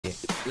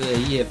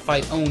Yeah,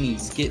 fight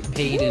Onis, get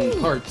paid in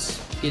parts,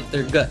 get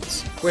their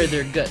guts, wear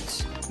their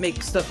guts,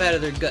 make stuff out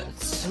of their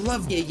guts. I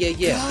love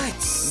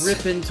guts.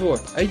 Rip and Tor.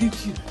 I do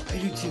too.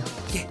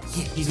 Yeah.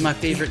 He's my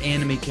favorite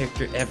anime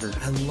character ever.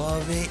 I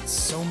love it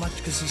so much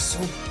because he's so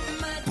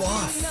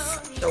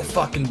buff. So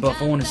fucking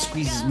buff. I want to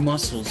squeeze his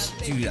muscles.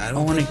 Dude, I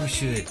don't think we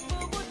should.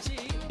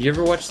 You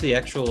ever watch the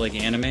actual like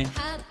anime?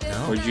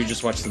 No. Or did you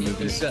just watch the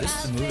movies?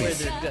 Just the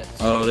movies.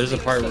 Oh, there's a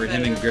part where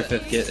him and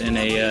Griffith get in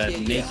a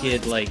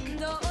naked like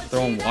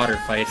throwing water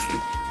fight.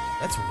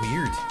 That's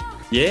weird.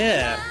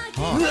 Yeah.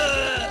 Huh.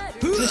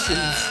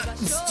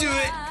 Let's do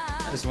it.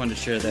 I just wanted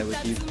to share that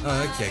with you.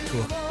 Oh, okay,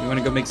 cool. You want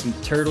to go make some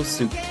turtle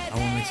soup? I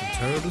want to make some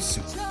turtle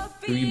soup.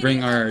 Do we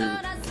bring our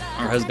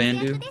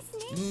husband?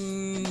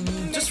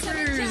 Just for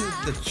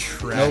the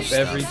trash. Nope, stuff.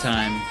 every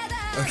time.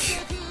 Okay.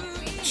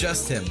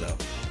 Just him though.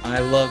 I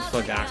love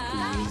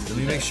Fagaku. Let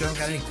me make sure I don't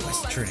got any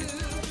quest training.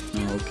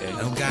 Oh, okay.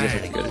 I don't got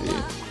any. Good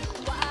idea.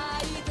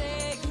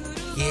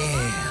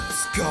 Yeah,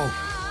 let's go.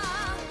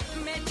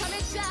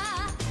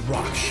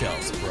 Rock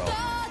shells, bro.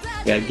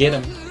 Gotta get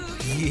him.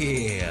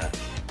 Yeah.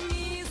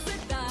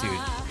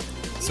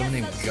 Dude, someone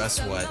named Gus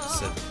What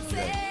said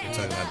that we're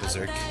talking about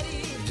Berserk.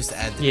 You just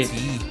add the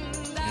T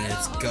and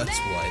it's Guts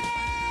What.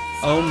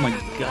 Oh my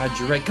god,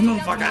 you're right. Come on,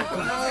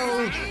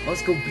 Fagaku.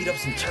 Let's go beat up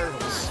some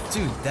turtles.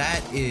 Dude,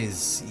 that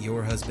is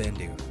your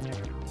husbandu.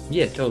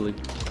 Yeah, totally.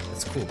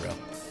 That's cool, bro.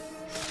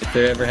 If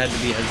there ever had to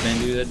be a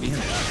husbandu, that'd be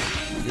him.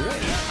 You're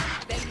right.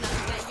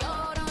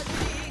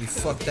 You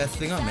fucked that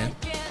thing up, man.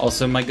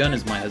 Also, my gun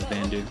is my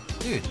husbandu.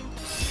 Dude,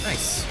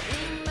 nice.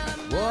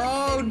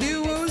 Whoa,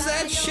 dude, what was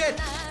that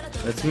shit?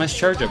 That's my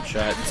charge-up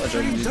shot. That's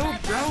pretty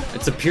dope, bro.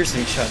 It's a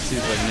piercing shot, too,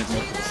 so I can hit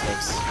multiple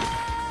steps.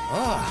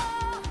 Oh.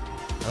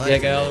 Yeah, I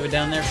got all the way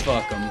down there.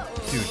 Fuck him.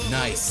 Dude,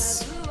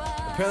 nice.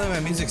 Apparently my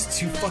music's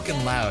too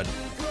fucking loud.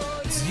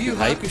 It's Yu Yu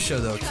Hakusho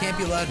though, it can't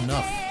be loud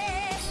enough.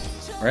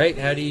 Right?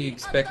 How do you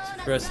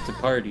expect for us to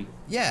party?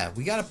 Yeah,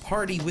 we gotta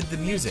party with the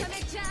music.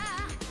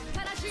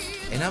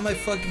 And now my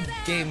fucking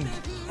game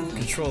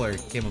controller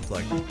came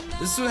unplugged.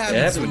 This is what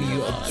happens when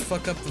you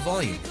fuck up the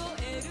volume.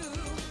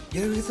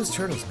 You gotta get those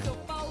turtles, man.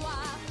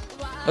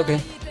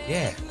 Okay.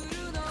 Yeah.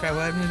 Crap,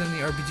 what haven't you done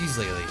any RPGs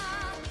lately?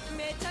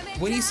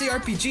 When you say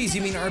RPGs,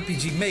 you mean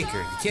RPG Maker.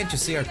 You can't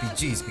just say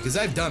RPGs, because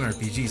I've done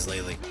RPGs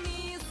lately.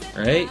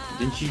 Right?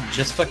 Didn't you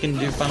just fucking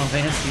do Final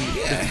Fantasy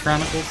 50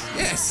 Chronicles?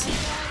 Yes!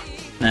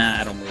 Nah,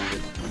 I don't believe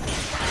it.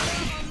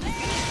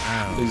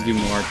 Please do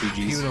more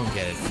RPGs. People don't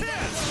get it.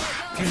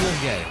 People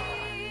don't get it.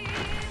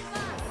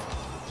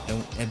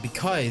 And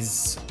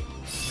because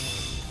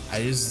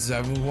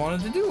I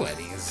wanted to do it.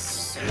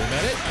 Is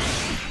that it?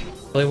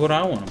 Play what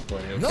I want to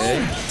play, okay? No,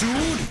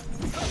 dude!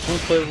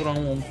 Don't play what I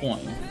want to play.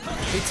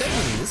 Hey,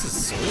 technically, this is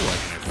sort of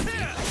like an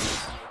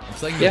RPG.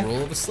 It's like the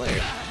role of a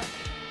slayer.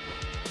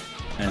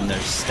 And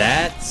there's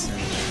stats, and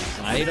there's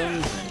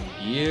items, and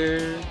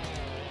gear.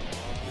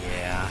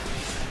 Yeah.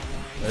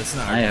 But it's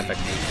not I have a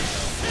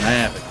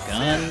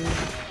gun.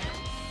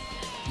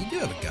 You do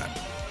have a gun.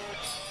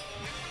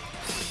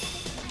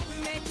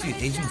 Dude,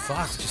 Agent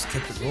Fox just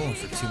kept it rolling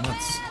for 2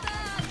 months.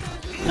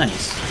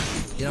 Nice.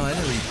 You know, I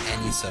didn't read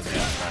any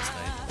subtitles last night.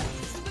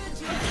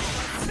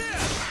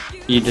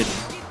 You didn't.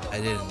 I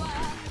didn't.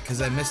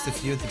 Because I missed a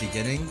few at the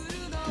beginning.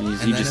 And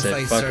then just if said,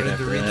 I fuck started it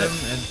to read that.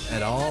 them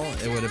at all,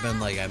 it would have been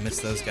like, I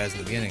missed those guys at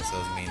the beginning, so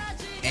that was mean.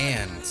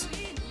 And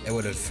it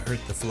would have hurt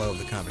the flow of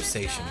the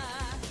conversation.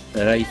 Is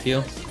that how you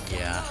feel?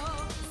 Yeah.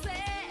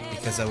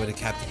 Because I would have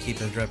kept to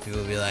keep interrupting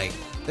people and be like,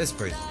 this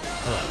person,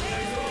 hello,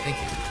 thank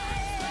you.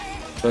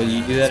 But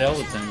you do that all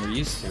the time, we're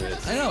used to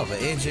it. I know, but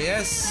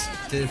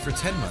AJS did it for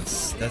 10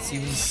 months. That's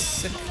even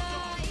sick.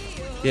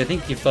 Yeah, I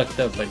think you fucked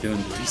up by doing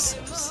the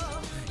resubs.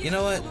 You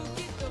know what?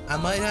 I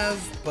might have,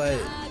 but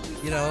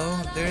you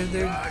know, they're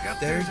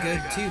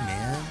good too,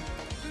 man.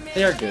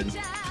 They are good.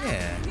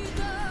 Yeah.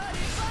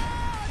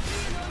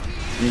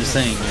 I'm just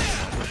saying,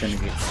 it's gonna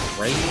be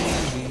crazy.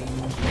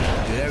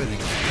 Dude,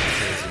 everything's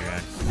crazy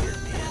around here,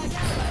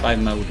 man. 5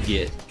 mo would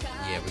get.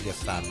 Yeah, we got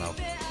 5 mo.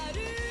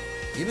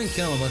 You've been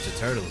killing a bunch of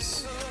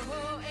turtles.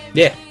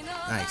 Yeah.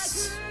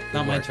 Nice.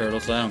 Not my turtle,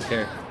 so I don't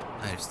care.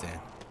 I understand.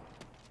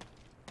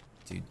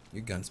 Dude,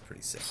 your gun's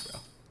pretty sick, bro.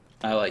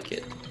 I like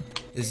it.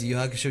 Is Yu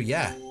Yu Hakusho?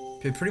 Yeah.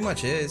 It pretty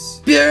much is.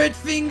 Spirit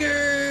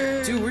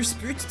finger! Dude, we're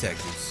spirit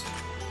detectives.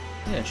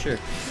 Yeah, sure.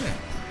 Yeah.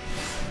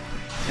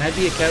 Can I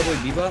be a Cowboy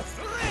Bebop?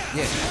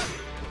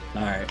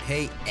 Yeah. Alright.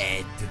 Hey,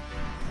 Ed.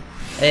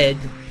 Ed.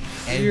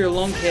 Ed. You're a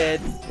lunkhead.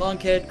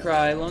 Lunkhead,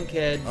 cry.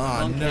 Lunkhead.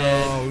 Oh, lunkhead.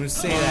 no.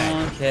 Say that.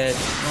 Lunkhead.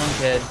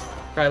 Lunkhead.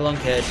 Cry,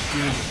 lunkhead.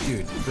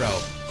 Dude, bro.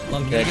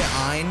 Lunkhead. You get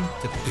Ein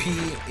to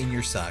pee in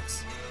your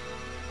socks.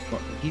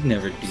 Well, he'd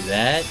never do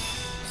that.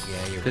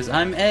 Yeah, you're Because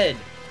I'm Ed.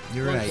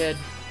 You're Lunkhead.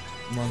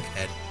 right.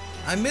 Lunkhead.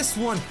 I missed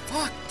one.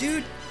 Fuck,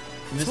 dude.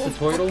 You missed the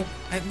turtle?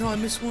 No, I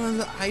missed one of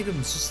the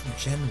items, just in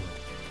general.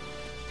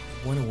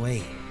 It went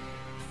away.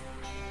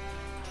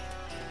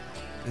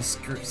 This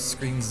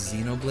screams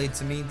Xenoblade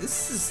to me.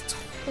 This is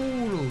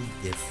totally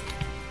different.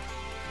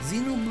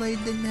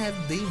 Xenoblade didn't have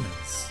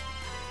demons.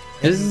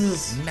 This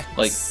is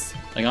mechs.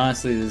 like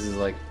honestly, this is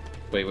like.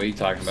 Wait, what are you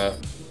talking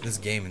about? This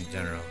game in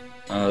general.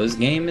 This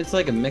game, it's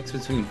like a mix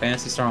between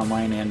Phantasy Star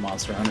Online and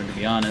Monster Hunter, to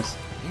be honest.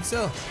 Think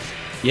so?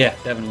 Yeah,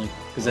 definitely,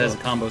 because it has a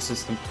combo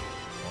system.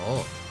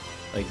 Oh.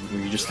 Like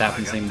where you just tap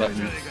the same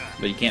button,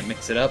 but you can't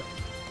mix it up.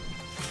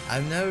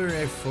 I've never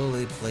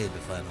fully played the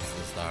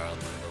Phantasy Star Online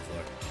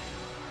before.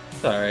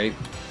 It's alright.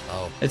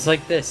 Oh. It's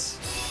like this.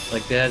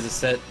 Like it has a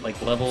set like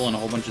level and a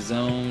whole bunch of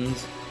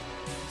zones.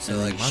 So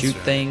and like you shoot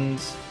Monster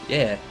things.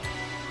 Yeah.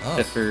 Oh.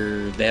 Except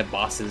for they have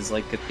bosses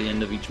like at the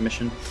end of each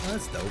mission. Oh,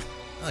 that's dope.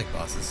 I like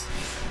bosses.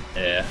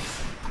 Yeah.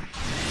 I'm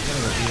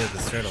gonna go beat up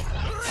this turtle.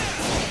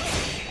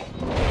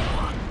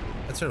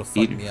 That turtle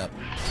fucked me up.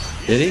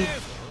 Did he?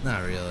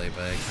 Not really,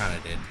 but it kinda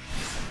did.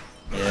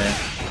 Yeah.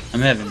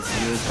 I'm having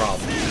zero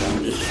problems.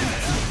 I'm just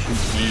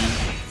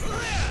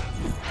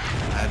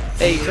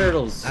hey,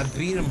 turtles! I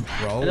beat him,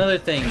 bro. And other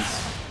things.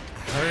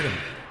 I hurt him.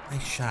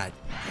 Nice shot.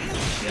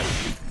 Yep.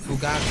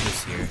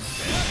 Fugaku's here.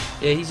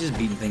 Yeah, he's just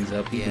beating things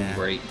up. He's doing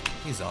great.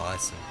 He's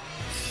awesome.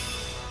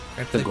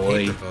 I The play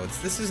goy. paper boats.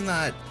 This is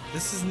not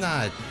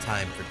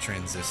time for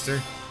Transistor.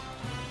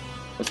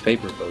 What's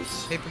Paper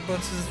Boats? Paper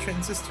Boats is a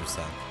Transistor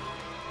song.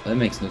 That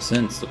makes no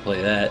sense to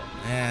play that.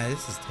 Yeah,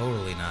 this is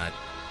totally not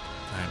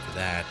time for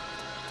that.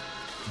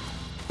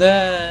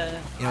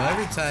 You know,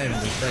 every time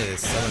we play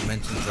this, someone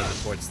mentions that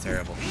the port's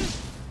terrible.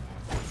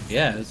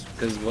 Yeah, it's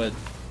because what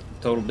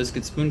Total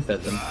Biscuit spoon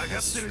fed them.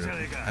 That's true.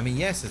 I mean,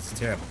 yes, it's a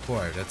terrible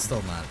port. That's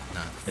still not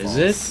Is false.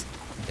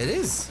 it? It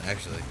is,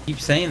 actually. Keep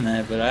saying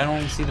that, but I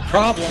don't see the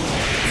problem.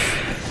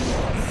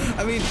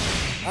 I mean,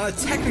 on a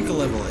technical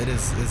level, it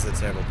is a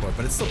terrible port,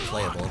 but it's still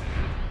playable.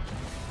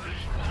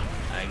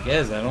 I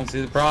guess I don't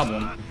see the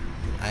problem.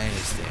 I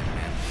understand,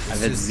 man. I've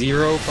had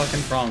zero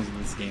fucking problems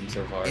in this game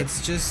so far.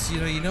 It's just, you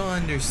know, you don't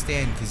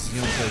understand because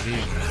you don't play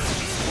video games.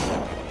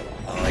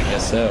 Oh, I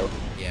guess so.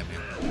 Yeah, man.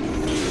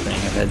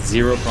 I've had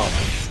zero problems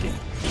with this game.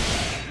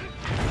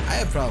 I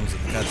have problems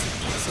with the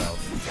cutscenes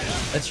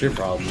myself. That's your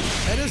problem.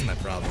 That is my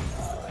problem.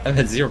 I've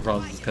had zero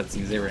problems with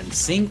cutscenes. They were in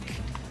sync.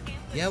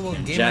 Yeah, well,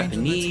 Game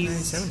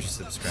Japanese. 7 just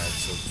subscribed,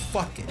 so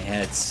fuck it. They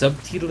had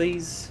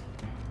subtitles.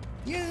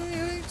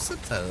 Yeah,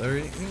 subtitle or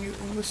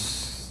English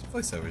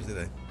voiceovers, do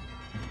they?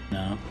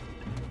 No.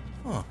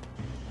 Huh. I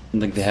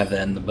don't think they have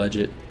that in the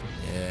budget.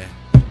 Yeah.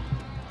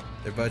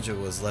 Their budget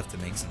was left to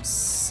make some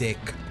sick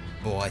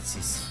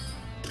voices.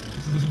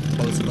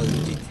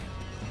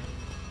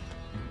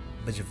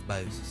 Budget of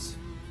voices.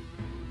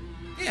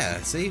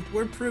 Yeah, see,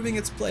 we're proving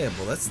it's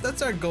playable.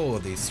 That's our goal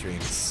with these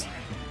streams.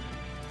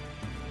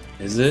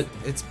 Is it?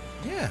 It's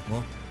yeah,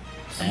 well,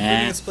 I'm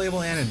proving it's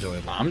playable and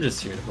enjoyable. I'm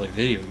just here to play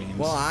video games.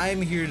 Well,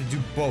 I'm here to do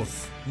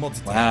both.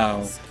 Multitask.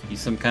 Wow. You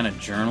some kind of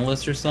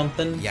journalist or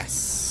something?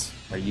 Yes.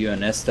 Are you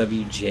an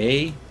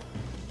SWJ?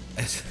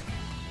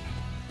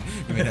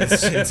 You mean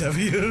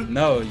SJW?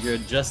 No, you're a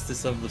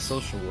justice of the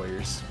social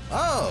warriors.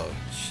 Oh,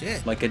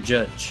 shit. Like a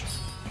judge.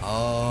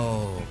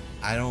 Oh,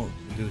 I don't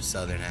do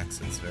southern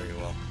accents very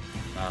well.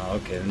 Oh,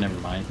 okay, then never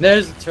mind.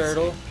 There's a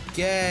turtle.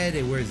 Get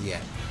it. Where's he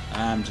at?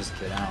 I'm just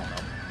kidding, I don't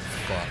know.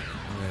 Fuck.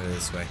 I'm gonna go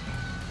this way.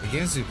 The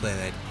games we play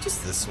that,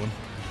 just this one.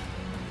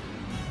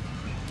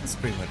 That's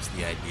pretty much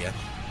the idea.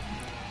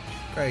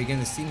 Are you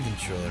getting a Steam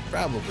controller?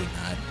 Probably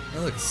not. It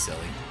looks silly.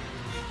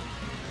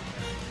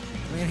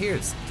 I mean, here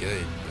it's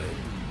good,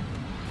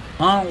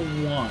 but I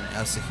don't want it. I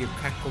also hear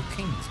crack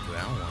cocaine's good.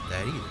 I don't want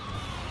that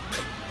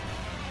either.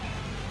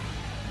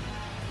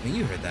 I mean,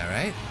 you heard that,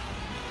 right?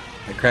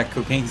 The crack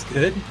cocaine's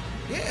good?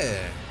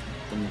 Yeah.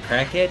 From the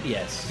crackhead?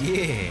 Yes.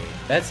 Yeah.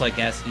 That's like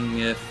asking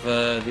if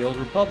the Old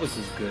Republic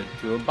was good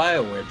to a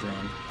BioWare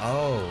drone.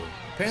 Oh,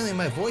 apparently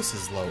my voice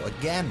is low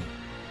again.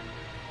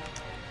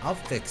 I'll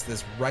fix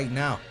this right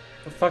now.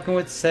 We're fucking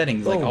with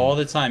settings, like Boom. all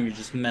the time. You're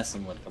just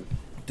messing with them.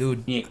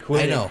 Dude, You ain't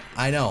quit.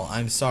 I know.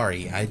 I'm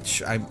sorry.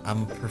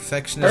 I'm a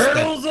perfectionist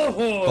Turtles that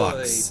ahoy!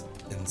 fucks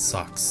and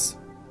sucks.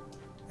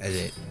 That's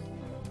it.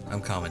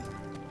 I'm coming.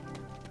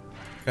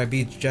 Gotta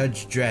be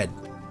Judge Dredd.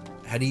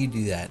 How do you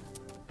do that?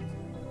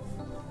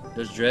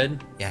 There's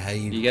Dread. Yeah, how do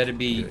you? You gotta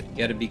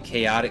do it? be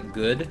chaotic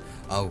good.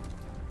 Oh,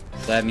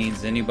 So that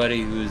means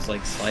anybody who's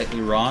like slightly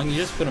wrong, you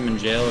just put them in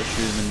jail or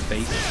shoot them in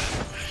the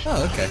face.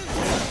 oh, okay.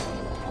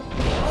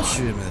 I'll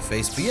shoot him in the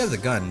face, but you have the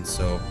gun,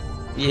 so.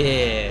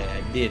 Yeah,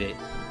 I did it.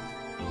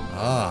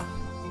 Ah.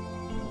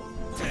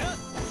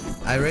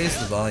 I raised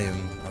the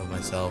volume of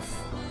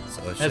myself,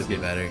 so it should be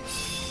good. better.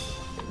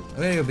 I'm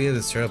gonna go beat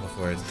this turtle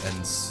before it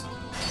ends.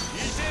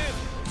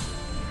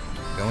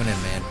 Going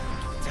in, man.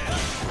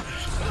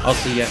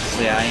 Also, you have to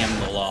say, I am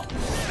the law.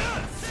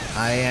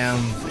 I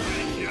am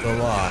the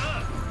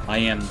law. I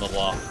am the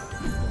law.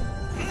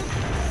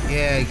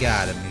 Yeah, I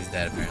got him. He's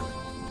dead, apparently.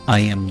 I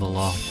am the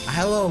law.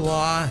 Hello,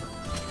 Law.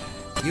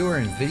 You were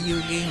in video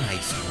game high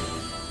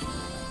school.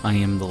 I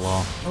am the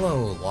law.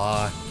 Hello,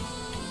 Law.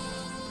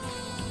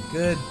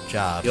 Good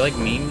job. You like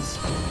memes?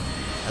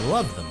 I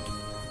love them.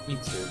 Me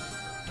too.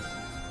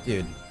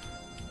 Dude,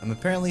 I'm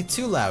apparently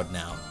too loud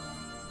now.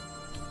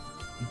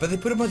 But they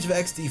put a bunch of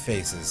XD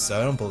faces, so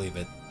I don't believe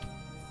it.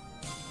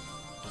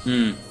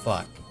 Hmm.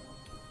 Fuck.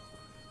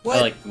 What?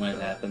 I like when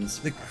it happens.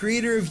 The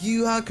creator of Yu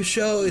Yu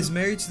Hakusho is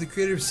married to the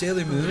creator of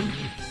Sailor Moon?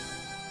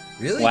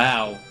 Really?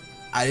 Wow.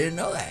 I didn't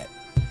know that.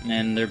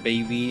 And their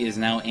baby is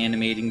now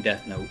animating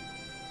Death Note.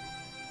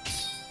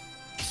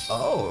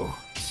 Oh.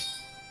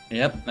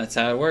 Yep, that's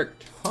how it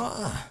worked.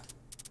 Huh.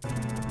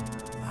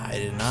 I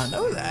did not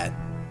know that.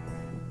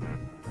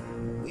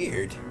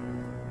 Weird.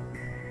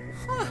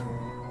 Huh.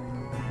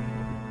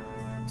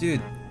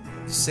 Dude,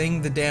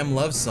 sing the damn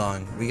love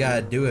song. We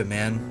gotta do it,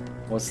 man.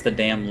 What's the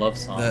damn love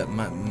song?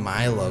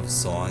 My love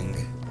song.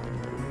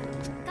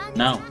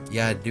 No. We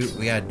gotta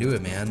do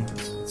it, man.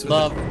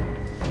 Love.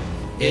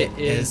 It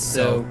is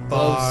so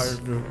close.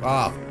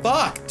 Oh,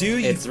 fuck,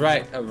 dude. It's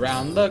right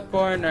around the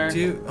corner.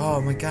 Dude, oh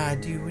my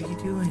god, dude, what are you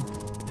doing?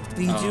 What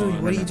are you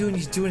doing? What are you doing?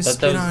 You're doing a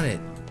spin on it.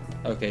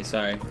 Okay,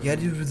 sorry. You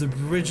gotta do the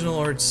original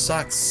or it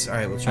sucks.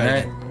 Alright, we'll try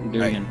it again.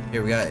 Do it again.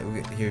 Here,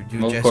 here, do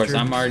a gesture. Of course,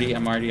 I'm already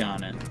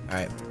on it.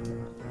 Alright.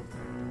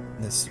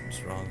 This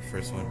was wrong, the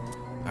first one.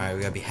 Alright,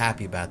 we gotta be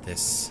happy about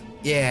this.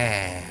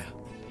 Yeah!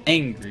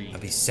 Angry. I'll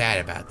be sad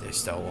about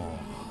this, though.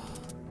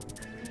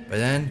 But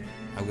then,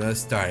 I'm gonna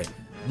start it.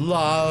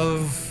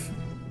 Love.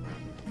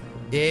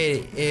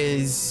 It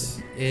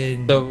is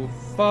in... So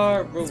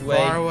far away.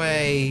 Far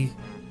away.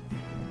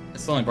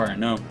 That's the only part I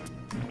know.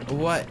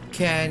 What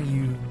can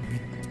you...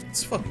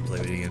 Let's fucking play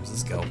video games.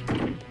 Let's go.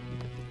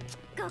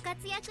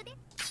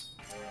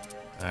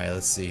 Alright,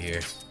 let's see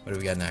here. What do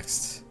we got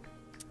next?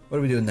 What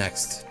are we doing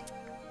next?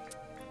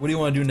 What do you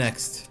want to do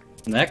next?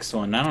 Next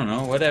one, I don't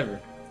know. Whatever.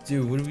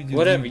 Dude, what do we do?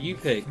 Whatever, you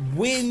pick.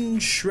 Wind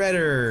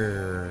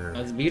Shredder.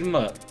 Let's beat him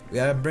up. We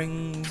gotta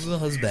bring the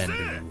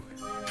husband.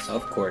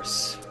 Of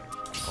course.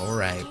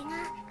 Alright.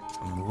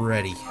 I'm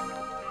ready.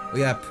 We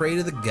gotta pray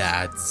to the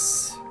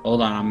gods.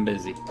 Hold on, I'm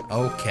busy.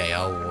 Okay,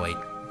 I'll wait.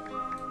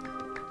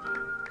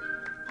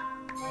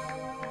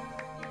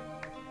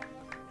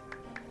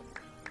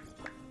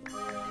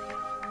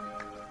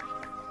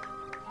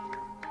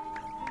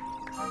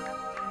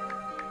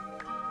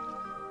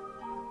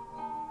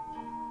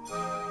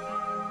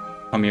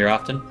 Come here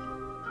often?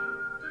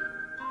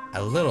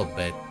 A little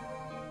bit.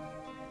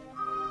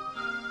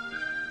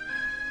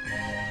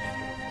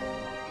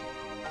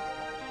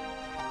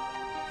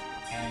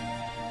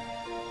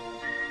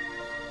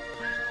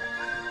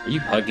 Are you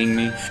hugging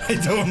me? I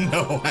don't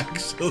know,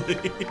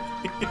 actually.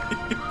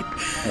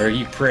 Or are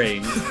you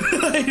praying?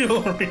 I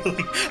don't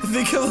really. I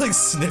think I'm like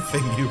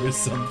sniffing you or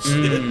some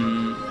shit.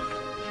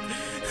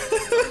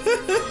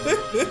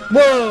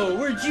 Whoa,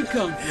 where'd you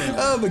come from?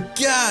 Oh my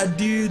god,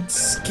 dude,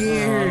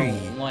 scary. I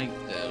don't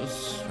like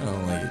this. I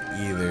don't like it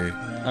either.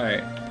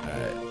 Alright.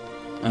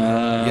 You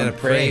gotta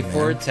pray pray,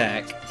 for man.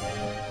 attack.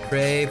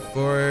 Pray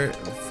for...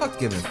 Fuck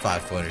giving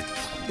 500.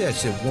 Yeah,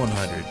 shit,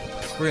 100.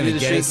 We're gonna Do the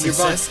get a shit,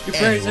 success your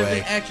prayers have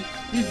anyway.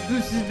 been this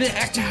boost has been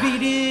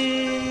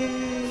activated.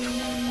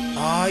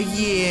 Oh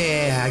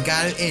yeah, I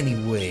got it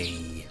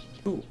anyway.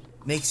 Ooh.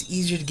 Makes it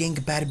easier to gain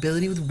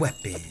compatibility with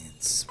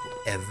weapons.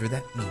 Whatever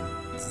that means.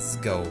 Let's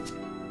go.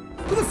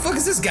 Who the fuck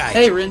is this guy?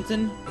 Hey,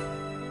 Renton.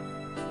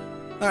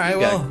 Alright, You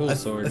well, got a cool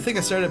sword. I think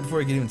I started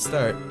before I could even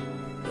start.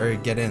 Or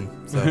get in,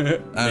 so, I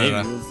don't Maybe,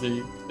 know. we'll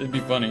see. It'd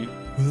be funny.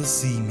 We'll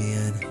see,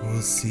 man.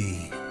 We'll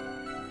see.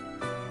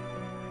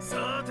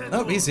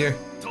 Oh, he's here.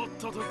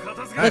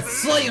 Let's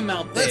slay him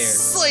out there. Let's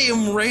slay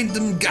him,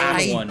 random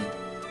guy. One.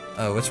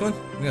 Oh, which one?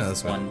 We got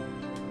this one.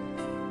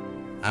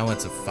 One. I went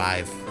to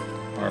 5.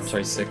 Or I'm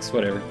sorry, 6.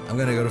 Whatever. I'm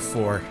gonna go to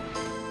 4.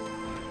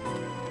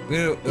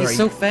 He's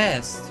so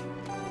fast.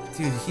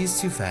 Dude, he's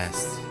too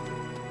fast.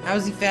 How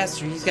is he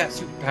faster? He's got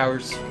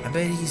superpowers. I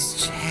bet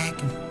he's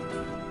hacking.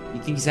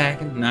 You think he's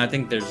hacking? No, I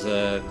think there's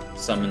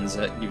summons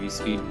that give you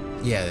speed.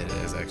 Yeah, it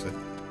is actually.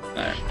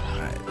 Alright.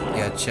 Alright,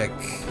 you gotta check.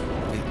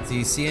 Do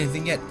you see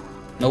anything yet?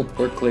 Nope,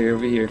 we're clear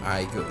over here.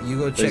 Alright, you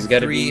go So he's check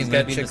gotta 3 be- he's and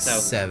gotta go be in check the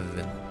south.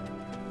 7.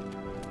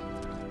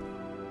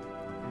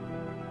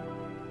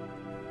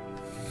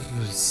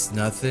 There's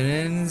nothing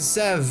in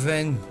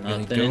 7.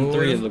 Nothing in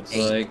 3, it looks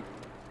like.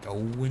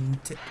 Going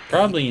to 8.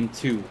 Probably in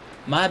 2.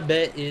 My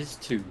bet is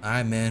 2.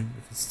 Alright, man.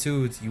 If it's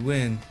 2, you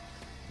win.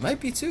 Might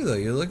be 2 though.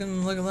 You're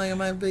looking like it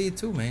might be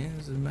 2, man.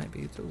 It might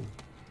be 2.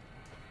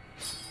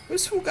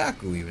 Where's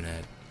Fugaku even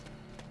at?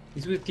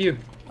 He's with you.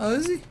 Oh,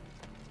 is he?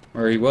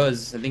 Or he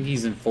was. I think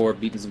he's in 4,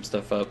 beating some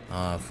stuff up.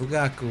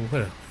 Fugaku,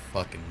 what a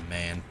fucking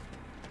man.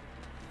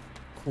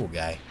 Cool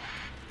guy.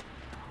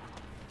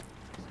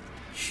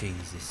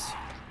 Jesus.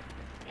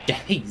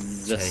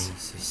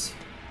 Jesus.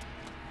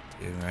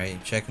 Dude,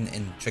 right? Checking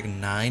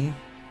 9.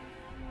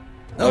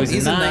 Oh,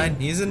 he's a 9.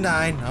 He's a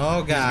 9.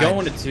 Oh god. He's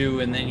going to 2,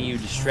 and then you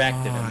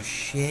distracted him. Oh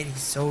shit, he's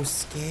so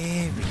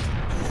scary.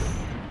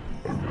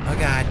 Oh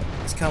god,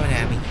 he's coming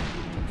at me.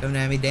 Coming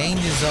at me,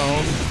 danger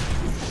zone.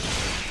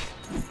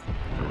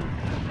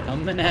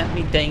 Coming at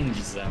me,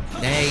 danger zone.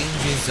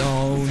 Danger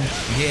zone.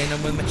 I'm hitting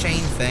him with my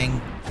chain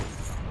thing.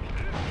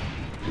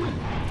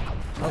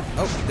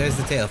 Oh, there's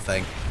the tail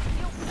thing.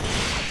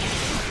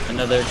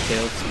 Another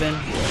tail spin.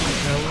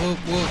 Whoop,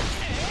 whoop.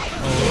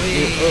 Oh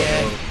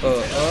yeah.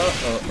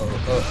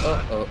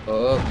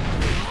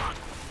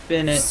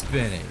 Spin it.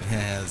 Spin it.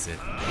 How's it?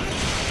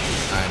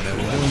 Alright, man,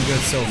 we're doing good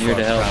so Here far,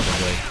 to help.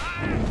 probably.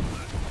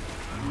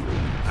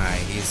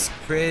 Alright, he's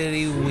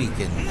pretty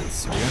weakened.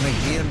 So we're gonna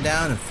beat him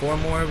down in 4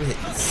 more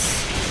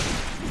hits.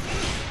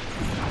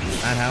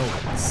 Not how it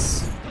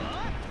works.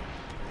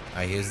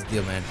 Alright, here's the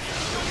deal, man.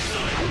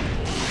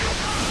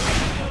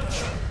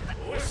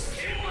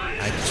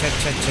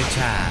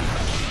 Cha-cha-cha-cha.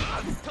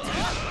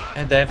 I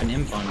had to have an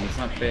imp on me. It's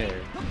not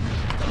fair.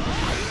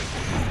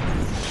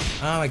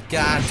 Oh my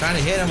god, I'm trying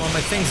to hit him when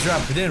my things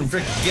dropped, but didn't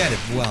freaking get it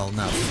well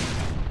enough.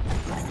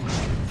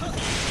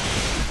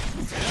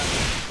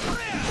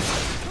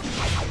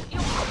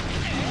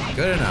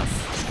 Good enough.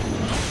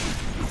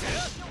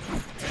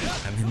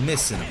 I'm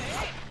missing him.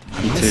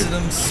 I'm missing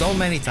him so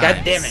many times.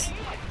 God damn it.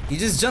 He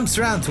just jumps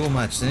around too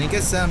much, and he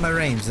gets out of my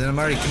range, then I'm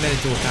already committed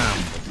to a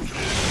combo.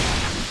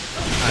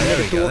 Ah, there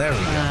we go, there we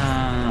go.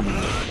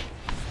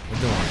 We're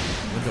doing.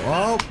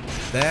 Oh,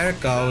 there it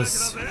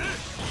goes.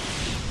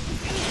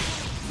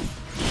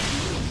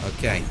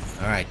 Okay,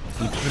 alright,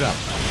 keep it up.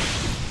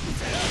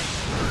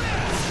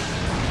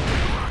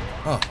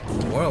 Oh,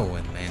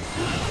 whirlwind, man.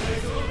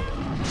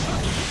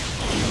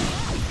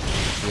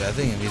 Dude, I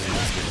think the music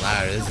needs to be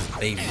louder. This is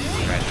baby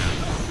music right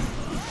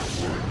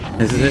now.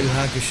 This is it?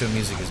 Hakusho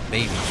music is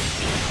baby.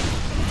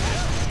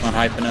 Not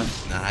hype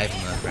enough. Not hype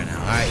enough right now.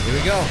 Alright, here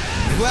we go.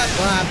 Blah,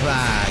 blah,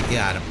 blah.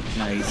 Got him.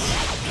 Nice.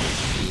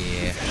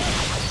 Yeah.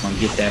 Come on,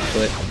 get that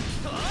foot.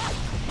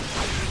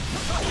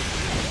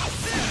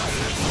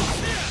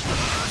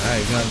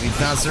 Alright, you're gonna be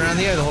bouncing around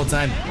the air the whole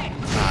time.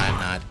 No, I'm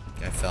not.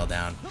 I fell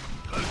down.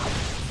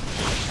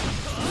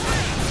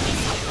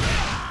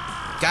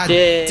 God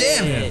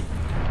damn it!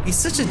 He's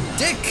such a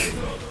dick!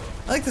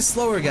 I like the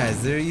slower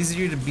guys, they're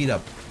easier to beat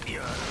up.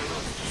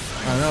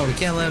 Oh no, we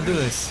can't let him do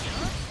this.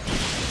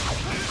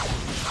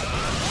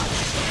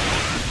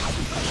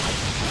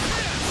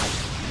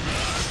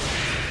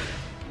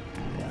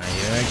 Alright,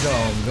 here I go,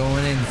 I'm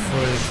going in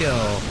for the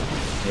kill.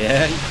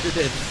 Yeah, you sure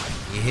did.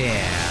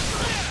 Yeah.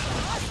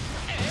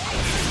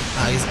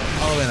 Oh, he's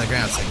all the way on the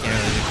ground, so I can't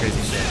really do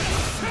crazy shit.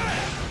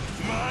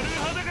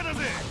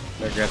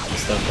 Better grab some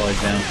stuff while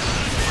he's down.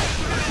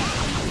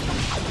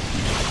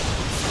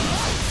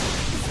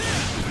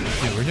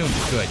 Dude, we're doing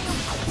good.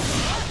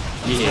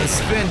 Yeah.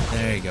 Spin.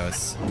 There he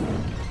goes.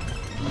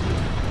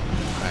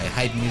 Alright,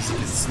 hype music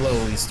is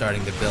slowly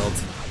starting to build.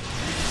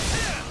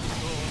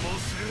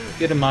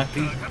 Get him,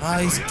 Maki. Oh,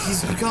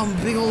 he's become a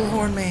big old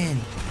horn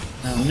man.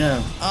 Oh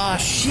no. Oh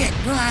shit,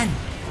 run!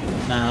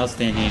 Nah, I'll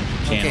stand here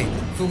and Okay, channel.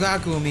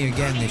 Fugaku and me are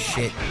getting this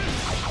shit.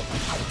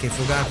 Okay,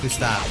 Fugaku,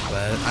 stop,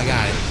 but I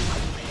got it.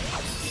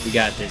 We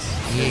got this.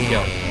 Let's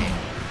go.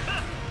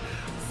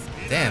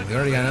 Damn, we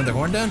already got another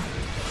horn done?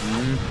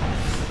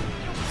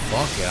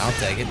 Fuck it, I'll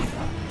take it.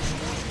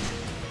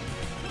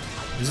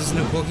 Is this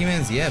new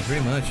Pokemons? Yeah,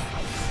 pretty much.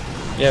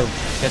 Yeah, we're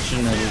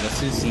catching the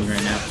Suicune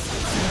right now.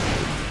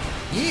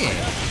 Yeah.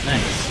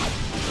 Nice.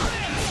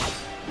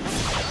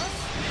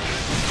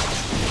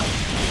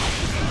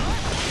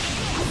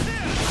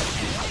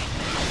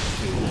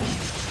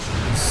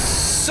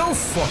 So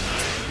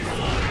fucked.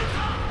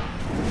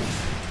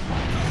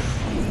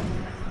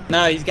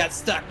 No, he's got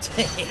stuck.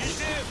 Dude,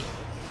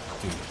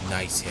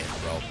 nice hit,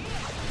 bro.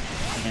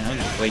 Man, I'm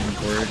just waiting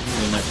for it. He's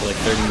been there for like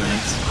 30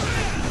 minutes.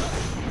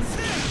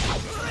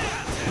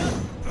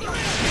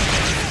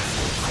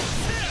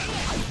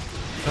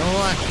 Come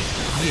on.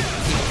 Yeah.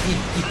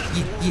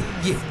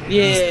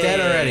 Yeah. He's dead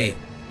already.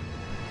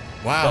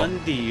 Wow. Done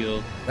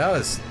deal. That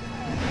was...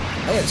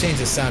 I gotta change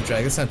the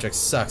soundtrack. This soundtrack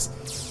sucks.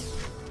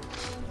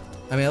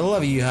 I mean, I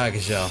love Yu Yu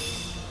Hakusho,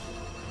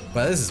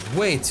 but this is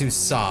way too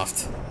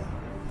soft.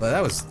 But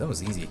that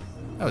was easy.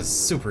 That was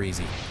super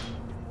easy.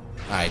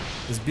 Alright,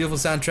 this beautiful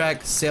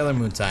soundtrack, Sailor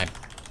Moon time.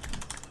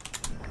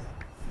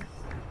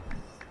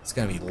 It's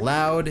gonna be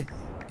loud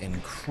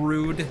and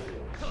crude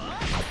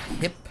and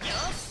hip.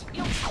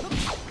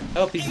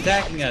 Help, he's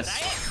attacking us.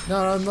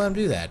 No, don't let him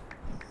do that.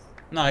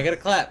 No, I gotta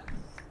clap.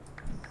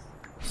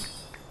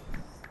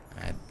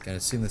 I'm gonna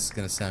assume this is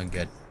gonna sound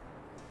good.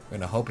 We're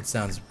gonna hope it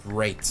sounds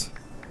great.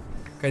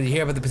 Ready to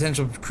hear about the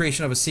potential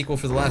creation of a sequel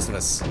for The Last of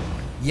Us?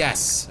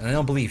 Yes, and I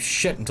don't believe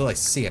shit until I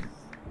see it.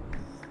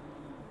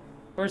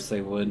 Of course they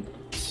would.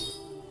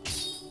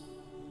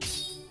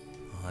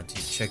 Oh, dude,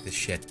 check this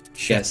shit. Got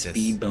Check this.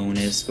 speed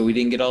bonus, but we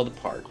didn't get all the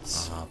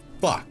parts.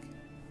 Fuck.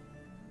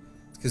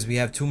 It's because we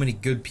have too many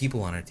good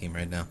people on our team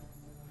right now.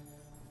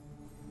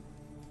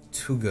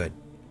 Too good.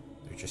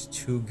 They're just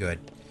too good.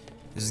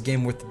 Is this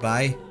game worth the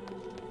buy?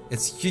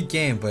 It's a good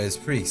game, but it's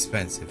pretty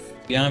expensive.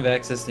 If you don't have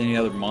access to any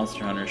other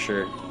Monster Hunter,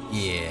 sure.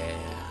 Yeah.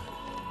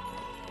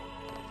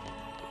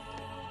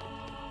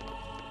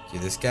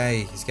 Dude, this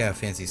guy, he's got a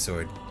fancy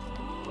sword.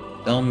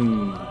 Tell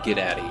him get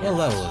out of here. What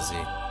level is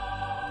he?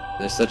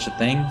 There's such a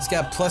thing? He's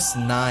got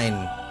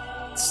 +9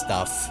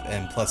 stuff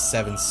and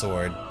 +7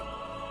 sword.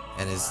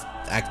 And his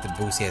active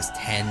boost, he has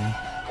 10.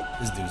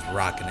 This dude's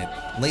rocking it.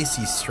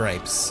 Lacy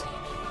Stripes.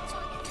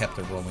 Kept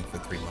it rolling for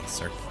 3 months,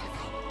 sir.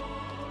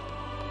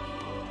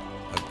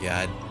 Oh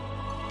god.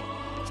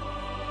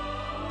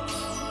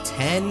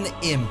 10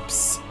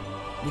 imps.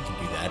 We can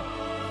do that.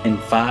 In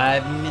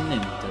 5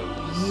 minutes.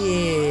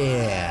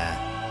 Yeah.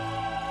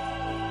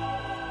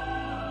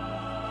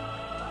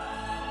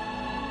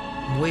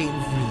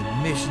 Waiting for the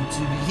mission to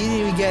be. He didn't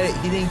even get it.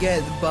 He didn't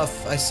get the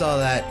buff. I saw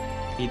that.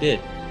 He did.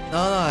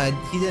 No,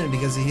 he didn't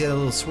because he had a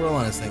little swirl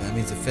on his thing. That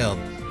means it failed.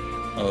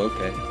 Oh,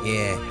 okay.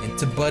 Yeah, and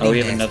to Buddy. Oh, we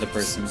have another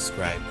person.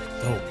 Subscribe.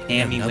 Oh,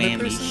 Hammy Whammy.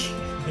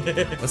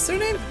 Person? What's their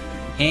name?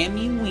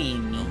 Hammy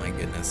Whammy. Oh my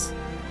goodness.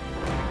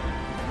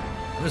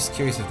 I'm just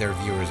curious if they're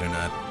viewers or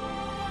not.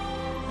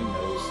 Who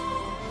knows?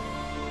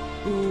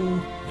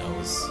 Who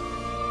knows?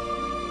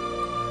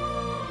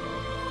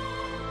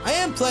 I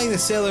am playing the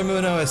Sailor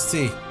Moon OST.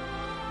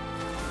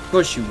 Of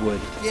course you would.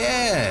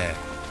 Yeah.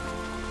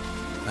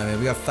 I mean,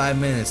 we got 5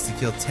 minutes to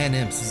kill 10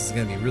 imps. This is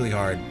gonna be really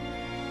hard.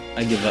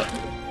 I give up.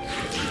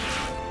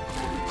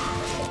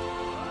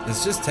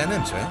 It's just 10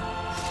 imps, right?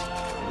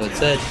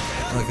 That's it.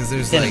 Oh, because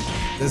there's 10. like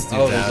this dude's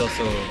Oh, there's out.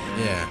 also.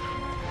 Yeah.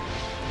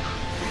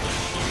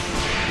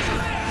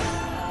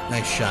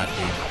 Nice shot,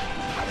 dude.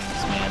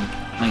 Thanks, man.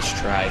 Nice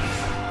try.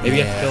 Maybe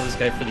you have to kill this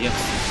guy for the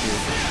episode too.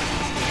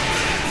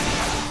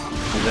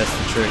 Maybe that's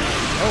the trick.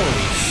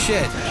 Holy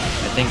shit.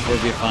 I think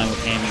we'll be fine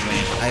with Hammy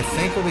Whammy. I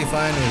think we'll be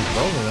fine with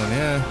both of them,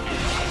 yeah.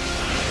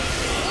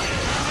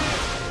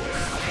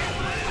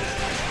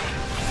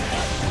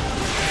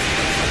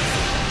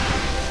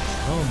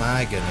 Oh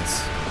my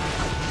goodness.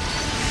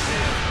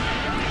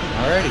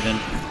 Alrighty then.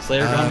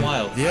 Slayer gone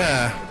wild.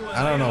 Yeah.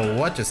 I don't know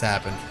what just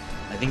happened.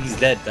 I think he's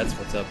dead. That's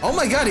what's up. Oh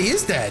my god, he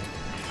is dead.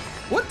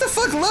 What the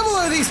fuck level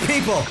are these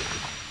people?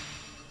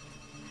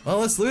 Well,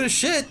 let's loot his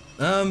shit.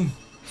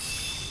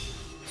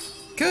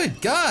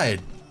 Good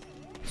god.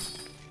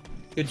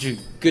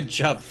 Good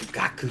job,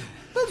 Fugaku.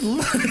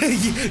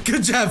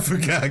 Good job,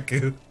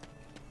 Fugaku.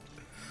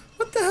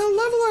 What the hell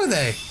level are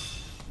they?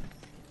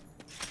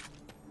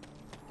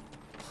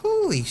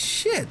 Holy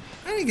shit.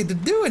 I didn't get to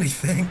do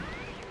anything.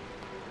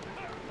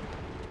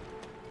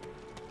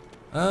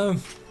 The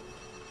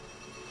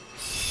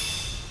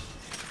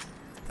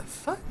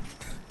fuck?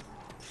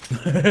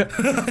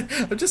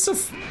 I'm just so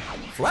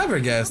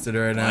flabbergasted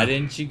right now. Why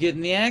didn't you get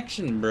in the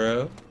action,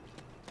 bro?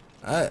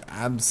 I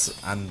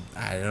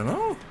don't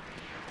know.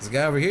 There's a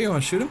guy over here. You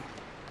want to shoot him?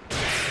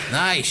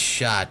 Nice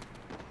shot.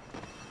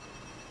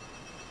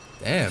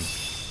 Damn.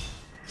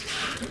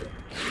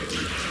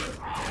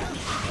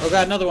 Oh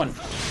god, another one.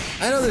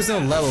 I know there's no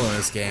level in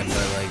this game,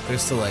 but like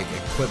there's still like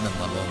equipment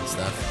level and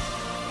stuff.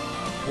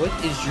 What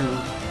is your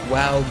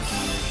WoW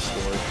gear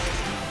score?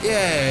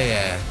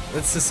 Yeah.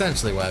 It's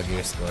essentially WoW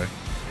gear score.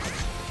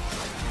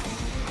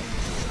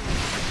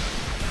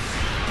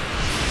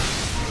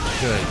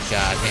 Good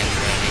god, Hammy.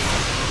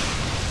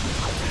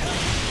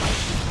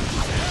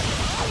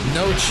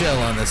 No chill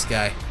on this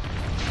guy.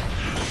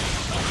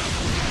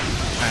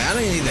 Alright, I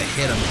don't even need to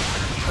hit him.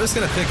 I'm just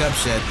gonna pick up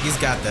shit. He's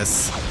got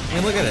this. I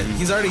mean, look at it.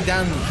 He's already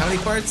down how many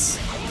parts?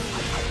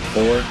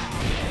 4.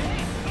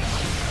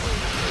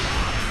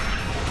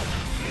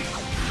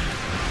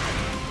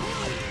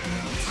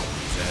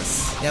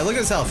 Yes. Yeah, look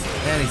at his health.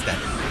 And he's dead.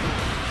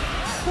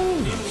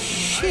 Holy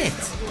shit.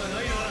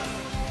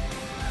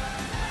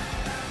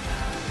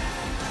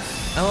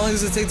 How long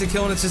does it take to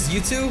kill when it's just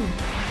you two?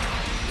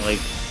 Like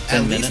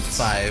 10 At minutes. least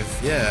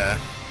 5, yeah.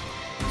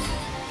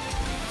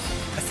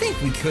 I think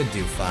we could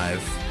do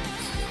 5.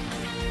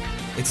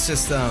 It's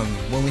just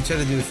when we tried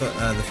to do the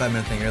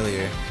 5-minute thing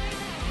earlier,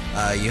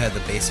 you had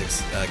the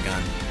basics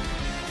gun.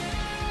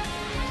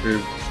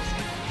 True.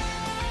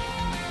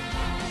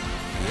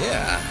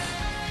 Yeah.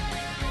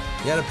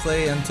 You gotta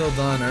play Until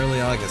Dawn early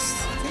August.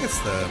 I think it's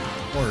the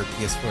horror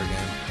PS4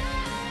 game.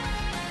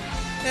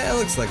 Yeah, it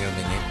looks like it'll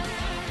be neat.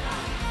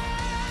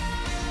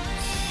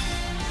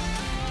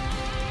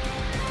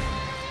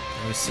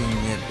 Never seen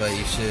it, but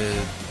you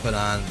should put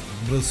on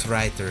Blues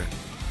Rider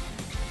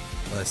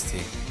OST.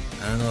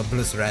 I don't know what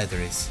Blues Rider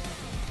is.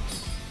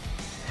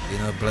 Do you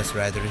know what Blues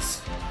Rider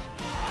is?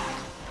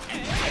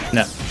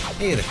 No.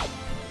 Me either.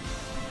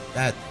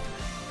 That.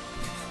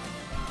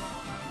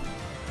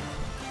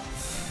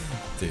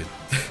 Dude.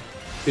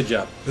 Good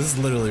job. This is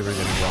literally we're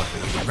getting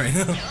Rocket League right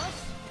now.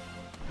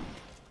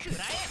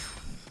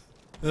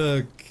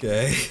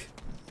 Okay.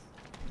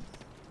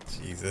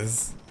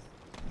 Jesus.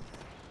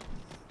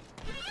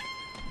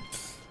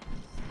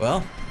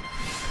 Well.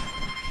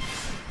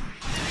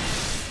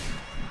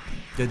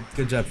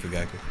 Good job,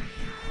 Fugaku.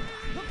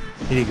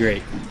 He did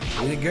great.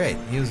 He did great.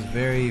 He was a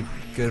very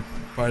good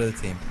part of the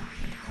team.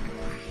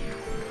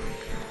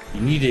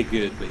 You did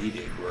good, but he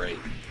did great.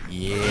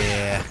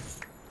 Yeah.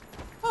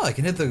 Oh, I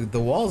can hit the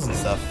walls and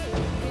stuff.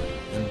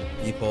 And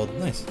he pulled.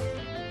 Nice.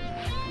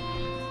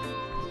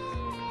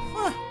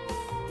 Huh.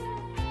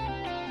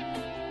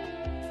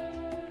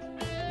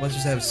 Must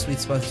just have sweet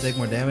spots to take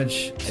more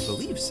damage? I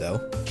believe so.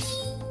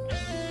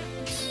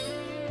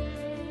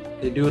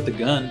 They do with the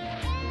gun.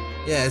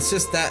 Yeah, it's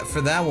just that for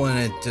that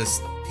one,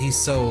 he's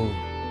so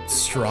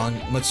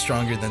strong, much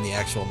stronger than the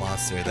actual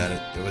monster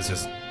that it was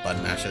just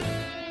button mash it.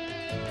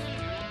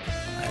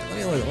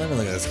 Alright, let me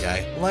look at this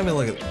guy. Let me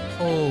look at.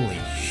 Holy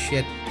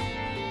shit!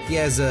 He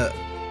has a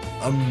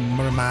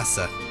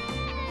Murmasa.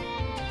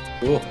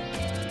 Cool.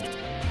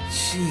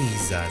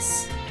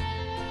 Jesus.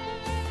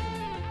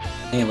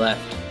 He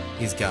left.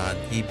 He's gone.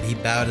 He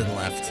bowed and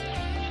left.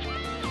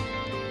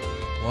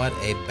 What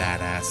a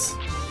badass.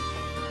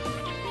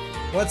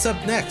 What's up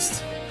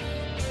next?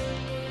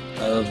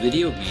 A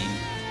video game.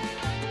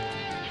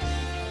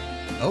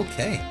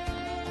 Okay.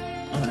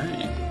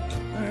 Alright.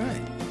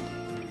 Alright.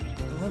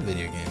 I love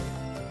video game.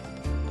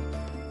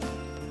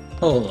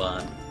 Hold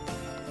on.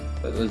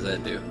 What does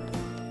that do?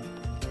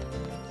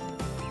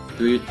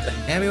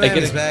 Hammy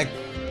Wammy's back.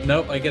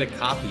 Nope, I get a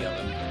copy of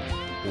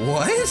him.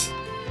 What?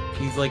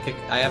 He's like,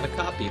 I have a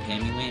copy of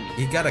Hammy Whammy.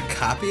 You got a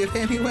copy of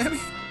Hammy Whammy?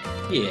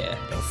 Yeah.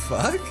 The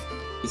fuck?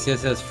 He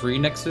says it has free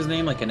next to his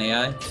name, like an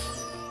AI.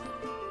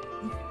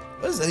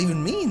 What does that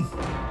even mean?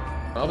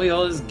 Probably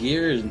all his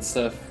gear and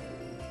stuff.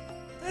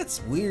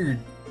 That's weird.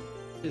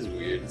 It is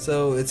weird.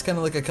 So it's kind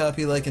of like a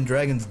copy like in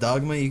Dragon's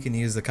Dogma, you can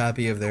use the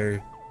copy of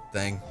their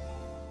thing.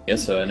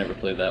 Guess so, I never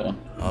played that one.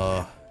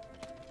 Oh.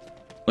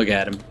 Look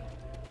at him.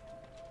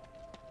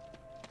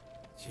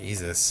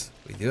 Jesus.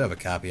 We do have a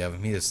copy of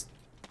him. He just...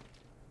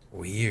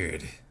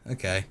 Weird.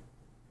 Okay.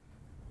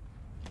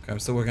 I'm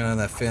still working on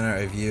that fan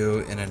art of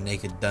you in a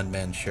naked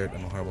Dunman shirt.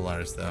 I'm a horrible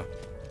artist, though.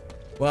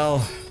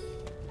 Well...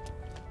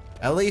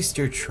 At least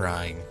you're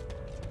trying.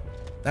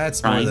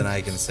 That's more than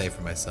I can say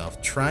for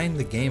myself. Trying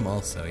the game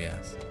also,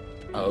 yes.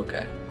 Oh,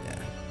 okay. Yeah.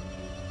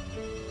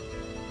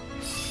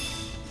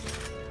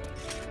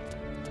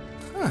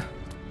 Huh.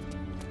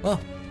 Well,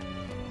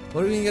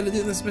 what are we gonna do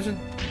in this mission?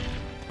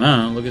 I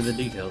don't know, look at the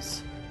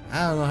details.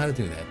 I don't know how to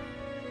do that.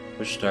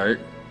 Push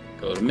start,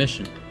 go to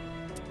mission.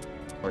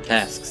 Or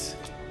tasks.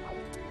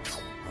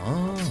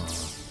 Oh.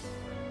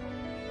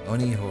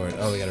 Oni Horde.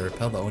 Oh, we gotta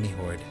repel the Oni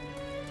Horde.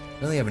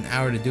 We only have an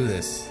hour to do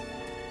this.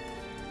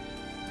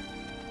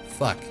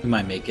 Fuck. We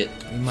might make it.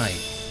 We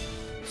might.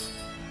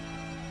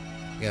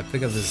 We gotta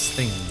pick up these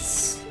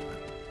things.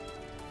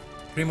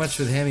 Pretty much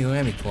with Hammy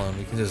Whammy clone,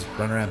 we can just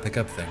run around and pick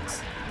up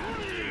things.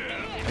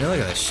 I mean, look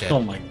at this shit.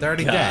 Oh my They're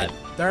already God. dead.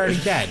 They're already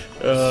dead.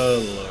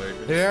 Oh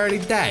lord. They're already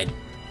dead.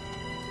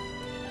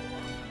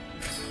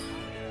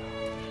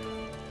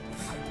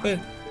 But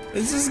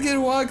it's just gonna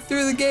walk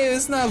through the game.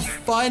 It's not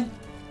fun.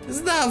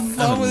 It's not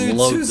fun when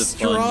you're too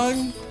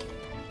strong.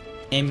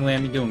 Hammy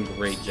Whammy doing a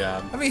great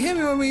job. I mean,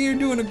 Hammy Whammy, you're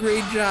doing a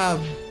great job.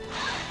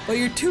 But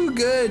you're too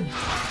good.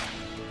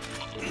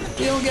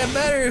 You don't get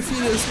better if you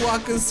just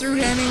walk us through,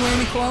 Hammy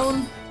Whammy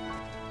clone.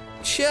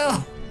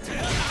 Chill.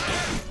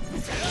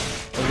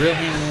 A real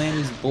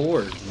Hammy Whammy's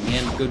bored. He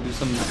had to go do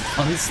some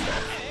fun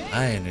stuff.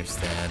 I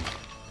understand.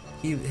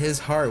 His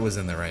heart was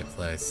in the right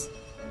place.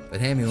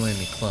 But Hammy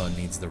Whammy clone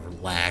needs to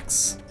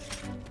relax.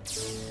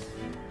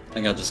 I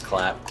think I'll just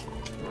clap.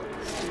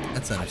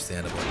 That's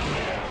understandable.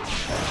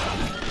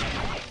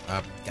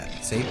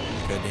 See?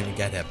 Good, didn't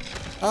get him.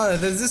 Oh,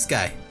 there's this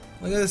guy.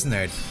 Look at this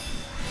nerd.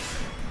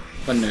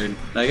 What nerd?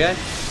 That guy?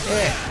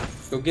 Yeah.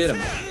 Go get him.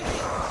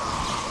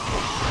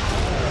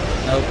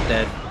 Nope,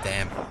 dead.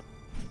 Damn.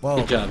 Whoa.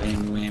 Good job,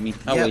 Hammy Whammy.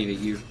 I'll Yep. wave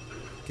at you.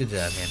 Good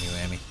job, Hammy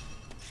Whammy.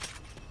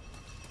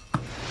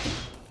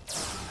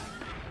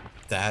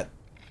 That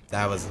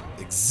was an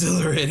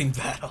exhilarating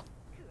battle.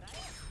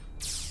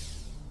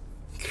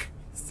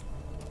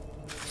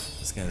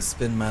 Just gonna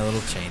spin my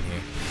little chain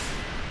here.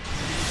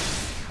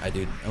 Alright,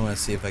 dude. I want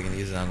to see if I can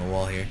use it on the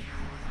wall here.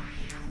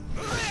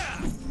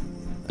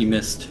 You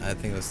missed. I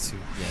think it was too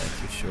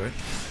short.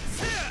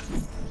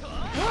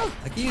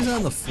 I can use it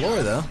on the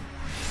floor though.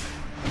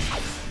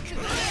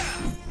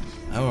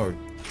 Oh, or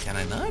can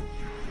I not?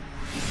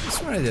 I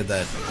swear I did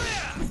that.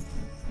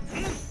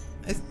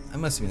 I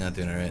must be not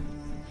doing it right.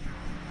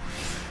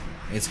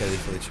 It's gotta be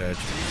fully charged.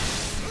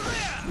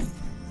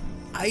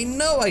 I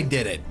know I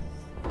did it!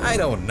 I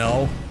don't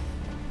know.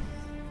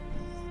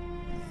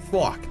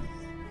 Fuck.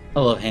 I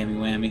love Hammy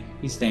Whammy.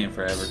 He's staying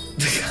forever.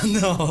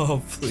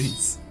 No,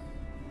 please.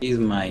 He's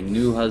my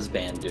new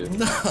husband, dude.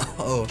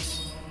 No.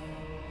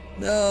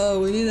 No,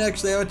 we need to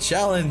actually have a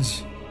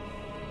challenge.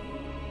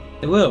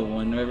 It will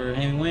whenever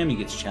Hammy Whammy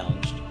gets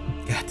challenged.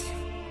 God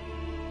damn.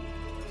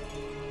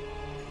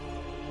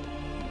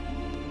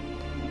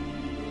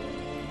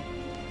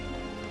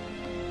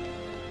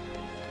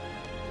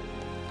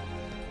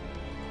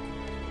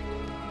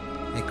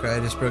 Hey, Cry, I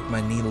just broke my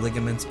knee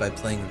ligaments by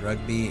playing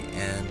rugby,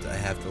 and I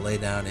have to lay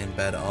down in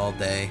bed all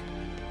day.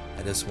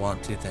 I just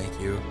want to thank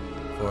you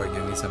for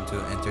giving me something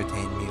to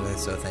entertain me with,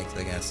 so thanks,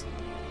 I guess.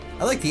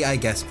 I like the I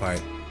guess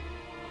part.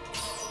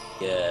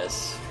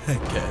 Yes. I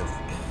guess.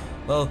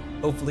 Well,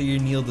 hopefully your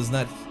knee does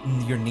not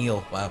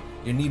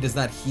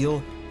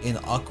heal in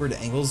awkward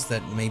angles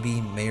that may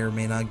or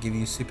may not give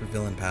you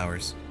supervillain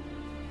powers.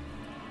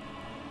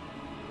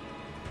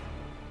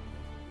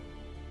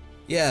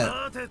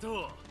 Yeah.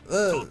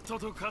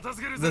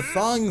 The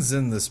thongs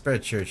in the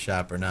Spreadshirt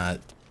shop are not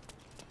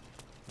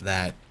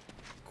that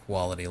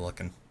quality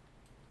looking.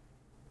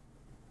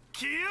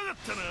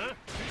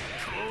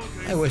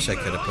 I wish I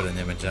could have put an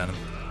image on them.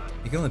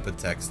 You can only put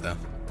text though.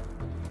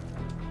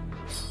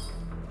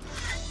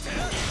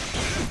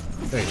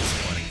 Very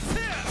disappointing.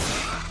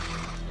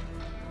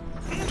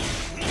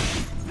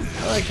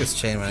 I like this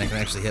chain when I can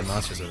actually hit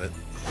monsters with it.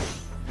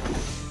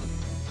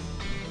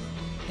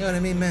 You know what I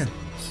mean, man?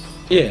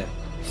 Yeah.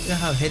 You know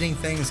how hitting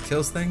things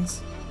kills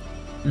things?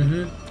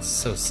 Mm-hmm. It's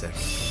so sick.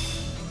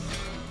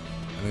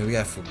 I mean, we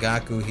got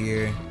Fugaku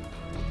here.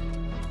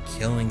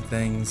 Killing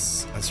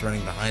things. Us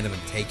running behind him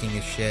and taking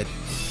his shit.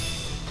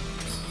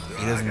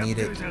 He doesn't need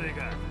it.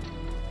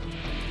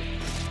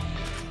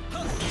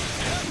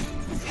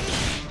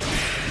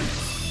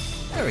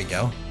 There we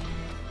go.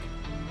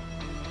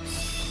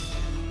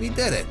 We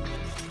did it.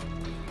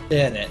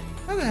 Did it.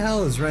 How the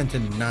hell is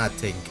Renton not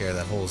taking care of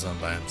that whole zone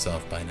by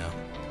himself by now?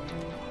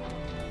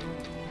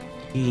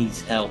 He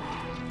needs help.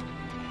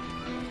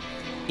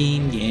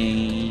 In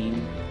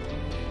game.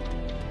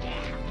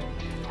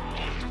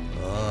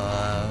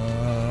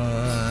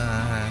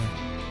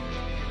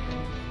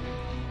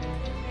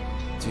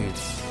 Dude,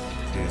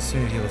 so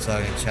many people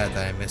talking in chat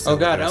that I missed. Oh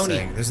god, what Oni.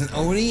 saying. There's an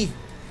Oni?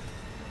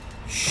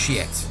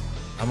 Shit.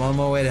 I'm on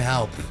my way to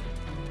help.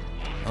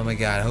 Oh my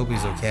god, I hope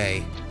he's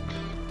okay.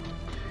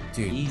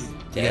 Dude, He's you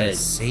dead. gotta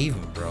save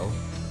him, bro.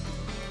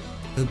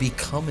 He'll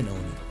become an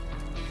Oni.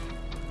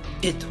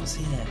 It was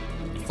him.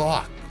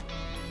 Fuck.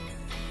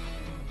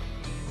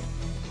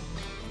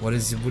 What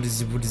is it? What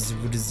is it? What is it?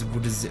 What is it?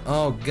 What is it?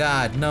 Oh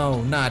god,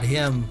 no, not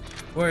him.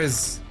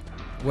 Where's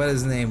what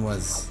his name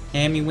was?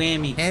 Hammy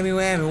Whammy. Hammy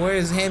Whammy,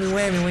 where's Hammy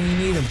Whammy when you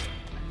need him?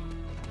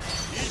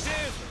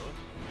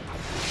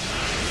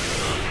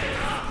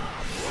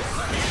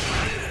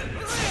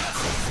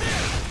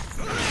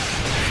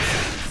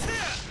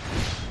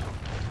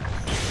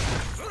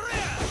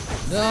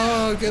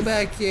 No, get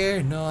back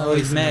here. No, I Oh,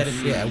 he's wasted mad my at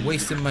me. shit. I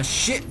wasted my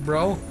shit,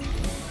 bro.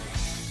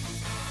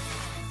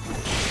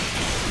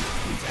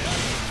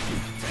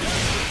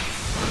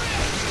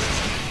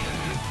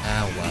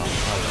 Ah, well.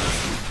 Oh,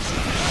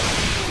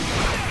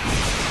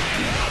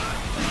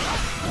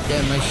 well.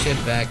 Get my shit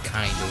back,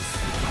 kind of.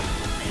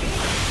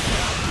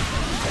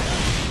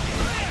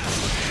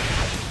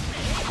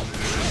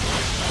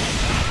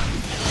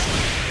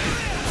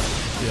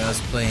 Dude, I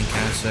was playing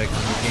Counter-Strike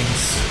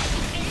games.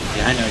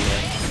 Yeah, I know you.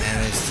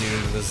 And this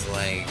dude was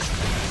like,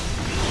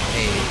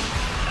 hey,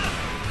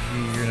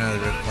 you're not a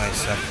rip my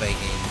stop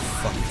begging,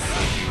 fucking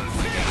figure, you're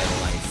gonna get a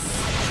life.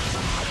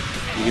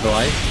 You get a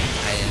life?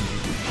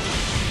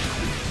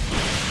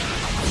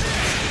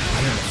 I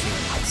don't know if he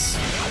wants.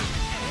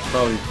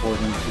 Probably report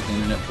him to the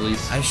internet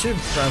police. I should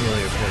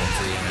probably report him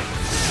to the internet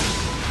police.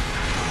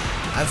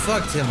 I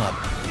fucked him up.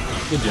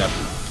 Good job.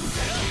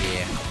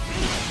 Yeah.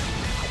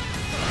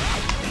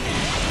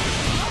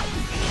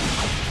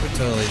 We're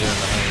totally doing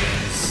the Hunger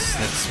Games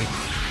next week.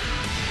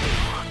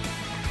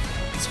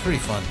 It's pretty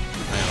fun,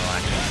 I'm not gonna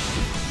lie.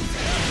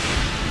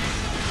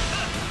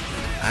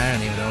 I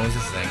don't even know it was a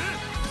thing.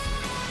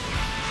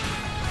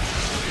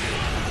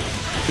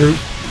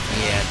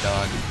 Yeah,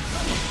 dog.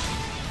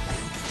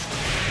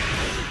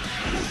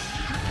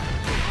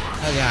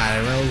 Oh god, I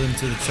rolled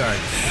into the charge.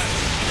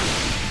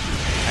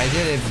 I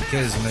did it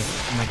because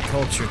my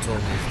culture told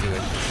me to do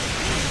it.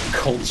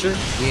 Culture?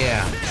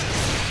 Yeah.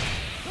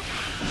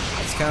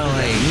 It's kind of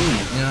like,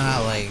 you know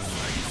how like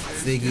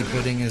figgy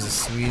pudding is a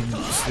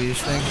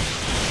Swedish thing?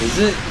 Is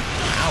it?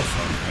 Ow,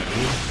 fuck,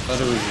 dude. I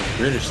thought it was a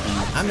British thing.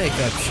 I make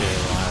up shit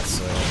a lot,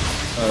 so.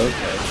 Oh,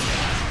 okay.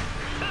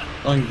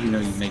 As long as you know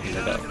you're making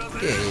it up.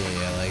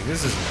 Yeah, like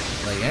this is,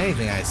 like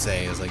anything I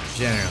say is like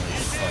generally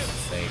fucking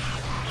fake.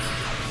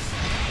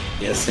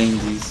 Yeah,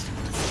 samesies.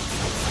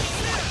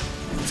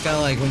 It's kind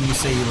of like when you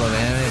say you love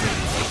anime, but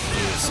you like to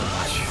do it so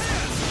much.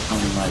 Oh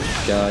my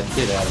god,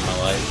 get out of my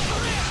life.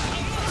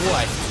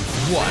 What?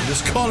 What?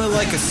 Just call it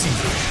like a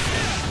secret.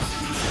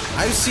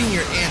 I've seen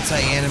your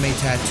anti-anime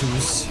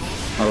tattoos.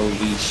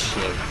 Holy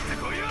shit.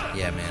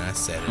 Yeah, man, I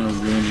said I'm it. gonna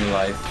ruin your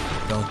life.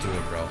 Don't do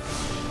it, bro.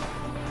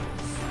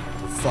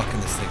 We're fucking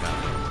this thing up.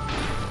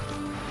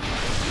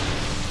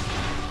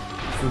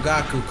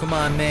 Fugaku, come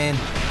on, man.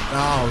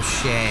 Oh,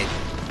 shit.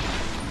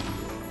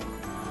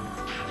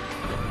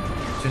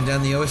 Turn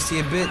down the OST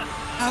a bit?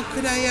 How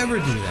could I ever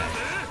do that?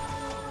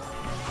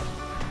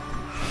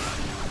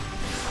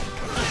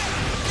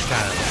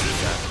 Gotta love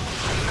Fugaku.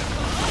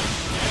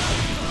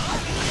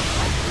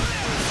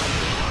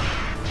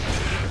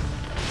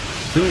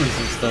 Doing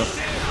some stuff.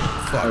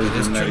 Fuck, Oh, I you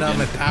just didn't turned know on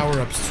my again.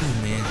 power-ups too,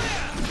 man.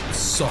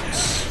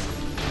 Sucks.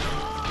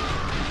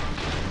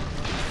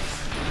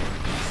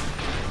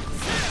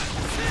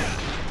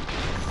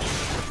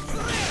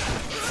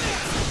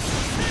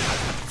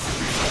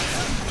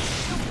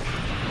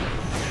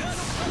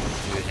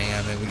 Dude, hang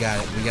on, man. We got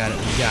it. We got it.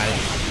 We got it.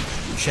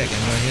 Check. I'm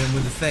gonna hit him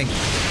with the thing.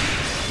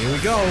 Here we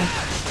go.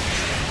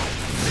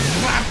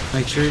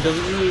 Make sure he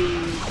doesn't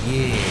move.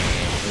 Yeah.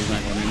 He's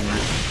not going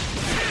anywhere.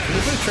 Can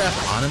we put a trap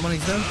on him when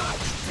he's done?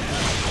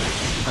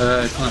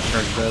 It's not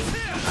charged up.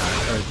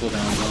 Or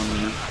cooldown's on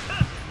there.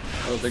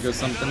 Oh, there goes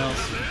something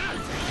else.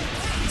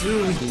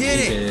 Dude, we did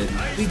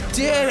it! We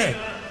did it!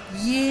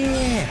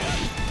 Yeah!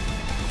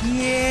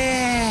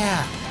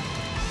 Yeah!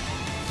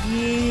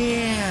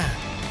 Yeah!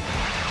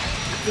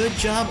 Good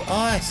job,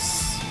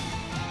 us!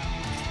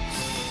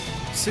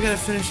 Still gotta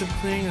finish up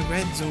clearing the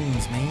red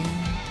zones, man.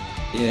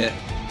 Yeah.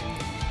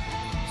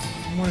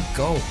 I want to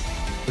go.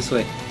 This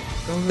way.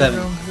 Go, go, 7.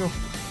 go, go.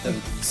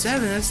 7.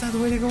 7, that's not the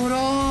way to go at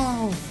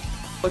all.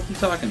 What you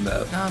talking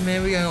about? Nah,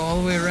 man, we gotta go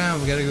all the way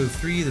around. We gotta go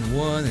 3, then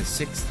 1, then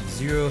 6, then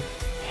 0,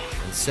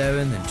 then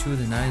 7, then 2,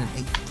 then 9, and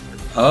 8.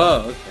 Oh,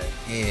 okay.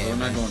 Yeah, well, we're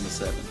man. not going to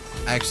 7.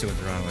 I actually went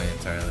the wrong way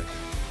entirely.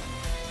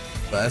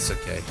 But that's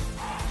okay.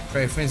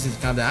 Pray for instance,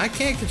 calm down. I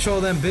can't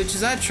control them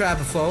bitches. I tried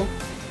before.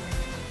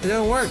 It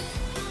don't work.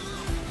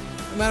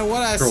 No matter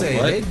what I say,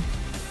 what? they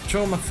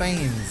control my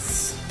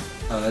fans.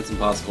 Oh, that's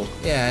impossible.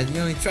 Yeah,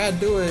 you try to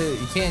do it,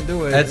 you can't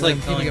do it. That's and like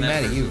then people telling get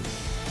that mad at you.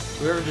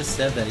 Whoever just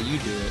said that, you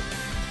do it.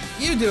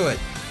 You do it.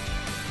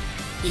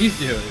 You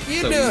do it.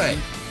 You So do easy. it.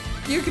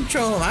 You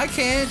control them. I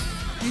can't.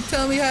 You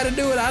tell me how to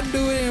do it, I'll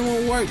do it and it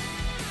won't work.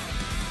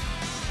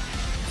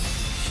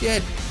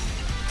 Shit.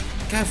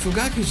 God,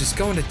 Fugaku's just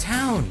going to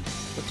town.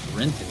 What's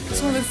Renton This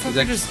doing?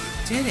 motherfucker just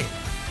did it.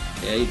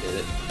 Yeah, he did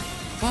it.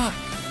 Fuck.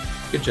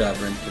 Good job,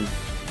 Renton.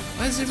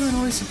 Why is everyone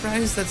always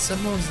surprised that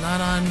someone's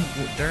not on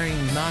during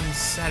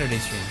non-Saturday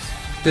streams?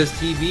 Because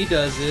TV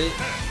does it.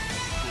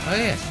 Oh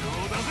yeah.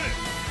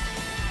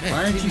 Man,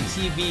 Why aren't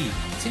TV, you TV?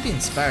 TV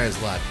inspires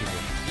a lot of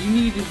people. You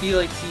need to be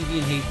like TV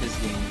and hate this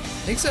game.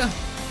 Think so?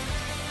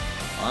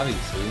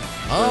 Obviously.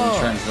 That's what Oh. I'm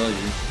trying to tell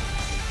you.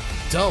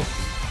 Dope.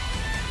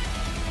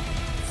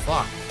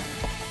 Fuck.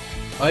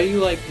 Why do you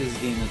like this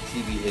game that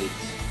TV hates?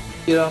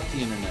 Get off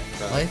the internet,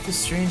 bro. Life is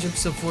Strange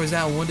episode 4 is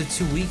out in 1 to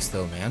 2 weeks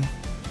though, man.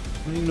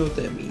 I don't even know what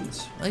that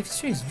means. Life is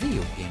Strange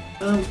video game. I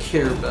don't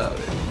care about it.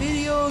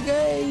 Video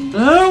game.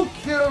 I don't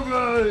care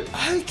about it.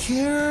 I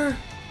care.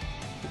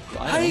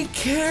 I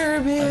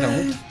care, man.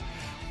 I don't.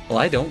 Well,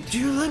 I don't. Do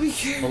you let me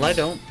care? Well, I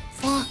don't.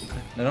 Fuck.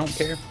 I don't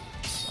care.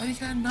 Why do you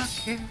gotta not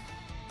care?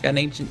 Got an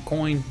ancient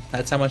coin.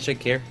 That's how much I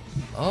care.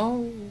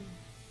 Oh.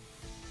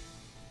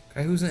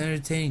 Guy who's an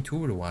entertaining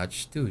tour to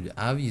watch. Dude,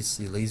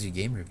 obviously lazy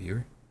game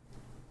reviewer.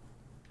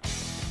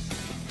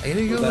 I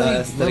gotta go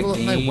That's the level up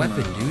my gamer.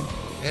 weapon, dude.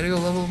 I gotta go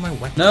level up my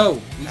weapon.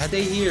 No, you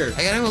stay here.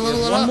 I gotta go We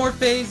level have it one up. more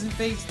phase in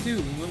phase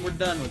 2 when we're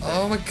done with that.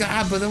 Oh my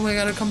god, but then we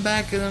gotta come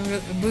back and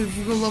but if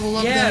you go level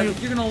up yeah, then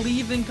you're gonna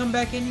leave and come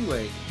back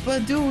anyway.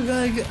 but dude,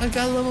 I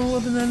gotta level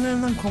up and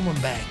then I'm coming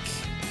back.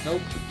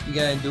 Nope, you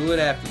gotta do it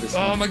after this.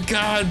 Oh one. my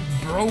god,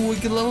 bro, we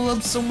can level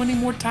up so many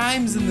more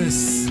times in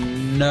this.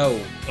 No,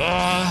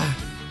 Ah,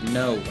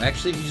 no.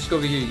 Actually, if you just go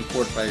over here, you can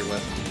fortify your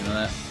weapon. Did you know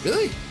that?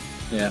 really?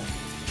 Yeah.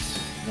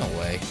 No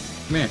way.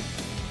 Come here.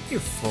 You're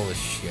full of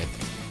shit.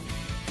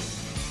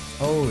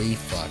 Holy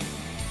fuck.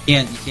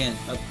 You can't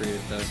upgrade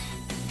it though.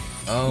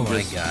 Oh You my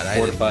just god, I did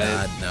fortify it.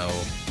 not know.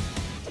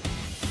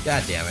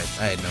 God damn it,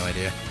 I had no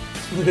idea.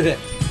 Look at that.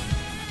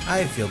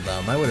 I feel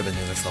dumb. I would have been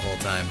doing this the whole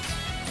time.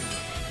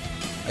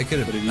 I could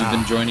have. But have you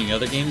been joining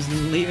other games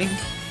and leaving?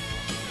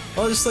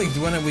 Well, just like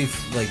when we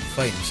like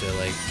fight and shit,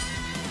 like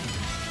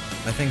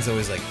my thing's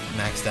always like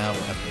maxed out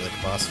after like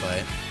a boss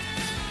fight.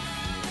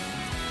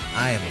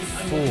 I am a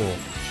fool.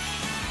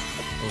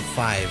 Level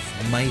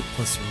 5 might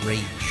plus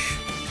rage.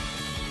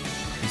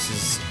 This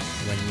is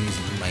when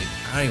using might.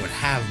 I don't even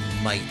have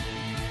might.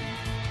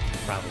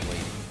 Probably.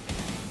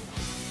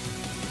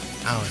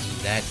 I don't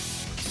need that.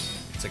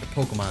 It's like a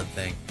Pokemon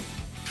thing.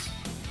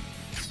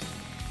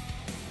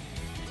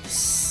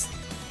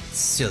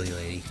 Silly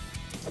lady.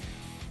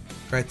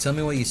 Alright, tell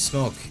me what you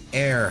smoke.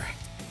 Air.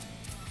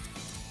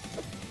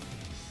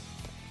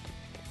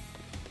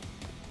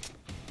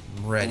 I'm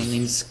The one ready.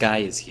 named Sky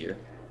is here.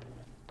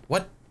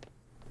 What?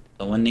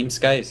 The one named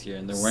Sky is here,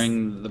 and they're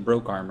wearing the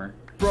broke armor.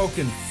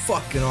 Broken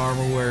fucking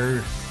armor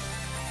wearer.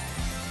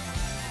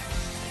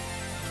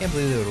 Can't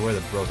believe they would wear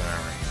the broken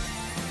armor.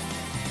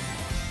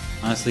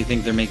 Honestly,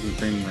 think they're making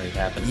frame rate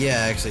happen. Yeah,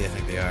 actually, I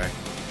think they are.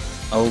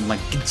 Oh my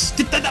god! Just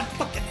get that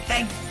fucking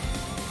thing.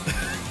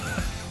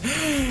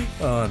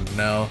 Oh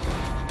no.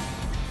 I'm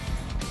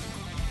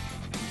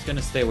just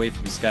gonna stay away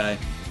from Sky.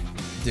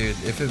 Dude,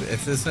 if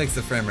this makes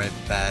the frame rate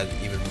bad,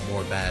 even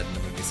more bad, I'm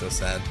gonna be so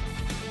sad.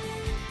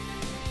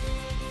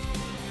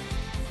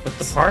 But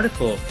the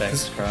particle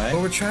effects, Cry.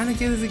 But we're trying to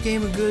give the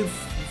game a good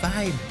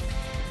vibe.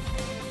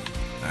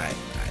 Alright,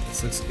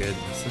 this looks good.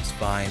 This looks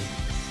fine. A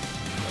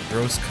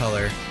gross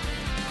color.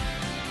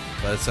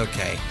 But it's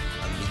okay.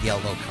 The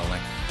yellow color.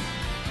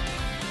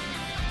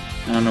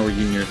 I don't know where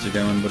you nerds are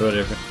going, but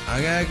whatever.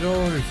 I gotta go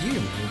over here.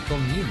 We'll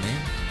come to you,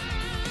 man.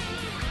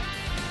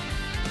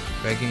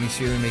 Greg, can you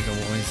surely make a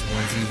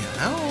onesie?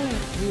 I don't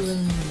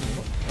even...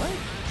 What?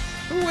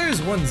 Who wears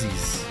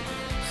onesies?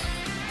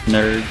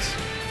 Nerds.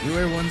 You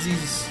wear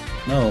onesies?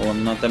 No,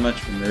 I'm not that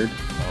much of a nerd.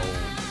 Oh.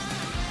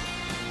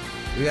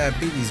 We gotta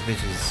beat these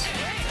bitches.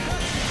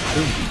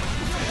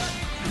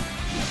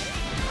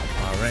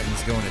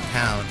 Renton's going to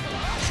town.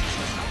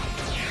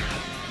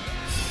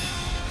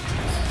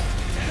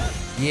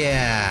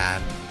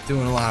 Yeah,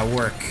 doing a lot of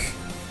work.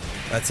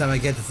 By the time I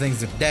get the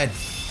things, they're dead.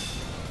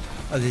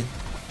 Oh,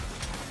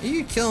 are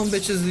you killing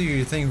bitches or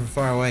your thing from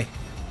far away?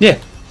 Yeah.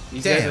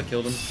 These guys, Damn. I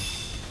killed them.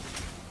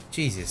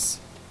 Jesus.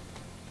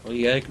 Well,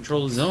 you gotta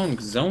control the zone,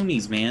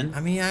 zonies, man. I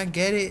mean, I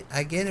get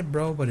it,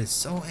 bro, but it's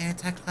so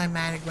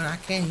anticlimactic when I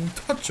can't even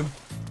touch them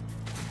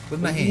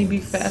with my You need to be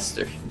hands.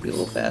 faster. Be a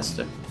little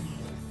faster.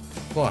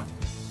 fuck?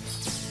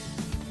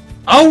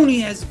 Oni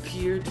has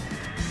appeared.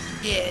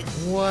 Yeah.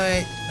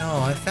 What?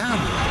 No, I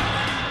found it.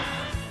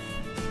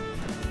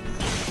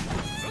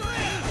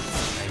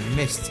 I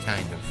missed,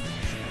 kind of.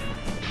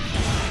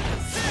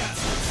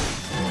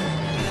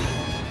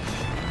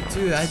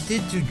 Dude, I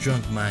did do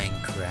drunk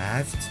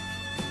Minecraft.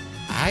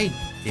 I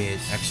did.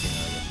 Actually,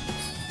 no.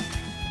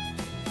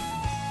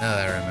 Now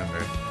that I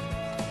remember.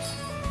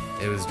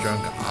 It was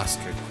drunk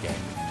ostrich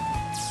game.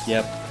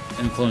 Yep.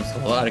 Influenced a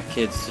lot of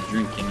kids to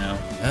drink, you know.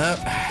 Yep.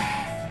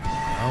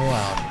 Oh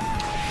well.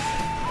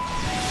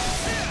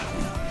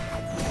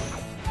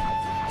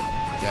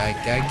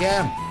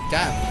 Get him.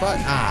 Fuck.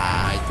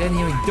 Ah, I didn't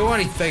even do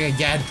anything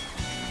again.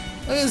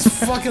 Look at this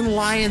fucking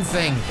lion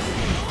thing.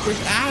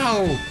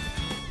 Ow.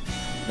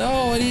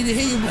 No, I need to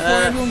hit you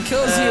before everyone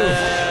kills you.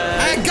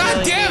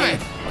 God damn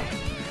it!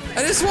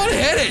 I just want to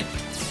hit it.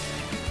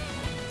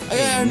 I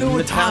got a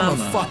new Tama.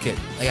 Fuck it.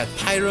 I got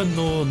Tyra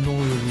no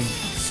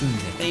Sune.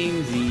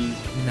 Samesies.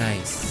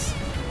 Nice.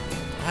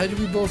 How did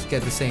we both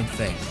get the same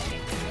thing?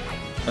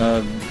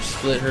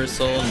 Split her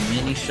soul in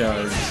many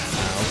shards.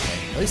 Ah,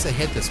 okay. At least I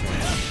hit this one.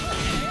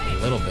 A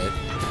little bit.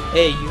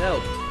 Hey, you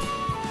helped.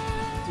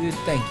 Dude,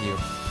 thank you.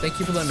 Thank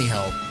you for letting me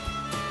help.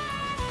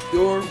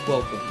 You're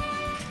welcome.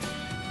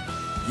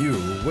 You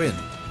win.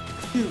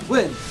 You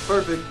win.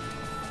 Perfect.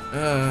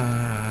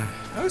 I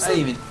was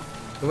thinking,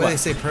 the way they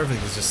say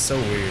perfect is just so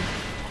weird.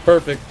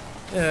 Perfect.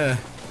 Yeah.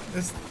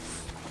 This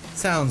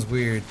sounds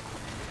weird.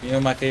 You know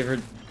my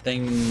favorite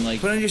thing, like...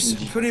 Put on your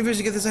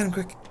vision, get this item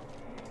quick.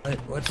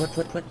 What?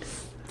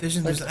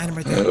 Vision, there's an item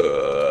right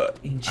there.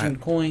 Ancient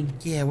coin.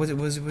 Yeah, what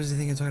was the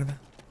thing you're talking about?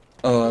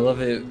 Oh, I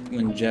love it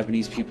when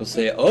Japanese people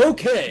say,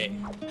 okay!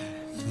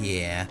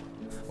 Yeah.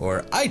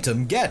 Or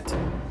item get.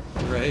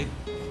 Right?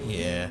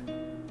 Yeah.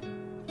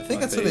 I think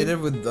that's what they did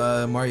with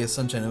Mario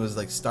Sunshine. It was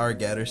like Star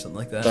Get or something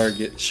like that. Star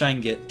Get. Shine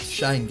Get.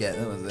 Shine Get,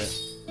 that was it.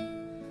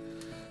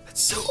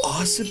 That's so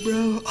awesome,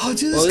 bro. Oh,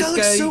 dude, this guy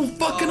looks so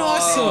fucking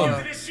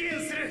awesome.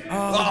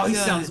 Oh, he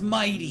sounds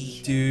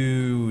mighty.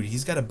 Dude,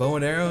 he's got a bow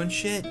and arrow and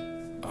shit.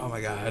 Oh my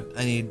god,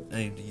 I need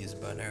to use a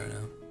bow and arrow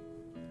now.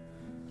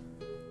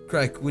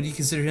 Craig, would you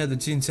consider another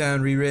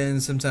Toontown rewritten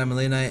sometime in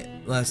late night?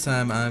 Last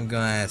time, I'm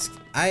gonna ask.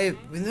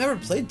 We never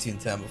played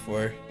Toontown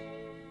before.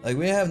 Like,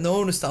 we have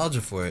no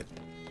nostalgia for it.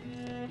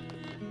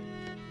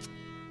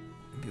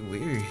 It'd be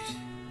weird.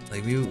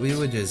 Like, we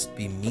would just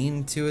be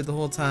mean to it the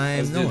whole time.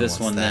 Let's no do this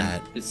one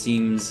that. then. It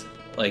seems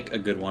like a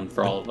good one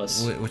for all of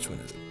us. Which one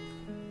is it?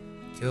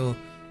 Kill.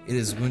 It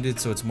is wounded,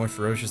 so it's more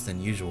ferocious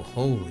than usual.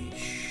 Holy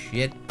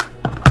shit.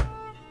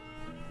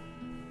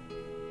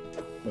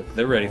 Look,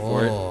 they're ready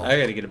for it. I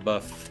gotta get a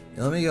buff.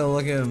 Let me go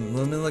look at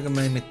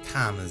my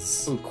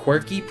Mitamas. Ooh,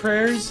 quirky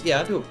prayers? Yeah,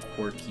 I'll do a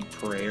quirky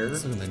prayer.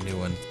 Let's look at the new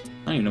one.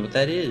 I don't even know what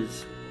that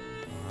is.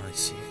 Oh, I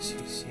see.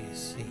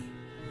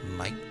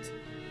 Might,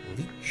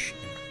 Leech,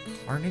 and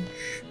Carnage.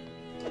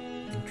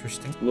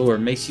 Interesting. Lure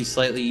makes you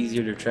slightly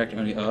easier to attract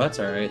money. Oh, that's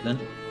alright then.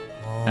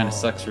 Oh. Kinda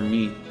sucks for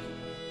me.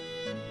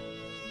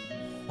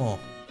 Oh.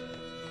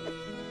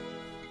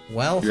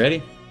 Well. You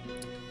ready?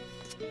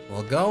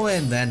 We'll go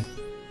in then.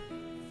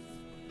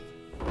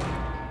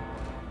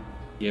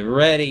 Get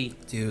ready.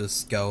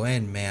 Just go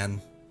in,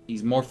 man.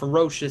 He's more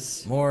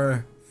ferocious.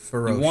 More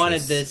ferocious. You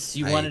wanted this.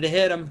 You wanted to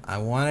hit him. I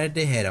wanted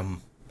to hit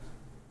him.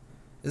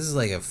 This is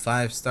like a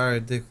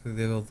 5-star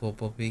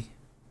puppy.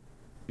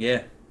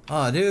 Yeah.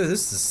 Oh, dude,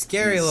 this is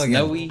scary looking.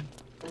 Snowy.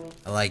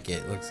 I like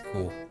it. It looks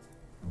cool.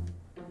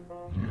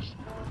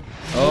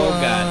 Oh,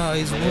 God. Oh,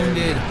 he's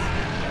wounded.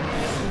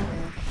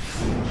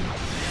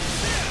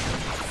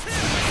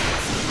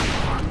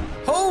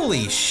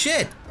 Holy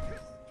shit!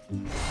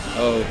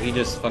 Oh, he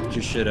just fucked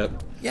your shit up.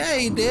 Yeah,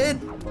 he did.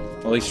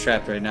 Oh, he's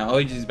trapped right now. Oh,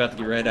 he's about to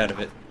get right out of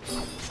it.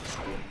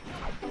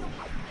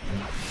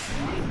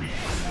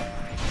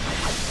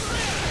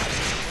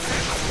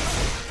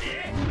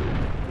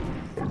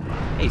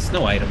 Hey,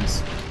 snow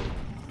items.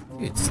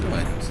 Dude, snow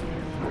items.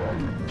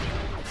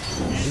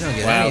 You don't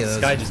get Wow, any of those.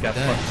 this guy just got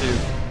fucked too.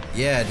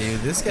 Yeah,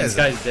 dude, this guy's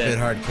dead. a bit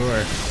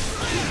hardcore.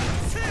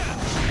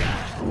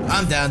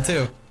 I'm down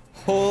too.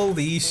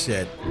 Holy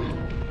shit.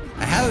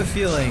 I have a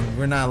feeling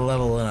we're not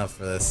level enough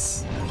for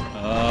this.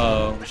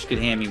 Oh, we should get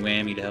Hammy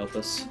Whammy to help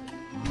us.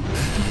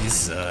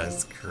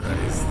 Jesus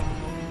Christ.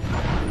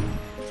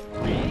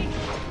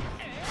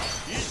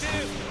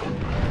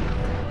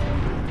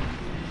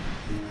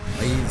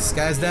 This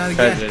guy's down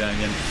again. Guy's down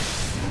again.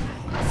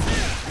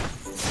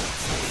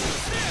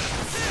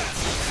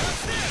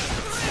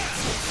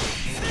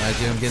 I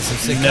do him get some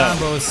sick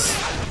combos.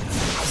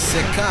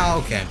 Sick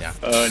okay, I'm down.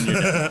 Oh, and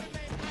you're down.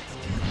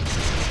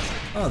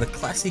 Oh, the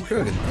classy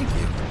Krogan, thank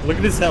you. Look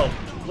at his health.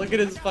 Look at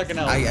his fucking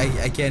health.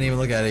 I can't even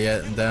look at it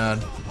yet. I'm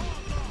down.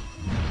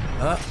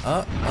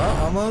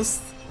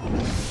 Almost.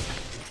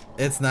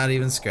 It's not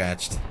even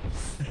scratched.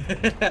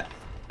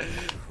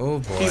 Oh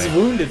boy. He's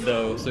wounded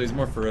though, so he's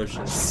more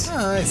ferocious.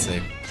 Oh, I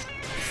see.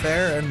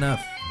 Fair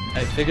enough.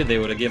 I figured they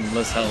would have given him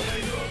less health.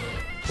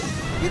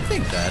 You'd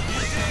think that.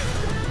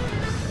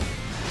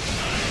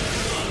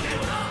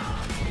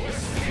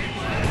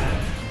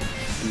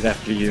 He's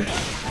after you.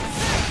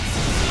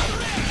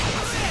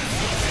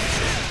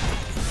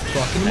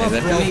 Fucking him up,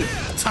 He's bro. after me.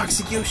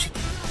 Toxic Yoshi.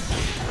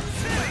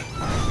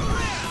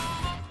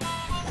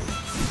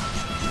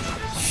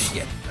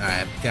 Shit.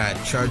 Alright,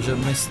 gotta charge up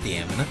my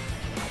stamina.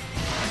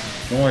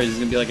 Don't worry, this is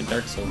gonna be like a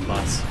Dark Souls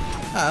boss.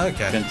 Oh,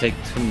 okay. It's gonna take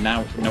 2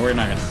 now. No, we're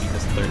not gonna beat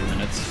this in 30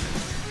 minutes.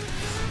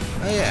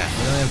 Oh yeah,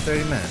 we only have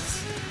 30 minutes.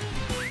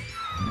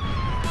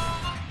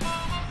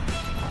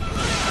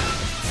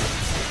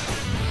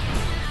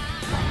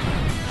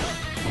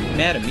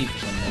 Mad at me for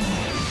something.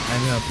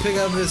 I'm gonna pick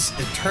up this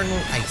eternal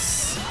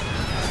ice.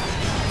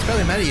 It's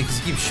probably mad at you because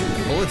you keep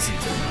shooting bullets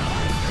into it.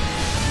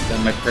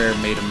 Then my prayer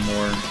made him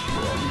more.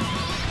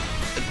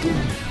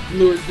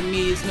 Lord to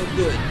me is no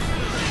good.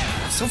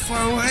 So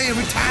far away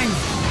every time.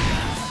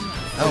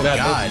 Oh God.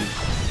 God.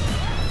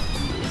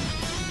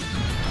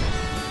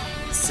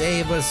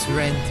 Save us,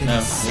 Renton.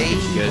 No, Save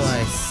we'll get you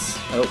guys. us.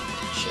 Oh,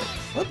 shit.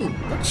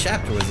 What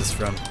chapter was this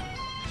from?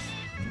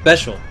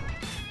 Special.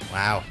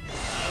 Wow.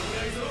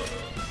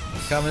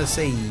 Coming to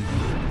save.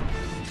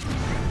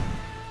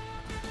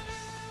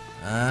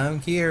 I'm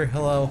here.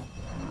 Hello.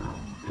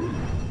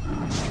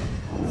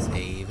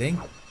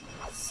 Saving.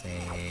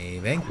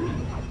 Saving.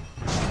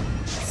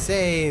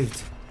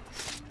 Saved.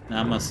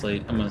 Nah, I'm gonna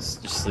sleep. I'm gonna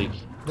just sleep.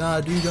 Nah,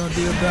 dude, don't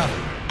do it, bro.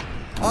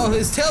 Oh,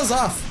 his tail's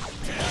off.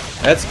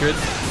 That's good.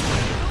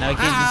 Now I can't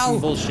do Ow. some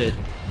bullshit.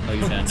 Oh,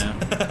 you're down now.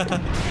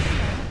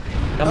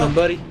 Come on,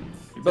 buddy.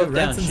 You're both down.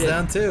 Renton's Shit.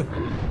 down too.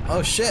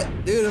 Oh shit,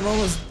 dude, I'm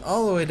almost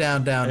all the way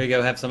down. There you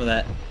go. Have some of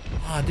that.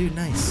 Oh, dude,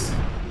 nice.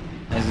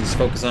 As just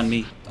focus on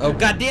me. Oh,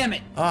 god damn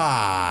it!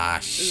 Ah,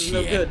 This shit. is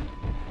no good.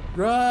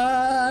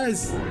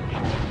 Russ!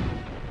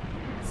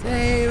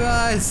 Save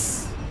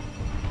us!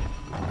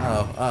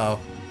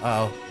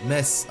 Oh,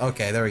 miss.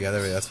 Okay, there we go,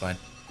 that's fine.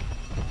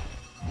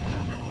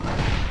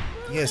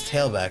 He has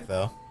tail back,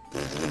 though.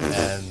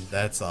 And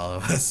that's all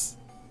of us.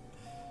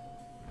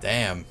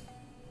 Damn.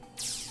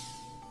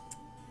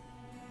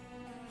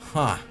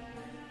 Huh.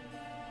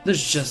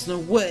 There's just no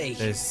way.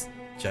 There's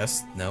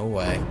just no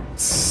way.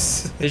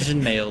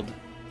 Vision mailed.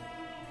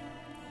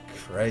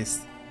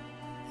 Christ.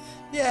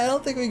 Yeah, I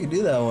don't think we can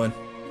do that one.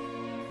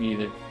 Me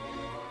either.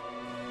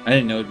 I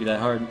didn't know it'd be that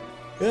hard.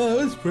 Yeah, it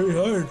was pretty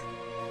hard.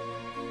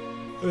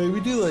 I mean, we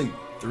do like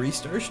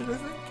 3-star shit, I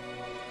think.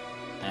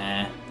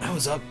 Nah. I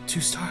was up 2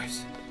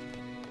 stars.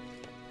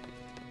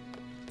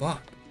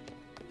 Fuck.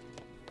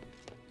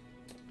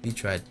 We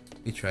tried.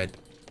 We tried.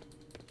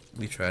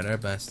 We tried our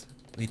best.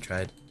 We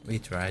tried. We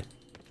tried.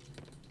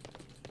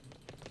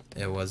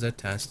 It was a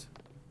test.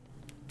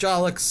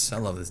 Jolix! I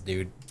love this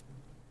dude.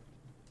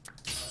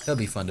 He'll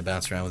be fun to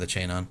bounce around with a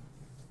chain on.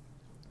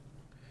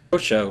 Go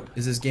show.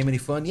 Is this game any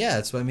fun? Yeah,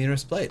 that's why me and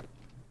Russ played.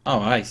 Oh,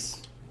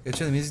 nice. Go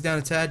turn the music down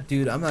a tad.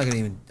 Dude, I'm not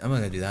gonna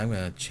do that. I'm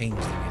gonna change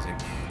the music.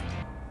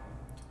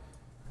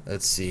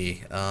 Let's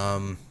see.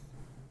 I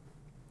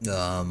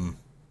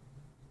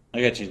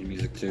gotta change the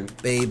music too.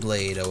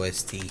 Beyblade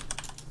OST.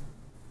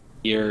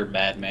 You're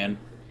madman.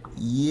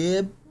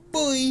 Yeah,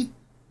 boy.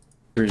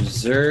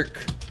 Berserk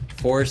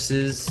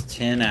Forces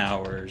 10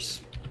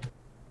 hours.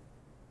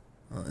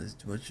 Oh, there's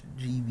a bunch of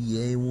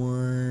GBA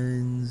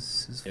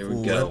ones. There's Here we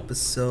full go.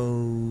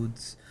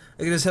 episodes.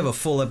 I could just have a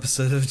full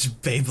episode of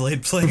just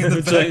Beyblade playing in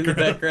the Playing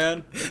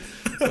background. in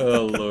the background.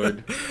 Oh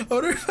lord. I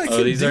wonder if I can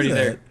Oh, he's do already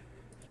that.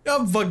 there.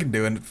 I'm fucking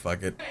doing it.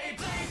 Fuck it.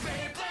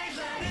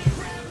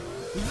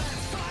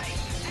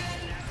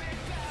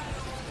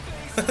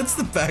 That's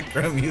the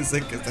background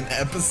music. It's an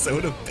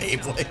episode of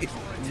Beyblade.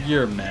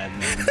 You're a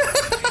madman.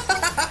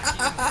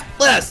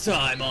 Last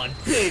time on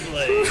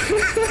Beyblade.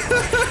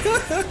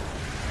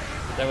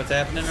 Is that what's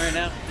happening right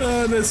now?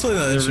 Let's play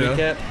another The show.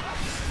 recap?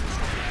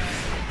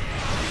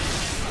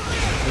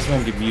 This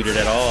won't get muted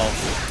at all.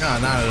 No,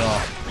 not at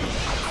all.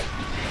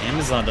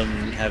 Amazon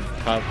doesn't have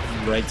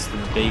copyrights to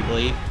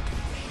Beyblade.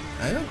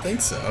 I don't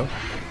think so.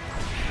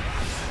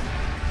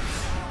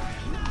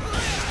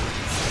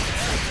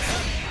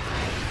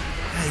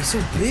 Ah, he's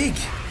so big.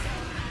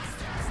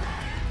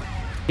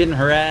 Getting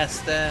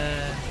harassed.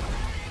 Let's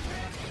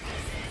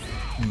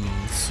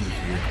see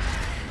here.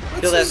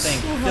 Kill that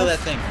thing. Kill that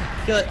thing.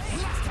 Kill it.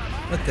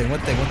 What thing?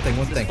 What thing? What thing?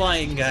 What The thing?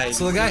 flying guy.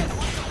 So the guy.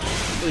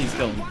 Please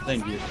kill him.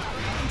 Thank you.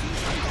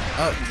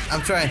 Oh,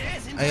 I'm trying.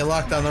 I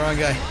locked on the wrong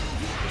guy.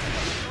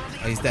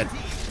 Oh, he's dead.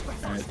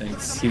 Alright,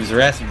 thanks. He was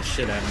harassing the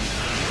shit out of me.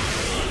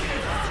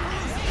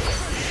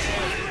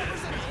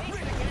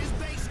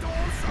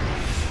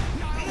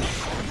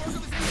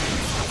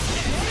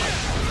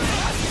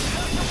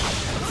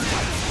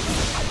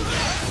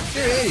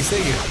 Here, 80s,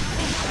 thank you.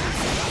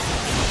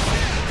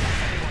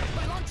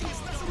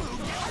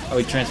 Oh,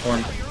 he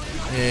transformed.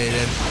 Yeah, he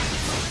did.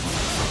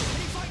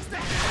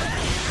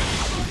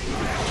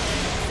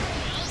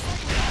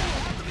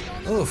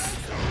 Oof.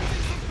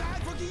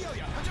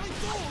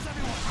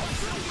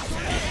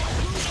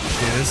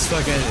 Dude, this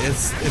fucking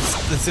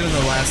it's doing the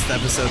last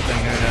episode thing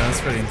right now.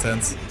 It's pretty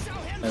intense.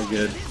 Oh,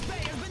 good.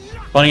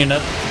 Funny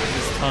enough,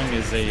 his tongue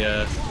is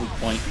a weak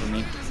point for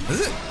me.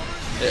 Is it?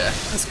 Yeah.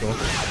 That's cool.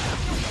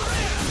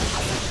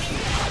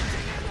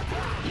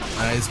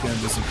 Alright, he's gonna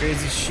do some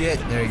crazy shit.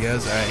 There he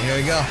goes. Alright, here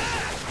we go.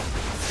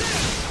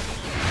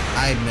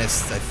 I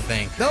missed, I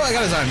think. No, I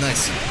got his arm.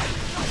 Nice.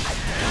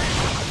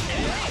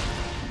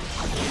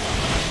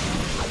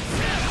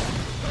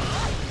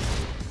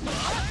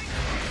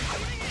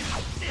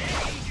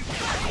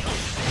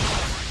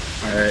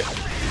 Alright.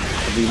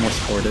 I'll be more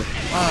supportive.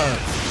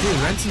 Dude,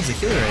 Renson's a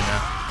healer right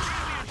now.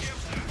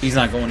 He's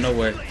not going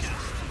nowhere.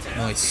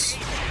 Nice.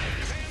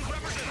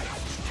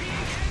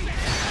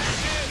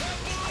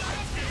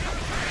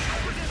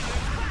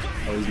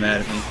 Oh, he's mad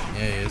at me.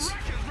 Yeah, he is.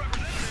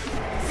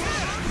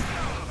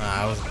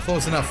 I wasn't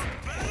close enough.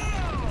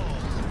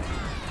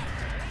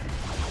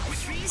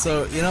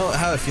 So, you know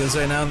how it feels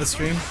right now in the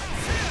stream?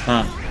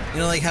 Huh. You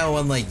know, like how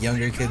when like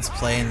younger kids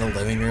play in the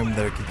living room,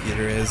 their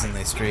computer is, and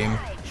they stream.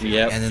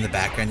 Yep. And in the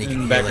background you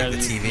can hear like the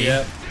TV.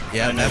 Yep.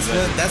 Yeah,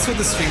 that's what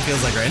the stream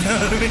feels like right now.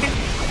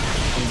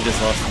 He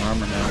just lost some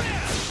armor now.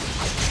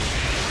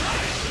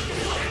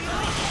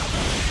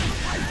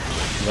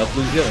 Left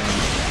blue good.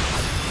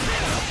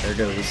 There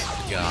goes.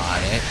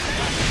 Got it.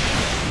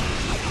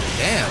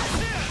 Damn.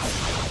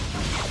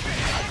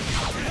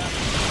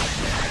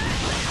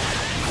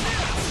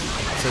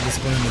 So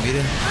disappointed in the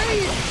Vita? I'm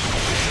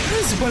not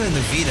disappointed in the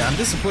Vita. I'm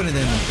disappointed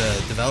in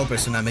the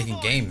developers who are not making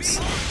games.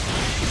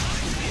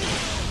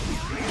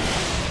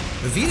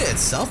 The Vita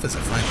itself is a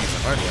fine piece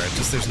of hardware, it's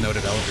just there's no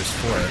developers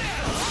for it.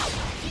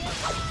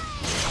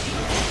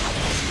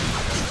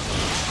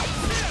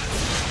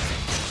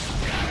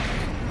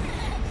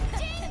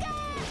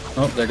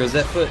 Oh, there goes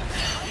that foot.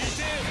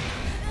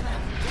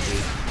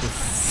 Dude, we're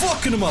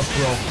fucking him up,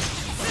 bro.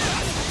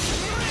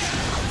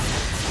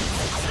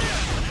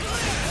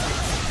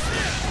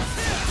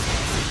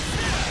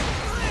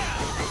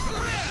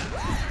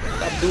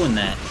 Stop doing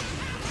that.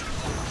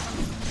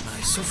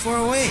 He's so far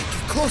away.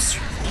 Get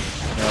closer.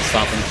 Yeah, I'll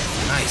stop him.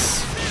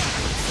 Nice.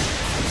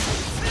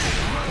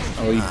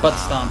 Oh, he butt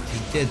stomped. He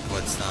did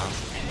butt stomp.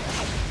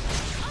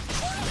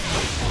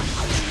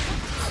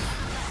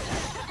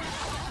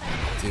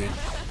 Dude.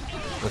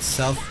 What's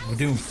south? We're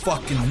doing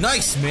fucking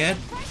nice, man.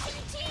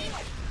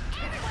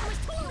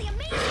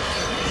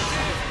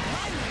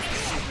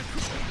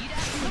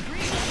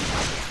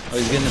 Oh,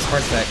 he's getting his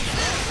heart back.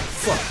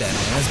 Fuck that,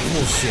 man. That's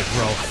bullshit,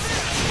 bro.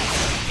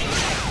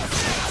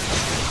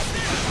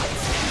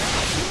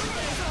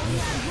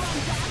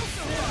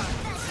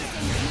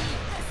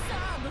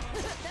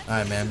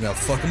 Alright, man. I'm gonna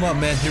fuck him up,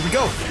 man. Here we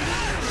go.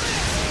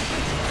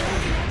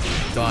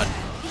 Done.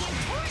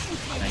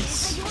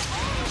 Nice.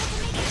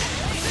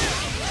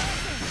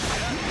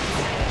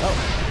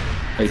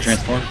 Oh, you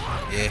transform?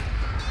 Yeah.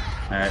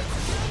 Alright.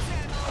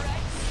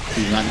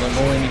 He's not gonna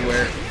go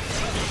anywhere.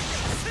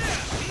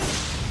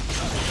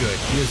 Good.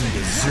 He doesn't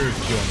deserve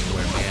to go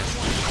anywhere, man.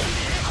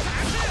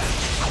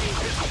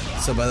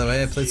 So, by the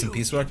way, I played some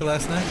Peace Walker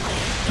last night.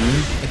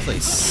 Mm-hmm. It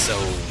plays so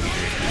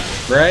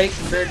weird. Right?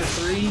 Compared to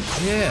 3?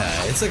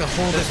 Yeah, it's like a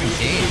whole different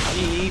game.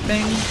 PvE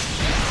thing?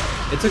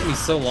 It took me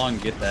so long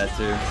to get that,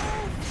 too.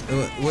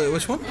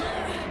 Which one?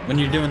 When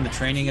you're doing the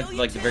training at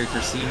like the very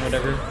first scene,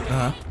 whatever.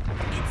 Uh-huh.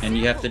 And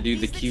you have to do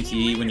the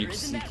QTE when you're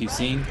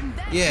QCing.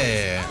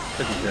 Yeah.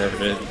 Took me forever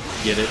to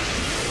get it.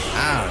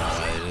 I don't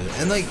know.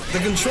 And like the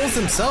controls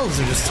themselves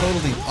are just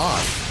totally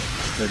off.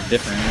 They're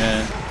different,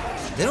 yeah.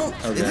 They don't.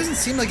 Okay. It doesn't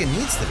seem like it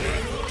needs to be.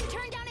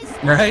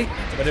 Right?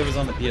 But it was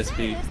on the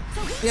PSP.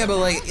 Yeah, but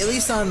like at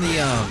least on the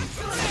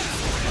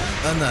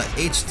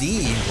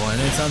HD one,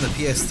 it's on the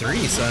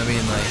PS3. So I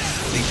mean, like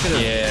they could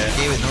have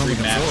gave it normal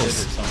controls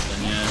or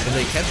something, yeah. but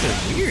they kept it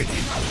weird.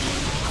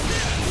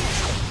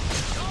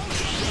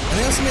 And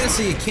they also made it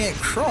so you can't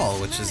crawl,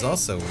 which is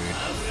also weird.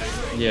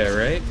 Yeah,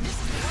 right?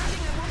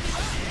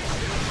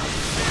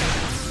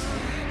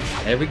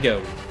 There we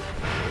go.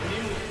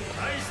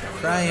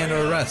 Cry and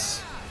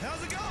Russ.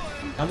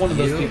 I'm one of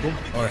those people.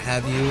 Or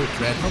have you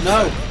read Homicide?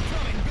 No!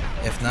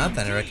 If not,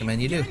 then I recommend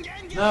you do.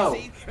 No!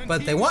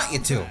 But they want you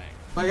to.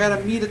 I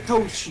gotta meet a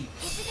Toshi.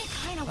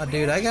 Oh,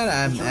 dude, I got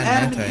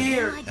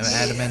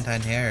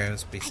adamantine hair. It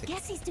was basic.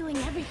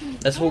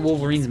 That's what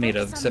Wolverine's made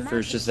of, except for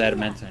it's just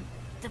adamantine.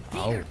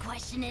 Oh.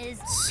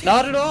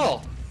 Not at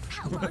all!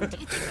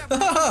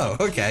 Oh,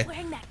 okay.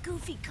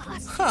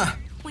 Huh.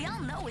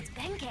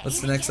 What's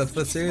the next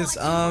episode series?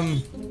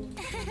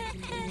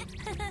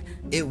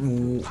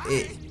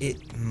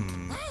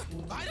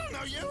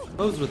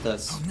 Who's with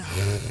us?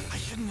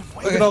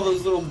 Look at all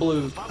those little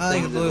blue I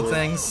like blue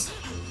things.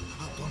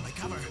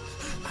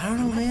 I don't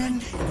know, man.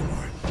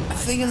 I'm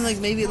thinking like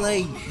maybe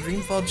like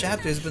Dreamfall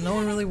chapters, but no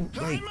one really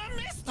like.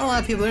 Not a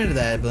lot of people are into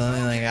that, but I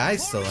mean, like I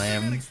still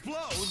am.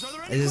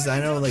 I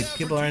know like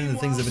people are into the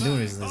things I've been doing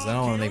recently, so I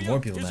don't want to make more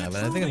people mad,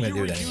 but I think I'm gonna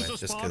do it anyway,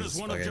 just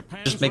because. Okay.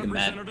 Just make them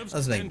mad.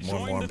 Let's make more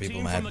and more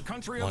people mad,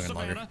 longer and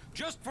longer.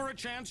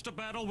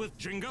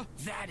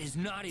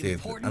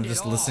 Dude, I'm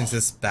just listening to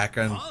this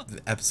background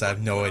episode. I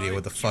have no idea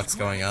what the fuck's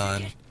going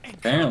on.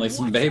 Apparently,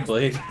 some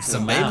Beyblade.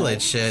 Some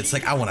Beyblade shit. It's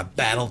like I want to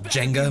battle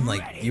Jenga. I'm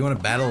like, you want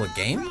to battle a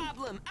game?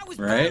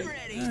 Right?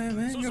 Alright,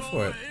 man, go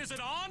for it.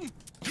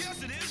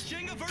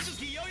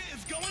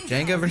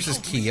 Jenga versus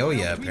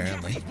Kiyoya,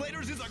 apparently.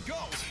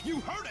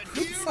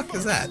 fuck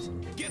is that?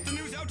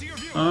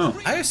 Oh.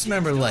 I just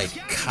remember like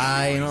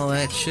Kai and all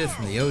that shit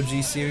from the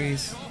OG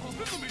series.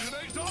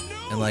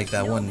 And like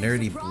that one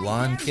nerdy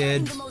blonde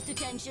kid.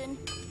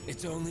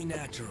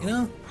 You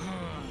know?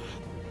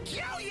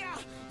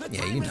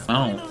 Yeah, you know.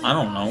 I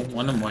don't know.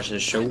 I didn't watch that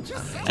show.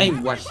 I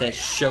ain't watched that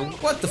show.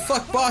 What the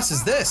fuck boss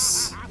is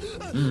this?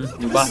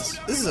 New boss.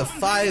 This is a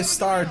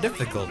 5-star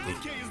difficulty.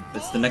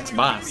 It's the next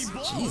boss.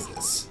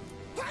 Jesus.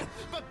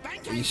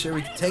 Are you sure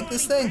we can take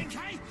this thing?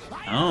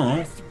 I don't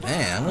know.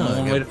 Man, I'm One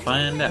gonna way to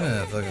find I'm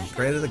out. gonna fucking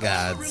pray to the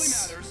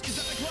gods.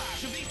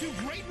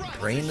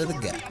 Praying to the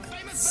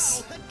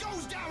gods.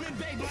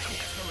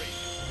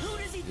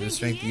 Your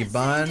strength of your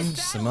bond.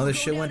 Some other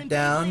shit went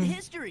down.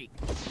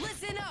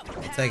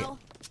 Take it.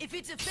 If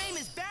it's a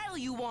famous battle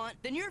you want,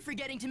 then you're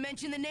forgetting to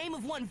mention the name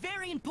of one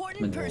very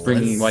important person.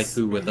 Bringing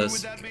waifu with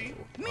us.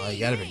 Oh, you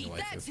gotta bring the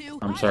waifu.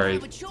 I'm sorry.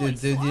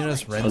 Dude, you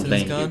notice Renton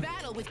is gone?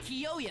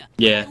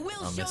 Yeah. I'll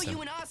miss show him.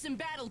 you an awesome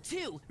battle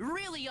too.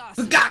 Really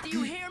awesome. Do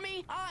you hear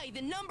me? I, the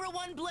 #1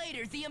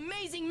 blader, the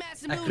amazing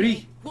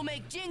Masamune, will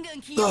make Jenga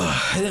and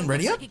Kiyoya I didn't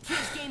ready up. like a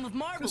kid's game of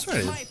marbles. That's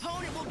right. My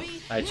opponent will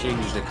be I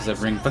changed it because I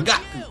bring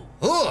forgot.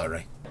 Oh,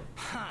 alright.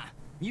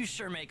 You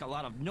sure make a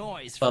lot of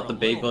noise. Thought the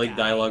Beyblade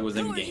dialogue was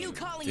in game.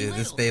 Dude,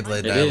 this Beyblade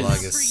It dialogue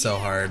is. is so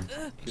hard.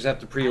 You just have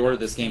to pre-order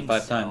this game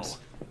 5 times.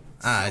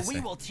 Ah, I see.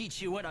 will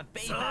teach you what a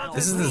Beyblade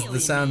This is the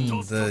sound,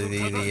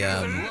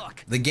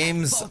 the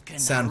game's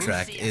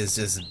soundtrack is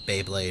just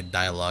Beyblade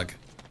dialogue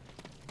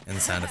and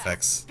sound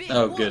effects.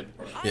 Oh, good.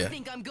 Yeah. I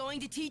think I'm going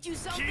to teach you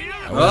something.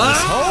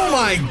 Oh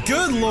my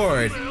good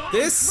lord!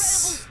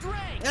 This...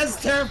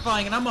 That's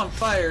terrifying, and I'm on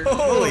fire.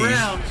 Holy roll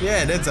around.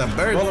 shit, it's a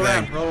bird Roll thing.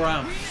 around. Roll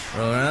around.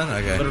 Roll around?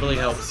 Okay. Literally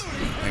helps.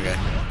 Okay.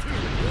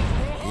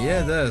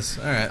 Yeah, it does.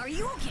 Alright. Are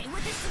you okay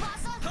with this,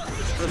 Tsubasa?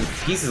 What are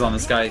the pieces on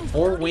this guy?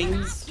 4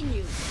 wings.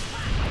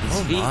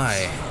 Oh feet.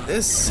 my.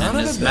 This son And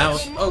of a his bitch.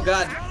 mouth. Oh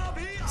god.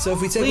 So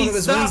if we take Please one of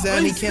his stop, wings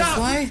down, he please can't stop.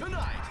 fly?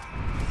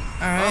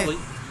 Alright. Probably.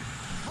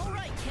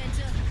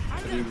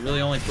 But he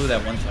really only flew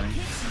that one time.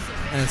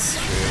 That's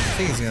true. I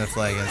think he's gonna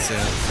fly again soon.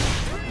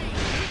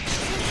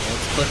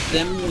 Let's put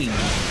them wings.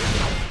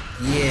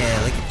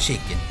 Yeah, like a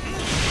chicken.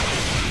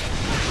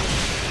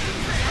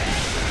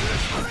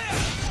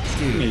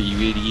 Here, Dude,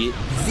 you idiot.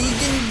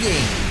 vegan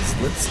games.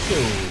 Let's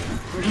go.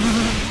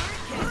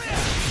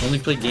 Only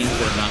play games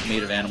that are not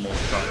made of animal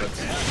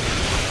products.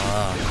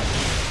 Ah,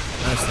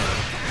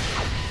 understandable.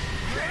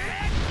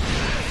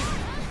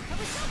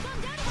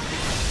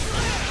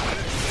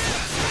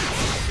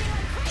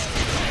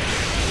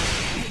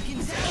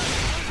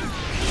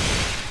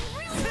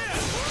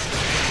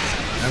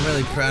 I'm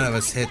really proud of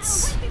his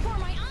hits.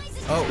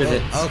 Oh, Good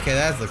hits. okay,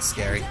 that looks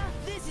scary.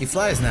 He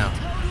flies now.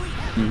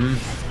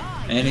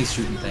 And he's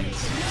shooting things.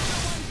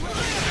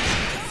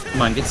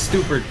 Come on, get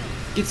stupid.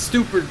 Get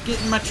stupid.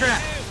 Get in my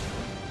trap.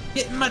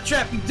 Get in my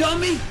trap, you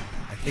dummy.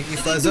 I think he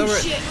flies over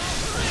it. Shit.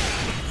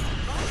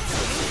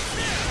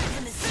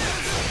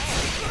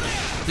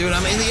 Dude,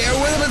 I'm in the air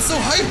with him. It's so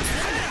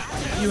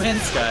hyped. You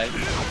hen's guy.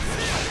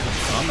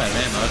 Oh, I'm out of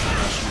ammo.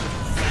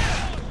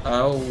 That's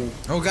oh.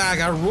 Oh god, I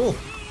gotta roll.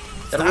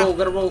 Gotta roll,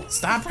 gotta roll.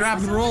 Stop, drop,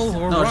 and roll,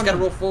 or No, run. just gotta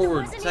roll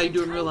forward. That's how you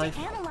do it in real life.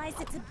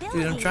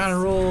 Dude, I'm trying to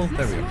roll.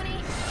 There we go.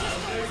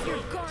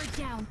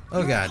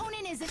 Oh god.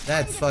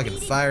 That fucking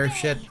fire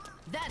shit.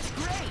 That's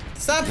great.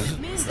 Stop!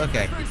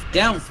 Okay.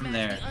 Down from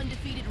there.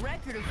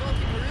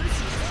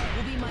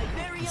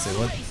 Let's see,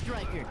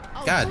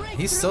 what? God,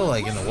 he's still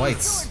like in the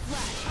whites.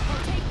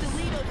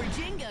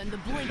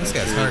 This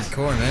guy's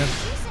hardcore, man.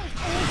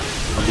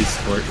 I'll be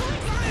sport.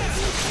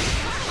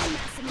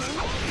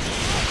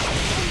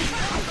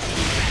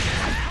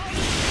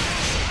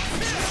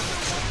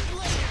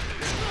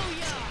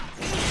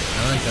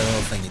 I like that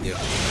little thing you do.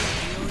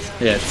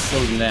 Yeah, it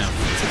slows him down.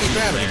 It's like a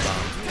gravity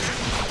bomb.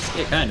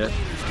 Yeah, kinda.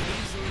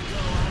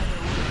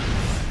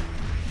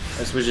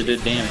 I wish it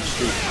did damage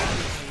too.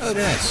 Oh,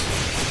 nice.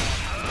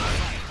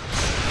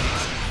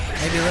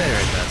 Maybe later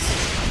it does.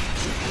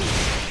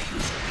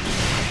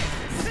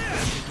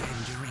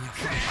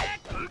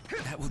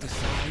 That will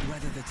decide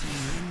whether the team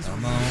wins.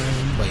 Come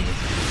on, baby.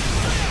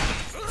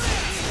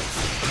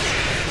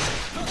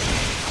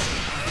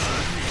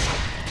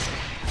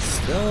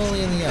 Still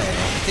only in the yellow.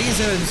 I think he's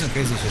gonna do some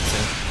crazy shit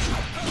soon.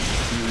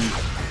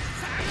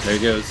 There he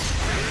goes.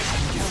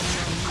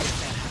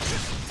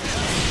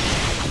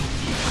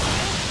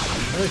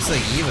 It looks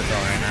like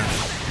Evathal right now.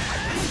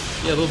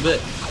 Yeah, a little bit.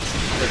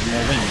 Like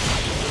more wings.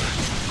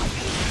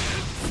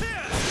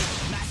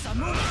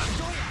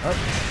 Oh.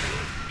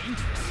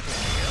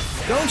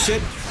 Don't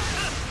shit.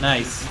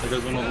 Nice. There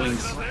goes one of the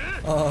wings.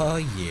 Oh,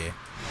 yeah.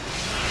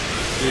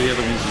 Here the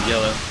other wings are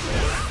yellow.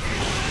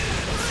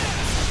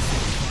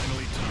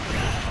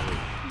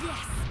 Yes,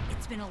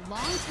 it's been a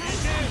long time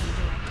coming.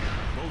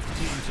 Both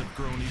teams have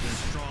grown even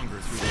stronger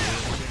through the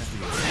World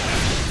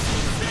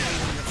Championship.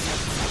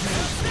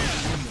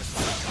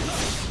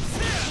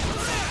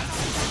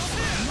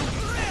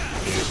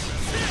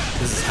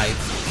 This is hype.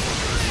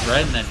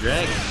 Riding that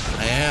dragon.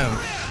 I am.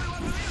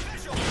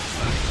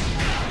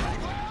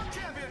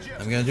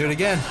 I'm gonna do it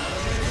again.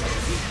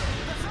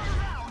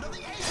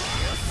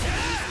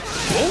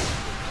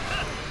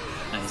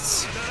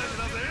 Nice.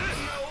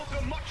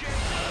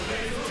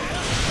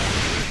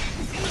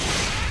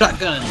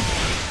 Shotgun.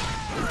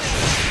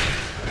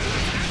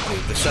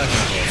 Dude, the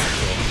shotgun bullets are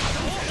cool.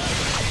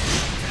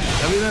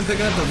 Have we been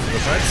picking up the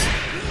parts?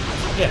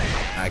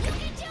 Yeah. Okay.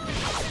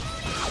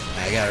 I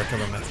gotta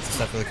recover my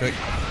stuff really quick.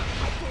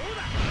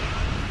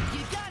 You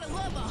gotta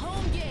love a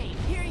home game.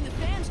 Hearing the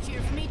fans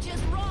cheer for me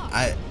just rocks.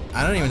 I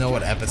don't even know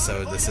what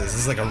episode this is. This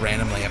is like a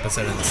randomly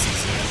episode in the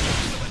season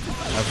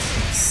of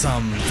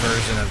some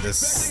version of this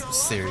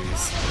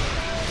series.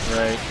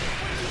 Right.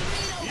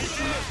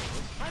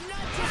 I'm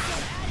not just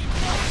some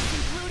added bonus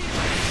included.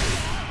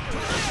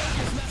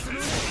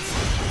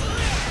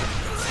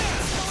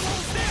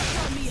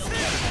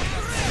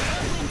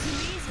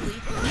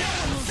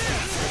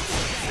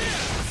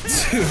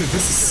 Dude, this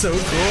is so cool,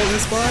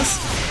 this boss.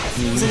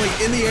 He's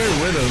like in the air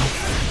with him.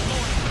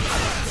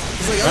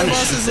 It's like other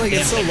bosses, like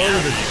it's so low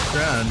to the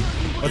ground.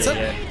 What's up?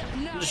 Yeah.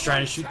 I'm just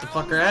trying to shoot the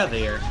fucker out of the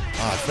air.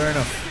 Ah, fair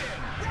enough.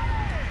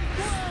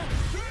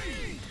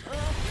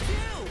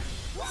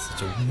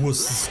 Such a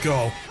wuss. Let's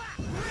go.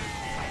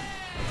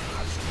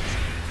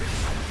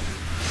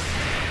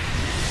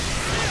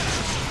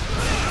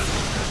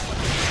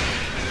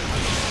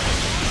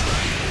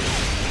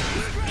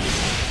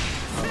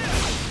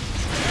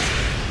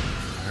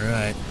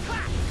 Alright.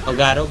 Oh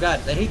god,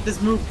 I hate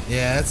this move.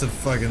 Yeah, that's a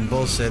fucking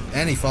bullshit.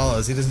 And he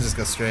follows, he doesn't just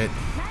go straight.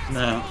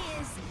 No.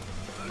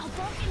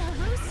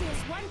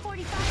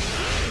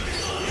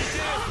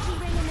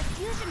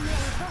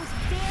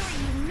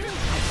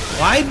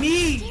 Why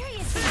me?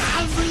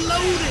 I'm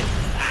reloaded.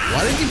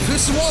 Why did you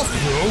piss him off,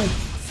 bro?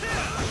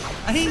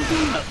 I ain't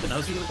doing nothing. I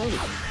was reloaded. I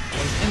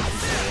was empty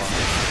for a while.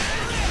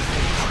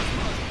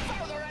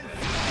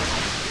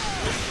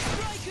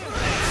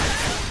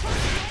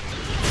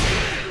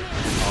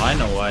 Oh, I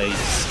know why he's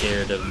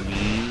scared of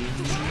me.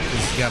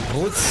 He's got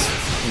bullets?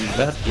 He's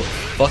about to get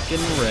fucking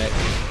wrecked.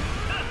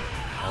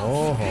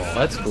 Oh.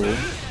 That's cool.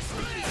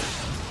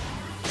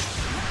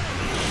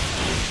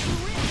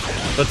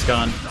 Foot's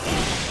gone.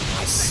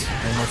 Nice.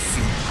 No more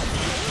feet.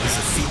 It's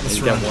a feetless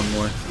He's run. got one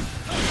more.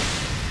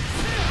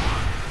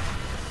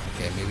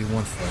 Okay, maybe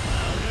one foot.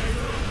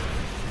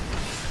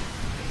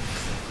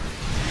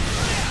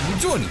 You're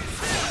joining.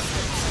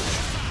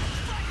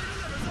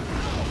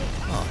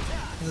 Oh,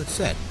 he looks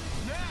sad.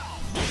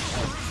 I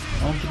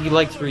don't think he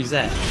likes where he's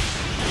at.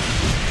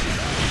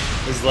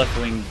 His left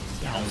wing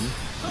down.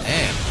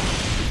 Damn.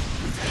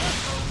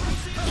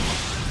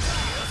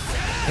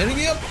 Hitting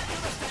me up.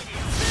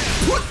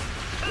 What?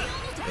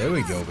 There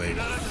we go, baby.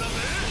 How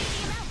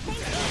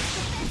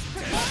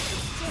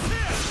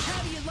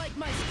do you like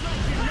my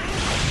striker?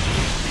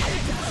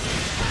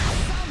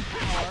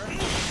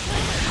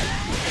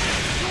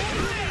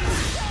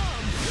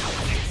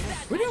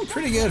 We're doing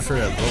pretty good for a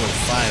level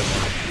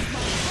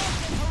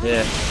 5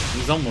 Yeah,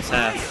 he's almost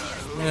half.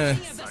 one. Yeah.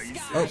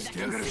 Oh,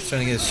 he's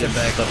trying to get his shit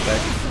back. Stuff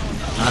back.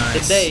 Not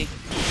Nice. today.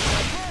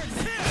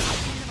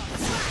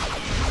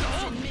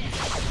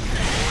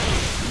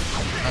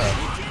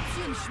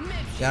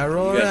 Gotta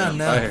roll You got around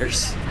no now.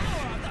 fires.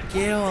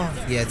 Get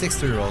off. Yeah, it takes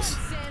 3 rolls.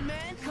 Sandman,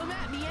 come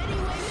at me any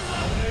way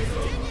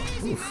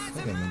you like. Oof,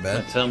 that ain't I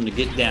bad. tell him to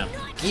get down.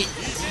 Get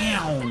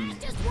down. My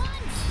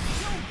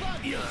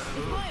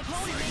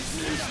opponent makes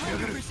me use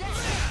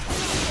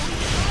 100%.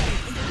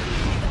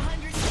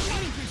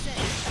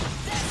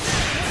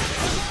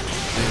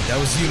 Dude, that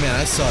was you, man.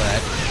 I saw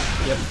that.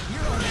 Yep.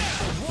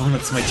 Oh,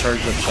 that's my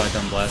charged up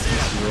shotgun blast.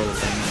 Makes you roll the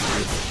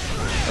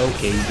thing.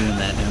 Okay, he's doing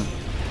that now.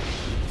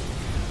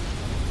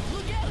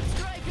 Look out,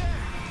 striker!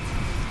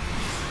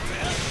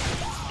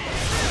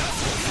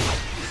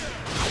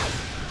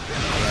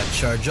 Gotta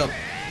charge up.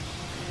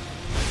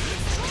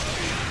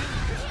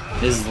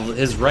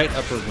 His right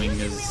upper wing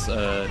is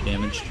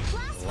damaged.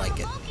 Like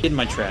it. In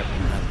my trap.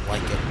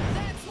 Like it.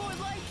 That's more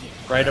like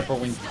it. Right upper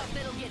wing.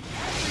 That'll get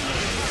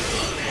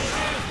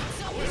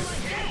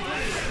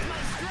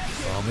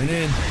Coming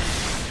in.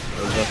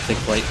 Goes up, take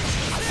flight.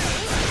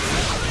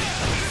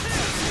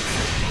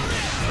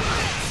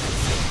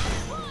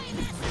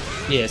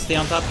 Yeah, stay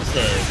on top of the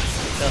stairs.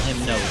 Tell him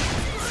no.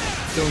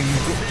 Don't you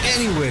go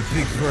anywhere,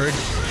 Big Bird.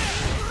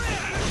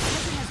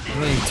 I'm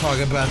not even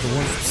talking about the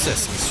one from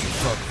Sesame Street.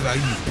 Talk about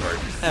you, Bird.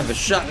 Have a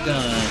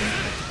shotgun.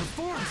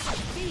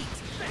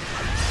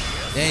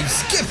 And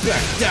just get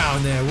back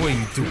down there. What are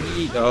you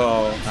doing?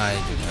 Oh. I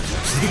didn't do much,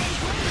 actually.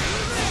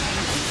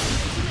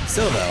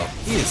 Still, though,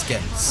 he is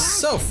getting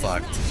so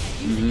fucked.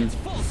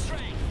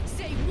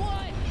 Say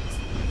what?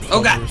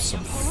 Oh god. Some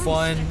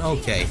fun.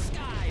 Okay.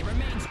 Sky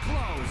remains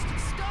closed.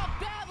 Stop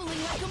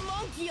babbling like a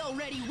monkey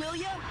already, will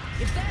ya?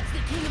 If that's the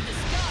king of the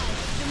sky,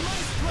 then my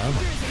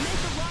striker is a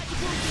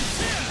mythological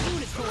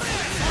unicorn.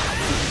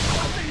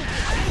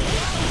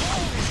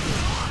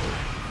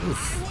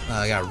 Oof.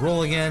 I gotta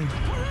roll again.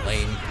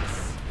 Lane.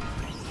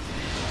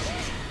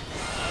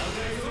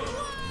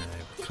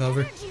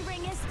 Cover.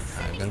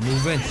 I'm gonna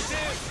move in.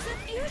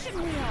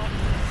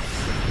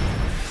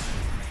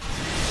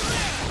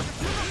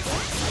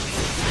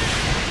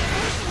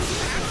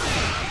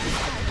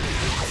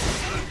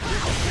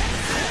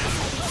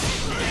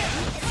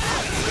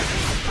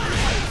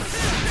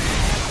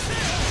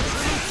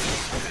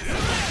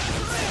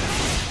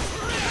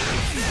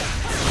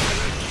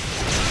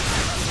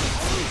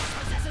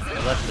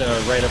 left,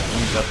 right up,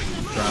 wings up,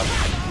 drop.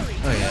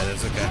 Oh yeah,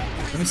 that's okay.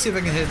 Let me see if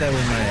I can hit that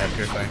with my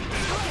purifier.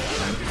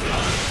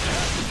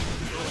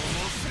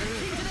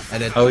 I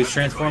did. Oh, he's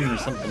transforming or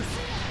something.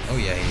 Oh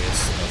yeah, he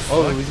is.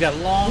 Oh, he's got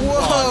long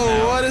claws Whoa!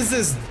 now. What is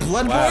this?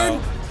 Bloodborne?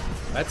 Wow.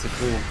 That's a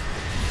cool.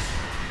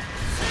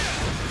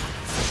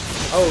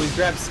 Oh, he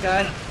grabbed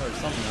Sky or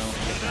something else.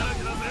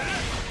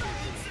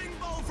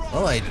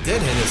 Well, I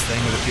did hit his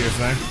thing with a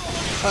purifier.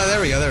 Oh,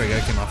 there we go. There we go.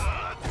 It came off.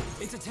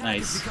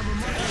 Nice.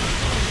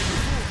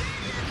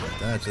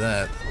 Dodge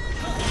that.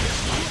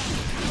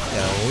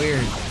 Yeah,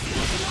 weird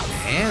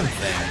hand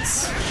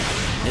things.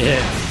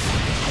 Yeah.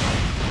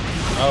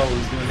 Oh,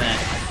 he's doing that.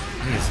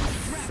 He's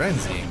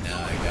frenzying now,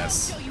 I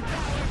guess.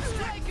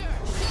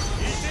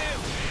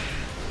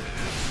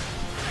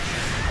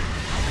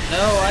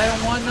 No, I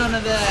don't want none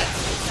of that.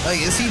 Like,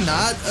 is he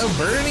not a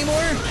bird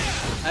anymore?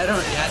 I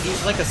don't. Yeah,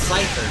 he's like a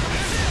scyther.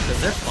 Because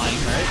they're flying,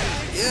 right?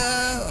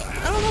 Yeah,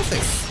 I don't know if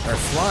they are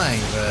flying,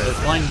 They're but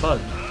flying bug.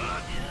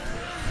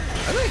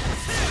 are they?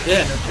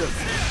 Yeah, no joke.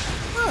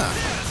 Huh.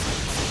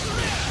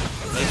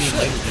 Maybe in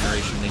later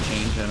generation they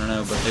changed. I don't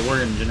know, but they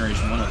were in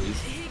generation 1 at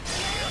least.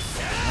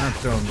 I'm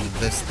throwing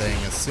this thing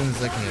as soon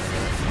as I can get it.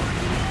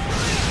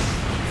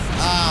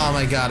 Oh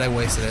my god, I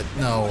wasted it.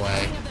 No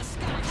way.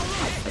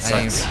 That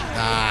I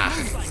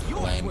sucks.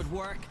 lame.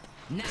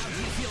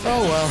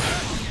 Oh well.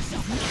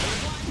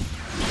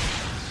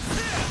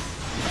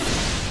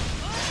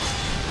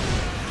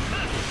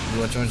 You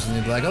watch Orange is the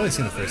New Black? I've only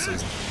seen the first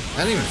season.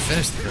 I didn't even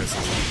finish the first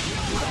season.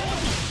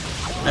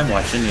 I haven't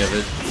watched any of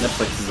it.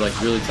 Netflix is like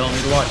really telling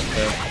me to watch it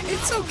though.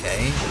 It's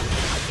okay.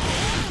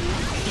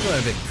 People are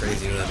a bit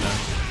crazy with it though.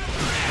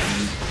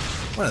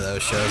 One of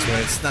those shows where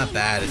it's not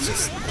bad, it's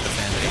just the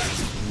fan base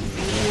is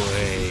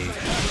way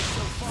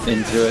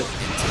Into it.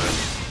 into it.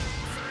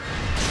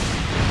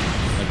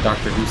 Like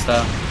Doctor Who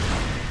style.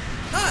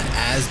 Not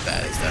as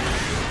bad as that,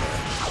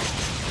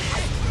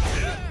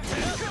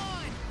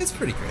 but it's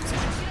pretty crazy.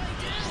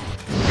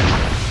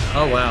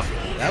 Oh wow.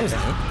 That was new.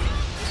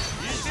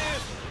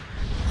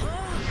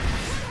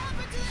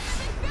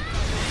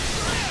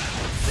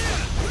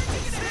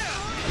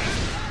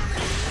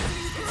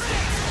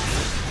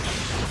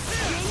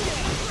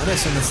 I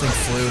miss when this thing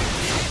flew.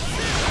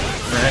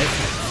 Right?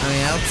 I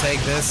mean, I'll take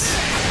this.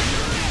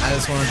 I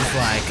just wanted to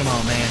fly. Come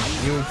on, man.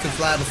 You could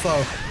fly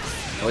before.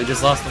 Well, he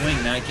just lost the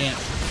wing. Now he can't.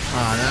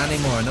 Oh, not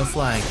anymore. No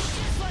flying.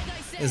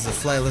 This is a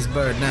flightless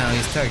bird now.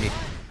 He's turkey.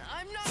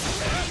 I'm not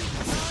just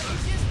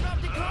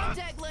dropped a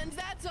contact lens,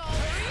 that's all.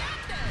 You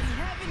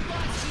haven't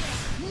lost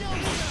yet. No,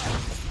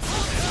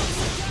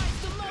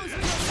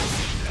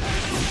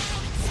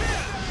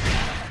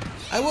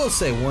 I will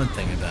say one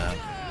thing about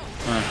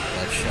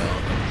that show.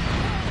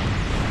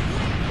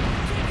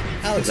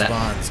 Alex that?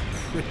 Bond's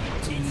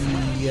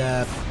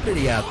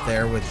pretty out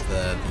there with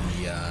the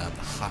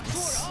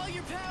hots.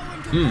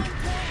 Hmm.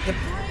 Yep.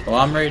 Well,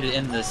 I'm ready to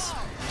end this.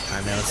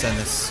 Alright, man. Let's end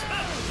this.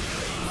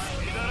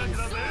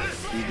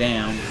 He's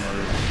down,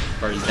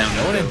 or he's down.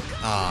 Going in. No.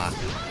 Ah.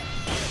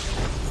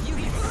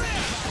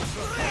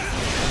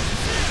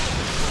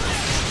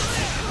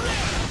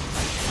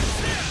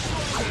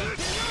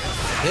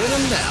 Hit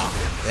him now.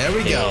 There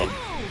we go.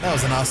 That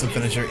was an awesome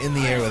finisher. In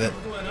the air with it.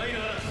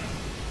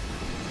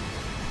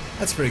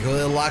 That's pretty cool.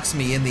 It locks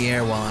me in the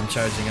air while I'm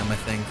charging on my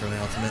thing for my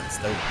ultimate. It's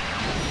dope.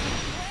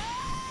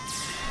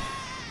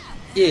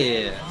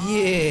 Yeah.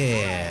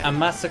 Yeah. A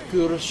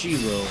Masakura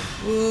Shiro.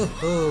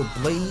 Whoa,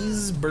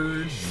 Blaze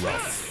Bird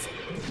Rough.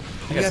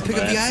 You got gotta pick some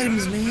up of the that.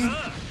 items, man.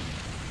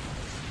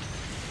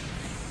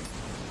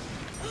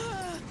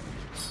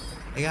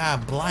 I got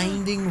a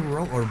blinding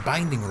rope or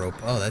binding rope.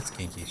 Oh, that's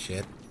kinky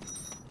shit.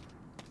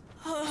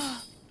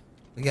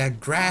 We got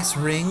grass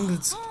ring.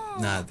 That's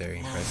not very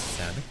impressive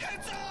sounding.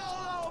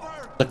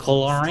 The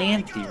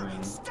Coloranthi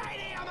ring.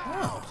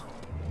 Oh.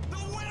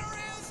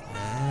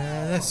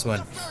 This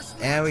one.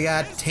 And we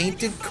got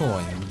tainted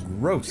coin.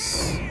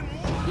 Gross.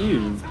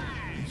 Ew.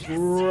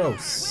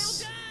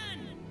 Gross.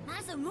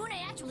 Masamune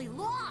actually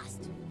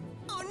lost.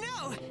 Oh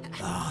no!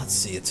 Oh, let's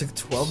see. It took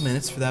 12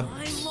 minutes for that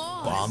I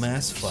lost.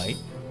 bomb-ass fight.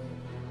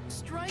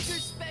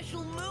 Striker's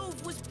special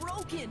move was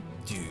broken.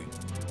 Dude.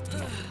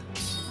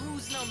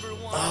 Who's number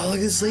one? Oh, look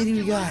at this lady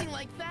we got.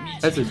 Like that.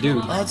 That's a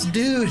dude. Oh, it's a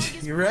dude.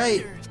 You're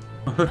right.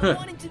 I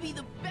wanted to be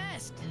the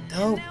best.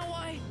 Dope. And now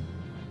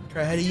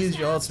Try how to use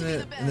your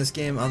ultimate in this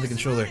game on the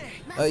controller.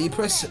 You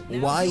press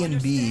Y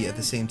and B at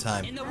the same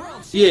time.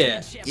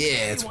 Yeah.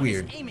 Yeah, it's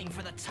weird.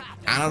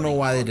 I don't know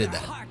why they did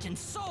that.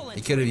 They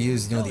could have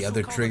used, the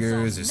other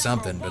triggers or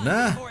something, but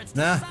nah,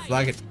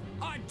 fuck it.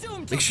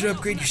 Make sure to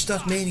upgrade your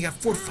stuff, man. You got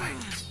fortified.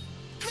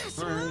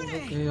 Alright,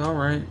 okay,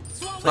 alright.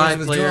 Players Five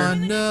withdrawn.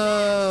 player.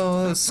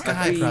 No,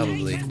 Sky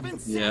probably.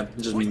 Yeah,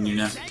 just me and you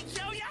now.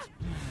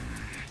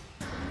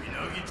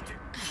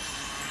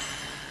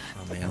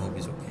 Oh man, I hope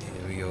he's okay.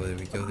 There we go, there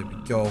we go, there we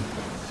go.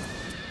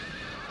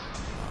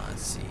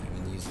 Let's see,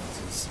 even using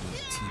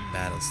CCT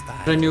battle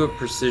style. I knew what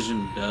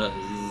precision does.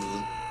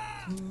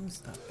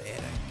 It's not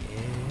bad, I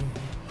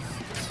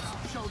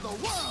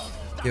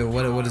guess. Yo,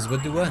 what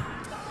do what?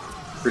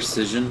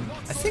 Precision?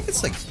 I think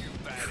it's like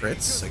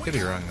crits? I could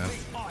be wrong though.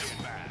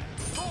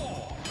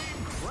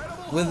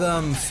 With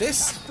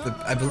fists,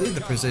 I believe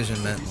the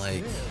precision meant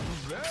like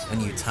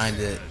when you timed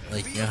it,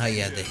 like you know how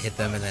you had to hit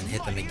them and then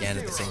hit them again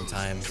at the same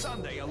time.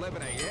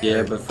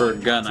 Yeah, but for a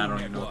gun, I don't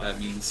even know what that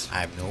means.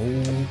 I have no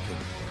clue.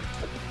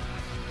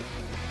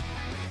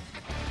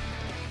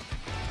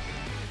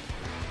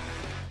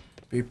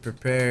 Be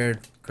prepared,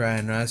 Cry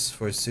and Russ,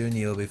 for soon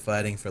you'll be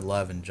fighting for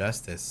love and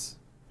justice.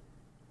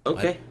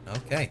 Okay. What?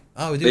 Okay.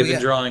 Oh, dude, They've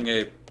been drawing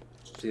a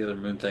Sailor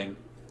Moon thing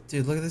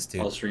dude, look at this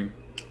dude. all stream.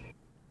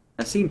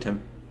 I've seen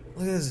him.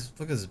 Look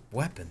at his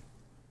weapon.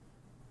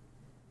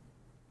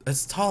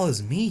 As tall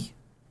as me.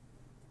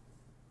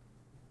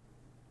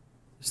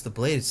 Just the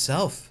blade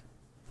itself.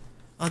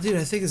 Oh, dude,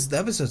 I think this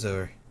episode's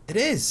over. It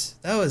is.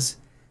 That was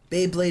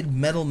Beyblade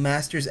Metal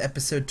Masters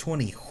episode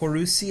 20.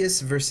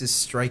 Horusius versus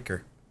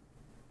Striker.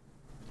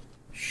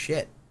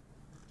 Shit.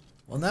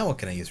 Well, now what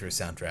can I use for a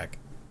soundtrack?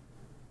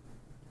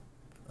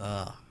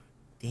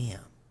 Damn.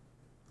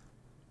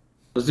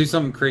 Let's do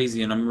something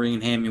crazy, and I'm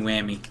bringing Hammy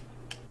Whammy.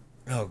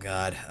 Oh,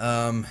 God.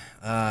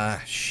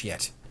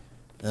 Shit.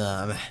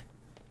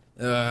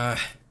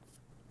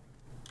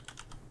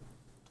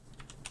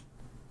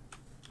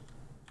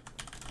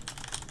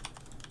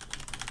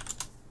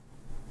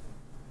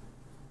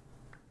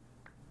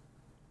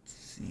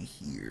 See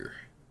here.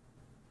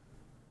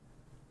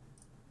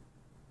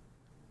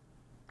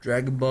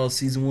 Dragon Ball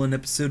Season 1,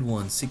 Episode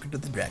 1, Secret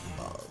of the Dragon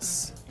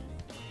Balls.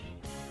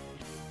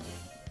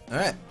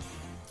 Alright.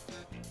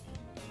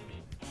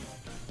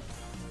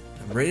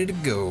 I'm ready to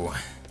go.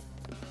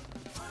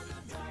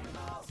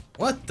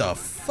 What the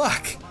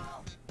fuck?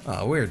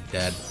 Oh, we're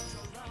dead.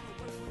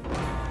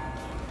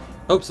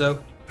 Hope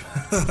so.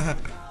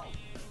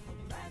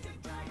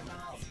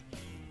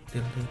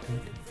 Dude,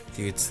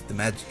 it's the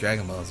Magic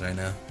Dragon Balls right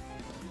now.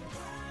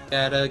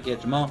 Gotta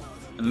get them all.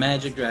 The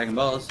Magic Dragon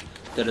Balls.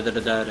 Da da da da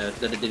da da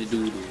da da da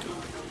da.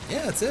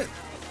 Yeah, that's it.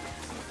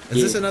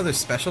 Is this another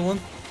special one?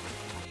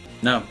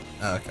 No.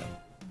 Oh, okay.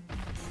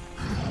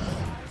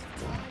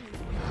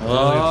 Oh,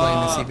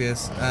 We're playing the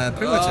CPS.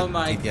 Pretty much a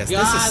my DPS.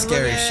 God, This is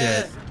scary look at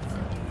shit. it.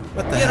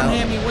 What the Get him, hell?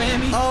 Hammy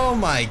Whammy. Oh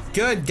my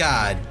good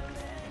God.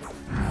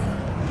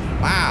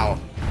 Wow.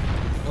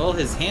 Well,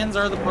 his hands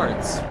are the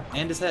parts,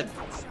 and his head.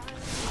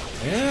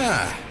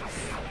 Yeah.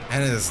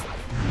 And his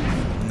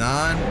he's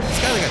got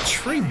like a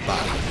tree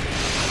body.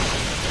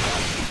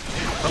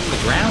 From the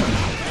ground.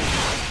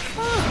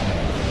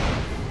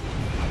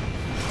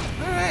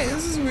 Alright,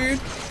 this is weird.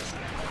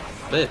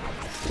 But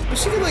But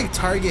she can like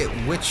target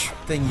which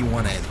thing you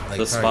want to like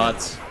the target.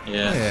 spots.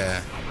 Yeah.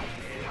 Yeah.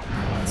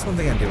 That's one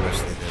thing I do wish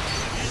they did.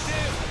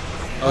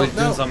 Oh, he's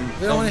no, doing something. we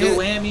don't Don't wanna do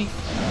hit. Hammy.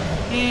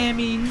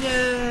 Hammy,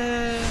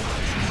 no.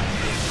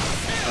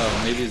 Oh,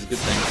 maybe it's a good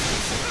thing. I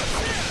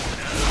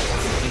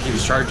think he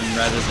was charging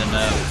rather than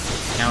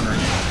countering.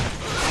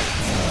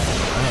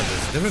 Oh,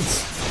 there's a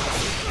difference.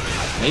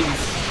 Maybe.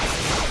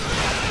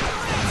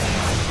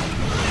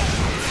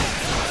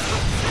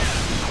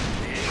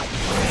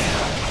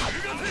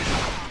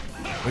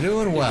 We're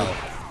doing well.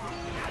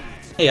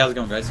 Hey, how's it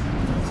going, guys?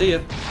 See ya.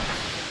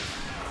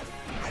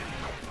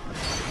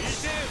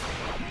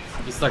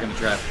 He's stuck in the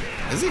trap.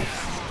 Is he?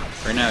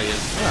 Right now he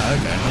is. Oh,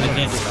 okay. I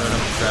can't just throw him in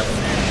the trap.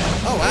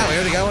 Oh wow, we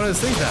already got one of those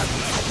things down.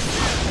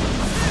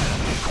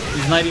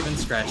 He's not even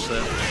scratched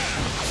though.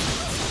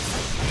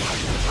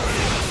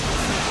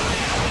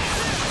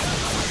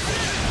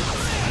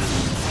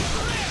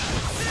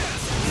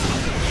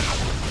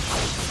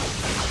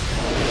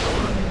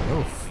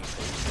 Oof.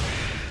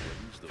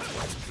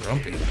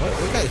 Grumpy.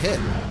 What got hit?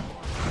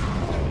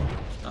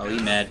 Oh, he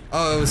mad.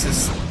 Oh, it was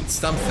his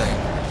stump thing.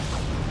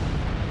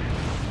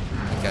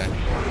 Okay.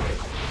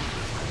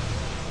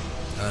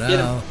 Oh no. Get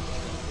him.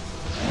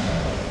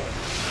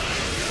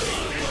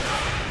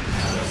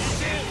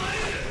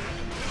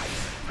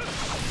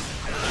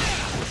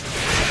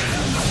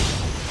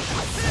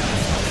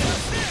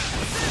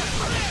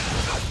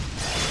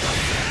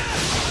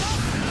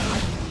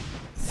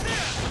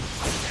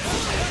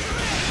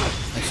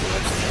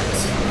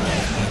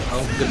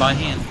 Oh, goodbye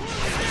hand.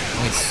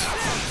 Nice.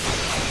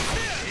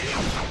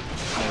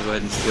 I'll go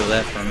ahead and steal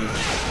that from him.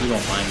 He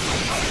won't mind.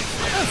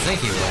 I don't think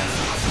he will.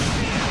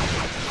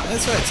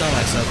 That's what I tell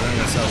myself to make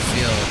myself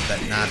feel that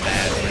not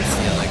bad when I'm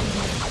stealing.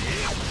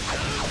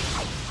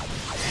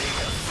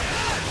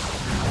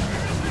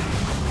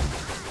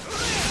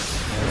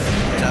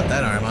 Chop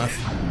that arm off.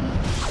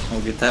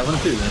 We'll get that one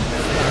too then.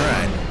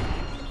 Alright.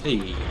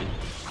 Hey.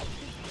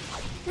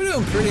 We're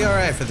doing pretty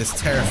alright for this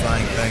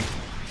terrifying thing.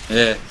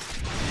 Yeah.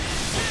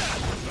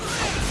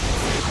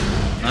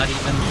 Not even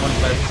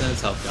 25% of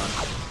his health gone.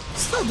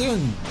 Still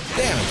doing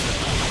damage.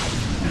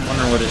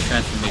 Wonder what his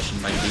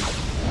transformation might be.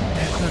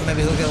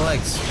 Maybe look at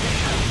legs.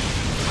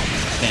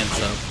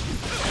 Pants up.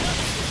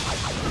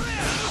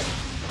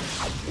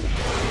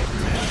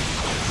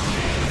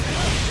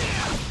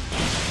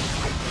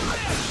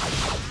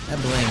 I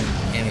blame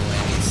Hammy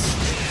Whammy's.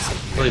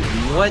 Wait,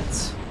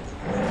 what?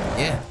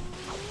 Yeah.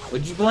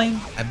 What'd you blame?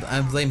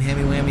 I blame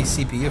Hammy Whammy's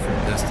CPU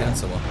for just doing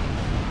so well.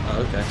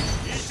 Oh, okay.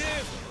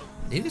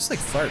 Did he just like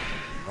fart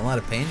A lot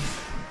of pain?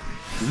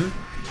 Mm-hmm.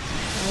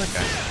 Oh,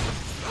 okay.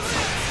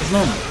 It's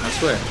normal, I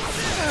swear.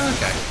 Oh,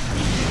 okay.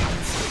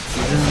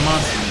 He's in the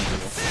monster manual.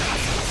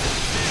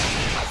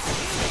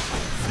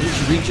 Did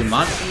you read your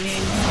monster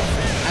manual?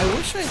 I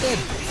wish I did.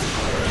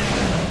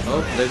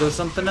 Oh, there goes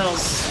something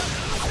else.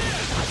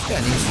 This guy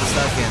needs to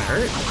stop getting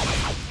hurt.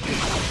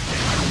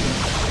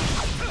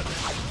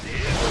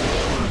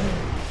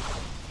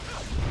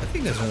 That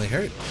thing doesn't really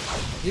hurt.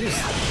 He just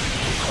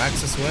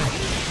whacks us away.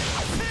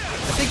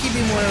 I think he'd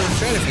be more of a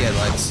threat if he had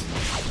legs.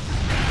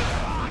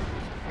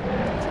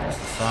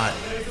 Just a thought.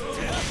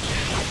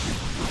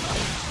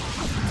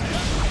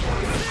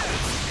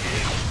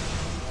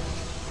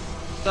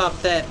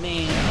 Stop that,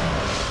 man.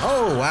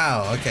 Oh,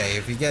 wow. Okay,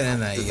 if you get in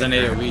that, you It's get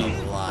an hurt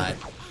AoE. a lot.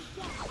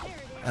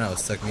 That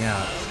almost took me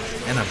out.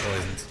 And I'm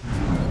poisoned.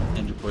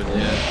 And you put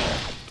yeah.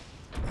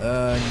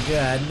 Oh,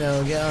 God,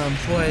 no. I'm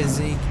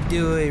poisoned. You can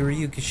do it,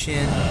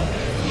 Ryukishin.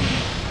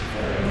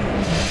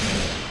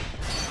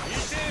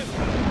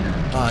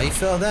 Oh, he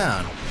fell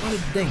down. What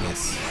a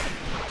dingus.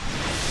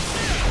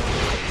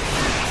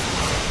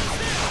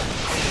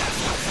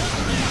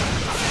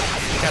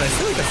 God, I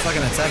feel like a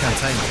fucking Attack on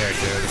Titan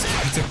character. This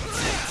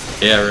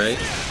character. Yeah, right?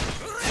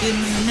 Give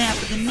me a nap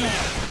with a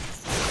nap.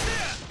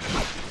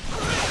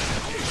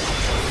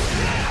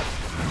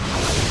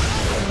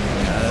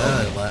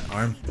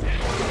 Arm.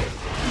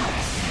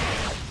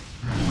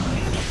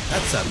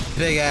 That's a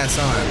big ass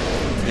arm.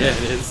 Yeah,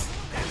 it is.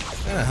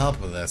 I'm gonna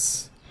help with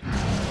this.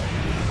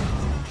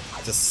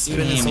 Just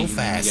spinning so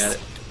fast. You got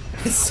it.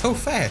 It's so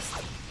fast.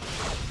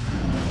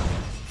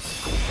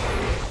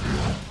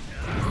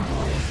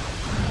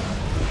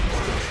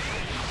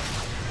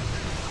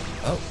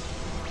 Oh.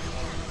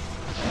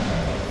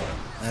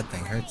 That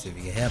thing hurts if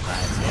you get hit by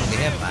it. So don't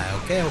get hit by it.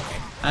 Okay,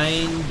 okay.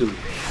 I do.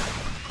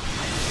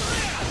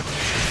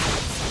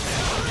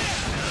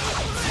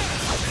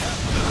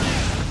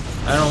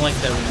 I don't like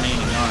that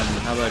remaining arm.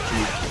 How about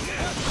you?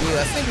 Dude,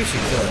 I think we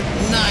should kill it.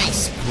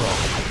 Nice, bro.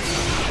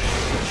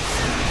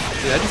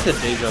 Dude, I just had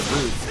deja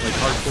vu. Like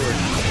hardcore.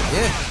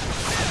 Yeah.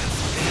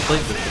 I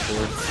played this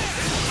before.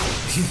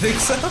 You think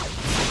so?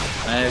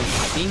 I've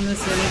seen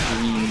this in a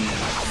dream.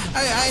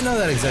 I know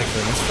that exact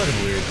thing. It's fucking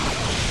weird.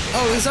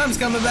 Oh, his arm's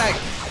coming back.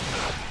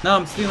 No,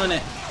 I'm stealing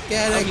it.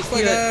 Get Help it me steal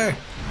quicker.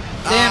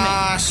 Damn it.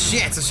 Ah,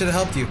 shit. I should have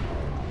helped you.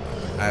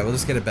 Alright, we'll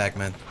just get it back,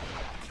 man.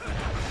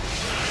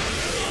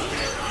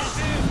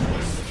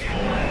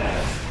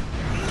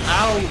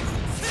 Ow!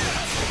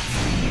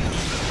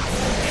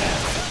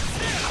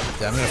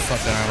 Yeah, I'm gonna fuck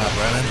that arm up,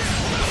 right, man?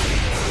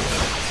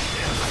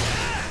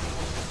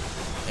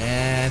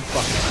 And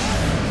fuck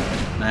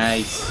it.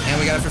 Nice. And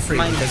we got it for free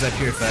Mine. because I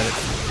purified it.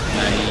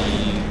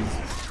 Nice.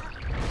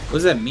 What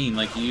does that mean?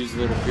 Like you use a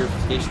little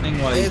purification thing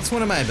while you... It's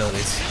one of my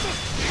abilities.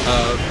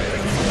 Oh,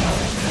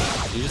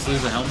 okay. You just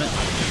lose a helmet?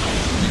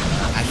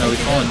 I No, think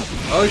he's falling.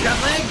 Oh, he's got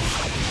legs!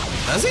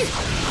 Does he?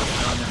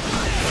 Oh, no.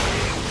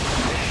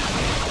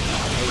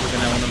 I was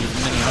looking at one of his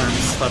mini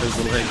arms. Thought it was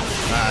a leg.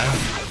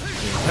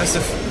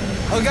 Impressive.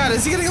 Oh god,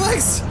 is he getting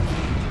legs?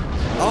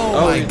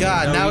 Oh, my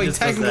god, no, now he just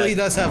does technically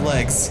that. does have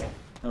legs.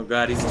 Oh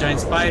god, he's a giant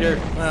spider.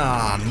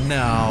 Oh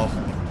no.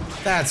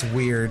 That's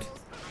weird.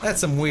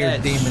 That's some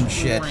weird That's demon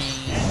shit.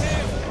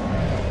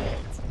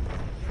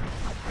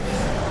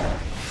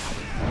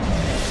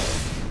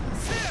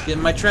 Get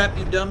in my trap,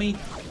 you dummy.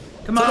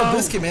 Come Total on.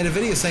 Biscuit made a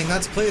video saying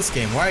not to play this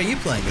game. Why are you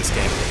playing this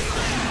game?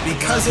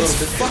 Because Total it's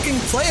Biscuit. fucking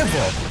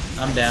playable.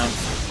 I'm down.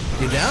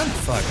 You down?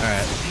 Fuck,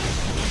 alright.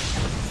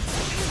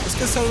 Just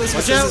because Total Biscuit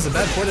Watch says out. it's a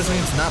bad port doesn't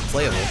mean it's not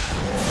playable.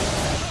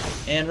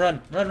 And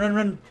run. Run, run,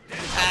 run.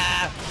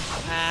 Ah.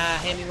 Ah,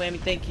 hammy whammy,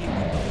 thank you.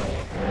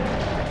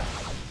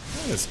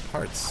 Oh, there's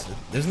parts.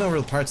 There's no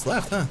real parts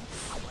left, huh?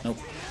 Nope.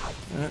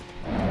 Alright.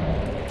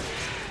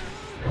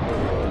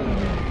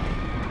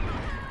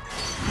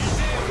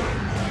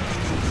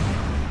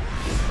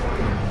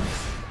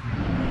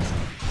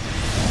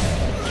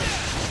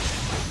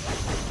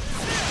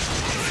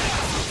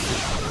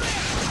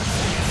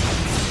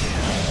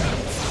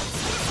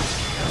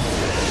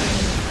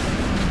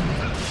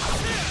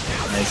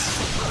 Nice.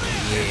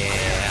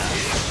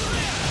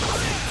 Yeah.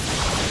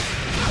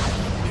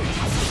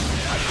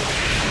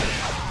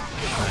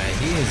 Alright,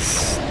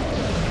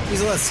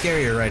 he's a lot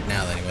scarier right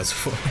now than he was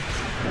before.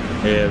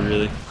 Yeah,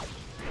 really.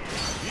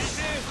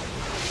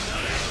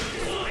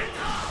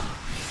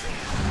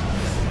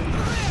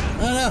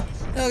 Oh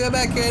no! No, go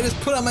back here, I just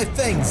put on my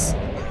things!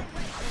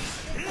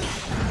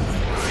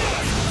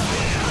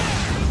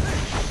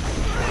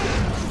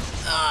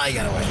 Ah, I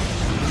got away.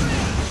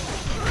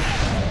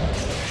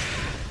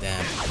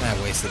 Damn,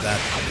 I wasted that.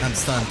 I'm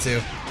stunned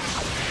too.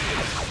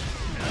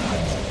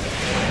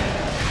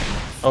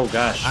 Oh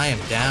gosh. I am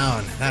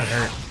down. That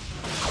hurt.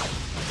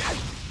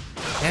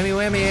 Hammy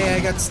whammy AI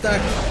got stuck.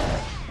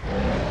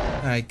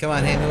 Alright, come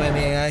on, Hammy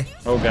whammy AI.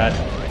 Oh god.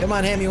 Come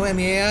on, Hammy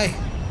whammy AI.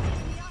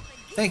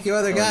 Thank you,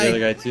 other Oh, guy. the other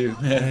guy too.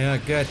 Yeah,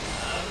 good.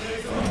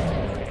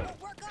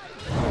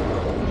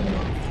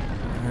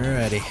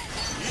 Alrighty.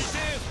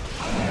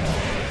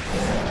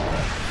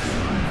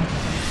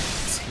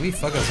 Can we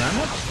fuck his arm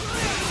up?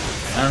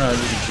 I don't know,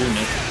 this is June.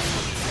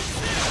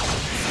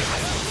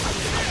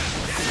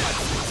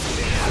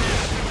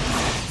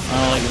 I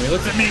don't like when he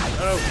looks at me.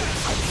 Oh.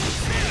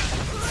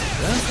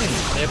 I don't think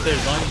If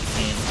there's long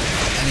can.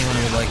 anyone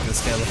would like this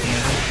guy looking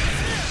at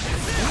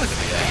him. Look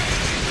at that.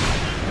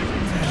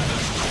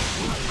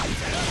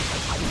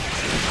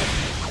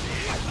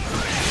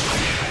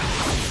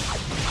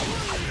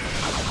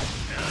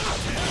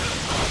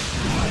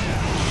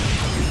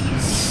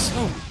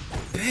 So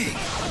big.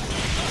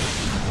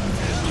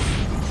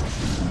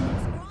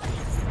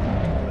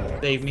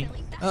 Save me.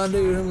 Oh,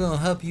 dude, I'm gonna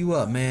help you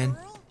up, man.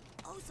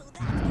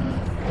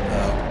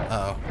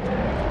 Uh-oh.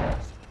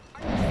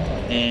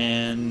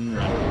 And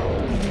run.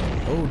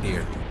 Oh,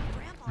 dear.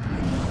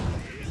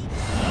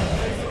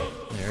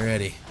 They're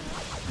ready.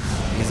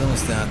 He's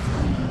almost down.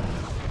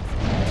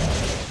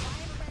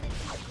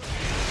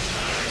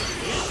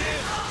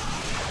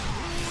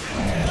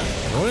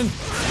 Rolling.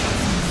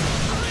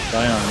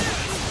 Die on.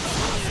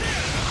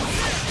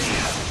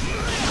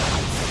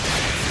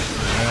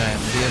 Alright, I'm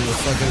gonna be able to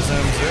fuck his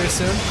arms very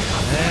soon.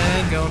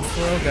 And going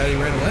for it. Got he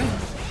ran away?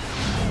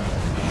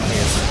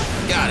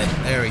 Yes. Got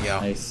it. There we go.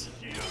 Nice.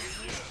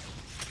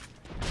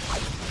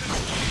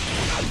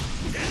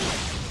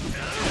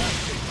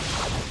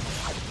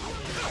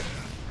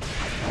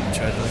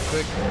 Charge really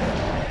quick.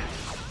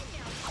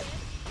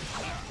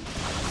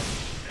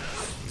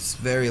 It's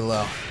very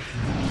low.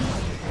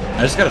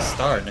 I just got a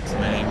star next to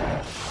my name.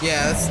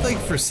 Yeah, that's like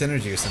for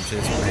synergy or some shit.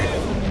 It's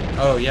weird.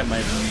 Oh yeah,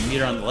 my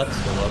meter on the left is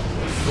still up.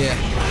 Yeah.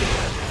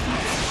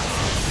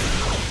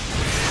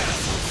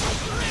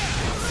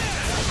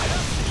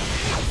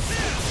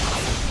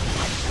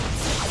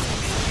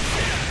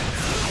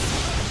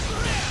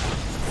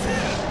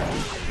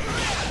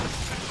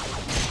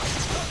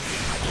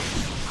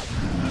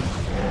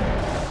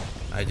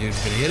 I dude,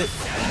 gonna hit it.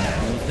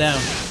 Move down.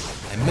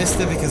 I missed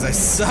it because I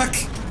suck.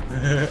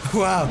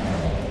 Wow.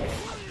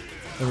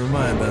 Never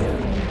mind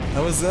then.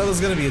 That was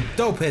gonna be a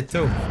dope hit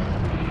too.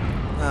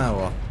 Ah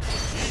well.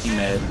 He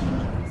mad.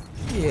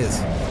 He is.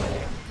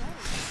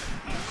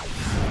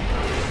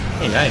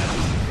 Hey, nice.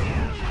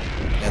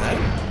 Yeah, that.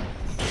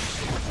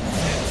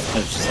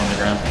 It's just on the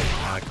ground.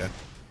 Ah, okay.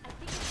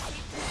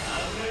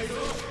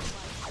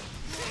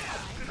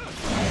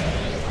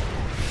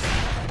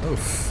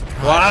 Oof.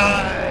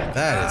 Why?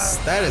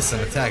 That is some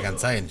Attack on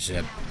Titan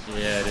shit.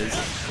 Yeah, it is.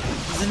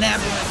 He's an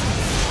aberrant.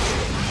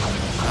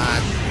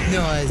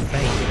 No, it's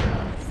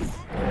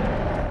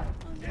bad.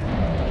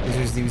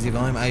 Is there DBZ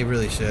volume? I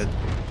really should.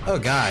 Oh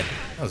god,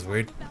 that was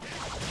weird.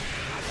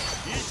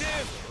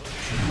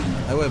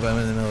 I would, but I'm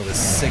in the middle of this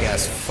sick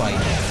ass fight.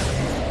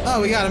 Oh,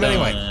 we got him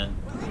anyway. Done.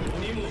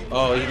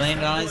 Oh, he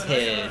landed on his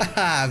head.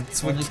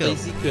 That's what Only killed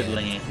place he me, could man.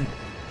 land.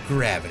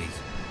 Gravity.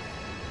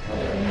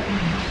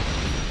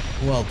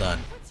 Well done.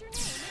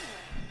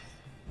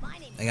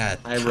 I got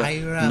I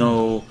Tyra.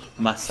 no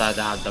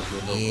Masada.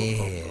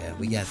 Yeah,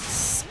 we got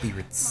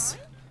spirits.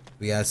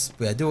 We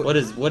gotta do it.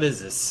 What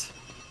is this?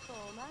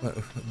 What,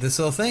 this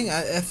little thing?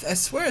 I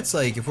swear it's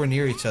like if we're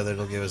near each other,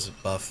 it'll give us a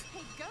buff.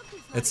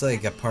 It's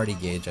like a party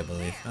gauge, I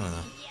believe. I don't know.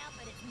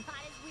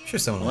 I'm sure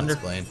someone will Wonder.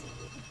 explain.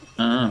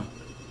 I don't know.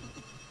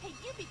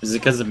 Is it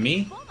because of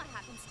me?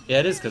 Yeah,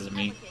 it is because of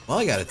me. Well,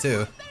 I got it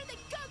too.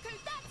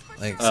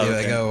 Like, see, Oh, if I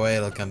okay. go away,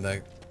 it'll come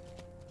back.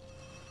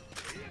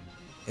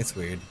 It's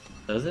weird.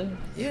 Does it?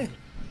 Yeah.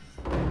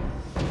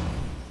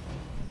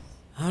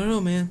 I don't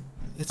know, man.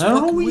 It's I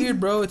don't fucking know. weird,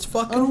 bro. It's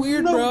fucking don't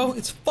weird, know. bro.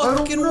 It's I don't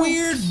fucking know.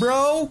 weird,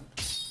 bro.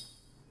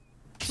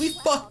 We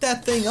fucked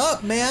that thing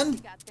up, man.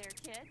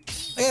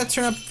 I gotta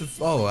turn up the.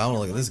 Oh, I wanna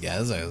look at this guy.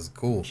 This guy is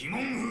cool.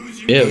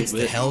 Yeah, Gates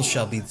to hell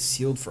shall be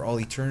sealed for all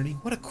eternity.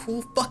 What a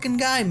cool fucking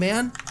guy,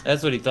 man.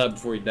 That's what he thought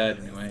before he died,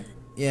 anyway.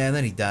 Yeah, and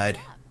then he died.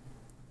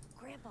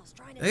 Grandpa's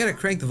trying to I gotta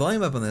crank the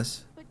volume up on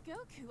this. But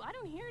Goku, I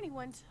don't hear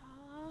anyone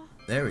talk.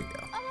 There we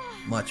go.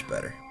 Much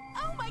better.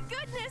 Oh my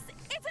goodness,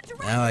 it's a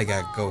Dragon Now I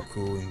got Ball.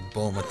 Goku and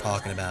Bulma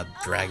talking about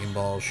Dragon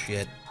Ball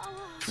shit.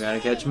 Gotta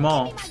catch them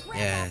all.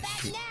 Yeah,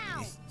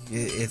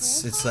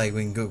 it's like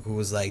when Goku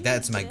was like,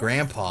 "That's my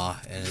grandpa,"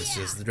 and it's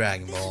just the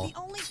Dragon Ball. The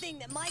only thing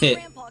that my Heh.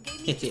 grandpa gave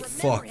me to remember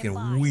Fucking him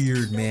by.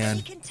 weird, man.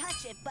 Nobody can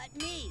touch it but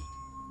me.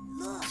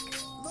 Look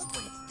what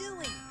it's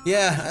doing.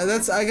 Yeah,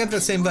 I got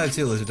that same vibe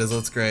too, Lizard. It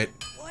looks great.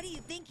 What do you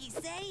think he's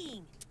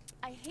saying?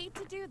 I hate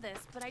to do this,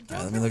 but I don't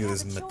Alright, let me look at really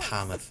this have a choice.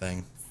 Matama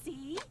thing.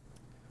 See?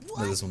 What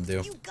does this one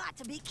do? You got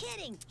to be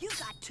kidding. You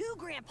got two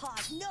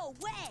grandpas. No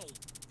way.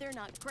 They're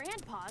not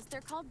grandpas,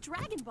 they're called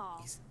Dragon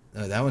Balls.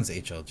 Oh, that one's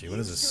HLG. What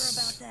is this?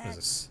 Sure about that? What is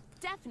this?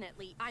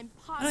 Definitely, I'm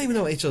positive. I don't even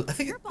know what HLG. I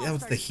think Your ball that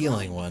was the started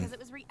healing glowing one. because it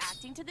was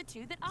reacting to the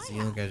two that I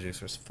Zeal have. Gaiju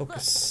Source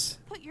Focus.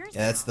 Look, put yours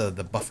Yeah, that's down.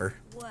 the buffer.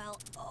 Well,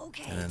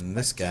 okay. And then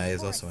this guy is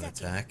For a also an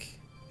second. attack.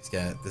 He's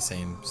got the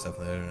same stuff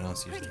that everyone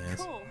else Pretty usually has.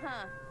 cool,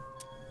 huh?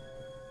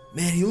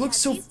 Man, he looks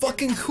so These two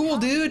fucking have cool, all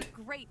dude.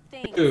 Great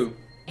things. Ooh.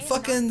 And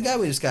Fucking not guy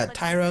we things. just got, But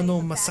Tyra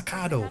no the fact that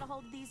Masakado. he got a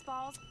hold of these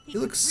balls, He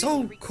could looks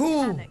really so wreak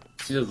cool.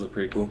 havoc. He does look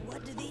pretty cool.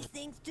 What do these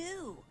things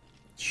do?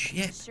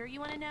 Shit. Sure you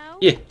want to know?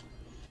 Yeah.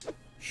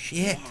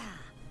 Shit. Yeah.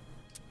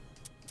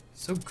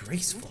 So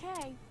graceful.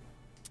 Okay.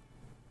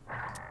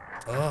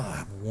 Oh,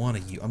 I wanna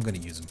use. I'm gonna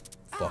use him.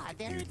 Fuck,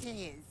 There dude. it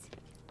is.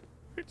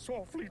 It's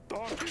awfully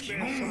dark in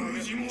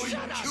there.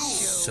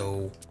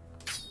 So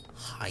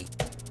hype,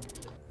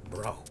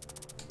 bro.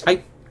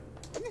 Hi.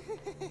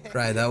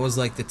 Right, that was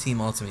like the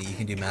team ultimate. You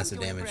can do massive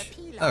damage.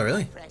 Oh,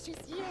 really? Precious,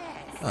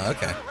 yes. Oh,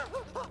 okay.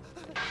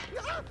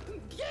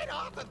 Get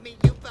off of me,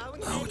 you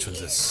bonehead. Oh, which one's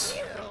this?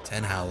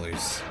 10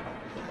 Howlers.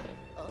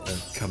 The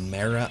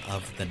Chimera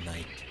of the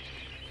Night.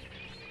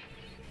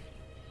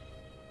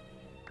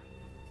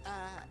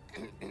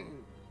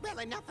 Well,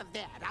 enough of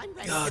that. I'm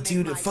ready Oh, to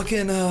dude, make my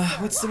fucking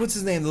what's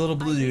his name? The little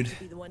blue dude.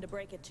 Be the one to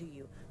break it to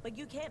you, but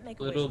you can't make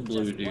Little away from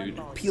blue just one dude.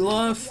 volume.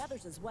 Pilaf? The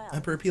others as well.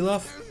 Emperor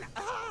Pilaf?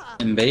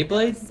 And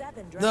Beyblade?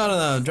 7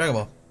 No, Dragon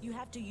Ball. You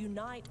have to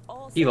unite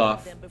all Pilaf. 7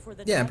 of them before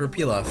the Yeah, Emperor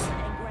dragon will Pilaf. open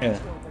and Yeah.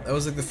 grant your That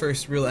was like the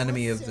first real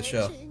enemy of the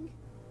show.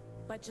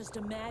 But just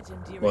imagine,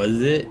 dear.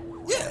 Was it?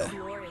 Yeah.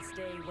 Glorious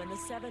day when the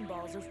 7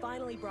 balls are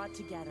finally brought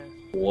together.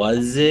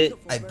 Was it?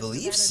 I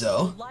believe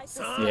so.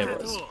 Yeah,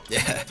 it was.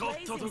 Yeah.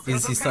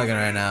 He's talking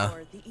right now.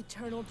 The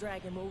eternal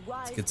dragon will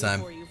rise a good time.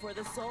 before you for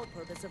the sole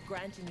purpose of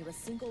granting you a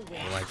single wish.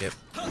 I like it.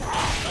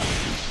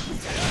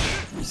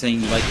 You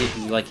saying you like it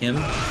because you like him?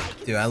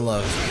 Dude, I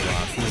love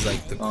Pilaf. He's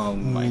like the Oh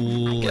my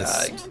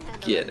coolest.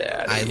 god. Get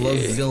out of I here. love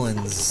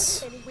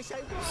villains.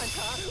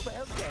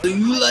 Do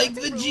you like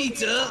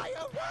Vegeta?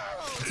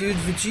 Dude,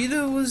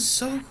 Vegeta was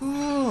so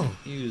cool.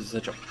 He was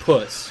such a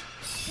puss.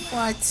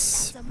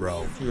 What?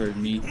 Bro. You heard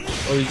me.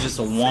 Oh, he's just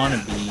a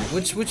wannabe.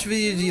 Which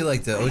video do you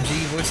like? The OG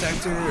voice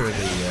actor or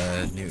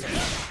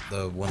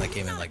the one that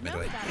came in like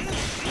midway?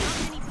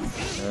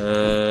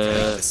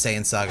 The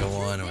Saiyan Saga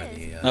one or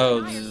the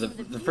Oh,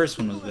 the first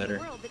one was better.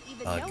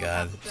 oh god. You're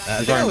talking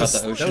that about was the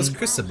that was ocean?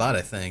 Chris Sabat,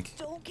 I think.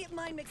 Don't get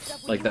mine mixed up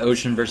with Like the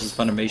Ocean versus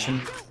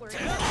Funimation.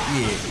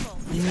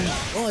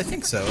 Yeah. Well, I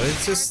think so.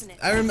 It's just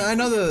I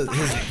know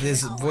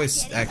his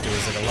voice actor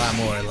was like a lot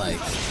more like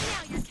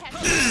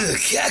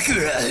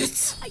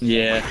Kakarot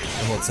Yeah.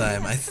 the whole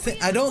time.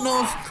 I don't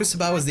know if Chris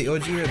Sabat was the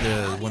OG or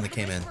the one that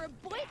came in. For a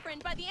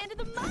boyfriend by the end of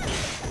the month.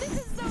 This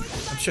is so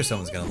exciting. I'm sure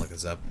someone's gonna look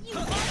this up.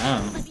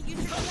 Oh. Let me use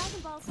your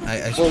Dragon Balls.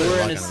 I should Well, really we're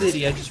lock in a on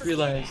city. I just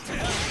realized.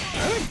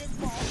 This.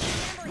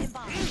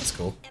 That's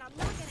cool. And I'm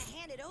not gonna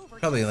hand it over.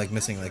 Probably like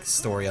missing like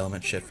story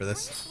element shit for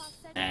this.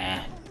 Nah.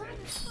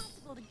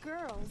 Possible to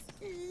girls.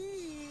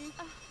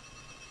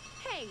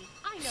 Hey,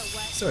 I know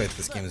what. Sorry if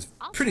this game is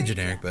pretty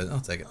generic, but I'll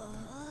take it.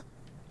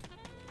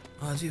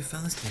 Oh, dude,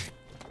 found this game.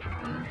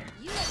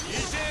 You let me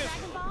have a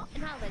Dragon Ball,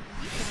 and I'll let you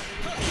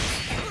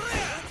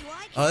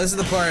have Oh, this is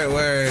the part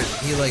where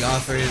he like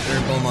offers, or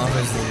Bulma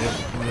offers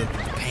the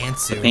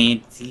pantsuit.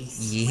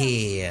 Panties.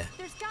 Yeah.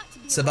 There's got to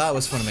be a Sabat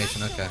was way to Funimation,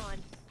 go okay. on.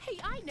 Hey,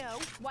 I know.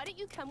 Why don't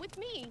you come with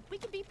me? We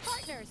can be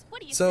partners.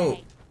 What do you So,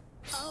 say?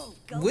 Oh,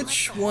 go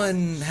which like that.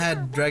 one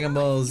had Dragon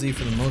Ball Z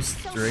for the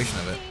most So duration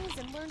of it? things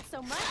and learn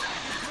so much.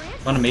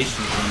 Grand- Funimation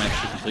one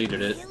actually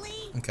completed it.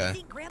 Okay.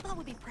 Think Grandpa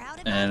would be proud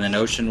of And then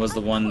Ocean was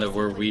the one that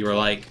where we were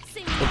like,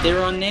 but they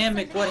were on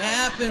Namek. What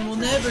happened? We'll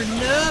never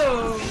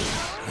know.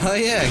 Oh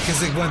yeah,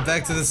 because it went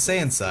back to the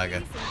Saiyan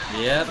Saga.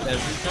 Yep.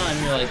 Every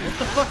time you're like, what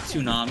the fuck,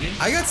 Toonami?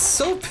 I got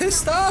so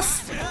pissed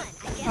off.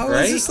 I was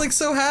Right? just like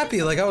so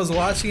happy. Like I was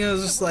watching it, I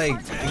was just like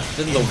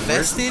Been the worst.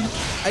 invested.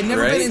 I'd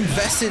never Right? been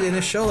invested in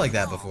a show like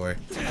that before.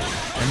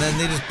 And then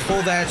they just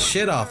pull that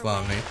shit off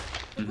on me.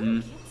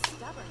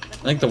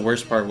 I think the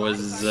worst part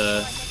was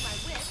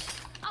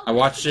I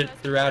watched it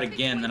throughout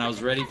again, and I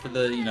was ready for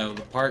the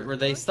the part where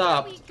they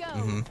stopped,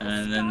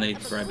 and then they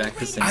right back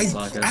to Saiyan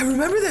Saga. I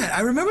remember that.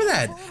 I remember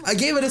that. I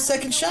gave it a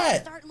second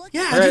shot.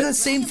 Yeah, I Right. did that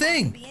same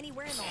thing.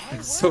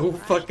 It's so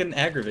fucking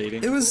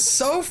aggravating. It was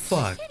so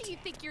fucked. Who do you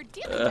think you're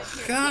dealing with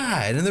here?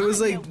 God, and there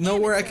was like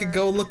nowhere I could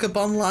go look up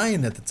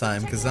online at the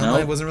time because online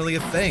Nope. wasn't really a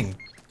thing.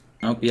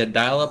 Nope, you had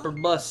dial up or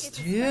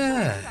bust.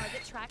 Yeah.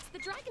 That tracks the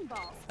Dragon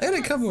Balls. I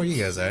gotta come where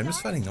you guys are. I'm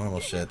just fighting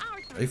normal shit.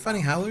 Are you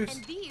fighting howlers?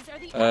 And these are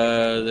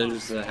the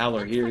There's a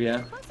howler here,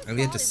 yeah. I've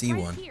yet to see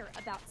one.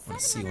 About I wanna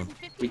see one.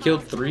 750 We killed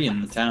miles 3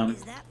 in the town.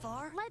 Is that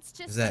far? Let's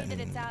just Is that say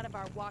that in it's out of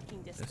our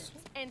walking distance.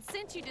 And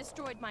since you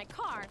destroyed my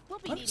car, we'll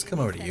be I'll needing just come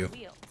a over to set you. of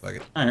wheels. Fuck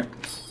it. Alright,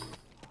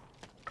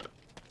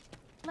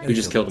 we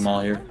just killed them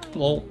all here.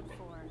 Lol.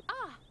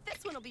 Ah,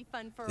 this one will be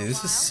fun for Dude, a this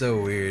while. is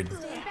so weird.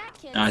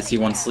 Now I see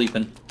one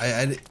sleeping.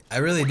 I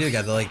really do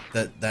got the like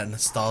that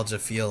nostalgia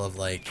feel of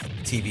like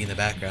TV in the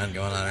background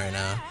going on right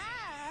now.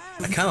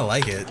 I kind of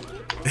like it.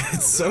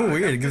 It's so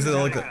weird. It gives it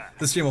like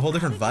the stream a whole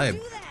different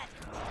vibe.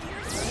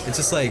 It's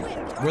just like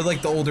we're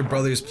like the older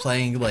brothers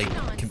playing like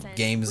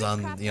games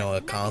on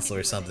a console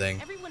or something.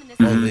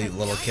 While the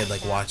little kid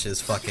like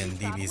watches fucking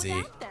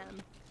DBZ.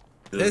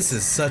 This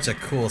is such a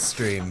cool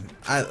stream.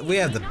 We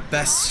have the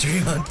best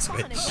stream on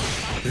Twitch.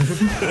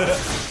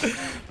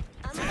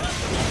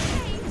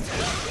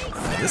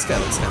 This guy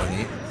looks kind of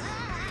neat.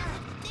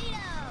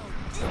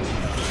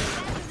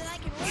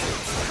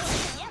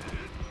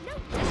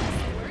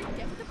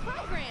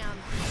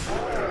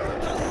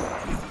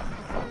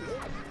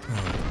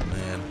 Oh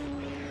man.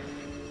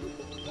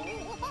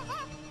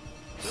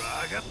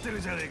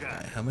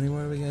 Alright, how many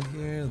more do we got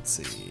here? Let's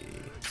see.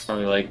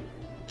 Probably like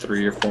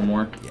 3 or 4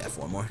 more. Yeah,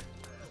 4 more.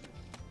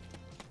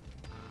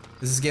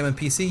 Is this game on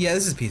PC? Yeah,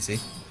 this is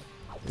PC.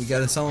 We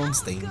got its own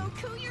Steam.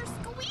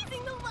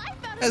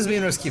 As me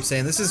and Russ keep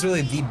saying, this is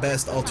really the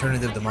best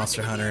alternative to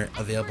Monster Hunter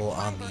available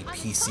on the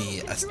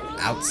PC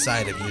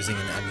outside of using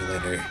an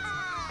emulator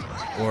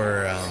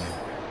or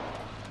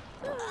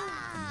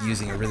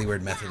using a really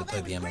weird method to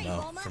play the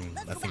MMO from,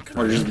 I think,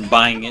 Or just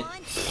buying it.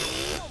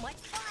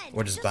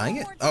 Or just buying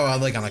it? Oh,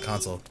 like on a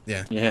console.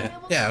 Yeah. Yeah.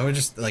 Yeah, we're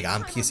just like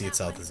on PC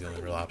itself is the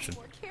only real option.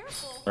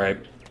 Right.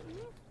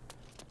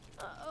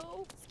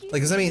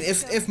 Like, 'cause I mean,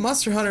 if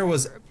Monster Hunter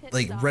was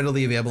like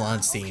readily available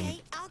on Steam,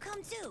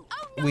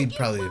 we'd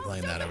probably be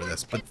playing that over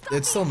this. But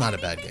it's still not a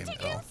bad game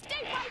at all.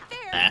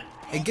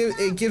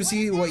 It gives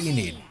you what you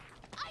need.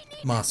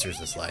 Monsters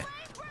to slay.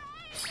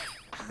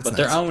 That's But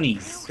they're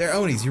Onis. They're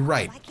Onis. You're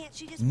right.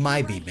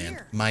 My B,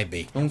 man. My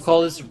B. Don't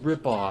call this a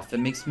ripoff. It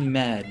makes me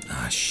mad.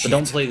 Ah, shit. But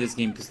don't play this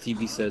game because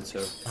TV said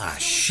so. Ah,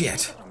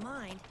 shit.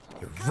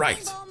 You're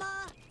right.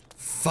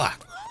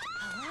 Fuck.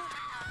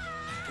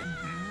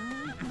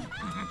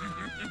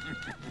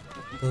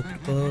 Who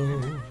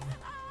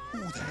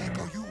the heck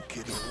are you,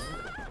 kiddo?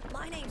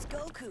 My name's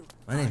Goku.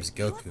 My name's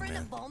Goku,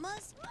 man.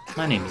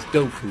 My name is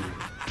Goku.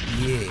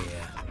 Yeah.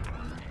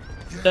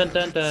 Dun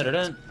dun dun dun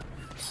dun.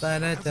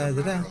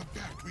 Ba-da-da-da-da.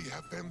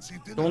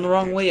 Going the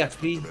wrong way,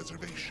 actually.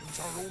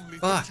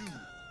 Fuck.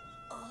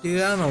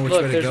 Dude, I don't know which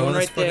Look, way to there's go in one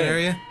this right fucking there.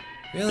 area.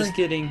 Really? Just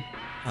kidding.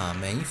 Aw,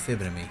 man, you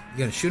fibbing at me. You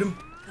gonna shoot him?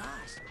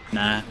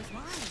 Nah.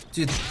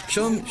 Dude,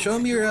 show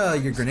him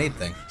your grenade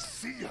thing.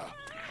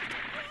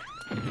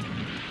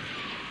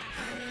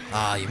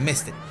 Ah, you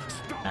missed it.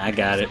 I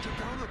got it.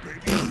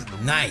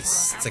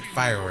 Nice. It's like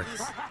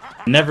fireworks.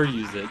 Never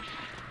use it.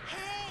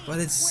 But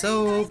it's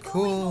so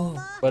cool.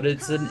 But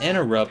it's an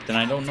interrupt, and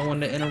I don't know when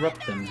to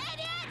interrupt them.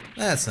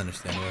 That's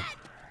understandable.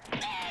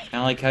 Kind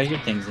of like how your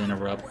things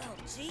interrupt. Well,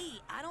 gee,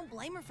 I don't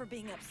blame her for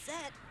being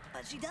upset,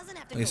 but she doesn't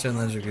have to. Are you certain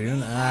that's your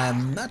green?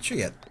 I'm not sure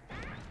yet.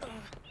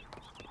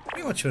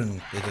 Pretty much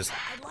when it just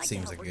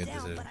seems like a good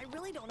decision.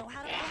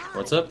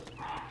 What's up?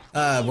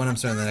 When I'm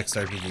starting the next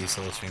RPG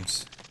solo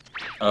streams.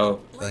 Oh.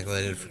 Like what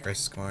I did for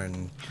Crisis Core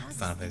and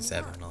Final Fantasy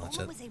 7 and all that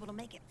shit.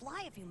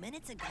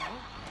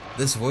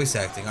 This voice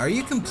acting. Are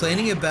you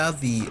complaining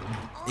about the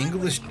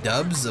English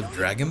dubs of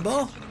Dragon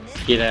Ball?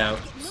 Get out.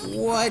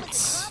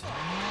 What?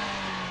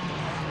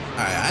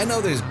 Alright, I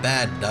know there's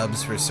bad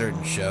dubs for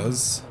certain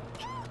shows,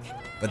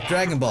 but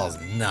Dragon Ball is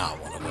not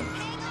one of them.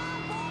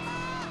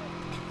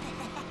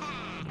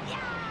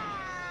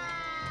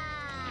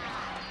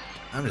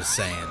 I'm just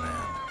saying,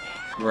 man.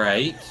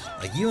 Right.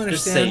 Like, you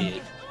Just understand? say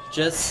it.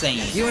 Just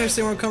saying. You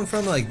understand where I'm coming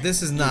from? Like,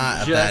 this is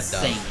not a bad Just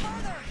dub. saying.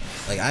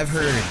 Like, I've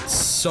heard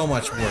so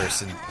much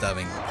worse in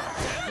dubbing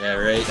Yeah,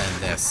 right.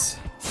 than this.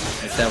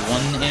 Like that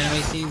one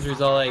anime scene where he's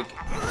all like,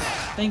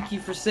 "Thank you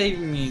for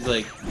saving me." He's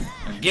like,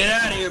 "Get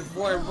out of here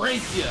before I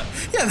break you."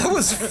 Yeah, that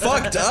was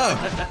fucked up.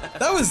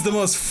 That was the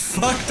most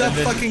fucked up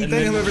fucking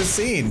thing I've ever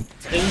seen.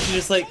 And she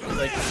just like,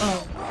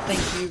 "Oh, thank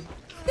you."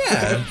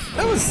 Yeah,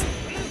 that was...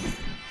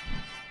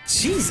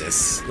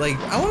 Jesus. Like,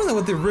 I want to know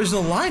what the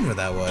original line for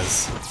that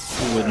was.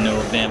 Who would know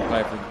a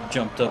vampire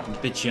jumped up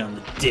and bit you on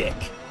the dick?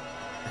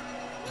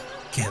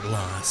 Get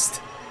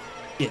lost.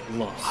 Get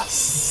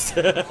lost.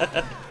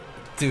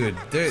 Dude,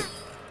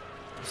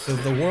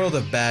 the world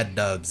of bad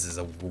dubs is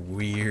a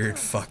weird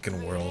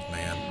fucking world, I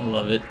man.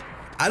 love it.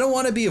 I don't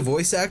want to be a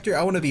voice actor.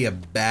 I want to be a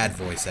bad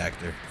voice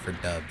actor for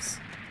dubs.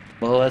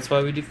 Well, that's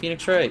why we do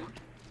Phoenix Wright.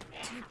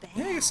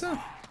 Yeah, I guess so.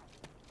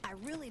 I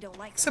really don't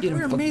like Except Get we're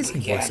him fucking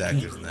amazing voice khaki.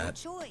 actors in that.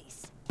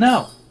 choice.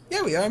 No.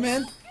 Yeah, we are,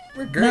 man.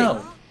 We're great.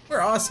 No.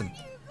 We're awesome.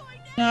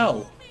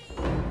 No.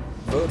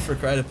 Vote for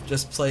Cry to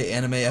just play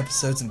anime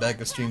episodes and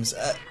backup streams.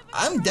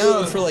 I'm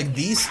down for like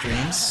these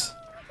streams.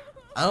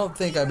 I don't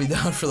think I'd be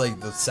down for like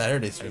the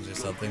Saturday streams or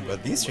something,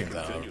 but these streams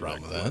I don't have a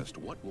problem with that.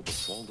 What will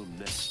befall them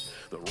next?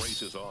 The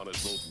race is on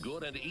as both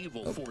good and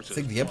evil forces I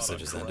think the episode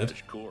plot a just ended.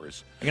 crash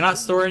course. I cannot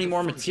store any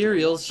more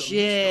materials.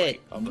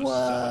 Shit. Of the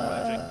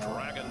cinematic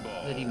Dragon What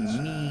Ball. do you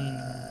mean?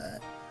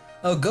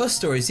 Oh, Ghost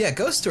Stories. Yeah,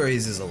 Ghost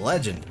Stories is a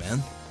legend,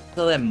 man.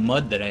 All that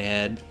mud that I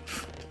had.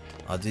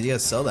 Oh, dude, you gotta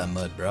sell that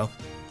mud, bro.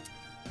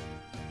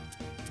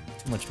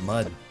 Too much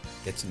mud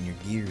gets in your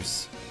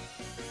gears.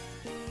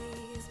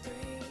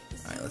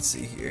 Alright, let's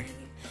see here.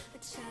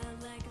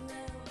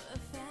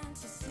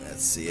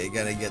 Let's see, I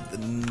gotta get the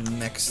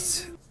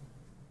next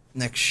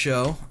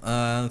show.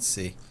 Let's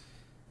see.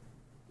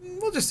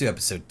 We'll just do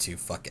episode 2,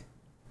 fuck it.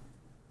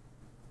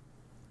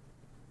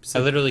 I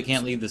literally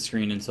can't leave the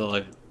screen until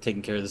I've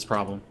taken care of this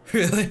problem.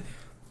 Really?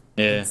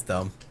 Yeah. That's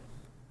dumb.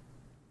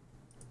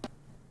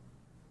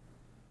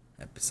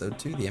 Episode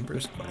 2, The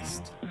Emperor's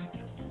Quest.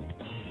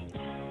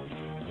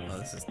 Oh,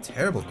 this is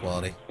terrible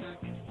quality.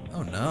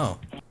 Oh no.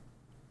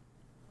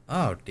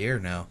 Oh dear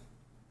no.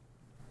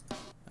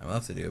 I'll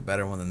have to do a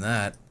better one than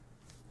that.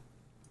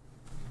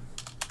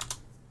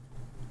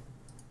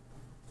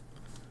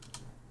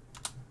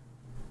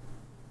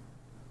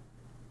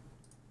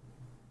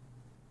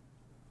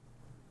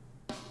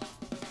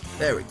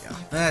 There we go.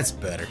 That's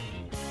better.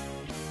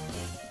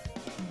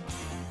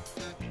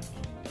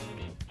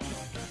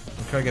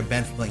 Cry got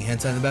banned from playing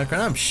hentai in the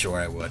background? I'm sure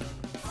I would.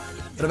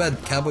 What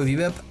about Cowboy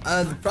Bebop?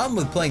 The problem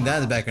with playing that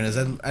in the background is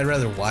I'd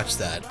rather watch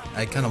that.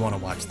 I kind of want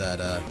to watch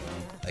that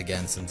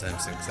again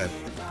sometimes because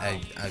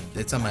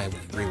it's on my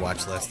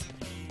rewatch list.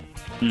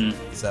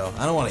 So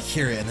I don't want to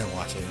hear it and then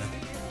watch it. You know?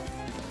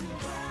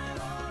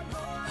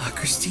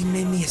 Christine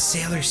made me a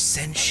Sailor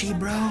Senshi,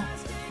 bro.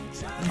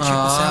 Check this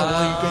out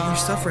while you're getting your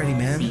stuff ready,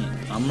 man.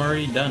 I'm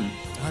already done.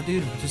 Oh,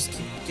 dude, just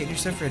keep getting your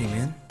stuff ready,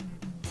 man.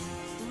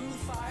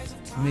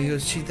 Let me go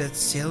shoot that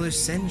Sailor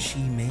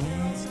Senshi, man.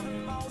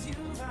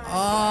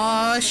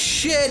 Aw,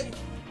 shit!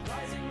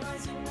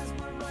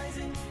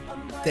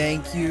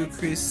 Thank you,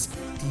 Christine.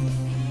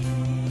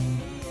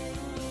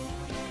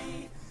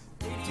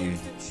 Dude,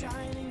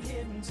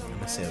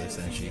 I'm a Sailor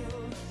Senshi.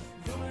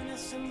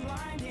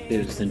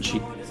 Sailor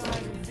Senshi.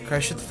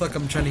 Christ, shut the fuck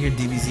up, I'm trying to hear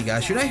DBZ,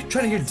 guys. Should I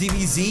trying to hear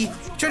DBZ?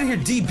 I'm trying to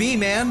hear DB,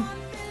 man.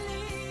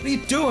 What are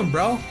you doing,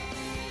 bro?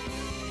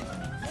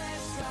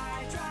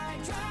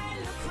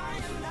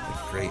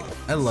 Great.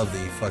 I love the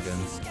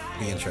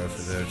intro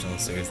for the original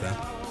series, though.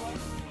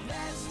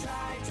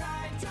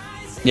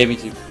 Yeah, me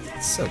too.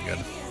 It's so good.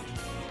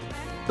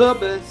 The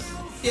best.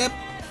 Yep.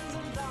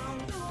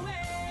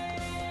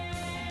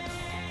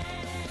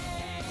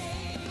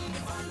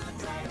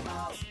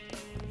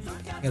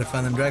 Gotta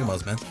find them Dragon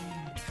Balls, man.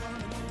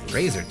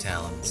 Razor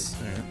Talons.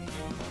 Alright.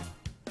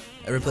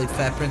 Ever played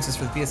Fat Princess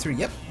for the PS3?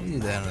 Yep, we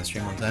did that on the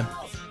stream one time.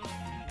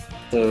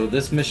 So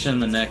this mission,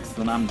 the next,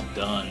 then I'm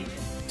done.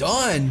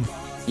 Done?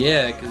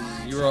 Yeah,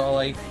 because you were all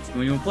like,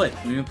 when you play,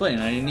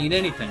 and I didn't eat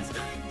anything.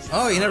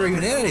 Oh, you never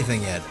even ate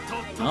anything yet.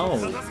 No.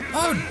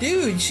 Oh,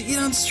 dude, you should eat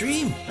on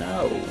stream.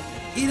 No.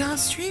 Eat on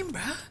stream,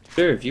 bro.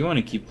 Sure, if you want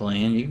to keep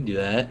playing, you can do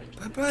that.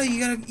 But bro, you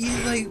gotta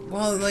eat like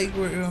while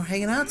we're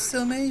hanging out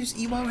still, man. You just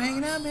eat while we're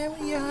hanging out, man.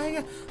 Yeah, hang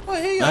out. Oh,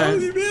 hang out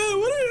with you, man.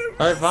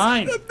 Whatever. Alright,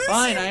 fine.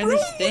 Fine, I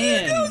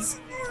understand.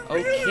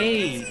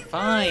 Okay,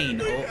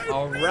 fine.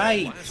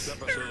 Alright.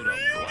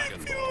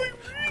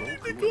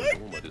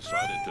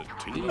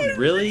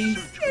 Really?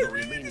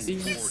 You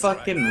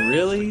fucking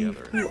really?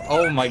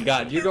 Oh my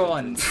god, you're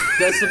going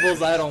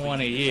decibels I don't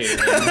want to hear.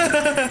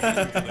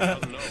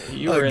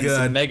 You were in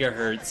some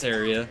megahertz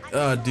area.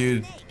 Oh,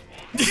 dude.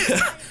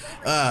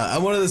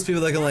 I'm one of those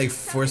people that can like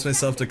force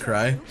myself to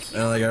cry.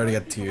 And like I already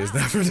got tears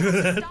now for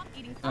doing that.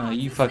 Oh,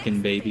 you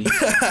fucking baby.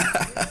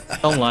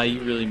 Don't lie, you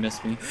really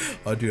miss me.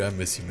 Oh, dude, I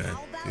miss you, man.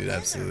 Dude,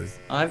 absolutely.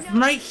 I'm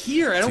right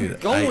here. I don't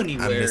go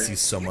anywhere. I miss you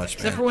so much,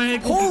 man. Except for when I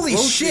go Holy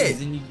shit!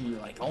 And you're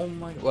like, oh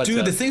my. What's dude,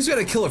 up? the things we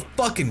gotta kill are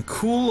fucking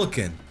cool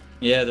looking.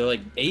 Yeah, they're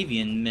like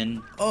avian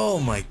men. Oh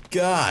my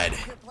god.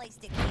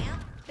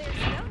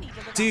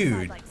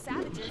 Dude.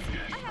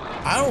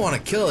 I don't want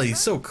to kill him. He's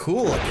so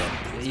cool looking.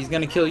 He's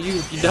gonna kill you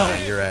if you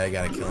don't. You're right. I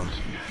gotta kill him.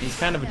 He's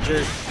kind of a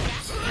jerk.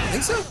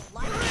 Think so?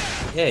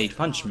 Yeah, he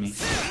punched me.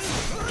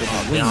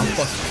 Yeah, I'll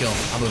fucking kill him.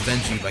 I'll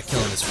avenge you by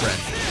killing his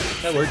friend.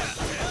 That worked.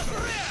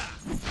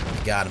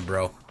 I got him,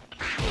 bro.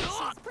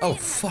 Oh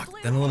fuck!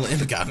 Then a little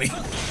imp got me.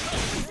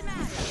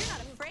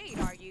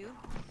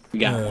 We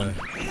got one.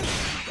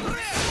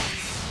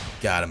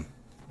 Got him.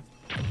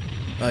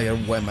 Oh, I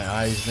gotta wipe my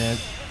eyes, man.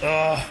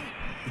 Ugh.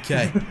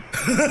 Okay.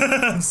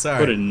 I'm sorry.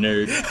 What a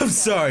nerd. I'm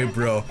sorry,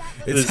 bro.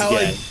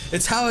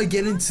 It's how I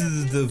get into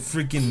the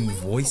freaking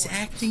voice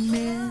acting,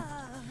 man.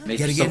 Make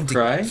you gotta get into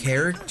cry?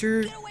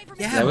 character.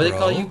 Yeah, Is that what bro. they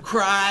call you?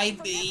 Cry,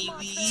 baby.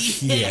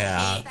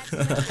 Yeah.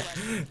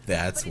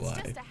 That's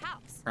why.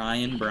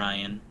 Brian,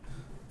 Brian.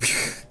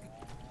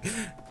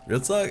 Real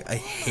talk, I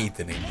hate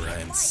the name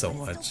Brian so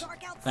much.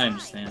 I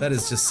understand. That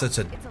is just such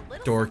a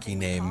dorky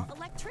name.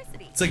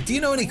 It's like, do you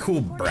know any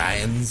cool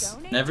Brians?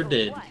 Never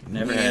did.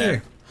 Never Neither.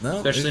 had. No.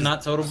 Especially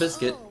not Total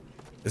Biscuit.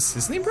 Is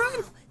his name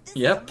Brian?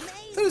 Yep.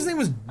 I thought his name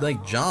was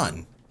like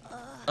John.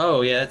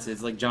 Oh yeah,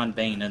 it's like John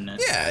Bain, isn't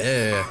it?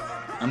 Yeah.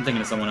 I'm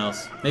thinking of someone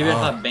else. Maybe I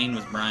thought Bane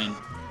was Brian.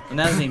 And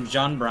now his name's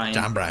John Bryan.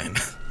 John Bryan.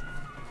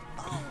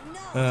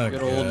 Oh,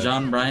 good old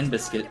John Bryan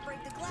Biscuit.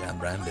 John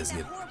Bryan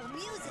Biscuit.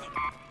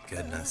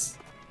 Goodness.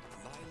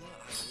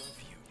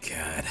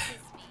 God.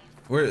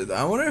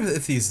 I wonder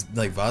if these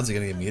like VODs are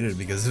gonna get muted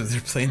because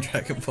they're playing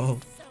Dragon Ball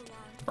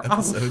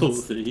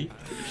episodes. Probably.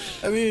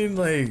 I mean,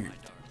 like,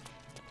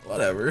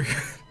 whatever.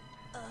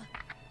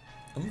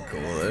 I'm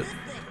cool with it.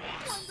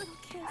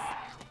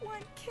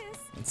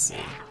 Let's see.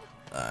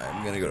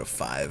 I'm gonna go to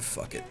 5.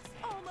 Fuck it.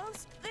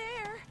 Almost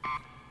there.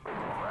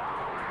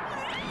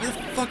 Where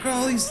the fuck are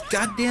all these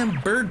goddamn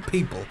bird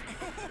people?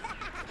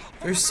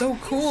 They're so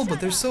cool, but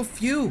there's so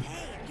few.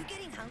 You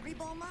getting hungry,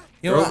 Bulma?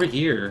 They're over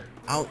here.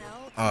 Oh,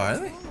 are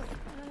they?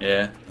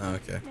 Yeah. Oh,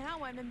 okay.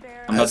 Now I'm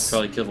embarrassed. I'm about to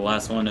probably kill the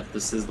last one if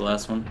this is the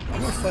last one.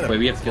 I'm gonna fight Wait,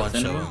 we have to kill bunch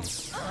 10 of of them.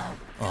 them?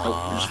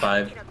 Oh, there's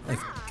 5. I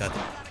got to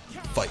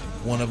fight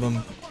one of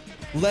them.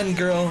 Len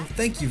Girl,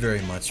 thank you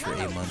very much for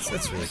 8 months.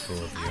 That's really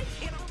cool of you.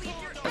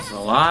 That's a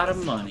lot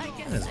of money.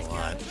 That is a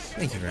lot.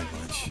 Thank you very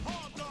much.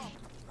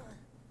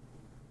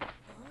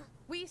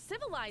 We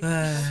civilized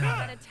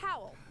and a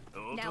towel.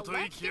 Now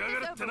let's get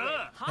this over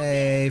with.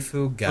 Hey, Oh,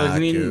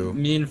 Fugaku.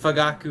 me and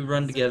Fagaku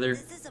run together.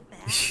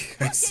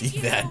 I see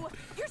that.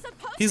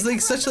 He's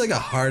like such like a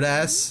hard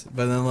ass,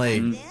 but then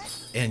like,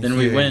 and Then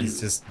we here win. he's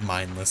just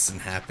mindless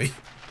and happy.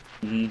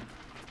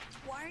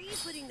 Why are you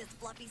putting this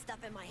fluffy stuff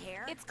in my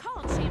hair? It's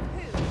called shampoo,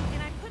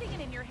 and I'm putting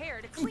it in your hair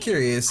to clean. I'm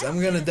curious.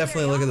 I'm gonna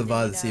definitely look at the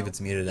VOD and see if it's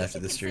muted after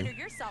the stream.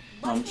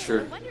 I'm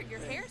sure.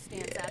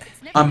 Yeah.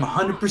 I'm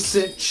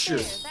 100% sure.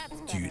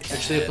 Dude,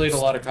 Actually, I played a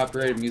lot of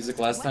copyrighted music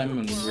last time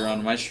when we were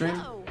on my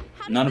stream.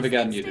 None of it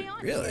got muted.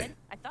 Really?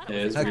 Yeah,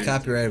 it's How weird.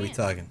 copyright are we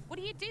talking? What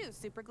do you do?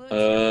 Super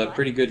glue?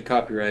 Pretty good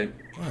copyright.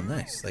 Oh,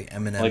 nice. Like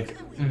Eminem. Like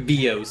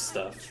VO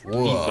stuff.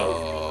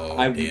 Whoa.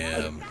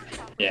 Damn.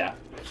 Yeah.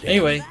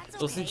 Anyway,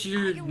 well, since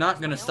you're not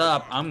gonna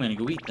stop, I'm gonna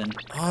go eat then.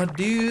 Oh,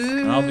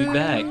 dude. And I'll be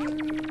back.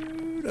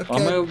 Okay.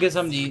 I'm gonna go get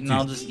something to eat, and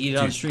I'll just eat it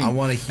on stream. I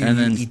want to hear and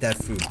you then eat that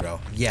food, bro.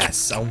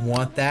 Yes, I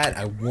want that.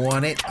 I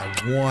want it. I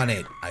want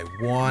it. I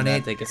want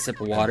it. Take a sip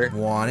of water. I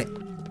want it.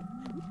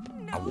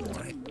 I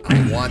want it.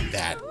 I want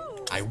that.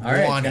 I All right,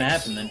 it's want gonna it.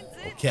 happen then.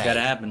 Okay.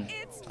 Gotta happen.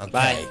 Okay.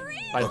 Bye.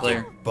 Bye, Okay,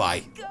 player.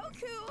 Bye.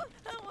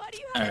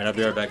 All right, I'll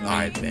be right back.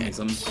 Alright, man.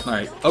 All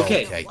right.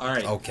 Okay. Okay, All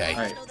right. okay.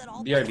 All right.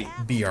 BRB.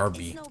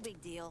 BRB. It's no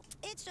big deal.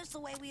 It's just the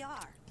way we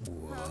are.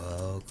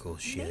 Whoa, cool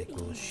shit,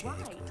 cool shit, cool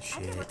I've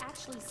shit. never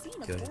actually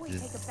seen a Go boy to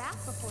take a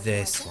bath before,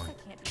 this so I one. guess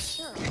I can't be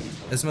sure.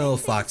 That's my little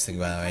fox thing,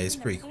 by the way. It's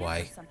pretty Having a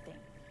quiet. pants or something.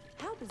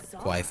 How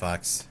bizarre. Quiet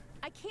fox.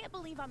 I can't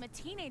believe I'm a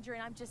teenager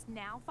and I'm just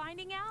now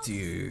finding out.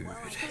 Dude. Well,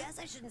 I guess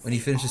I shouldn't When you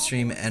say finish the all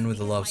stream, those end with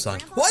a love because song.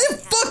 my Why the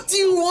grandfather fuck do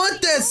you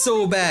want that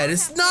so bad?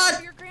 It's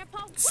not. Your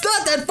grandpa? It's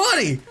not that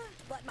funny.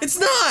 But my It's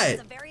grandfather's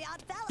not. a very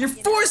odd fella, You're you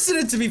know? forcing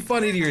it to be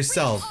funny to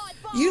yourself.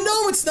 You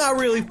know it's not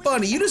really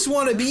funny. You just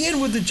want to be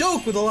in with the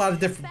joke with a lot of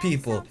different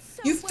people.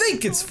 You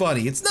think it's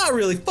funny. It's not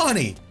really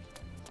funny.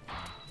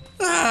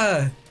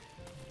 Ah.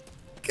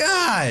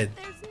 God.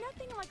 There's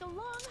nothing like a long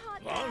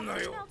hot bath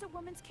that melts a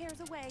woman's cares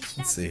away.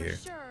 That's see for here.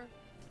 Sure.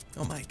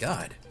 Oh my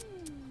god.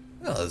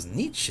 Well, there's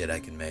neat shit I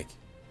can make.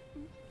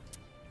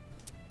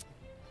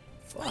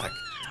 Fuck.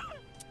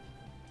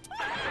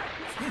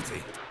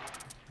 Fancy.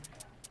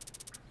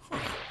 What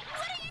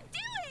are you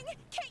doing?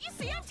 Can't you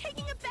see I'm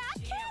taking a bath,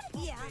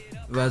 kid? Yeah.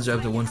 VOD's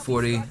dropped to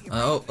 140.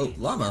 Oh,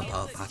 llama.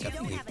 Oh, fuck.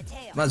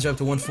 VOD's dropped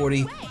to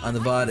 140 on the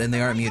VOD and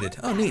they aren't muted.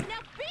 Oh, neat.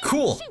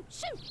 Cool.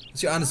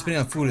 What's your honest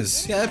opinion on food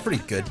is? Yeah,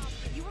 pretty good.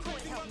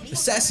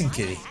 Assassin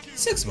Kitty.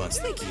 6 months.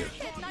 Thank you.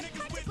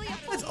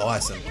 That's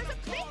awesome.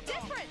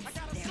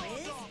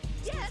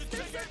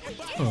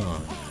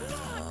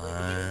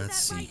 Let's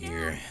see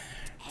here.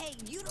 Hey,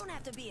 you don't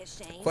have to be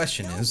ashamed.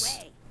 Question No is,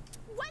 way.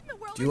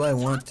 do I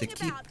want to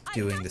keep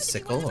doing the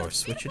sickle or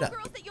switch it up?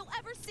 That That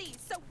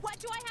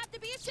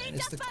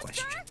is the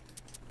question.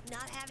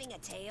 Not having a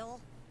tail?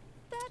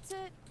 That's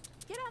it.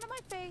 Get out of my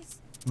face.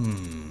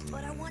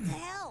 But I want to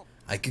help.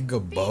 I could go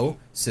Bo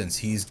since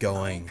he's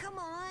going Come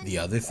on. the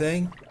other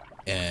thing,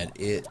 and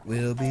it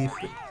will be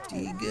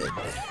pretty good.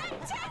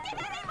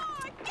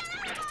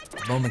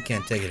 Bowman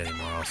can't take it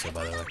anymore also,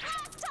 by the way.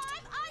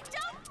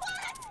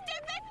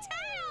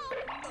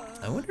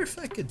 I wonder if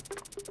I could...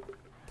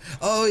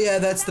 Oh yeah,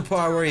 that's the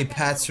part where he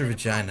pats her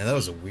vagina. That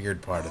was a weird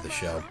part of the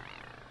show.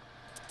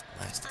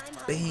 Last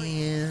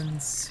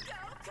bands.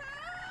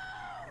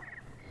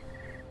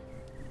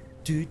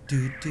 Do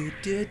do do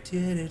do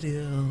do do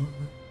do.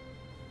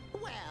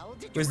 Well,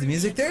 did Where's the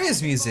music? There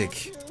is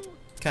music.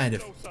 Kind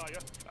of. No, Sire.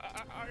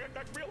 I'm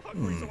real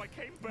hungry, so I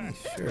came back.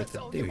 Sure what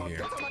to do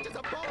here. so much as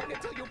a bone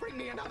until you bring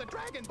me another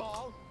Dragon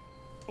Ball?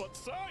 But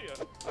Sire,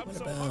 I'm What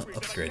so about hungry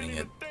that I upgrading can't it?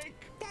 even think.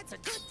 That's a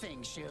good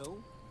thing,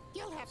 Shu.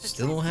 You'll have to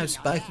Still don't have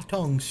trust me on spiky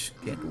tongues.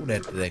 Can't do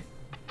that today.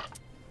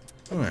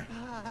 Alright.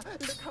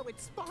 Look how it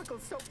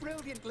sparkles so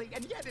brilliantly,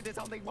 and yet it is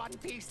only one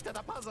piece to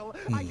the puzzle.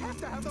 I have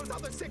to have those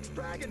other 6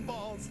 Dragon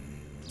Balls.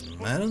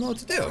 I don't know what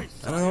to do.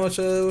 I don't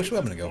know which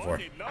weapon to go for.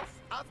 Enough.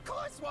 Of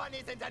course one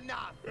isn't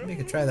enough. Maybe I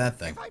could try that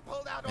thing. If I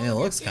pulled out I mean, it all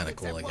looks the kinda ingredients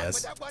cool, I at one, guess.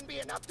 would that one be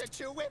enough to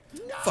chew with?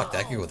 No. Fuck,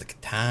 that could go with a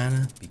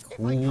katana. Be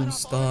cool and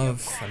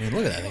stuff. I mean,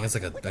 look at that thing. It's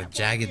like a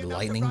jagged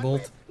lightning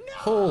bolt.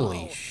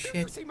 Holy You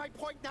shit. see my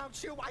point now,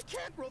 Chew? I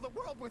can't rule the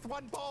world with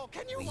one ball.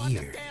 Can you Weird.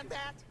 understand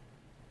that?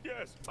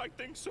 Yes, I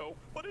think so.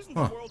 But isn't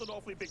Huh. the world an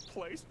awfully big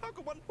place? How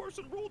could one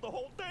person rule the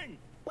whole thing?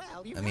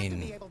 Well, you I have to mean,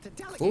 be able to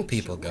delegate, cool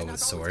people Chew, go and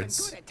with I've always been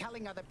swords. good at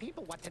telling other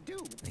people what to do.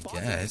 I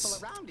Bossing guess.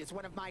 people around is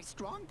one of my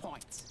strong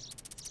points.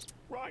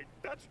 Right,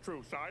 that's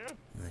true, Sire. And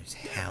there's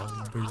Other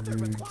halberds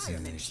and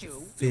requirements, there's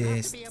Chew. You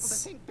have to be able to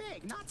fists. think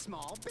big, not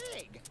small,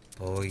 big.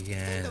 Oh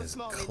yeah, Though there's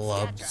small in stature, I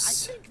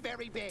clubs. think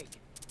very big.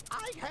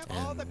 I have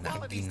all the And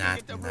qualities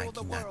needed to rule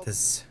the world.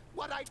 naginatas.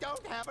 What I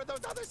don't have are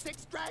those other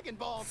 6 Dragon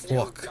Balls. Fuck. You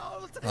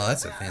don't. Oh,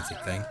 that's a fancy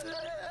thing.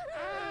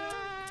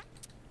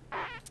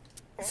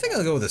 I think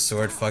I'll go with a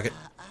sword, fuck it.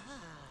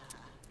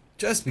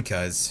 Just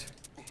because.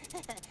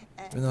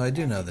 Even though I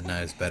do know the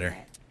knives better.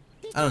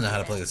 I don't know how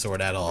to play the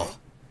sword at all.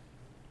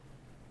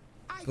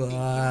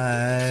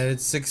 But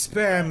it's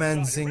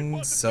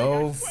experimenting,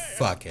 so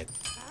fuck it.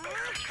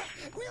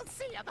 We'll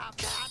see about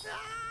that.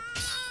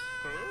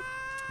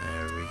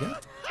 There we go.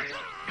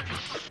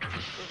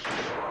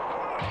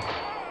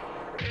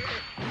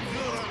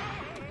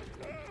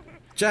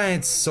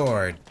 Giant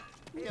sword.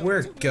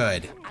 We're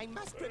good. I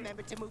must remember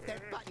remembered to move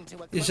that button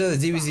to a You show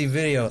the DBZ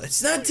video.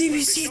 It's not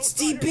DBZ, it's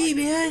DB,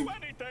 man.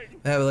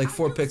 I have it like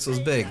 4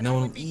 pixels big. No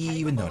one will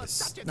even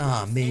notice.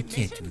 Nah, man, you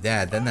can't do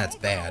that. Then that's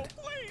bad.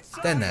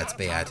 Then that's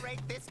bad.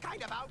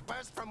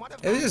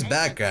 If it's just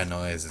background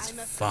noise, it's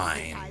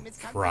fine.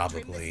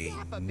 Probably.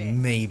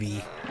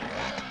 Maybe.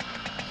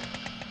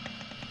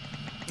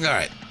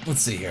 Alright,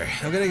 let's see here.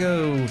 I'm gonna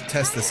go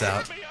test this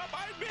out.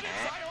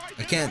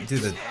 I can't do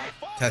the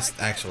test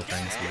actual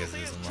things because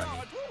it doesn't let me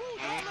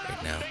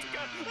right now.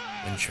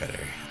 Wind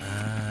Shredder.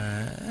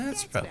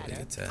 That's probably a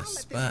good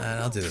test, but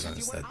I'll do this one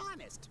instead.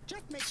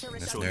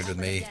 This nerd with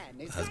me,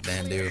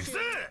 husband do.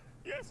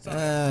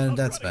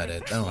 That's about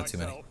it. I don't want too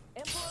many.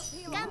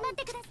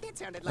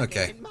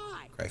 Okay.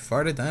 Cry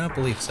farted? I don't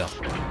believe so.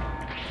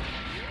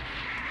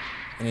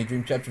 Any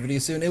Dream Chapter video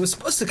soon? It was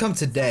supposed to come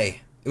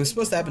today. It was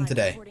supposed to happen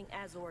today.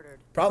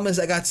 Problem is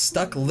I got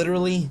stuck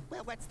literally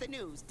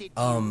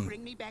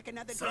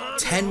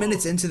 10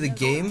 minutes into the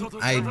game.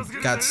 I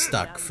got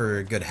stuck for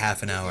a good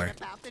half an hour.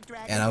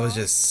 And I was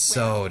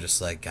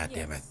just like, god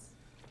damn it.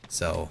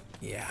 So,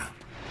 yeah.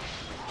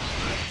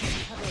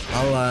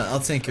 I'll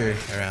tinker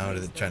around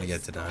with it, trying to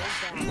get to done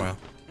tomorrow.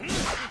 I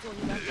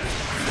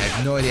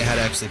have no idea how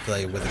to actually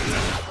play with it.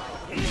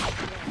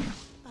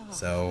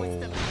 So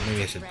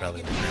maybe I should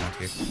probably look around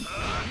here.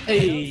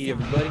 Hey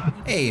everybody.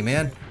 Hey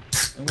man.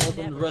 And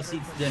welcome to Russ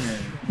Eats Dinner.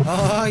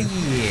 Oh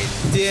yeah,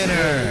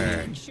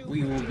 dinner.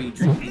 We will be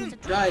drinking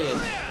Diet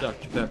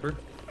Dr. Pepper.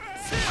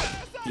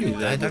 Dude,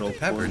 Dr.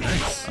 Pepper,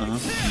 nice.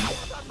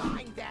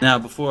 Now,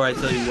 before I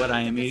tell you what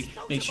I am eating,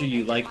 make sure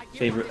you like,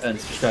 favorite, and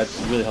subscribe.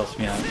 It really helps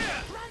me out.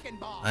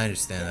 I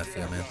understand that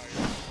feel, man.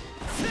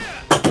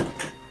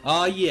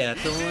 Oh yeah,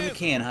 throw in the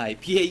can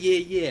hype.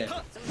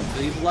 Yeah.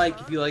 Leave a like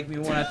if you like me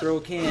when I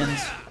throw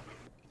cans.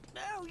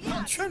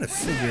 I'm trying to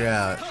figure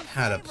out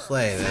how to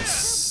play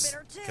this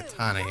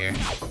katana here.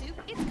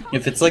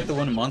 If it's like the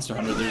one in Monster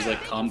Hunter, there's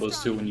like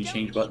combos too when you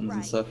change buttons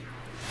and stuff.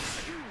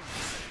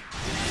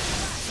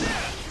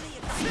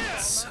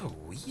 It's so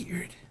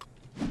weird.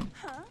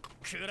 Huh?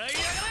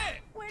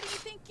 Where do you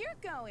think you're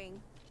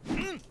going?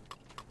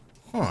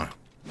 Huh.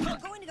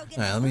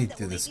 Alright, let me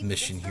do this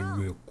mission here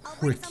real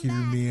quick here,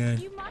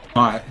 man.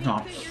 Alright,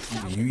 no.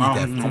 You eat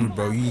that food,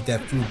 bro. You eat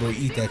that food, bro.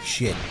 Eat that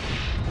shit.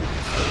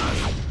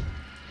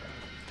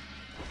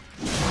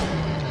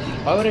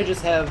 Why would I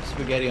just have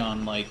spaghetti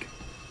on, like,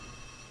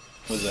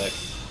 was that,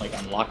 like,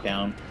 on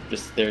lockdown?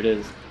 Just, there it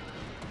is.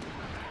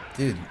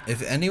 Dude,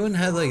 if anyone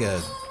had, like,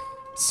 a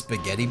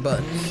spaghetti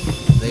button,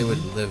 they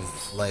would live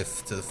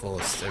life to the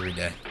fullest every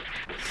day.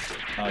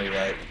 Oh, you're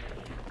right.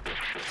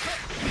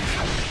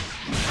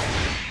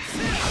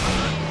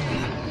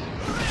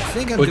 I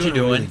think I'm doing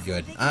really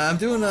good. I'm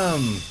doing,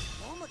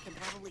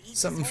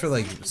 something for,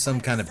 like, some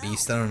kind of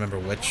beast. I don't remember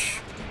which.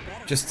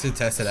 Just to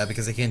test it out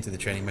because I can't do the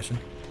training mission.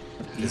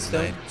 This is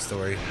my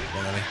story.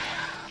 Won't let me.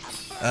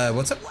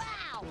 What's up?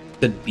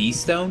 The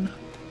Beastone?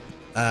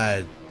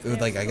 It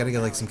would, like, I gotta get,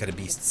 like, some kind of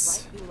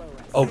beasts.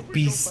 Oh,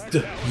 beast.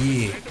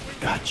 Yeah.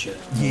 Gotcha.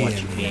 Yeah,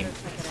 Watch your man. game.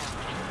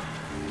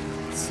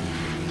 Let's see,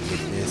 get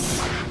this.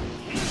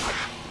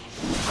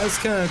 That's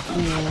kind of cool.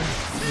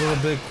 A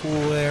little bit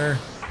cool there.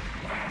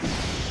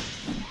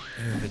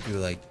 And if I do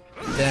like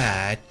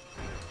that,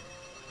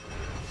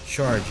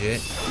 charge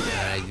it,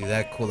 and I do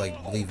that cool, like,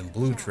 leaving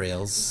blue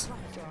trails.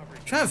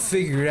 I'm trying to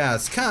figure it out.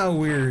 It's kind of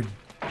weird.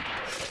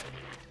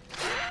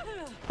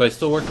 Do I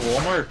still work at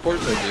Walmart? Of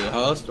course I do.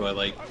 How else do I,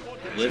 like,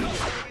 live?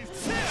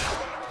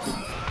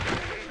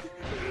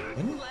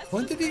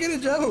 When did you get a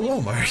job at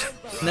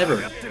Walmart?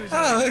 Never.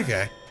 Oh,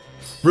 okay.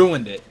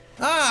 Ruined it.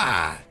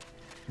 Ah!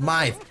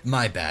 My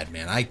bad,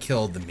 man. I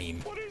killed the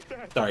meme.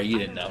 Sorry, you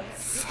didn't know.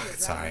 Fuck,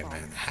 sorry,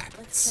 man. It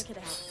happens.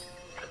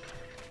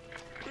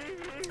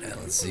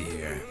 Let's see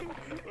here.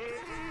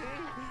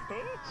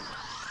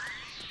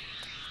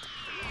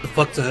 The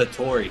fuck's a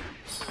Hattori?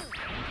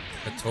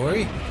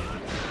 Hattori?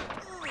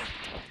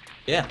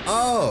 Yeah.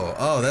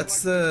 Oh,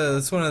 that's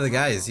one of the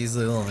guys. He's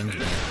the little ninja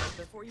man.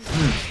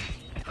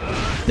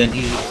 Then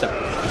he's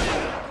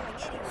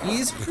separate.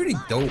 He's pretty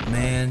dope,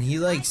 man. He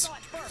likes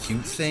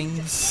cute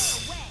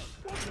things.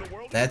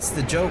 That's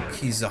the joke.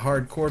 He's a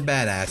hardcore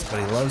badass, but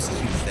he loves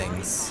cute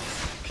things.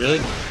 Really?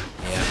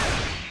 Yeah.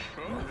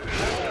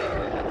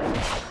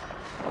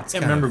 I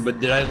can't remember, but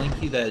did I link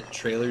you that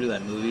trailer to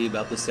that movie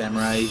about the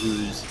samurai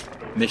whose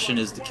mission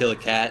is to kill a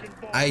cat?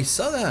 I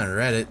saw that on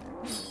Reddit,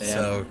 Yeah.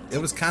 so it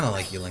was kind of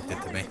like you linked it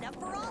to me.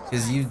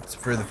 Because you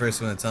were the first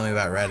one to tell me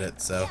about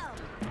Reddit, so.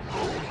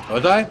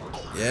 Was I?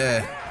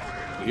 Yeah.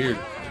 Weird.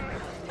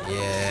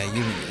 Yeah,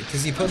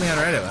 because you put me on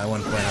Reddit at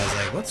one point. I was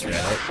like, what's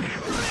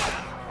Reddit?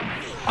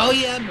 Oh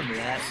yeah, I remember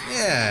that.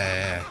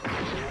 Yeah.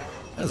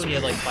 That's when you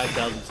had like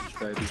 5,000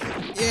 subscribers.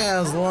 Yeah, it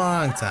was a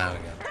long time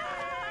ago.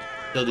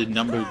 Still did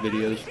numbers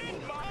videos.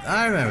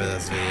 I remember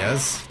those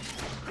videos.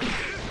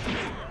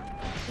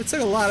 It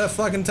took a lot of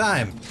fucking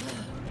time.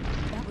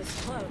 That was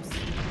close.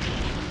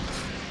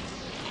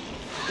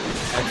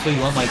 Actually,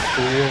 you want my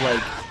cool,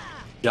 like,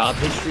 job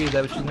history? Is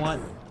that what you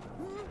want?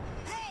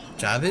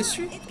 Job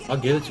history? I'll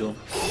give it to him.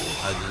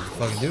 I'll just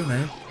fucking do it,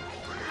 man.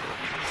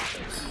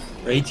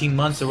 For 18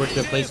 months, I worked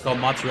at a place called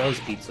Mozzarella's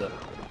Pizza.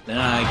 Then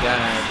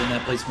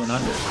that place went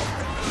under.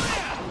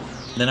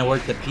 Then I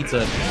worked at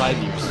Pizza for 5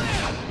 years.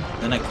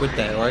 Then I quit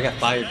that, or I got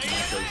fired from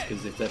that place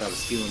because they said I was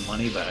stealing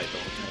money, but I don't.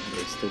 I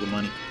didn't steal the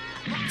money.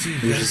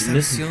 Dude, you gotta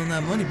stop stealing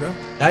that money, bro.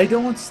 I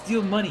don't want to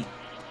steal money.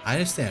 I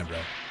understand, bro.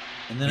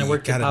 And then I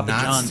worked at Papa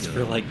John's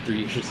for like 3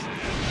 years.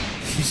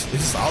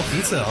 It's all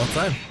pizza all the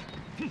time.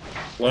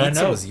 What Pizza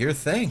I know was your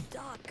thing.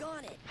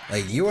 Doggone it.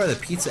 Like, you are the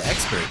pizza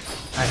expert.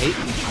 I hate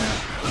pizza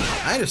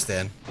now. I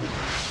understand.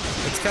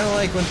 It's kind of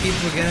like when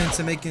people get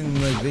into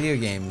making like video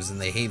games and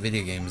they hate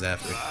video games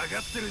after.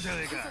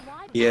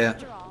 Yeah.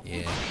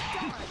 Yeah.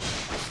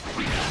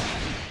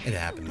 It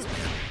happens, man.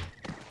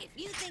 If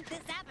you think this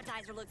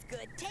appetizer looks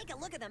good, take a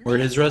look at the Where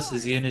menu. is Russ?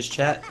 Is he in his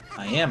chat?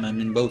 I am. I'm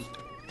in both.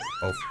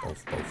 Both.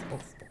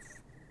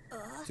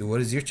 Dude, what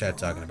is your chat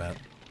talking about?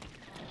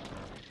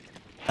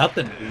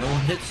 Nothing. No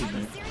one hits me.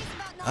 Serious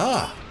about not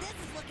Ah. This is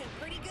looking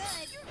pretty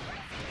good.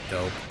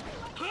 Dope.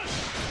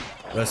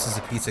 Russ is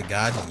a pizza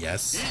god?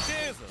 Yes.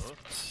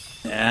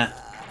 Yeah.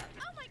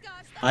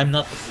 I'm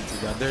not the pizza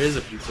god. There is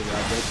a pizza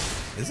god,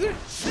 though. Is there?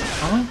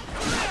 Huh?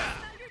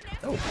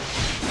 Dope.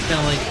 Kind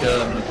of like,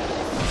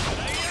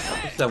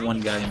 what's that one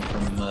guy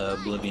from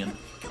Oblivion?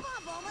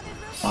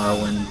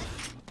 Marwin.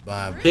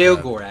 Dale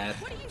Gorad.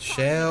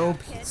 Shell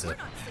pizza.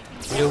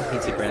 Dale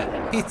Pizza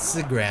Grad.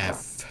 Pizza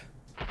graph.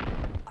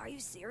 Are you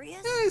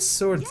serious?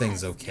 Sword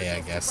thing's okay,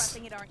 I guess.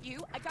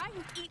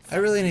 I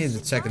really need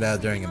to check it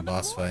out during a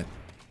boss fight.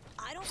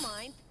 I don't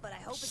mind, but I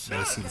hope it's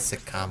Gotta see the sick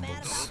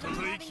combos.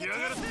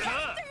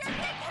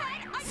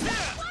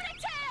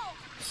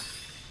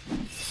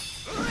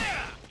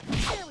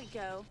 There we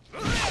go.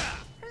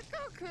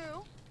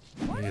 Goku.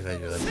 Maybe if I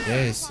do like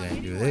this,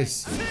 and do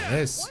this, and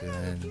this,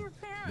 and then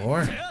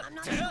more. I'm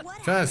not sure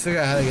what Trying to figure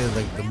out how to get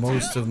like the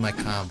most of my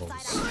combos.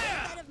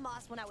 happened of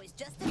Moss when I was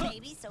just a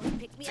baby, so he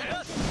picked me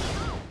up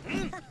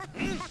and took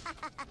me home.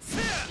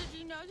 Did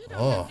you know you don't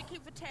Oh, have to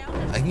keep a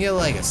tail? I can get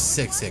like a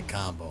 6-hit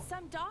combo.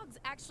 Some dogs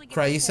actually get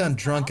Cry, you tails sound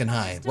now. drunk and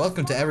high.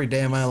 Welcome to every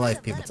day of my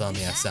life. People telling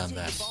me I sound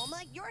that.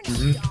 Bulma, you're not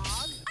a dog.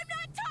 I'm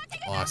not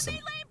talking about Awesome.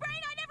 me, lame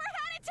brain. I never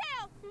had a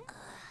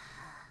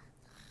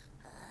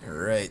tail.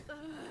 Alright.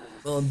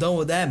 Well, I'm done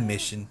with that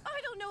mission.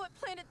 I don't know what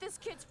planet this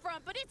kid's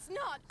from, but it's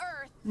not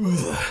Earth.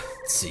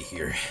 Let's see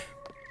here.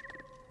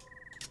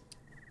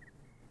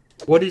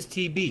 What is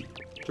TB?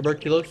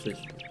 Tuberculosis.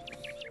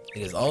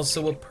 It is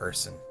also a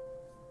person.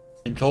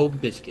 And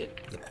told biscuit.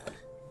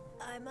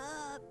 I'm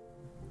up.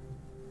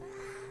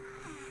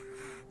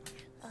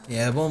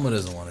 Yeah, Bulma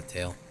doesn't want a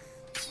tail.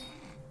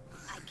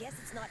 I guess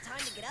it's not time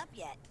to get up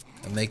yet.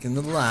 I'm making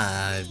the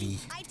lobby.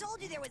 I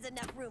told you there was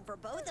enough room for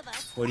both of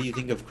us. What do you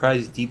think of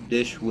Cry's deep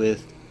dish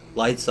with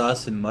light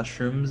sauce and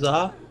mushrooms?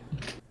 I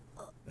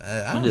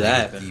When don't did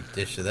that make a happen? deep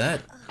dish of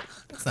that.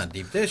 It's not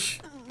deep dish.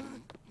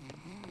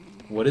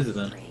 What is it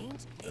then?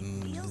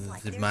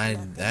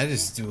 I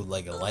just do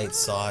like a light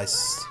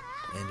sauce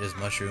and just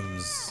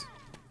mushrooms,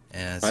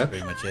 and that's What?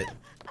 pretty much it.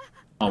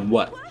 On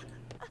what?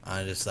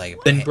 I just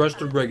like Thin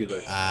crust or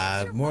regular?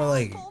 more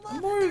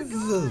of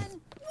the.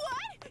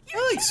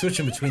 I like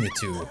switching between the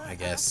two, I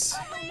guess.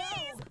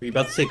 Were you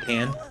about to say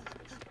pan?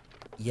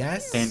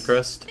 Yes. Pan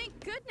crust? Thank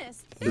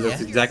goodness. Because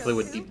that's Yeah. exactly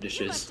what deep dish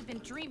You must is. have been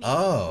dreaming.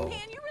 Oh, Man,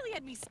 you really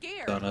had me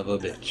scared. Son of a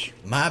bitch.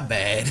 my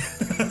bad.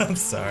 I'm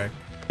sorry.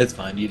 It's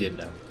fine, you didn't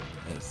know.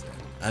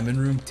 I'm in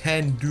room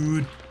 10,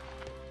 dude.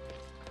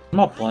 I'm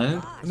not playing.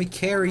 Let me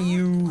carry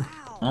you.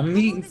 I'm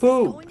eating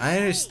food. I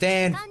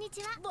understand.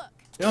 Look,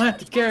 You don't have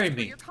to carry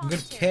me. I'm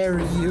gonna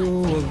carry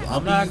you.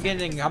 I'm not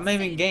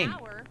even game.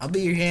 I'll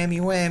be your hammy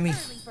whammy.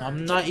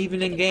 I'm not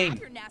even in game.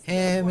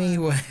 Hammy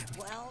whammy.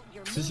 Well,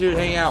 you're Just here to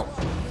hang out.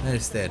 I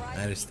understand.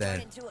 I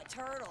understand. into a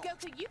turtle.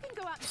 Goku, you can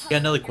go out and Got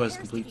another cover quest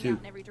the complete, sticking out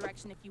too. in every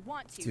direction if you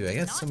want to. Dude, I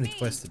got Not so many me.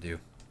 quests to do.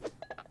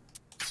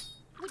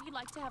 Would you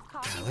like to have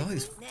coffee? God, all with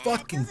these me? Nah, it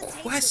fucking doesn't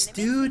taste quests,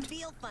 good and it makes dude. me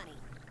feel funny.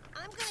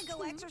 I'm gonna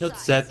go exercise. You know what the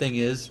sad thing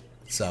is?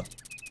 What's up?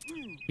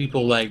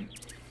 People like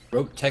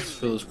wrote text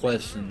for those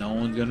quests and no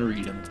one's gonna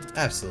read them.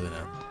 Absolutely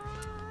not.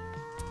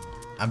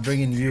 I'm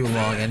bringing you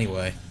along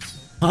anyway.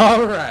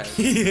 Alright.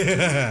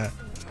 Yeah.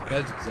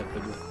 That's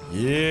acceptable.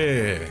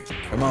 Yeah.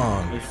 Come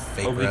on,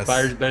 fake Hopefully Russ.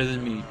 fire's better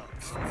than me.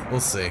 We'll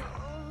see.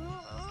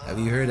 Have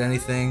you heard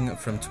anything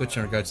from Twitch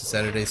in regards to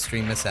Saturday's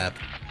stream mishap?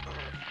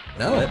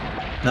 No. What?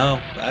 No,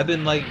 I've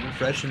been like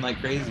refreshing like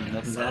crazy.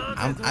 Nothing's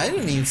happened. I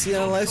didn't even see it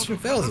on live stream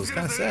fails. It was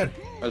kind of sad.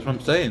 That's what I'm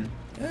saying.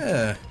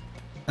 Yeah.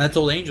 I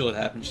told Angel it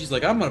happened. She's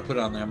like, I'm gonna put it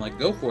on there. I'm like,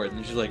 go for it.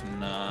 And she's like,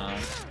 nah.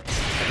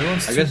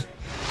 Everyone's I guess.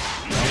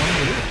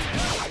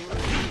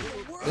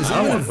 There's I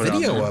don't even a wanna put it on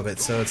video there. of it,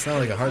 so it's not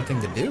like a hard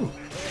thing to do.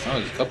 Oh,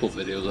 there's a couple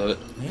videos of it.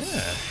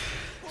 Yeah.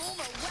 Oh,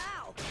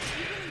 wow.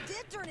 You really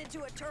did turn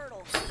into a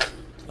turtle.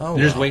 Oh,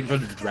 They're just well. waiting for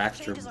the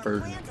Dragster Changes our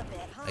version. plans a bit,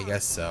 huh? I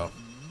guess so.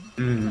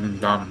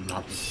 Nom.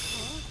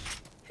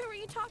 Who are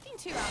you talking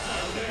to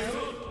out there?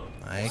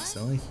 I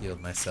accidentally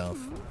healed myself.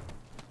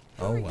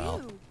 Oh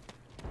well.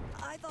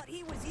 I thought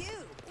he was you.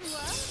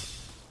 Strange.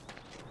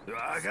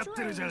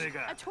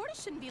 A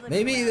tortoise shouldn't be living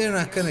Maybe around they're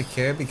not here. gonna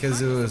care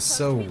because it was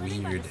so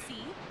weird.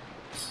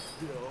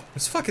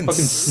 It's fucking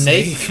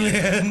snake,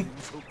 man.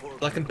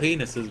 Fucking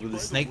penises with a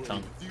snake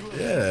tongue.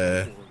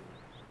 Yeah.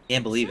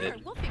 Can't believe Sure,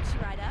 it. we'll fix you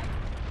right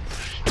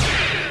up.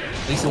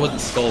 At least it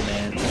wasn't Skull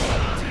Man.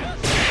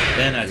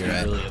 Then I'd be You're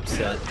right. really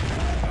upset.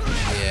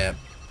 Yeah,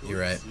 you're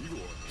right.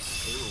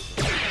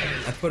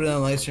 I put it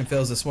on livestream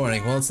fails this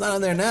morning. Well, it's not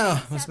on there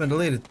now. Must have been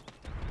deleted.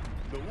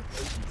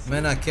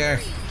 Might not care.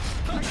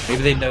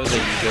 Maybe they know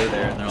that you go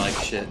there and they're like,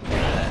 shit.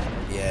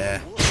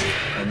 Yeah.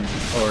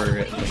 Or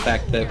the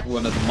fact that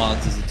one of the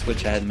mods is a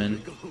Twitch admin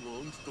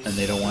and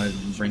they don't want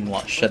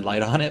to shed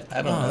light on it.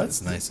 I don't know.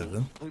 That's nice of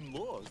them.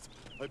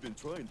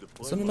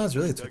 Some of the mods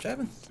really a Twitch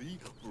admin?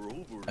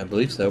 I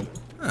believe so.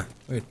 Huh,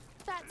 weird.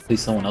 At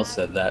least someone else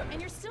said that.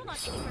 And you're still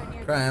not anywhere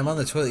near. Cry, I'm on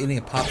the toilet eating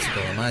a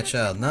popsicle. Am I a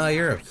child? No,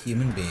 you're a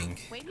human being.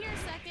 Wait here a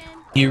second.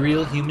 You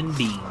real human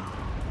being.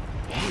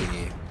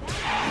 Yeah.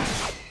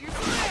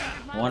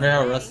 I wonder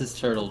how Russ is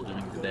turtle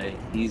doing today.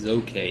 He's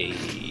okay.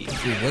 Dude,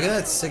 look at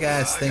that sick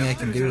ass thing I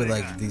can do with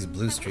like these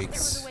blue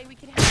streaks. Hey,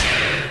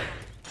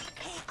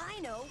 I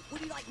know.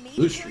 Would you like me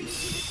Blue to carry you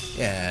to the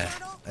Yeah,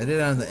 I did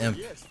it on the imp.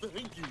 Are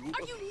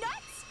you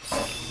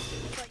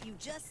nuts? But you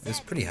just It's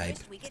said pretty you hype.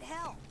 wished we could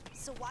help.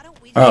 So why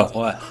don't we Oh, just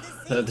what? do the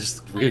same? That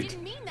is weird.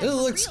 It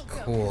looks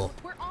cool.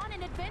 We're on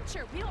an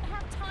adventure. We don't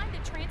have time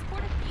to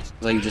transport a beach.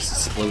 It's like you just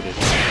exploded.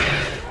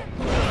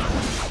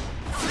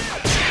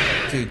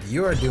 Dude,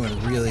 you are doing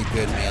really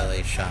good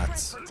melee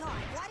shots.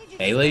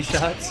 Melee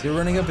shots? You're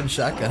running up and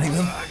shotgunning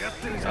them?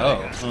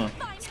 Oh, huh.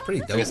 It's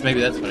pretty I dope. guess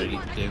maybe that's what I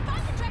need to do.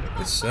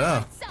 Guess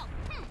so.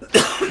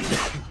 Gosh,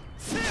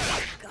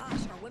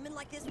 are women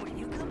like this where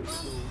you come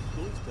from?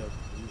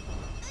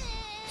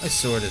 My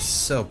sword is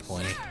so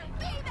pointy.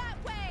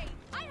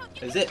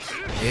 Is it?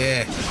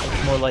 Yeah,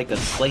 It's more like a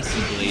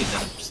slicing blade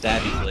than a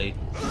stabby blade.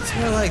 it's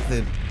more like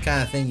the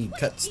kind of thing you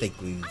cut steak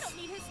with.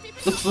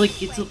 Looks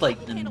like it's a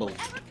lightning bolt.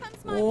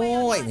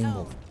 Oh, lightning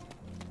bolt.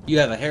 You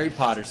have a Harry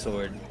Potter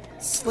sword.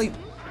 Sleep.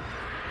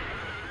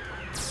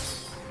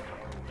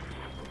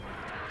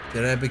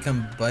 Did I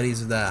become buddies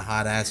with that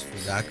hot ass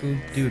Fugaku?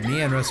 Dude,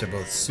 me and Russ are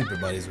both super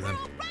buddies with him.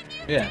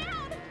 Yeah.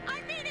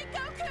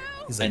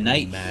 He's At like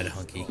night, mad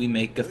hunky. we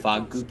make a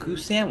Faguku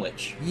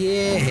sandwich.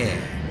 Yeah.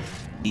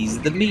 He's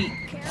the meat.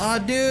 Oh,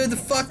 dude, the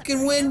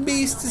fucking wind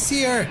beast is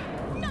here.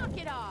 Knock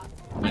it off.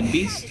 Wind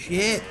beast.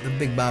 Shit, the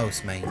big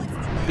boss, man.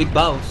 Big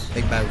boss.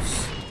 Big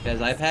boss.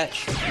 Has eye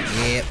patch.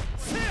 Yep.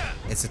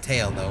 It's a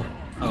tail, though.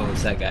 Oh,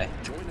 it's that guy.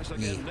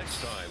 Yeah.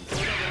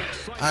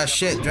 Ah,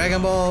 shit,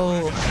 Dragon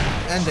Ball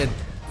ended.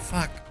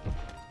 Fuck.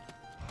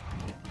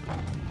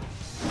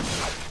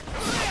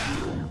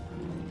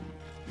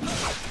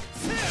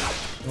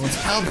 No one's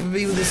helping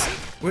me with this.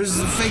 Where's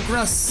the fake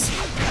Russ?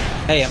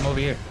 Hey, I'm over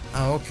here.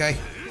 Oh, okay.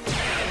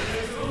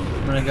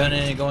 I'm gonna go in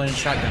and go in and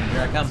shotgun.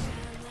 Here I come.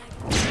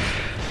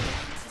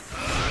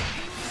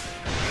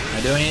 Am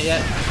I doing it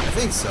yet? I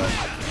think so.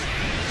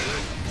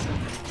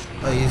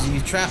 Oh, you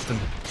trapped him.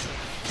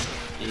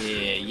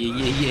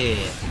 Yeah.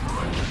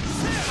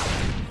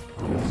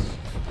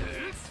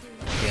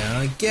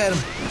 Gonna get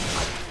him.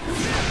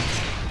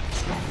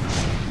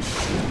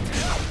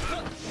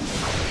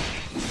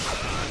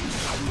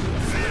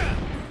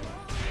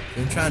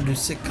 Been trying to do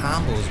sick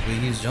combos, but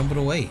he's jumping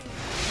away.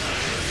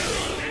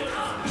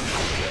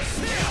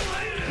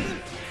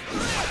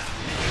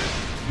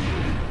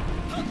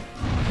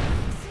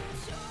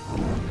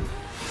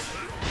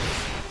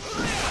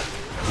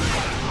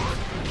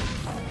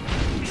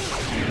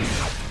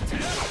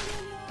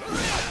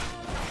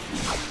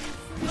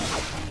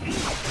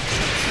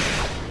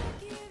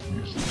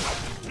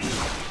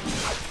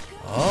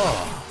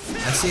 Oh,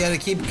 I see how to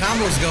keep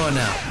combos going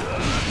now.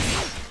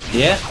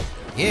 Yeah?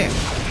 Yeah.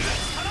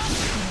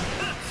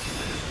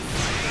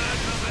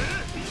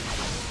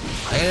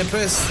 I gotta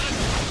press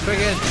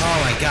friggin'.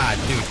 Oh my god,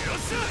 dude.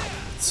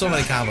 So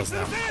many combos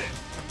now.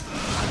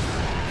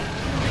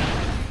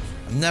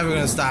 I'm never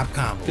gonna stop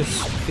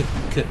combos.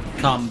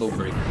 Combo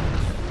breaker.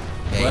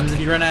 Hey, Runs if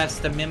you run out of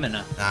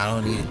stamina. I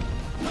don't need it.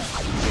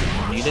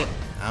 You need it?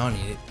 I don't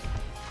need it.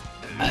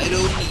 I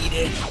don't need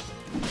it.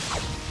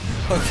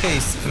 Okay,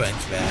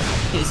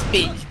 SpongeBob. It's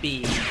Binge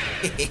Bee.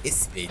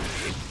 SpongeBob.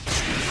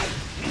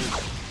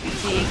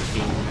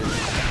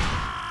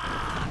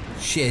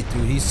 Shit,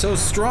 dude, he's so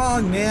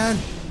strong, man.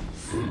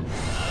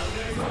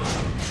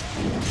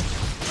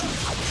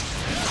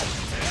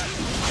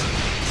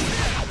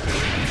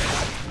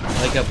 I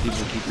like how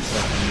people keep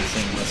expecting me to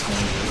sing Russ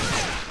Money.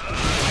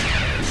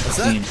 What's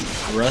I've that?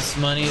 seen Russ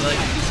Money like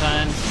a few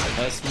times,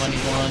 Russ Money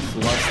once,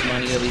 Lust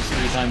Money at least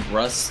 3 times,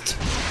 Rust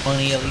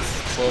Money at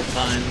least 12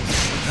 times.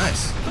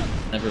 Nice.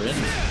 Never in.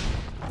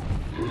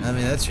 I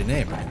mean, that's your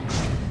name, right?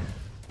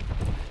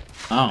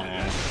 Oh.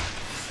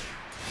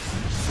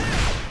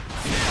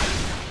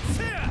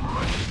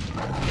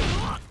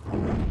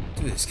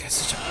 Dude, this guy's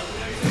such a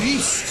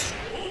beast.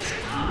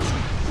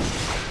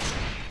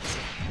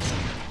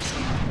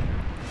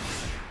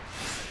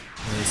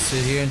 Let's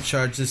sit here and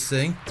charge this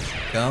thing.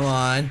 Come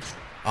on.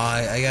 Oh,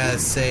 I gotta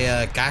say,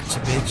 gotcha,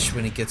 bitch,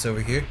 when he gets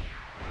over here.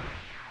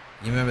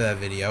 You remember that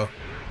video?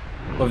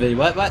 What video?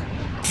 What?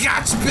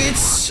 Gotcha,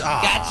 bitch!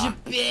 Aw, Gotcha,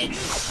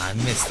 bitch! I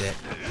missed it.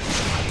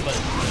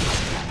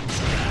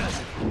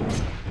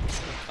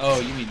 Oh,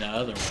 you mean the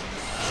other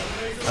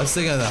one? I was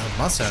thinking of the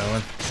Monster Hunter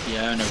one.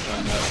 Yeah, I know what you're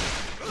talking about.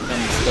 That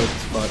was dope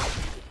as fuck.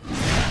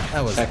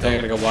 That was In fact, dope. I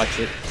gotta go watch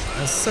it.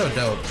 That was so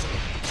dope.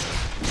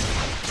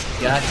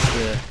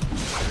 Gotcha,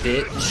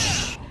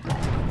 bitch.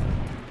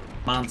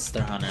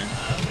 Monster Hunter.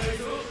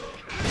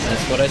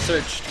 That's what I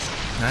searched.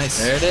 Nice.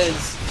 There it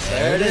is.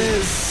 There it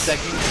is.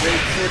 Second grade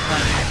sword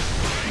punch.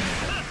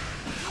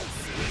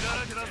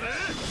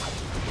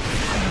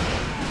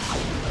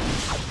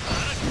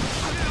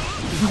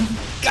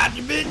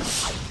 Gotcha, bitch.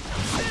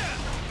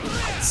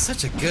 It's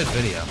such a good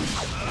video.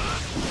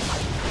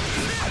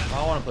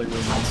 I want to play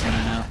real Monster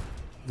Hunter now.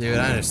 Dude,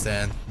 I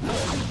understand.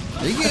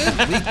 We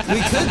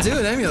could do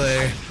an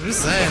emulator. I'm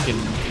just I saying.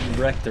 can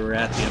wreck the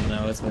Rathium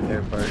though. That's my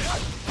favorite part.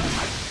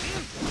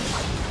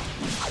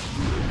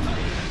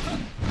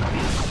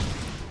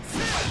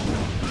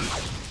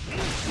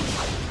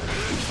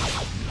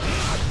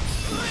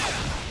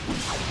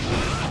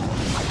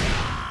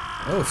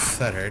 Oof,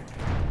 that hurt.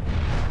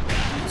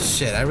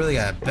 Shit, I really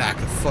gotta back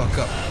the fuck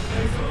up.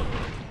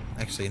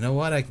 Actually, you know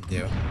what I can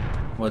do?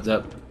 What's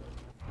up?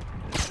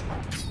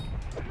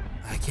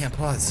 I can't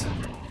pause.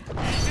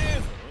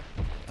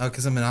 Oh,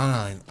 because I'm on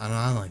an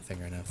online thing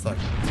right now. Fuck.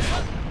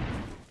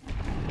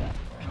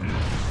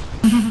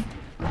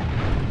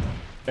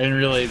 I didn't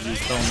realize he was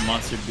telling the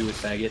monster to do a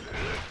faggot.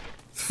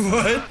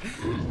 What?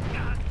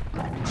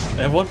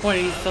 At one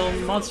point he's telling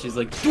the monster, he's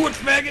like, do it,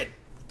 faggot!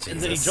 And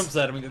then he Jesus. jumps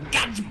at him and goes,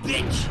 gotcha,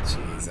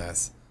 bitch!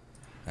 Jesus.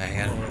 Alright,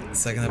 hang on.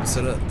 Second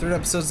episode, third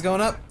episode's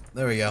going up.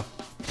 There we go.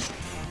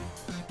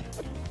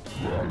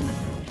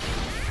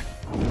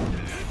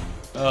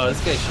 Oh, this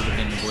guy should have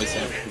been the voice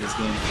actor for this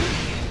game.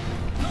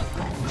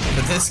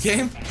 But this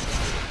game?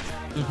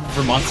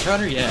 For Monster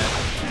Hunter? Yeah.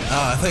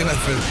 Oh, I thought you meant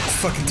for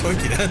fucking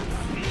Toki then.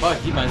 Fuck,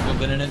 he might as well have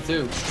been in it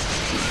too.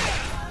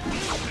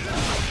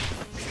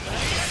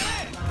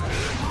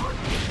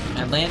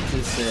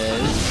 Atlantis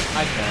says,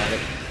 I got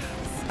it.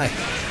 Hi.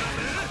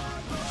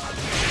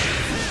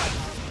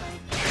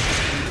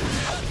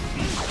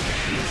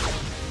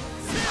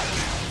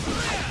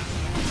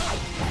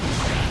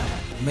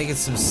 Making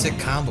some sick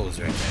combos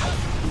right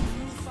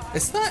now.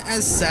 It's not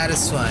as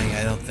satisfying,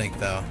 I don't think,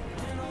 though.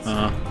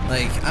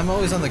 Like, I'm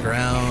always on the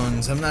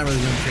ground. I'm not really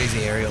doing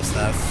crazy aerial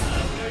stuff.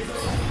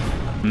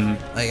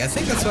 Like, I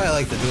think that's why I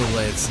like the dual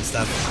blades and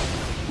stuff.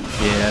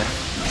 Yeah.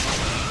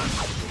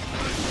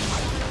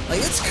 Like,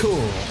 it's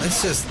cool.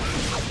 It's just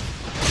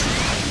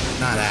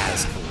not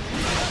as cool.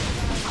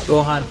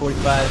 Gohan 4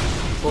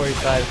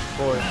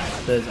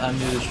 says, I'm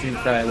new to Stream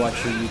Cry, I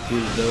watch your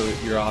YouTube, though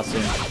you're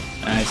awesome.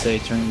 And I say,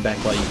 turn back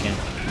while you can.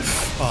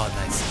 Oh,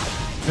 nice.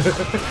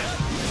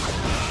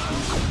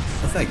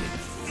 Well, thank you.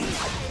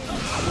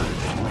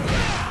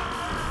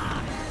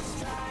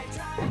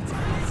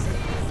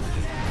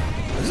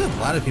 There's a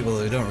lot of people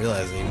who don't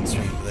realize they even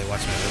stream, but they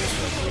watch my videos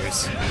for like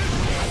years.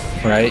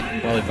 Right?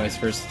 Probably vice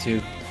versa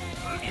too.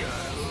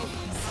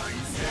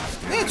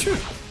 Yeah, true.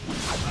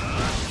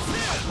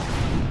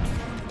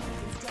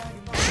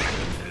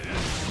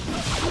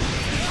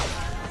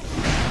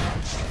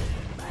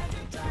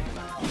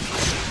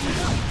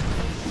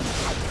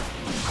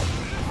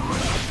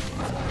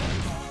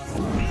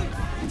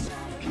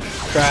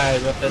 Cry,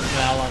 rough estimate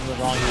how long are you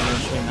gonna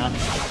stream, huh?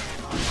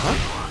 Huh?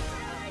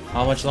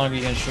 How much longer are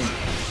you gonna stream?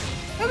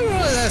 Everyone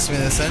always asks me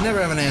this. I never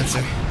have an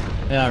answer.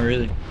 Yeah,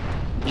 really.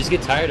 You just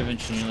get tired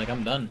eventually, you're like,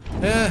 I'm done.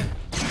 Yeah.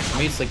 For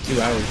me, it's like 2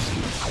 hours.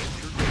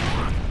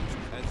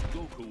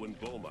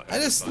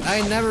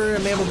 I never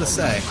am able to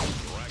say.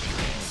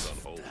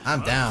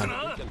 I'm down.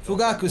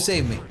 Fugaku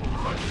saved me.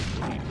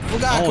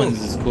 No one's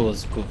Fugaku. as cool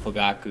as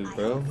Fugaku,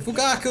 bro.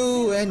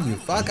 Fugaku and you.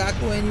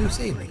 Fugaku and you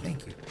saved me.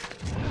 Thank you.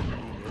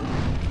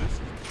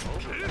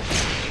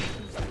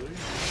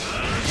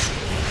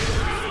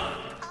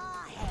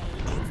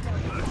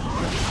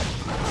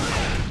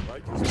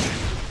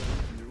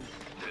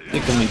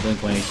 It can be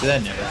Blink-182,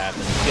 that never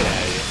happens. Get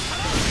out of here.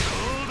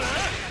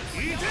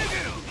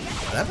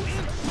 What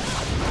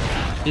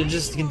happened? You're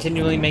just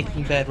continually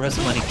making bad Russ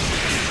money.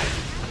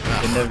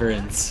 It never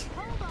ends.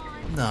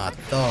 Not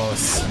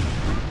those.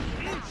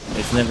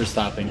 It's never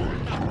stopping.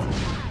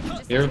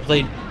 You ever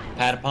played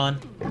Patapon?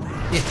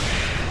 Yeah.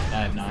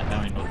 I have not. I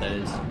don't even know what that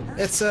is.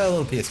 It's a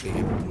little PSP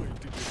game.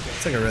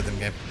 It's like a rhythm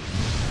game.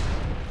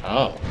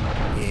 Oh.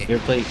 Yeah. You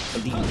ever play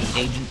Elite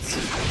Agents?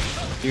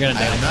 You're gonna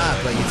I die. have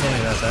not, but you told me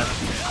about that.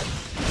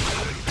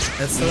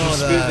 That's the Use one your with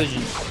spirit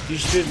vision.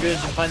 Use spirit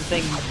vision. Find the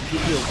thing.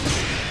 Get healed.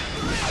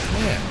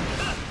 Yeah.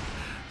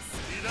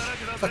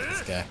 Fuck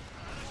this guy.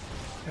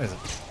 Where is it?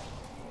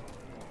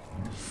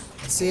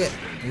 I see it.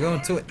 You're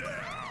going to it.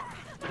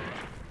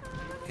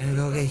 Gonna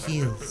go get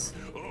heals.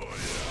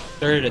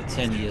 3rd at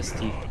 10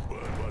 EST.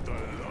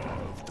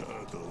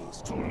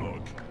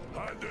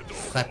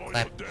 Clap,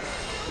 clap.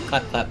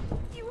 Clap, clap.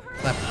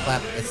 Clap,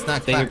 clap. It's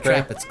not Say your clap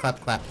trap, prayer. it's clap,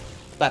 clap.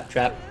 Clap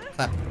trap.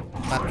 Clap.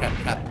 Clap, trap,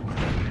 clap.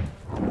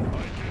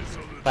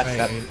 Clap Right,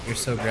 trap. you're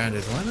so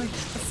grounded. What the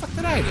fuck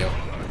did I do?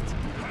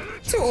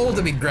 Too old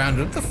to be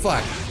grounded. What the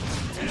fuck?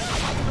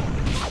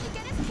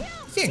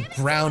 You can't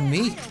ground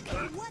me.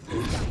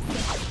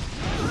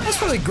 I was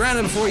probably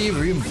grounded before you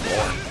were even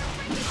born.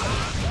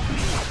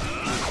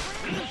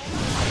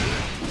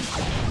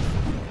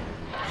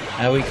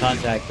 How would he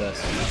contact us?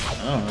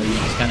 Oh, he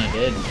just kind of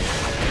did.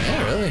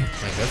 Yeah, really?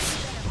 Like that's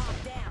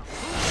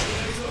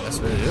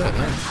the way to do it,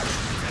 huh?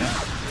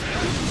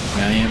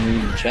 I am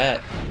reading the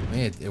chat. I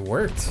mean, it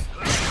worked.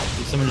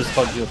 Someone just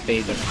called you a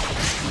pater.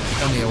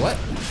 Tell me a what?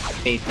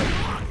 Pater.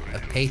 A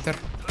pater?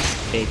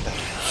 Pater.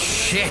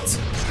 Shit!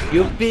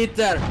 You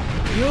Peter!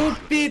 You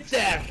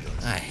Peter!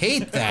 I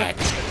hate that.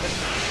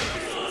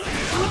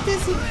 What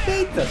is a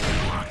pater?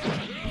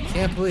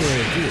 Can't believe I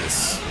would do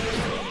this.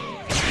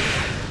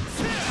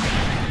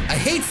 I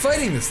hate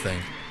fighting this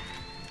thing.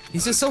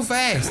 He's just so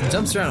fast and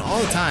jumps around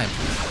all the time.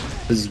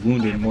 He's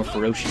wounded and more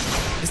ferocious.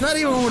 He's not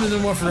even wounded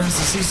and more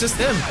ferocious, he's just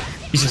him.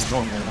 He's just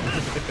normal.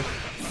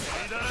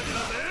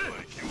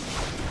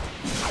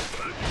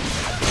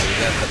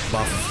 We got the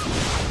buff.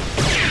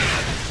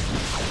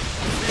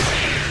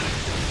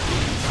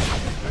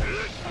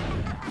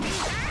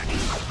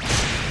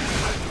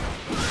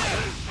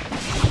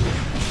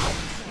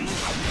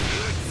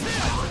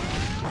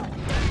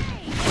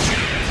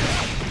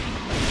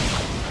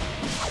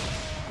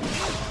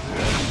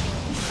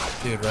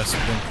 Dude, Russ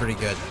has been pretty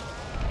good.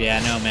 Yeah,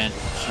 I know, man.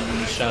 Shooting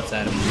these shots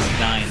at him, he's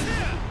dying.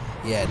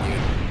 Yeah,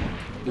 dude.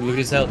 Dude, look at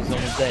his health, he's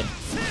almost dead.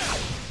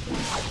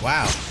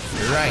 Wow,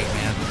 you're right,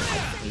 man.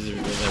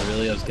 Was that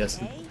really? I was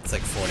guessing. It's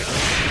like 40.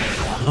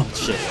 Oh,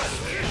 shit.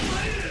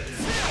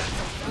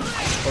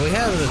 Well, we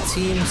have the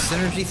team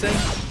synergy thing.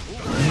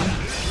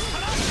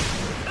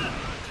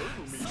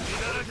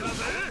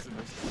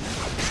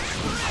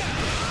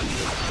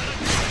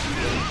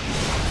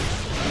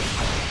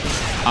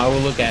 I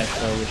will look at it,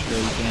 so which girl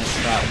you can't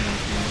stop me.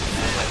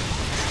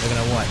 Looking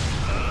at what?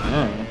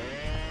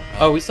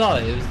 Oh, we saw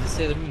it. It was the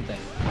Sailor Moon thing.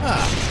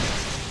 Ah,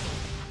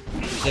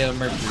 Sailor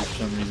Mercury for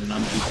some reason.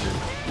 I'm Jupiter.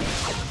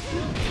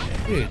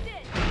 dude.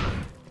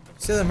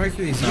 Sailor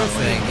Mercury's your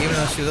thing, even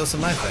though she was also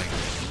my thing.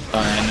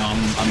 Alright, no,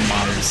 I'm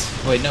Mars.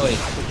 Wait, no, wait.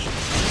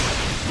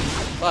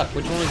 Fuck,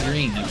 which one was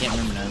green? I can't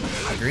remember now.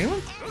 The green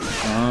one?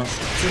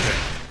 Jupiter.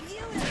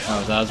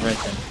 Oh, that was right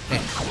then.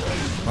 Hey.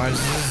 Mars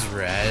is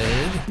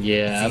red.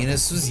 Yeah.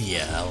 Venus was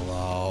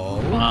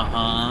yellow.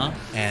 Uh-huh.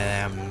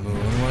 And the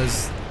moon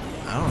was,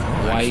 I don't know.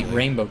 White, actually.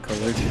 rainbow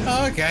colored.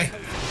 Oh, okay.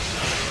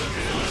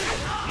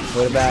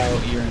 What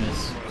about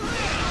Uranus?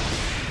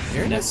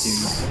 Uranus?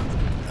 Neptune.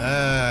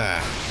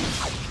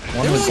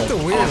 They were like the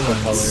weird aqua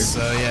ones. colored.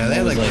 So yeah, they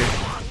had One was like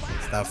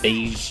weird stuff.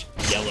 beige,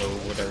 yellow,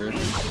 whatever.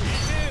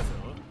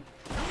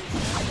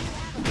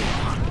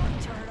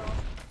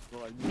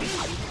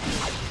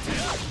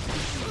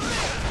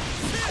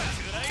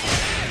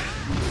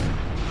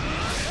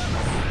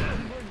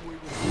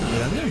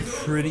 Dude, I'm doing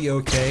pretty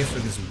okay for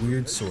this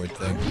weird sword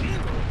thing.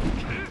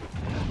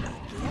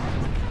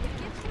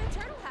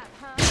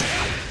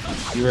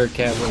 You were a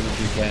cat, what would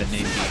your cat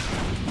name be?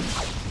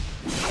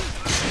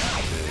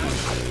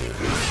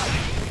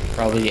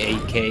 Probably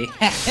 8K.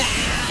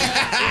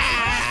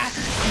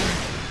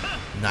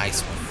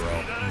 Nice one,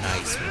 bro.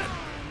 Nice one.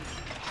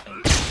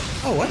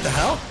 Oh, what the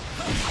hell?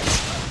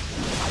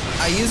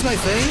 I used my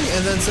thing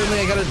and then suddenly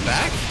I got it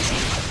back?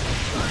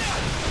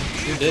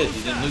 You did,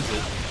 you didn't lose it.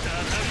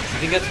 You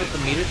think that's what the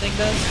meter thing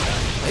does?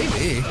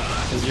 Maybe.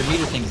 Because your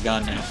meter thing's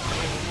gone now.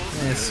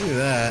 Yeah, see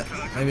that.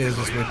 Maybe it was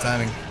just weird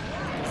timing.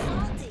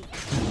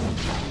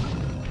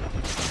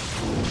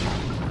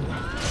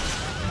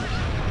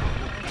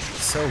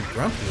 So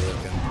grumpy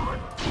looking.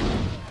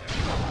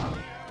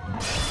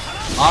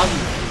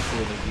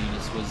 Obviously, the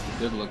Venus was the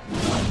good looking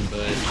one,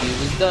 but she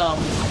was dumb.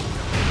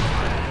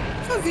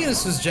 I thought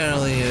Venus was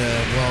generally a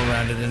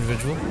well-rounded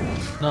individual.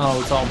 No,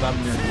 it's all about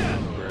Mercury,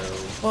 bro.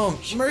 Well,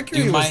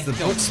 Mercury Dude, was the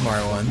book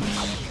smart one.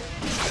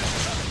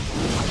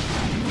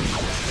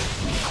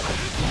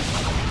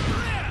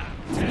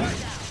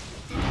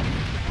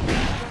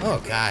 Oh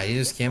god, he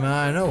just came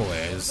out of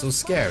nowhere. It's so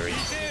scary.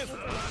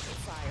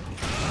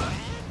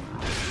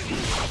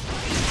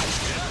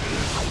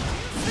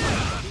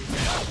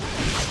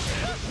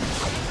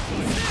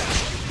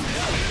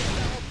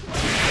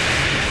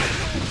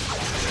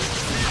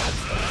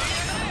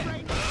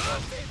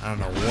 I don't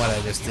know what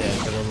I just did,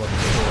 but it looked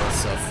cool,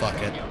 so fuck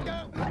it.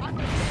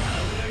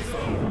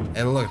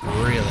 It looked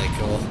really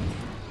cool.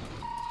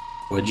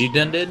 What'd you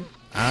done did?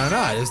 I don't know,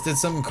 I just did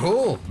something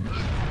cool.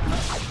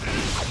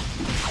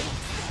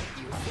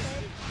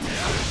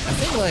 I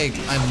think, like,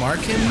 I mark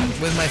him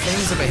with my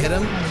things if I hit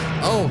him.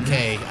 Oh,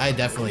 okay, I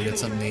definitely did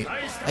something neat.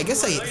 I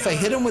guess if I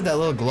hit him with that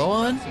little glow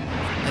on,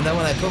 and then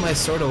when I put my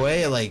sword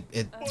away,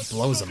 it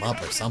blows him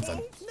up or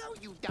something.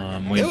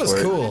 It was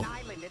cool.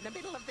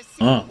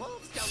 Huh.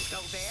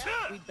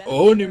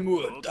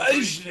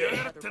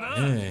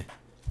 Yeah.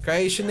 Cry,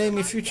 you should name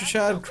your future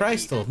child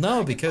Crystal.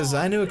 No, because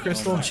I knew a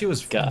Crystal and she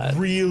was God.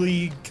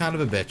 really kind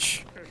of a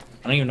bitch.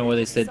 I don't even know why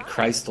they said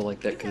crystal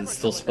like that, because it's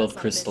still spelled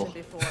crystal.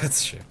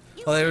 That's true.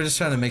 Well, they were just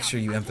trying to make sure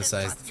you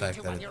emphasize the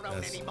fact that it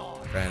has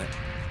granite.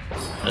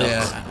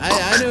 Yeah,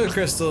 I knew a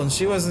Crystal, and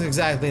she wasn't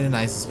exactly the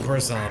nicest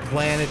person on the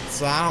planet,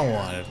 so I don't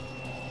want it.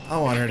 I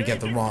don't want her to get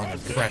the wrong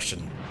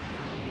impression.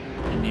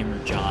 Name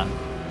her John.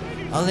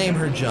 I'll name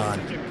her John.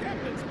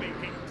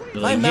 Like,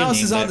 My you mouse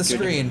named is on that the good-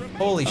 screen.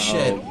 Holy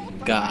shit. Oh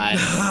God.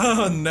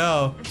 Oh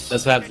no.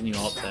 That's what happens when you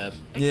alt tab.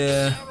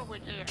 Yeah.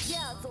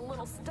 Yeah, it's a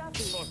little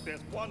stuffy. Look,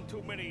 there's one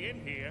too many in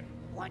here.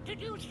 What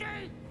did you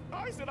say?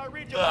 I said I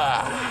read your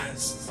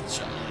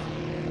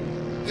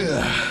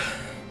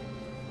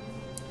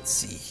Let's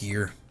see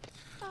here.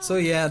 So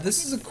yeah,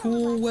 this is a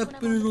cool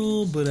weapon and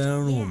all, but I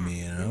don't know,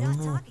 man. I You're don't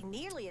not know. talking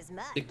nearly as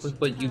much. Stick with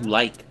what you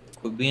like.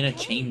 Quit being a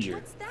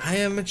changer. I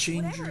am a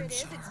changer. Whatever it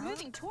is, it's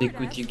moving toward Stick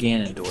with us. your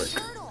Ganondorf.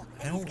 Turtle,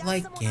 I and he's don't got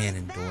like someone on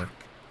his back. Ganondorf.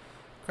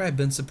 Cry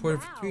been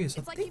supported for Wow, 3 years, so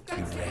it's like thank you've got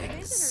you, supervision or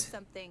Rex.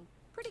 something.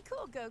 Pretty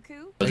cool,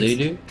 Goku. What they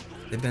do?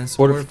 They've been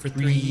Supported supported for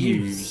 3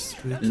 years.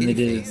 With a And they kitty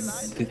did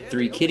face. the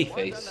 3 kitty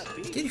face.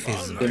 Kitty face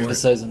is They important.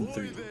 emphasize on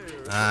 3.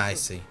 Ah, I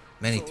see.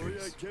 Many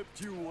 3s.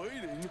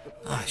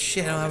 Ah,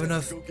 shit, I don't have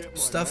enough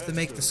stuff to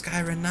make the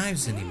Skyrim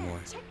knives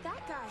anymore. Check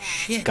that guy out.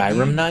 Shit.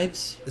 Skyrim dude.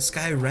 knives? The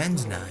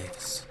Skyrim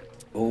knives.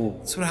 Oh.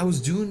 That's what I was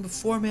doing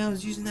before, man. I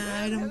was using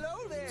that item.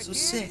 So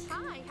sick.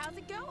 Hi, how's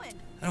it going?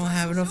 I don't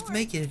have enough to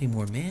make it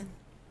anymore, man.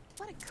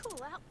 What a cool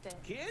outfit.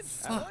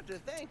 Kids, I Fuck. want to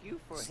thank you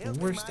for It's the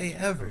helping worst my day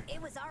ever.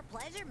 It was our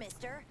pleasure,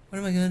 mister. What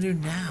am I gonna do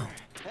now?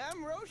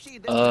 I'm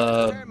Roshi, the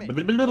hermit.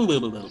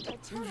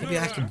 Maybe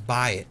I can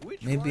buy it.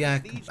 Maybe I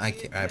can. I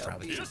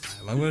probably can't buy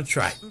it. I'm gonna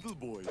try. little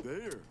boy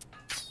there.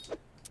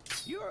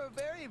 You're a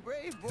very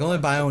brave boy. can only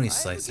buy Oni I have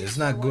a slices. gift It's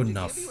not I want good to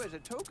enough. give you as a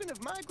token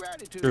of my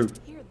gratitude. True.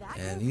 Hear that,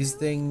 And Goku? these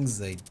things,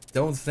 they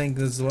don't think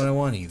this is what I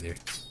want either.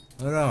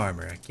 What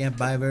armor? I can't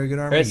buy very good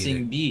armor Pressing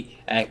either. B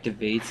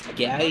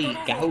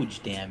activates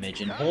gouge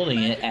damage, and holding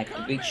it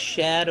activates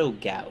shadow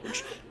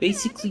gouge.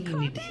 Basically, you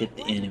need to hit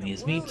the enemy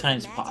as many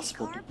times as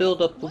possible to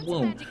build up the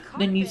wound.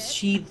 Then you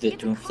sheath it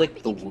to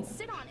inflict the wound.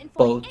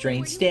 Both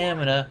drain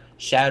stamina.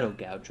 Shadow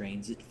gouge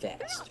drains it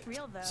faster.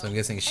 Real, though. So I'm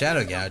guessing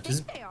Shadow Gouge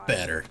is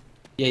better.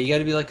 Yeah, you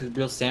gotta be like a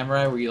real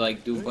samurai where you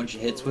like do a bunch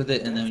of hits with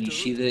it, and then when you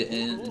sheath it,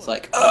 and it's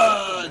like,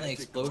 ah, and they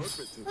explode.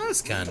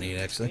 That's kind of neat,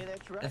 actually.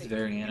 That's right. That's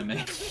very anime.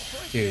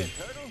 Dude,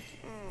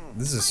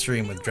 this is a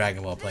stream with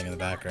Dragon Ball playing in the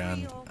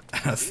background. I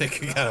don't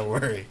think I gotta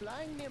worry.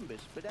 Flying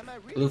Nimbus, but am I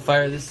really Blue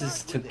Fire, this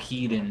is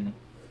Tokiden.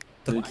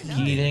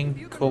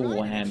 Tokiden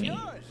Kiwami.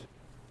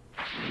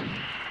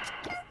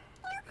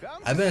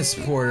 I've been a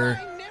supporter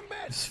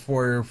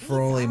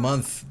for only a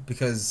month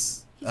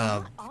because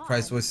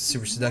Christ's voice is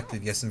super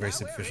seductive, yes, and very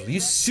superficial. You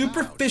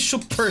superficial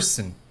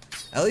person!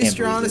 At least Can't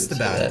you're believe honest they would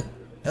say about it.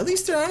 that. At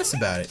least they're honest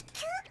about it.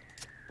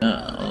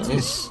 Oh,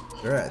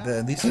 Right,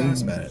 at least they're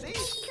honest about it.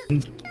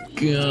 God.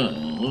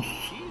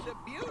 She's a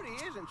beauty,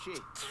 isn't she?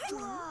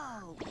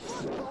 Whoa! Look,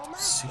 Bulma,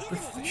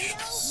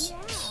 Superficials. Yeah,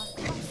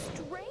 how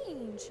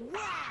strange. Wow.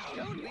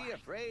 Don't be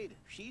afraid.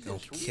 She's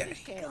as sweet Okay. as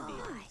candy.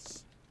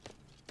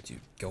 Dude,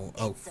 go.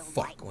 Oh,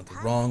 fuck. I went the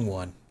wrong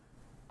one.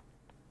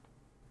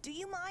 Do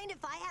you mind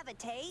if I have a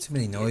taste? Too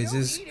many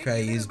noises.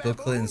 Try to use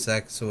booklet and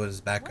saxophone as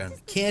background.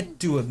 Can't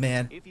do it,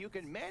 man. If you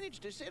can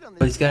manage to sit on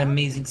But he's got couch,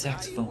 amazing I'll fly you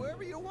saxophone.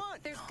 wherever you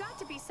want. There's got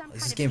to be some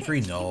Is this kind game of free?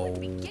 hitch. He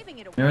wouldn't be No. giving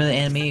it away. Remember the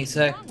anime There's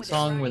something wrong with it,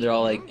 song where right? they're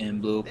all like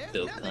in blue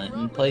Bill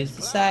Clinton plays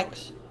the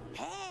sax?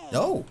 Hey!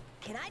 No.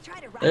 Can I try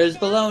to ride There's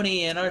it now? baloney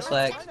in our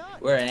slacks.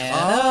 We're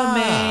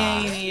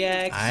Ah,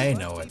 animaniacs. I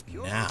know it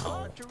You're now.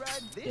 smart to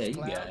ride this Yeah, you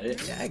cloud. got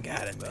it. Yeah, I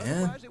got it,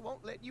 man. Otherwise, it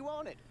won't let you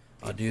on it.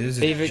 Oh, dude, this is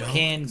Favorite junks.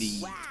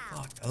 candy?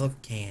 Fuck, I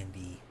love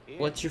candy.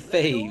 What's your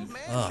fave?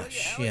 Oh,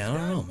 shit, I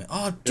don't know, man.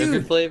 Oh, Sugar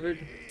dude, flavored?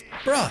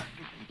 bruh.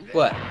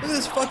 What? Look at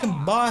this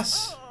fucking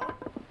boss.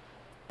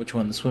 Which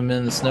one? The swimming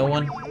in the snow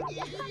one?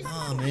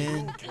 Oh,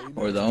 man.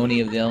 Or the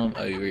Oni of the Element?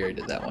 Oh, we already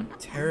did that one.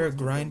 Terra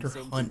Grinder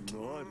Hunt.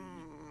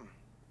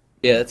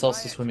 Yeah, that's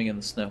also swimming in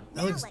the snow.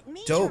 That looks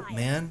dope,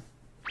 man.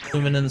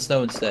 Swimming in the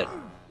snow instead.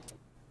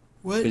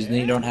 What? Because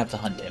then you don't have to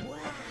hunt him.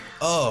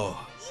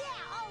 Oh, Yeah,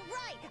 all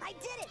right. I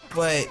did it.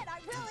 but I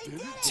really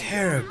did it.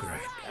 Terra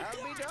Grinder.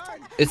 I'll be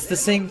darned. It's the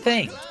same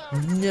thing.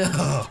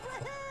 No.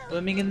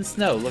 Swimming in the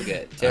snow. Look at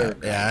it.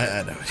 Terrible.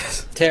 Yeah, I know it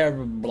is.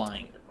 Terrible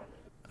blind.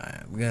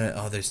 I'm gonna.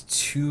 Oh,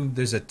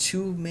 there's a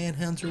two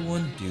Manhunter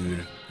one,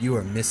 dude. You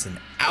are missing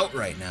out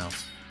right now.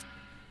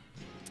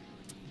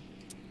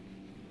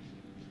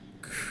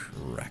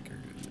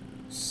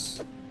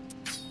 Crackers.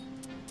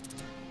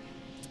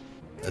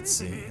 Let's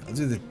see. I'll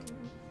do the.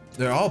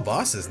 They're all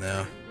bosses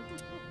now.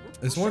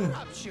 There's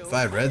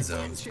 5 red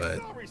zones, but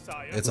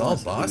it's all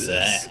wants to do bosses.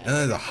 that? And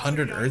there's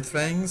 100 Earth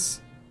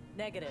Fangs.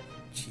 Negative.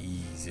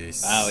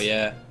 Jesus. Oh,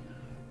 yeah.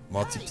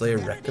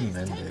 Multiplayer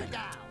recommended.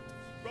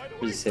 Where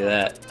does it say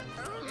that?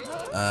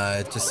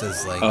 It just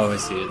says like. Oh, I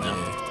see it now.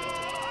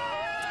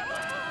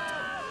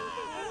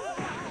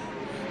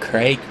 yeah.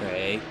 Cray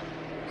cray.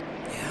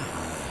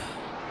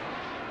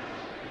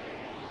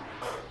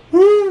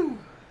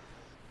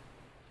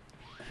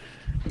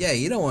 Yeah,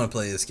 you don't want to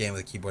play this game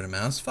with a keyboard and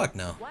mouse. Fuck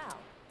no. Wow.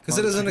 Because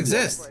it doesn't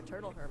exist. For a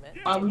turtle hermit.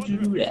 Why would you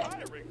do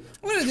that?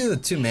 I'm gonna do the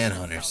 2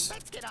 Manhunters.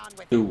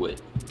 Do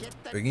it.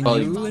 Bringing Oh,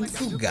 you and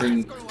Fuga.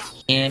 Bring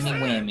Hammy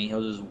Whammy.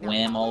 He'll just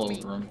wham all over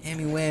him.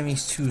 Hammy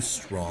Whammy's too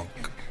strong.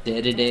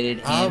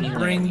 Dedicated I'll Hammy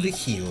bring Whammy. the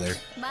healer.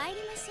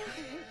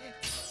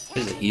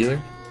 Is it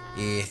healer?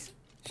 Yeah.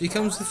 She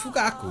comes with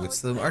Fugaku.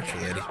 It's the archer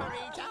lady.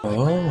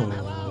 Oh.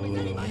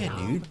 Yeah,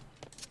 dude.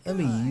 Let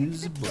me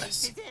use a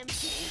bless.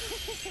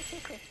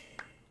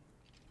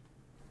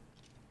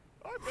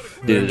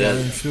 Dude, Got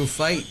that, into a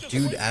fight,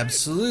 dude.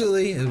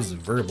 Absolutely. It was a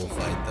verbal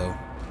fight, though.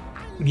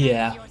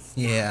 yeah.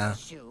 Yeah.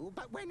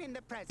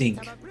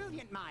 Think.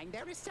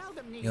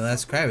 You know,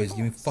 that's Krabby's.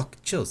 Give me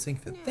fucking chills.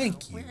 Thank you.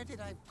 Thank you. Where did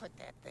I put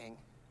that thing?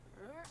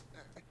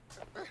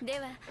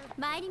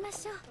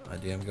 Oh,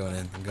 dude, I'm going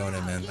in. I'm going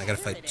in, man. I gotta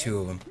fight 2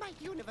 of them. My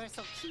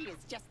universal key is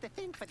just the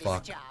thing for this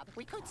Fuck. job.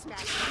 We could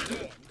smash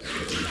it in.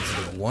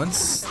 Is it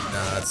once? No,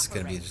 that's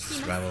gonna be just a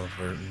survival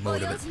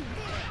mode of it.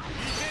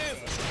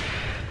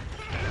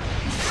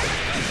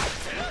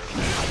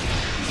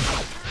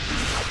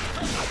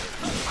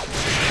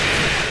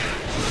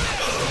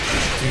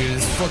 Dude,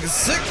 it's fucking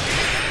sick.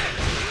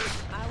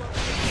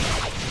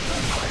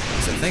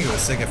 I think it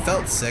was sick. I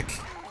felt sick.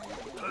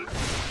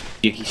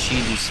 You can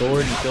sheathe your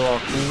sword and you feel all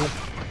cool.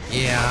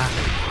 Yeah.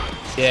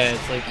 Yeah,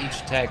 it's like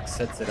each attack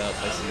sets it up.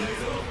 I see.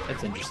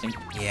 That's interesting.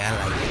 Yeah,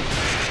 I like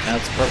it. Now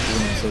it's purple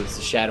room, so it's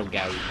the shadow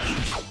gouge.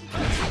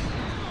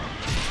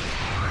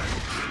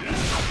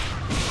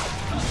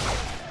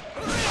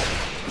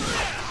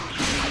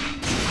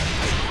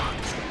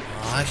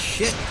 Aw,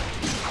 shit.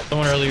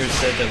 Someone earlier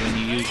said that when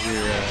you use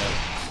your,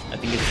 I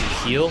think it's your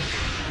heal,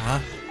 Huh?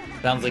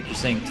 sounds like you're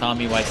saying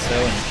Tommy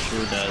Wiseau, and it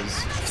sure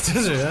does.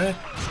 Does it really?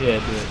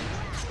 Yeah, do it.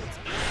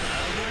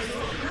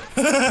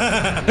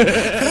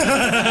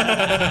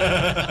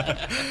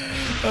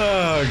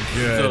 Oh,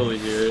 good. Totally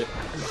hear it.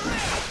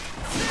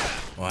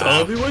 Wow.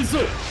 Tommy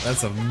Wiseau.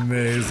 That's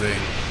amazing.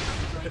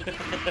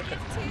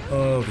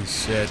 Holy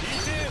shit.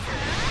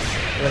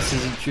 Russ,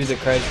 is it true that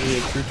Cry's really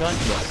a crouton?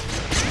 Yes.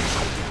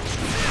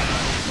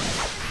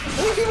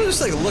 I think people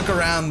just like look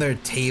around their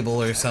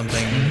table or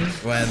something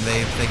when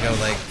they think of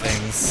like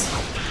things.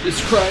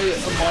 Is Cry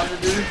a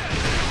monitor?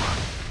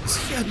 Is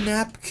he a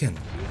napkin?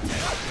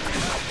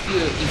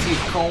 Yeah, is he a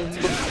comb?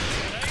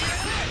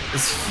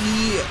 Is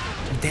he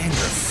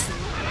dandruff?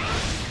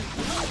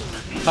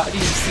 How do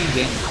you see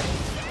that?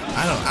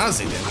 I don't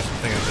see dandruff. I'm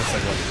thinking just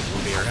like what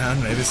would be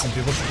around. Maybe some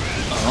people.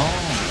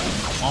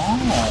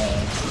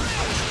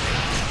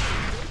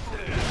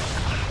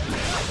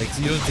 Like,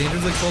 you know,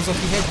 dandruff like falls off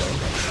your head though.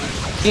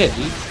 Yeah,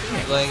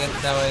 dude. Like,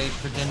 that's how I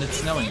pretend it's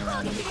snowing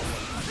around me.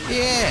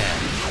 Yeah.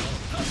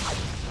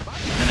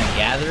 Then I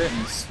gather it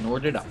and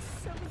snort it off.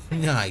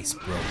 Nice,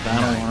 bro. I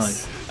don't want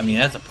Nice. to. I mean,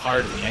 that's a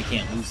part of me. I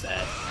can't lose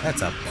that.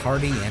 That's a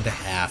party and a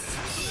half.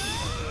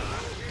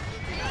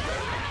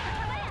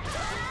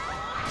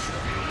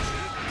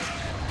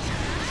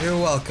 You're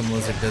welcome,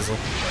 Lizard Bizzle.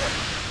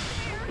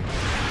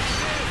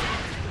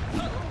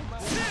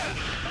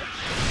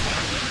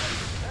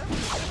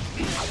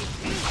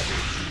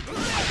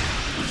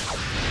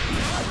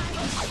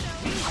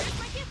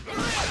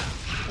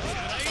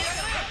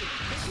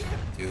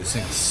 Dude, this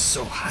thing is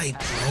so hype,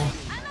 bro.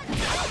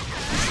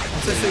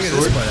 Once I figure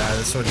this part out,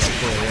 this sword is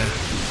cool, yeah.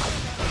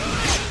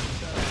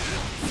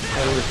 I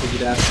would have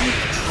figured out to make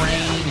a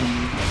train and...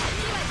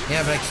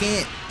 Yeah, but I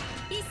can't.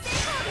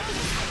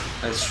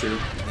 That's true.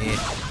 Yeah.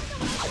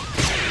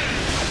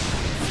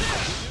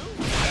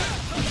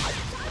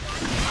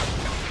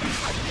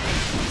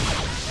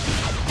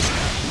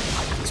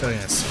 It's probably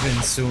gonna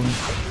spin soon.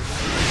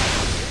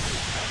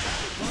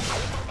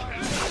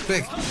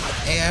 Quick,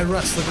 AI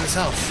Russ, look at his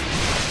health.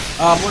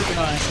 Oh, I'm working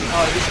on it.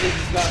 Oh, this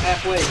thing's about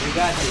halfway. We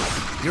got this.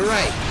 You're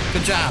right.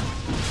 Good job.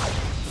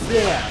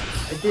 Yeah,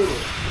 I did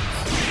it.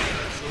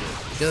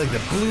 You're like the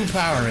blue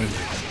Power Ranger.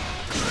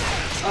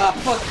 Ah,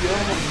 fuck you. I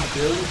don't want to be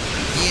Billy.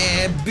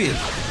 Yeah, Bill.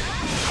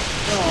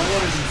 No, I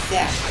want to be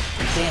Zack.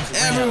 Dance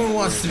around. Everyone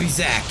wants to be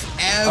Zack.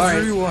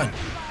 Everyone.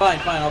 Fine,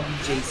 I'll be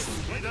Jason.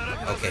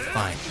 Okay,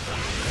 fine.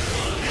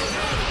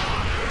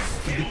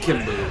 You be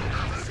Kimberly.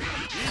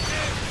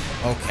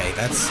 Okay,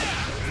 that's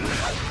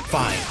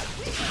fine.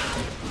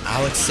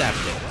 I'll accept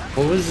it.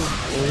 What was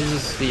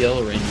this the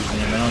Yellow Ranger's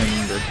name? I don't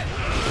remember.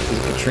 Was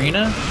it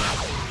Katrina?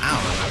 I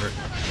don't remember.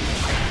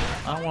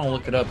 I don't want to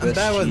look it up. I'm That's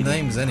bad with cheating.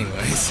 names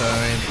anyway, so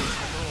I mean...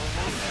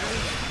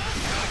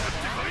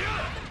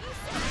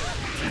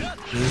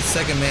 The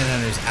second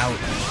Manhunter's out.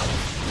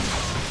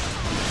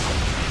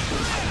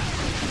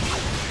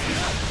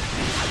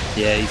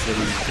 Yeah, he said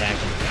he was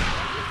attacking.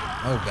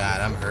 Oh god,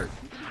 I'm hurt.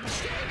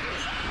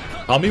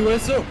 Tommy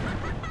Wiseau.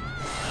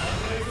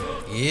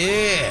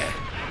 Yeah!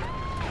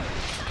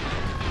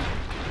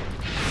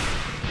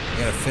 I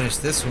gotta finish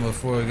this one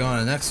before we go on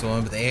to the next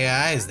one, but the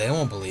AIs, they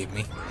won't believe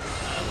me.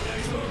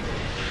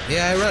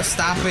 Yeah, Russ,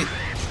 stop it!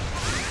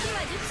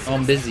 Oh,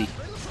 I'm busy.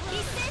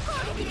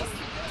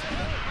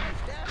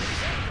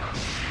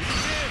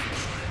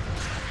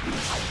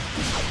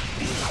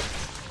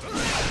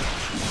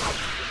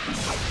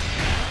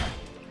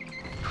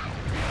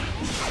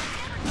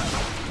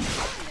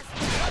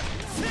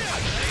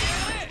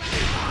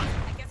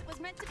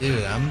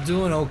 Dude, I'm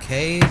doing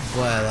okay,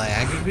 but like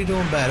I could be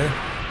doing better.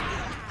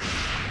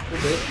 A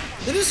little bit.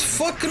 They're just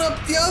fucking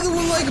up the other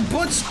one like a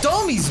bunch of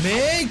dummies,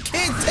 man.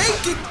 Can't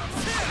take it.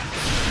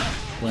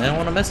 Well, I don't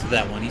want to mess with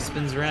that one. He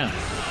spins around.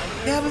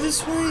 Yeah, but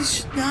this one he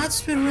should not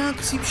spin around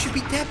because he should be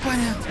dead by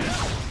now.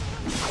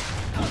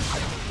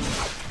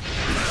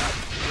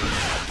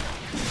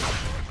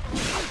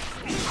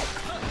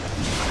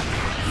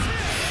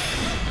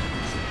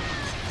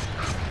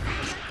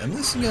 I'm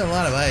missing a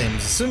lot of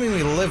items. Assuming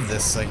we live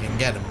this, I can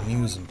get them and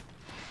use them.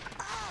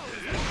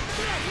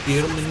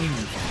 Get him and use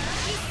him.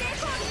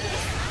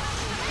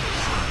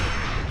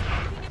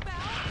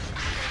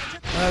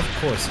 Of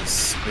course he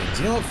spins.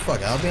 You know what?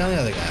 Fuck it. I'll be on the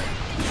other guy.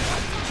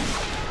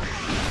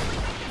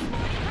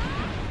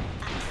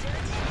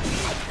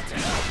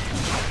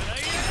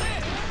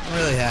 I'm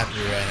really happy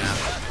right now.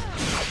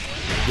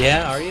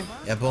 Yeah, are you?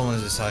 Yeah,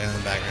 Bulma's just talking in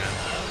the background.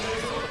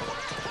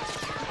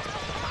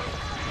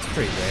 It's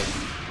pretty great.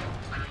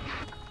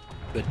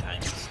 Good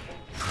times.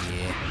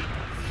 Yeah.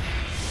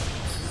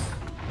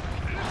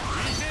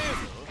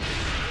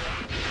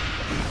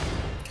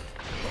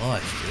 Oh, I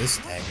should do this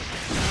tag.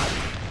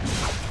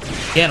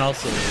 You can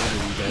also order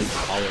you guys to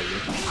follow you.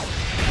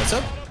 What's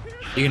up?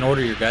 You can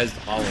order your guys to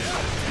follow you.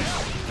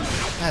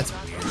 That's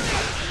weird.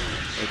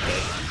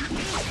 Okay.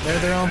 They're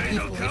their own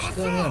people.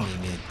 They don't need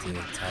me to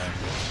tell them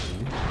what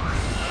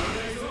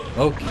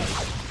to do. Okay.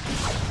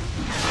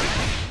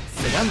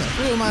 Like,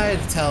 who am I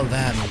to tell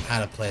them how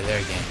to play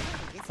their game?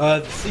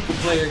 The single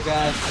player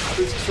guy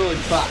who's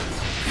controlling bots.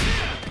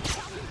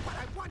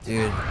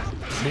 Dude,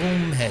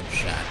 boom,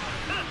 headshot.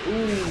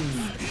 Ooh.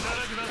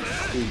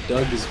 Dude,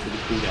 Doug is a pretty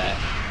cool guy.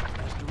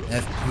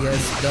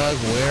 FPS Doug,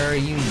 where are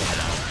you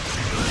now?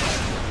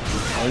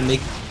 I'll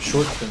make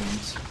short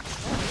films.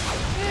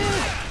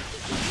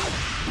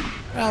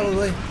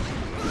 Probably.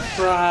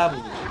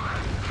 Probably.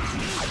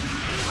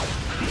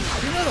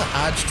 You know the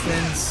Hodge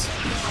twins?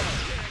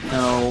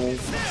 No.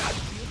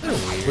 They're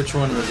weird. Which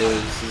one are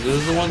those? Are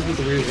those the ones with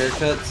the weird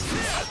haircuts?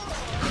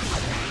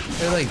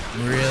 They're like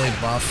really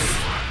buff.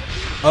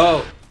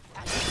 Oh.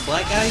 The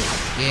black guys?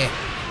 Yeah.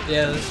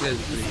 Yeah, those guys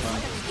are pretty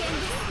fun.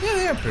 Yeah,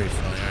 they are pretty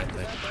funny, aren't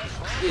they?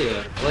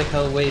 Yeah, I like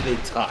how the way they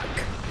talk.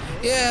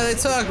 Yeah, they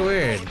talk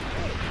weird.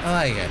 I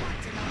like it.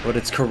 But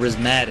it's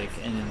charismatic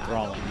and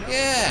enthralling.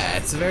 Yeah,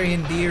 it's very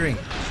endearing.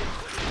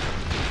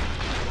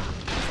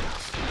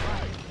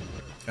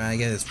 Trying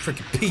to get this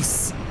freaking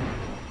piece.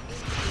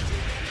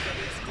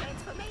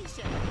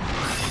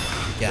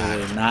 Got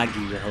it.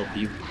 Nagi will help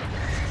you.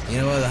 You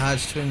know what the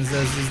Hodge twins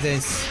does these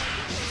days?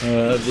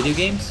 Video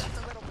games?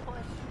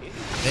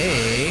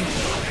 They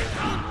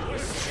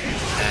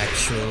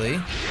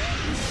actually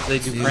They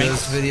do do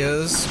pranks? those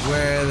videos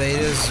where they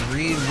just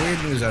read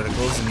weird news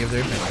articles and give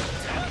their opinion.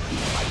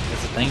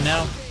 That's a thing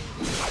now?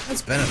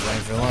 That's been a thing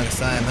for the longest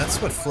time. That's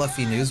what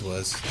fluffy news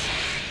was.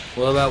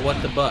 What about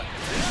What the Buck?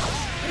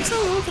 He's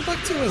not what the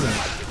fuck too, wasn't it?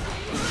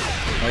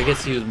 Well, I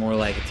guess he was more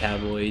like a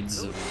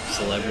tabloids of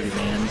celebrity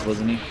bands,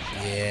 wasn't he?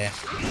 Yeah.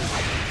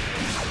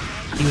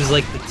 He was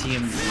like the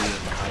TMZ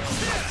of the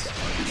house.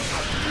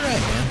 You're right,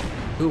 man.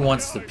 Who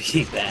wants to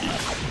be that?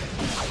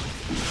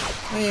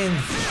 I mean,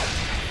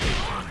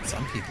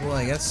 some people,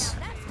 I guess.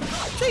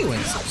 Jay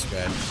went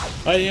subscribe.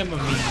 I am a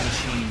mean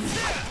machine.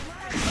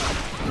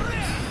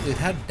 Dude,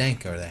 how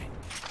dank are they?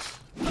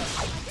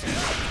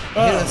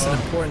 Yeah, that's an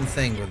important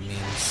thing with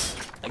memes.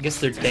 I guess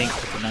they're dank,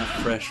 but they're not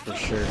fresh for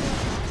sure.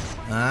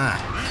 Ah.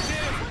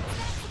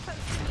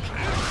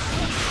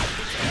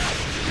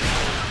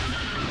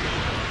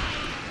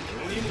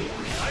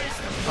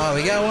 Oh,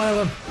 we got one of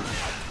them.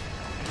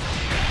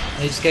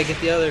 I just gotta get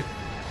the other.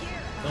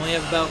 We only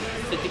have about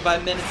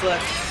 55 minutes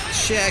left.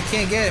 Shit, I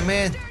can't get it,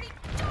 man.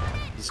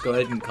 Just go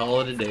ahead and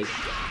call it a day.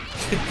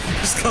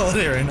 Just call it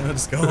here right now.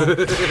 Just go home.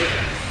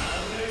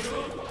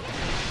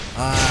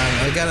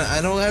 I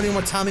don't have any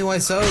more Tommy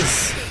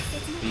Wiseau's.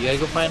 You gotta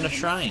go find a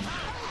shrine.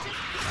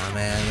 Oh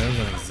man, those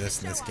don't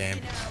exist in this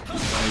game. Oh,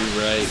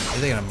 you're right. You're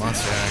thinking of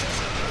Monster Hunter.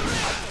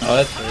 Oh,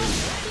 that's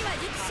crazy.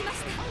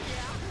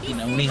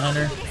 Inoni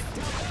Hunter?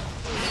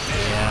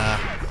 Yeah.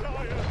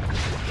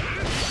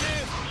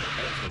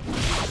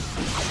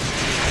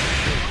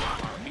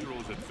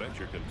 Hero's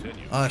adventure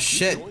continues. Oh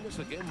shit. Join us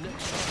again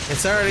next time.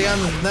 It's already on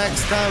the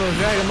next time of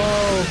Dragon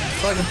Ball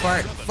fucking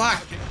part.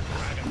 Fuck.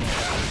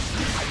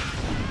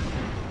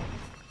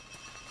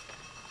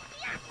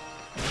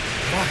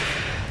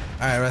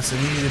 Alright, Russ, we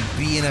need to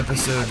be an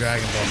episode of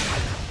Dragon Ball.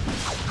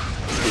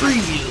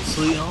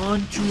 Previously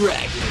on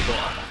Dragon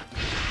Ball.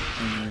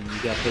 And you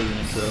gotta play the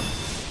intro.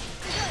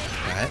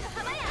 Alright.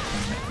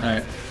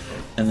 Alright.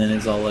 And then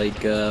it's all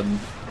like, hey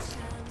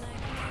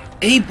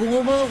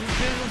Bulma, we're gonna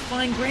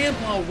find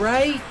Grandpa,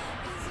 right?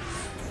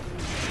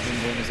 And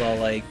Bulma's all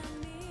like,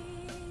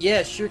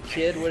 yeah, sure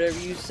kid, whatever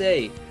you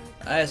say.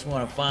 I just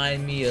wanna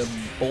find me a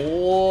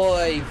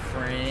boyfriend.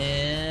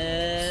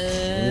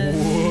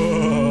 Whoa.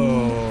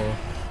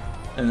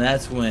 And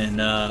that's when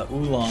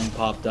Oolong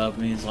popped up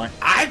and he's like,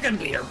 I can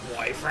be your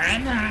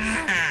boyfriend.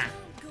 And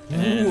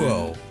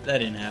Whoa. that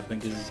didn't happen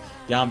because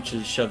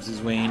Yamcha shoves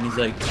his way in. He's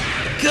like,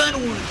 I kinda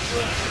wanna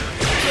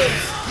get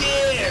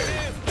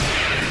scared.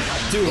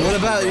 Dude, what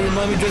about your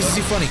mommy dresses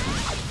you funny?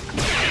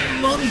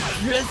 Mommy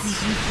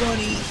dresses you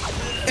funny.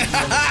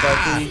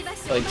 Sparkly,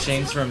 like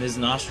chains from his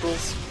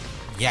nostrils.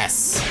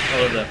 Yes.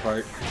 I love that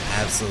part.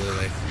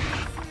 Absolutely.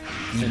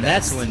 And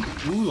that's when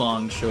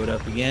Oolong showed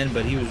up again,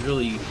 but he was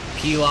really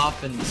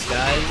Pilaf in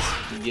disguise.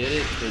 You get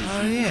it?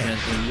 Oh, yeah.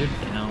 When you're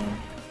down.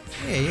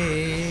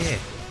 Yeah.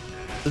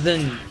 So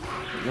then,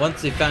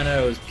 once they found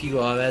out it was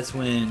Pilaf, that's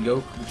when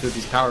Goku took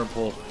his power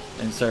pole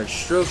and started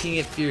stroking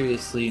it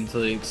furiously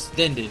until it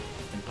extended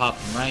and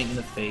popped him right in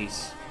the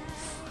face.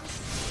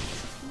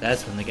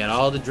 That's when they got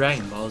all the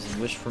Dragon Balls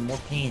and wished for more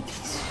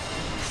panties.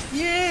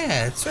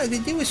 Yeah, that's right. They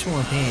do wish for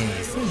more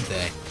panties, don't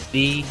they?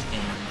 The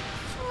end.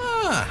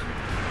 Ah.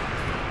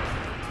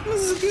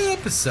 This is a good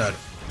episode.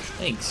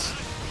 Thanks.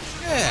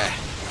 Yeah.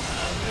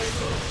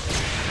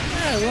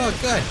 Yeah, well,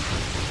 good.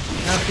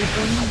 Now,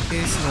 people, in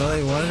case you know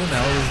they wanted to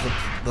know, is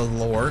the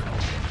lore.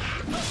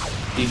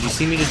 Did you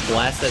see me just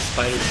blast that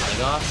spider's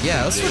leg off? Yeah,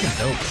 that was fucking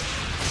dope.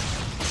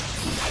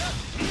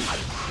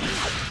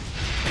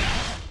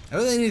 I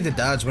really need to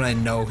dodge when I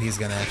know he's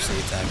gonna actually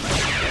attack me.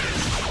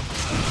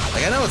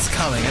 Like, I know it's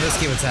coming, I just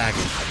keep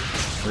attacking.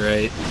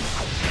 Right.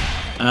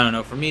 I don't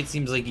know, for me it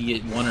seems like you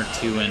get 1 or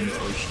 2 in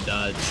before you should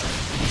dodge.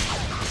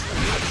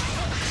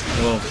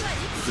 Well,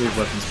 your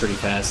weapon's pretty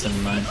fast,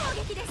 never mind.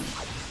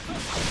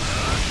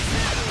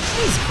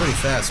 This is a pretty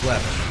fast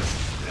weapon.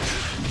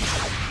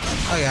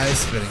 Oh yeah, he's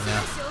spinning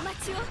now.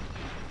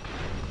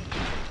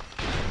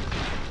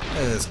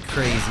 Look at this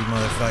crazy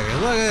motherfucker.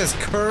 Look at this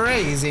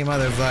crazy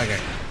motherfucker.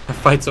 Our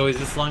fight's always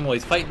this long while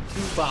he's fighting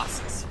 2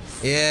 bosses.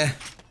 Yeah.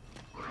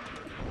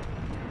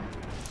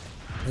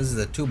 This is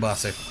a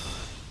 2-bosser.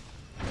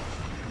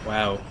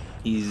 Wow,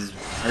 he's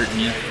hurting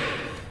you.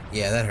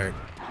 Yeah, that hurt.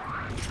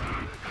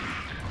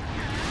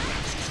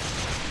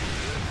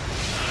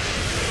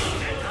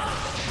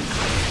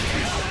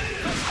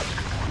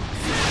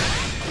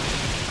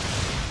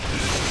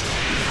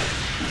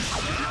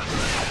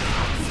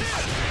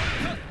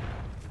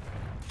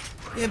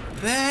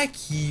 Get back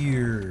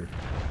here.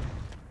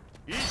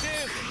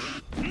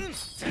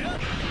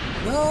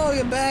 No,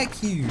 get back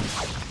here.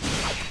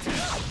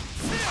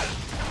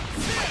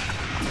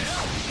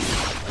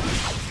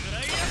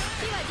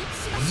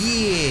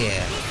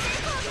 Yeah.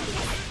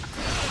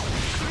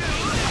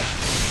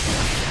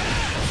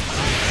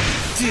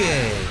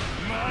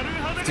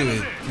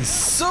 Dude, he's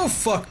so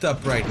fucked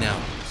up right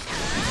now.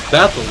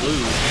 About to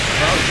lose.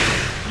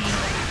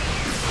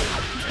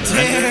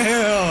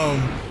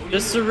 Damn.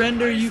 Just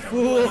surrender, you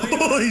fool.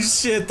 Holy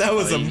shit, that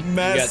was a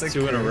massacre.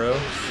 You got 2 in a row?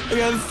 I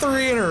got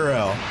 3 in a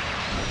row.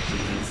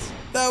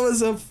 That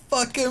was a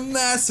fucking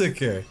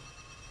massacre.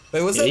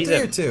 Wait, was that 3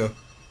 or 2?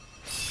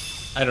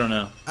 I don't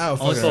know. Oh,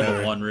 only saw whatever.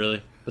 the 1,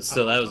 really. But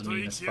still, that was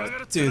mean as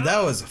fuck. Dude,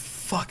 that was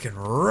fucking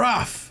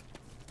rough.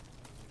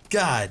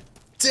 God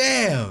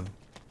damn.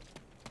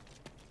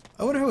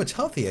 I wonder how much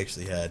health he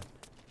actually had.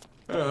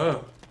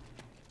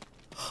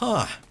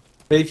 Huh.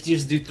 But if you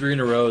just do 3 in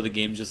a row, the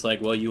game's just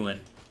like, well, you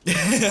win.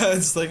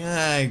 It's like,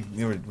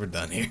 we're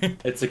done here.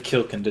 It's a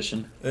kill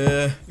condition.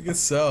 I guess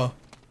so.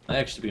 I'd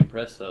actually be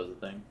impressed that was a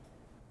thing.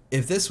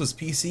 If this was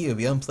PC, it would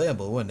be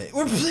unplayable, wouldn't it?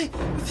 We're playing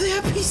on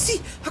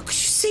PC. How could you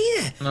say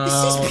that? No, this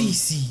is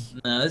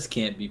PC. No, this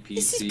can't be PC.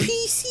 This is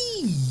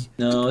PC.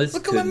 No, this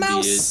Look at my couldn't be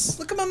mouse. it.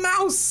 Look at my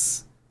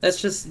mouse.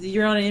 That's just,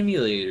 you're on an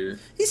emulator.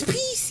 It's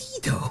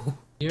PC though.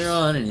 You're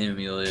on an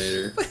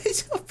emulator. But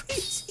it's on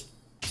PC.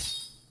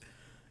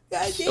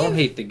 God damn. Don't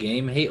hate the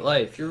game, hate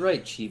life. You're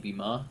right, Chibi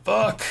Ma.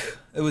 Fuck.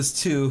 It was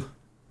 2.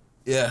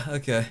 Yeah,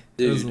 okay.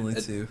 Dude, it was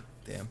only 2.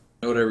 Damn. You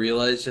know what I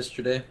realized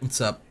yesterday? What's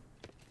up?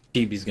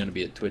 Chibi's gonna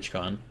be at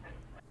TwitchCon.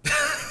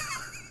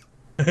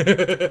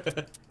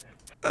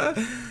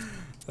 I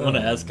want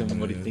to ask him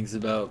what he thinks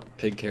about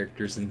pig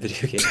characters in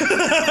video games.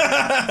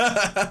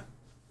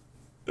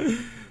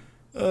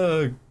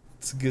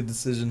 It's a good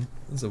decision.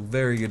 It's a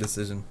very good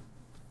decision.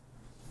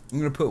 I'm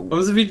gonna put. What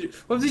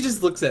if he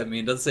just looks at me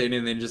and doesn't say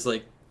anything, just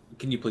like,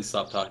 can you please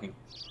stop talking?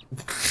 And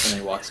then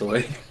he walks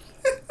away.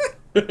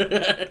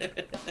 I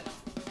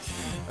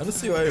don't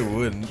see why I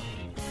wouldn't.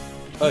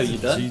 Oh, you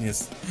done?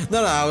 Genius.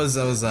 No, I was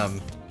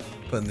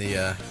putting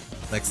the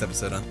next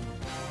episode on,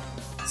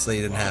 so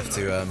you didn't have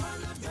to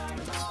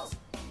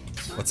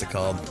what's it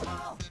called?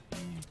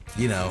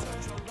 You know,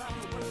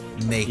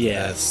 make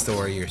a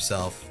story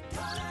yourself.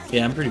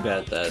 Yeah, I'm pretty bad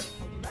at that.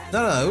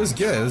 No, it was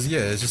good. It was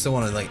good. It's just I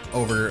want to like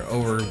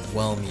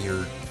overwhelm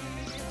your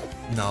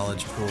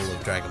knowledge pool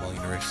of Dragon Ball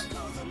Universe.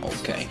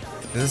 Okay.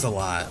 There's a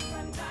lot.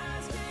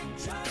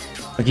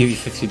 I'll give you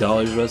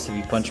 $50, Russ, if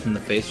you punch him in the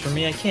face for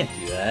me. I can't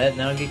do that.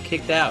 Now I'll get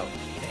kicked out.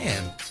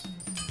 Damn. I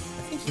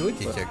think you would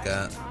get kicked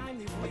out.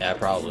 Yeah,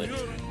 probably.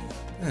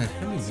 What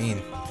do you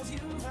mean?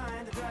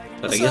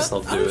 But I guess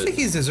I'll do I don't it. think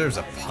he deserves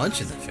a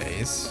punch in the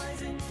face.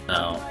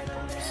 No.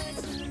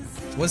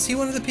 Was he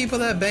one of the people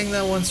that banged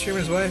that one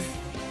streamer's wife?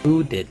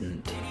 Who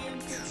didn't?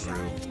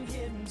 True.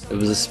 It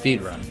was a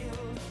speed run.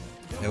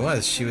 It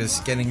was. She was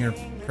getting her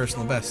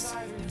personal best.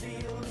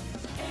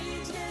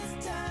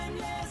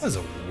 That was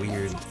a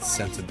weird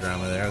sense of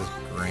drama there. That was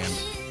grand.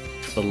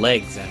 The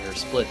legs and her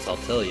splits, I'll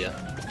tell you.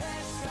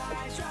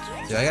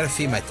 Dude, I gotta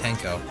feed my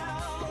Tenko.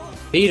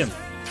 Feed him.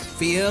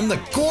 Feed him the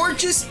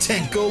gorgeous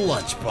Tenko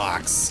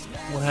lunchbox.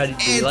 Well, how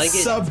did you like it?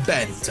 It's a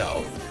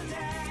bento.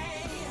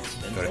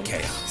 Go to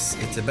chaos.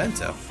 It's a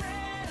bento.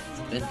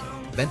 Bento.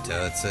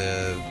 Bento, it's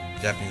a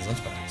Japanese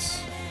lunchbox.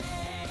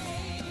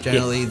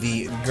 Generally,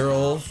 the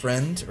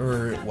girlfriend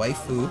or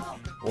waifu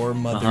or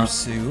mother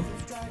Sue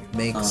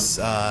makes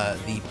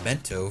the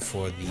bento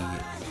for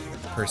the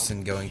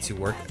person going to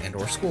work and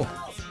or school.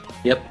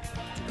 Yep.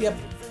 Yep.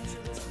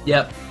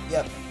 Yep.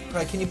 Yep.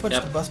 Right, can you punch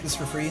the buskers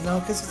for free? No,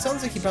 because it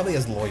sounds like he probably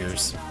has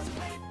lawyers.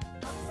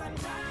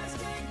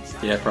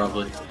 Yeah,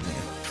 probably.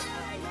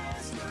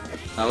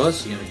 How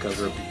else are you gonna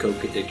cover up your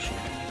coke addiction?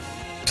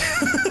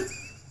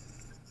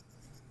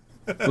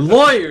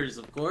 Lawyers,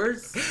 of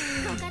course.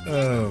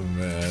 Oh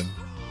man.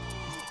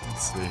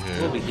 Let's see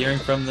here. We'll be hearing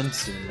from them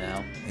soon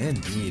now.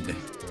 Indeed.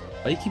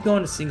 Why do you keep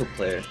going to single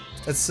player?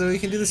 That's so you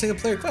can do the single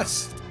player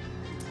quests.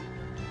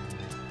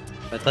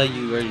 I thought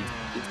you already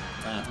did.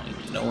 I don't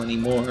even know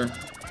anymore.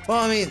 Well,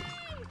 I mean,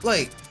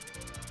 like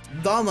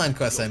the online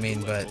quests. I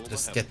mean, but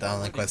just get the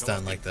online quest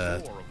done, like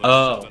the.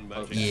 Oh.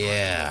 Okay.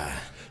 Yeah.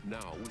 I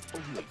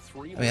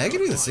mean, I can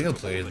do the single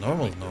player,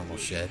 normal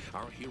shit.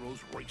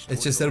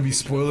 It's just that'll be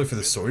spoiler for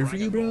the story for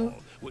you, bro.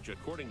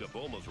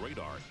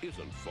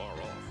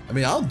 I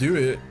mean, I'll do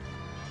it.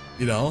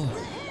 You know.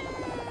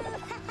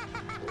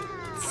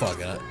 Fuck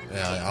it.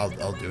 Yeah,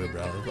 I'll do it,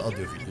 bro. I'll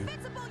do it for you.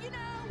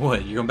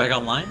 What? You going back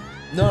online?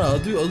 No, I'll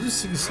do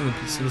single.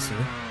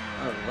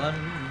 Oh,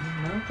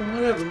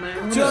 whatever,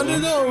 man. Whatever.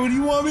 John, no, what do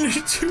you want me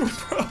to do,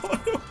 bro? I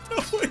don't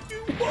know what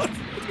you want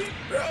from me,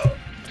 bro.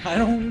 I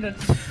don't know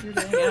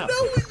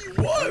what you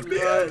want,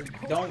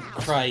 man. Don't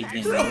cry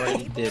again. You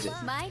already did it.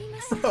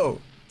 Bro.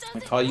 I'm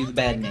gonna call you the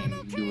bad name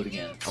if you do it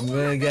again. I'm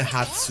gonna get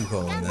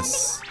Hatsuho in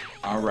this.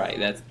 Alright,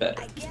 that's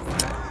better.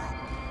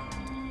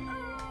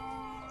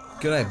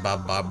 Good night,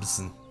 Bob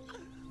Bobson.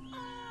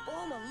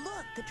 Bulma,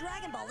 look, the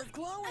Dragon Ball is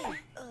glowing.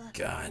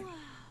 God.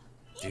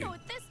 You know Dude,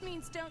 what this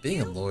means, don't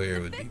being a you? lawyer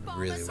The would be big ball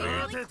really is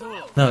weird. really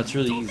cool. No, it's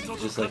really easy,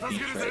 just like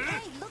being right.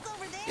 Hey, look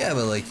over there. Yeah,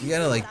 but like, you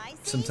gotta like,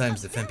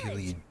 sometimes defend people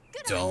you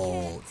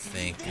don't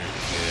think you're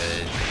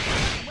good.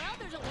 Well,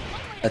 there's only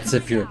one way to That's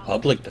if you're a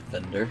public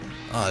defender.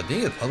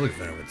 Being a public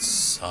defender would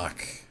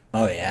suck.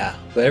 Oh yeah,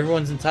 but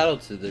everyone's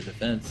entitled to their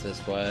defense. That's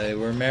why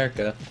we're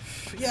America.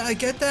 Yeah, I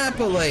get that,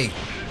 but like,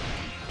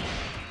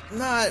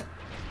 not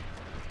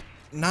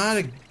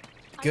a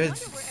good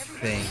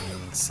thing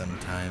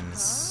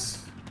sometimes.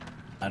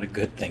 Not a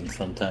good thing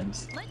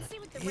sometimes. Let's see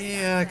what the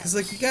Yeah, because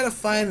like you gotta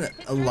find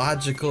a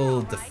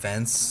logical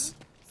defense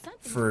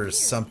for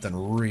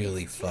something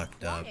really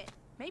fucked up.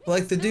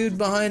 Like the dude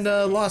behind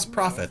Lost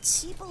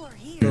Prophets, People are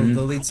here.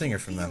 the lead singer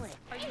from them. What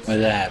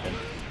did that happen?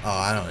 Oh,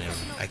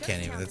 I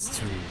can't even. That's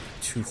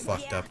too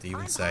fucked up to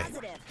even say.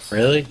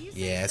 Really?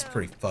 Yeah, it's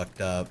pretty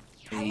fucked up.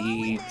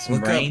 Eat some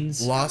Look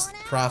brains. up Lost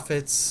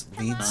Prophets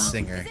lead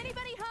singer. Is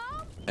anybody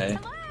home? Okay.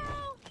 Hello?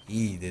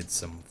 He did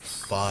some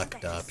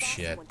fucked up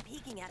shit. Someone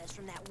peeking at us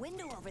from that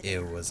window over It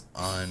there. was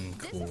This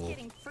is uncool.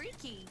 getting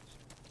freaky.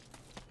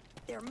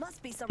 There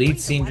must be some Lead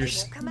reason why they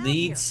singer, won't come out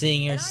lead here.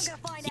 singer And I'm gonna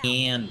find out.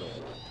 scandal.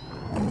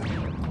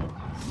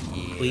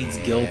 Yeah. Pleads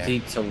guilty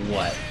to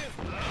what?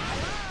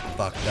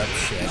 Fucked up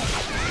shit.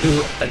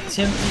 To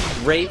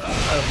attempted rape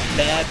of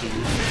Babby.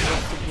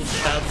 Multiple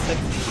child sex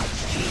abuse.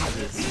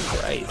 Jesus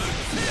Christ.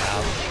 Yeah.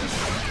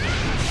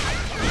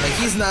 Like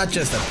he's not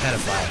just a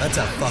pedophile. That's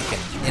a fucking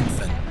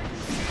infant.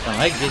 Oh,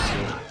 I get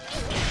you.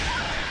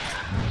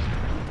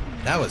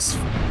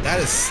 That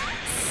is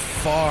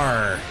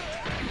far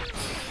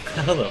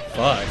How the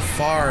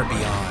fuck?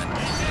 beyond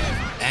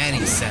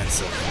any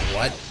sense of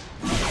what.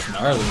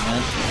 Gnarly,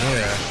 man.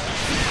 Yeah.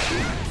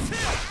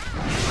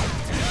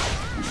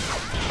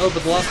 Oh,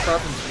 but the Lost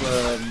Prophets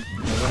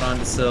went on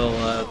to sell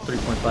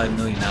 3.5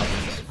 million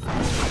albums.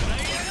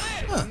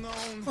 Huh.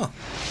 Well,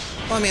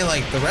 I mean,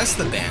 like the rest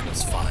of the band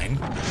was fine.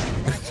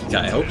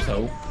 Yeah, I hope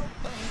so.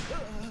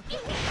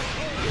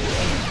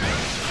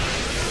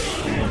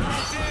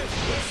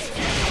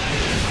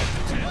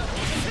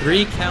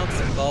 Three counts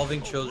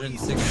involving children,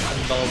 6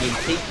 involving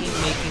taking,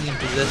 making, and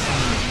possessing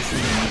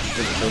indecent images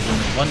of children,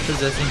 and 1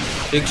 possessing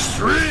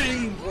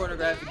extreme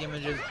pornographic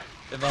images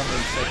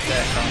involving sex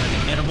act on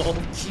an animal.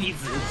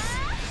 Jesus.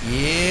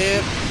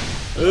 Yep.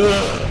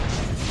 Ugh.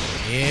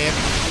 Yep.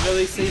 You know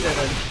they say that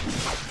like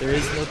there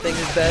is no thing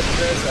as bad as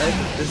this. I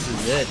think this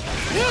is it.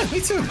 Yeah,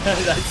 me too.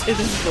 I'd say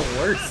this is the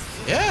worst.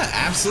 Yeah,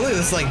 absolutely.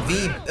 That's like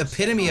the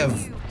epitome of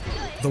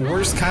the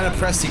worst kind of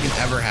press you can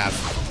ever have.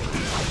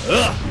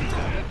 Ugh.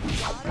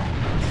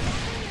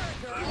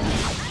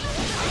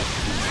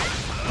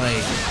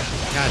 Like,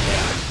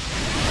 goddamn.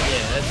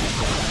 Yeah,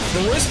 that's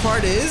The worst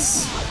part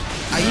is,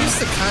 I used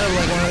to kind of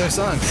like one of their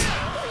songs.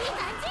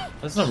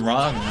 there's nothing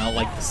wrong. I don't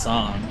like the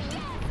song.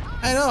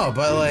 I know,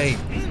 but like,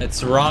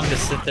 It's wrong to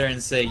sit there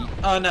and say,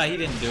 "Oh no, he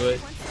didn't do it."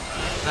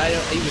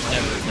 He would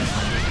never have done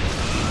that.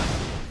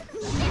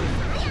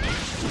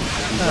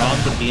 It's wrong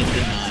to be in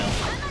denial.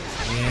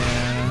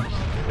 yeah.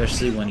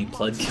 Especially when he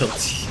pled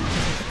guilty.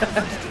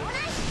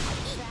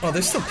 Oh,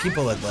 there's still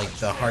people that like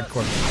the hardcore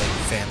like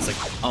fans like.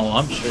 Oh,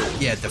 I'm sure.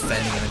 Yeah,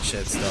 defending him and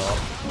shit still.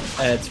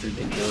 That's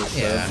ridiculous.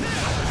 Yeah.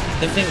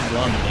 Same thing with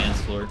on the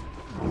dance floor.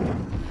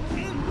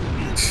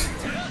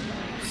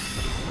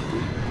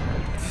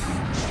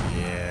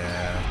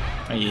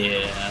 Yeah.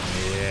 Yeah.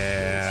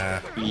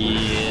 Yeah.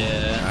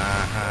 Yeah.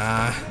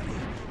 Uh-huh.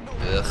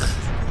 Ugh.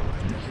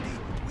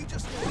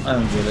 I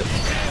don't get it.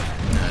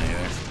 Not either.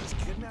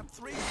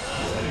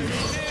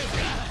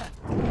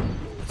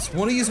 Just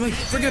want to use my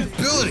friggin'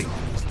 ability.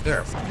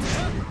 There.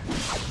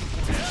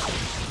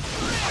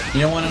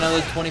 You don't want another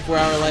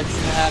 24-hour live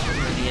stream to happen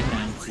when he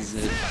announces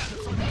it.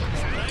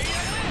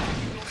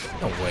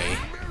 No way.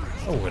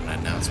 I wouldn't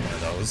announce one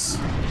of those.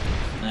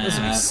 Those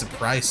would be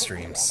surprise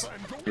streams.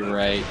 You're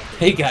right.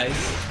 Hey guys,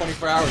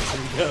 24 hours,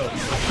 here we go.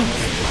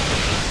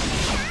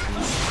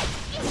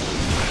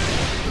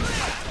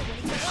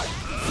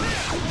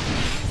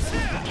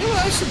 You know,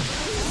 I should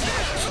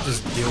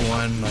just do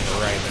one like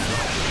right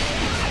now.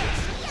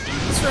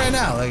 Just right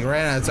now, like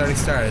right now, it's already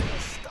started.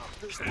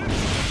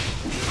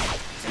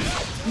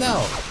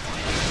 No.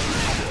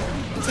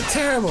 It's a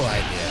terrible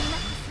idea.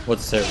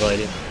 What's the terrible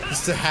idea?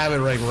 Just to have it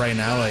like right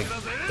now, like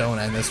don't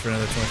end this for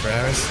another 24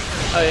 hours.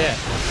 Oh yeah.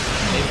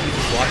 Maybe we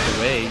just walked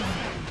away.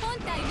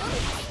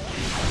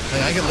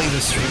 Like I could leave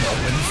the stream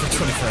open for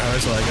 24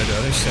 hours while I go do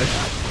other shit.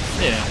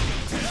 Yeah.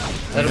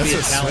 That'll be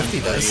a That's what challenge Swifty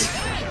for does. you.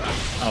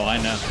 Oh,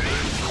 I know.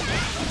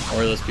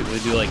 Or those people who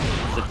do like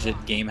legit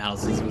game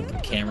houses with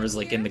cameras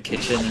like in the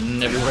kitchen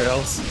and everywhere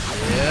else.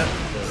 Yeah.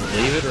 Just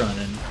leave it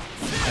running.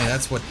 Hey, that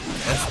is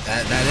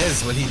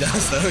what he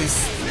does though.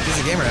 He's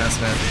a gamer house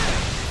man.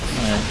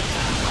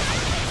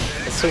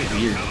 That's so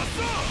weird.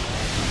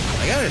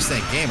 I gotta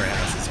understand gamer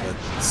houses, but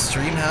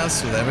stream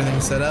house with everything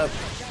set up.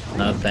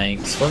 No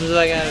thanks. When did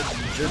I gotta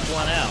jerk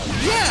one out?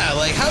 Yeah,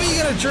 like how are you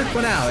gonna jerk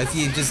one out if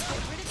you just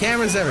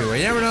cameras everywhere?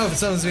 You never know if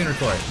someone's being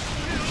recorded.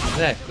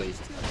 Exactly.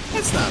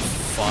 That's not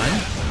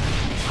fun.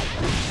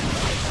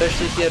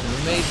 Especially if you had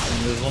roommates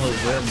and it was one of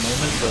those rare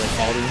moments where like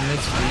all the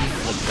roommates are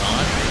like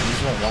gone and you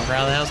just want to walk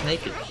around the house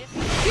naked.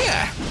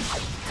 Yeah.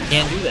 You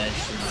can't do that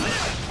shit.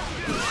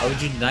 Why would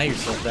you deny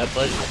yourself that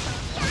pleasure?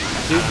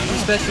 Dude, you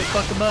special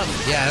fuck him up.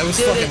 Yeah, it was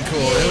Did fucking it.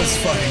 cool. It was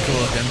fucking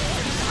cool looking.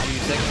 Do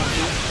you second one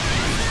too?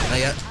 Not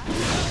yet.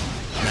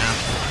 Nah.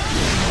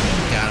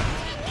 Got him.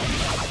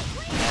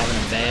 Having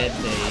a bad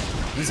day.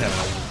 He's having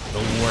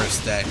the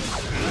worst day.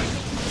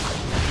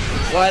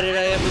 Why did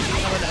I ever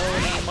become an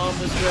Oni? Mom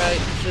was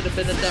right. Should have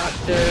been a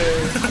doctor.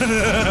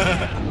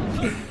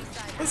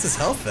 What's his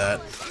health at?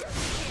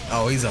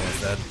 Oh, he's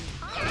almost dead.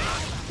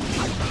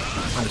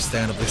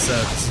 Understandably so,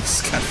 because he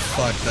just got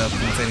fucked up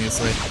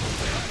continuously.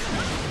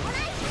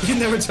 You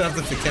never turn off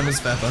the camera's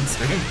back on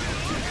stream.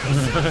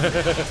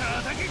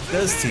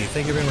 Those teeth.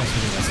 Thank you very much for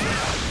doing this.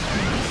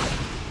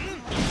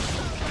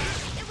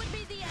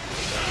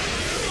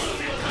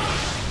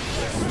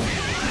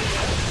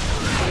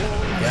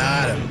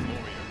 Got him.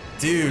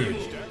 Dude.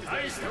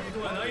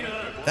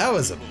 That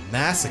was a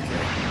massacre.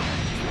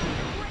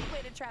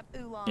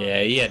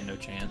 Yeah, he had no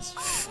chance.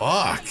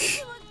 Fuck.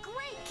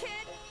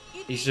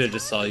 He should have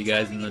just saw you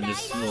guys and then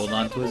just rolled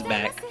onto his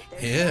back.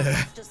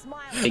 Yeah.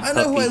 Big I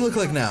know who I puppy. look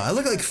like now. I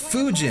look like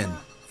Fujin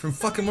from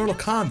fucking Mortal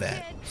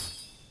Kombat.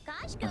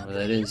 Oh,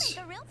 that is.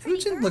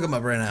 Fujin? Look him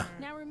up right now.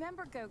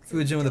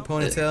 Fujin with a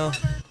ponytail.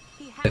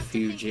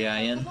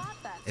 F-U-J-I-N.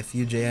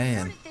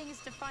 F-U-J-I-N.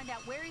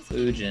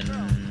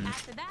 Fujin.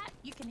 After that,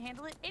 you can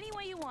handle it any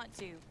way you want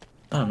to.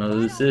 I don't know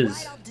who this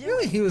is.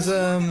 Really? He was,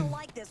 I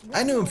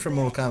knew him from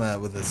Mortal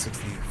Kombat with the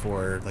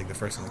 64, like the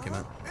first one that came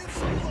out.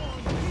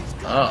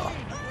 Oh.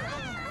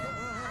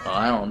 Oh,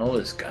 I don't know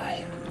this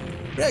guy.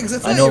 Yeah, because I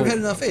thought you were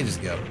heading off ages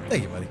ago.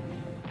 Thank you, buddy.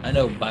 I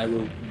know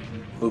Byro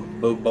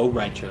Bo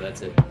Rancho,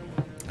 that's it.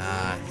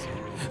 Ah,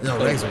 no,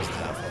 Rex was the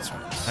top. That's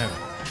right. I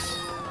remember.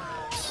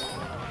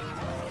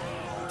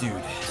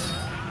 Dude.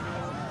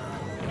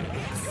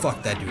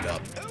 Fuck that dude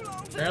up.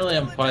 Apparently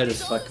I'm quiet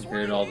as fuck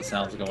compared to all the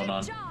sounds going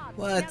on.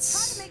 What?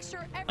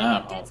 I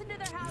don't know.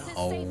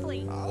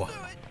 Oh.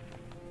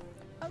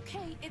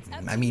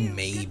 I mean,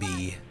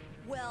 maybe.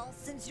 Well,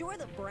 since you're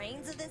the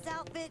brains of this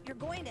outfit, you're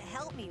going to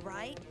help me,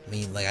 right? I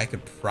mean, like, I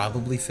could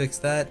probably fix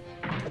that.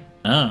 I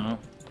don't know.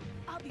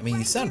 I mean,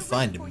 you sound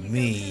fine to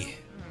me.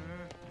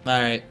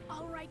 Alright.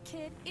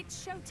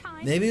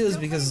 Maybe it was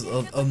because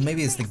of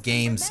maybe it's the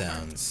game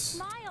sounds.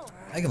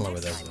 I can lower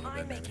those a little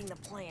bit, maybe.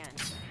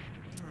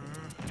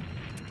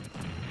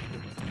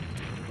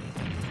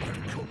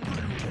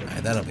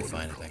 Alright, that'll be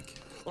fine, I think.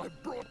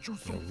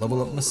 You'll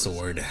level up my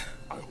sword.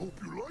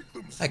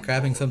 Hi,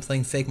 Crabbing Film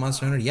playing fake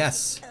Monster Hunter?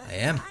 Yes, I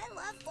am. I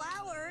love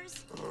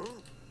flowers.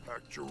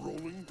 Packed your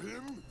rolling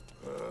pin?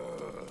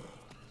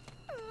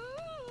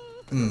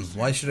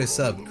 Why should I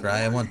sub,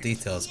 Cry? I want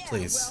details,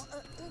 please.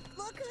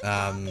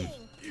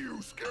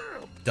 You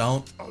scamp!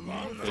 Don't. A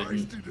lot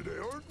feisty today,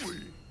 aren't we?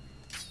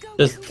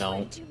 Just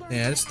don't.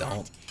 Yeah, just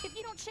don't. If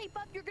you don't shape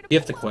up You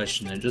have to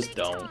question it, just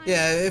don't.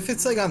 Yeah, if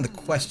it's like on the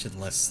question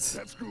list,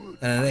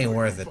 then it ain't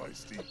worth it.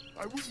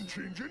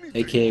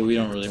 AKA, we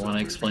don't really want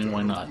to explain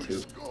why not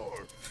to.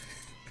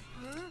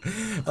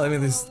 Well, I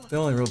mean, the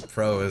only real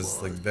pro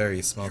is like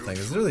very small things.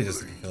 It's really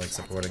just if you feel like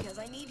supporting.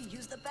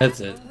 That's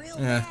it.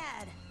 Yeah.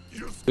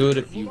 Do it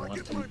if you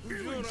want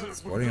to.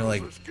 Supporting are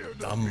like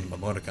dumb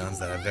emoticons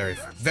that have very,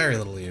 very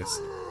little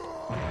use.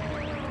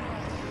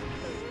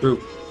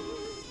 True.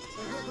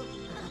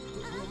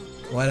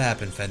 What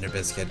happened, Fender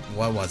Biscuit?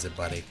 What was it,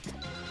 buddy?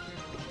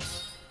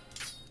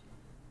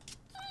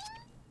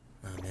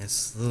 Oh, man,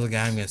 this little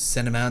guy, I'm gonna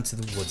send him out to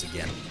the woods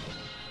again.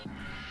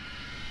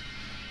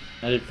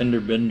 How did Fender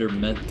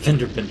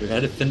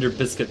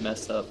Biscuit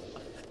mess up?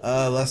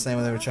 Last night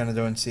when they were trying to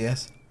do in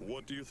CS.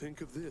 What do you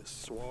think of this,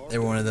 Swar? They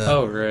were one of the...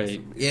 Oh, right.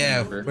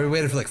 Yeah, Remember. we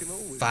waited for like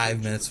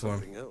 5 minutes for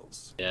him.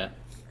 Yeah.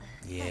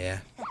 Yeah.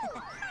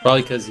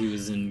 Probably because he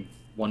was in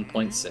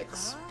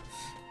 1.6.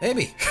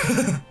 Maybe.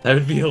 That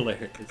would be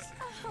hilarious.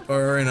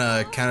 Or in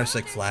a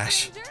Counter-Strike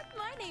Flash.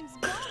 My name's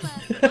Mama.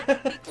 I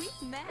think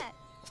we've met.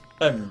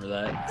 I remember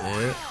that.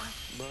 Yeah.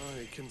 My,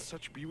 can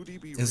such beauty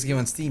be Is this game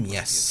on Steam?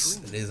 Yes,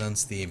 it is on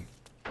Steam.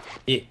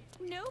 Yeah.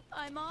 Nope,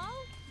 I'm all.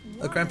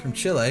 Look, I'm from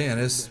Chile, and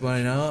I just want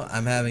to know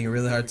I'm having a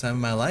really hard time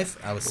in my life.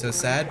 I was so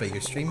sad, but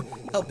your stream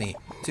helped me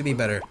to be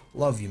better.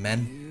 Love you,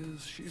 man.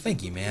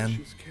 Thank you,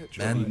 man.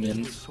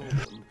 Man.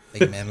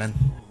 Thank you, man.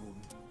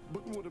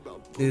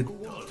 Dude,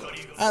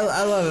 I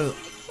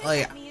love,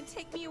 like,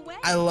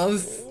 I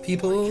love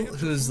people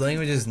whose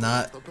language is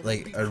not,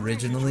 like,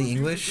 originally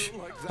English,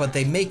 but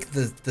they make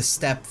the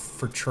step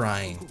for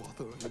trying.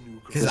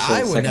 Because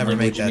I would never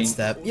make that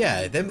step.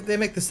 Yeah, they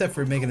make the step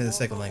for making it a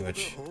second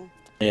language.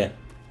 Yeah.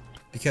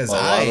 Because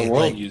Well, a lot of the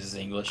world like, uses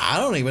English. I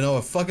don't even know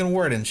a fucking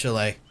word in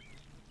Chile.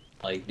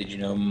 Like, did you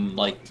know,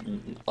 like,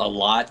 a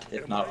lot,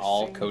 if not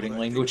all, coding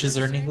languages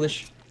are in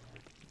English?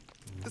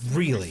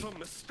 Really?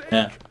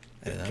 Yeah.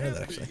 I did not know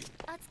that, actually.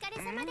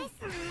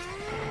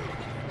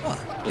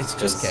 Oh, it's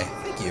just okay.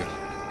 Thank you.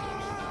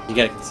 You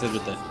gotta consider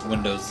that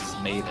Windows is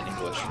made in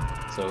English,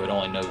 so it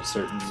only knows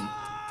certain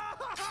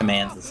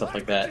commands and stuff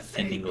like that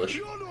in English.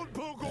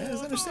 Yeah,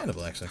 it's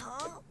understandable, actually.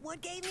 What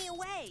gave me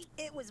away?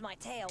 It was my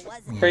tail,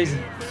 wasn't it? Crazy.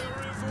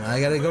 I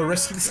gotta go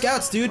rescue the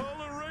scouts, dude.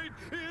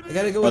 I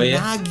gotta go with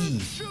yeah?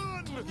 Nagi.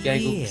 You gotta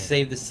go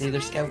save the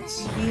Sailor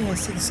Scouts. Yeah,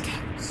 save the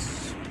scouts.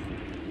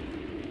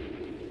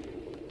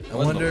 I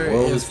What wonder in the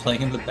world if is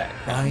playing in the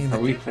background?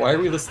 Why are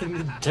we listening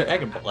to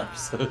Dragon Ball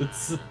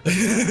episodes?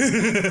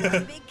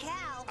 Big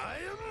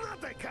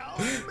cow.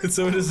 And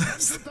someone just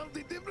asked,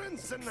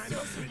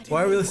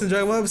 why are we listening to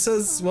Dragon Ball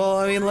episodes? Well,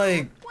 I mean,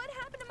 like,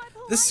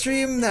 this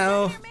stream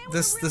now,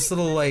 this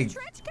little, like,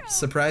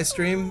 surprise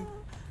stream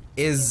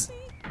is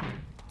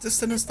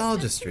just a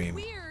nostalgia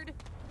stream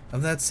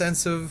of that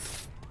sense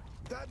of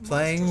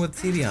playing with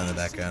TV on the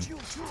background.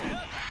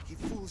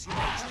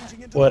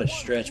 What a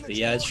stretch, but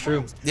yeah, it's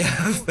true.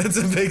 Yeah, that's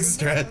a big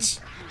stretch.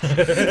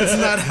 That's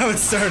not how it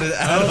started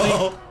at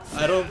all.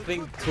 I don't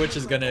think Twitch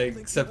is gonna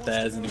accept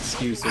that as an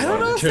excuse. I don't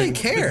know if they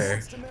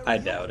care. I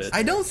doubt it.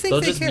 I don't think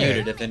They'll they just care. mute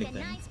it if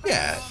anything.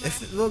 Yeah,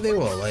 well, they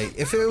will. Like,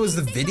 if it was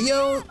the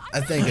video,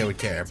 I think they would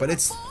care. But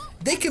it's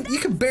you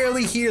can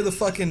barely hear the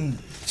fucking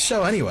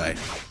show anyway.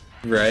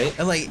 Right.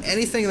 And like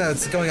anything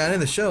that's going on in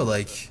the show,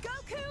 like,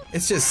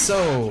 it's just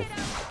so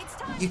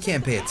you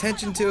can't pay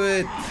attention to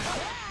it.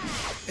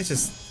 It's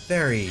just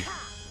very.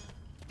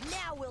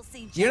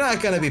 You're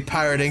not gonna be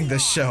pirating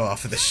this show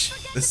off of this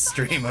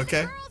stream,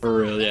 okay? For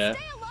real, yeah.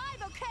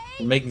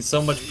 We're making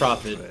so much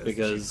profit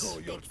because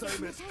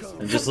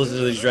I'm just listening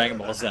to these Dragon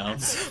Ball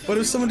sounds. What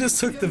if someone just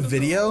took the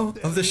video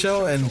of the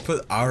show and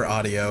put our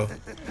audio,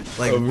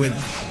 like with,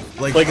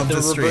 like of the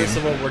the stream? reverse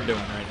of what we're doing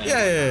right now.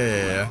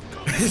 Yeah.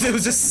 It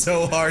was just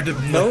so hard to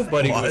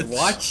Nobody would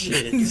watch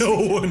it. No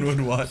one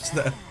would watch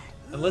that.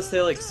 Unless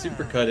they like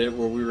supercut it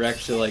where we were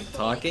actually like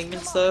talking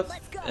and stuff,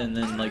 and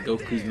then like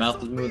Goku's mouth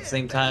was moving at the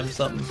same time or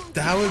something.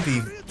 That would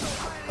be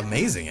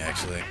amazing,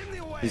 actually.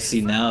 You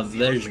see now,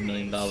 there's your $1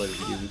 million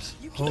views.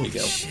 Holy there you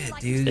go. shit,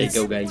 dude. There you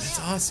go, guys. That's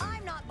awesome.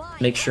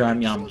 Make sure I'm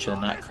Yamcha,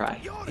 not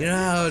Cry. You know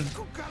how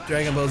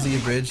Dragon Ball Z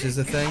Abridged is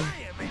a thing?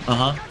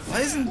 Uh-huh.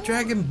 Why isn't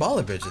Dragon Ball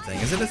Abridged a thing?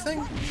 Is it a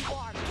thing?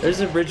 There's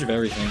a bridge of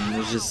everything.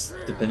 It's just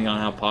depending on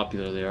how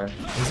popular they are.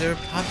 Is there a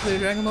popular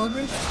Dragon Ball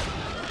Abridged?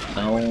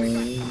 No.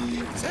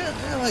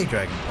 I like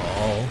Dragon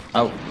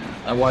Ball.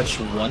 I watched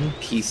One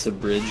Piece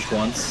abridged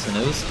once, and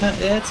it was kind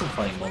of, it had some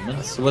funny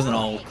moments. It wasn't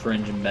all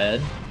cringe and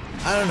bad.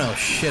 I don't know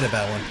shit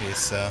about One Piece,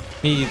 so.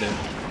 Me either.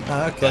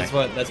 Oh, okay.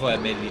 That's why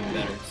it made it even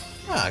better.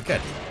 Ah,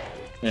 good.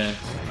 Yeah.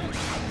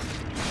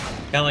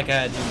 Kind of like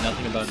I knew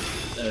nothing about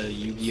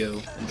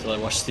Yu-Gi-Oh until I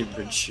watched the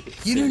abridged.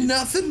 You knew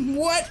nothing?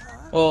 What?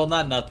 Well,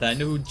 not nothing. I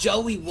knew who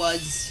Joey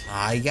was.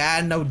 I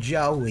got no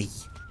Joey.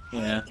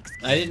 Yeah.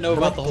 I didn't know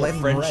about the whole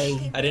Brooklyn French.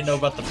 Ray. I didn't know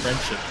about the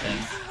friendship thing.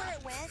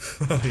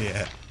 Oh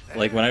yeah.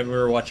 Like when we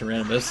were watching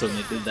random episode and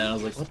they did that, I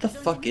was like, "What the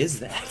fuck is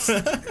that?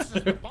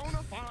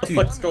 What the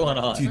fuck's going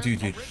on?"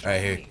 Dude. All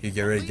right, here, you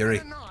get ready, get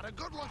ready.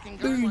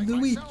 Burn the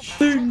witch.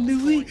 Burn the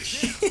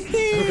witch.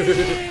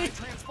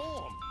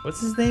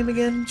 What's his name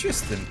again?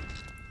 Tristan.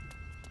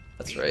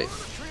 That's right.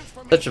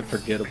 Such a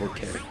forgettable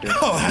character.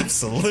 Oh,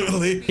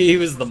 absolutely. He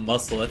was the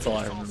muscle, that's all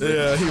I remember.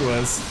 Yeah, he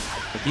was.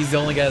 Like, he's the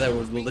only guy that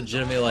was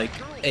legitimately like,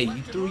 hey,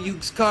 you threw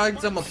Yuke's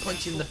cards, I'm gonna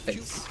punch you in the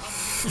face.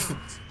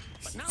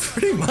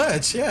 Pretty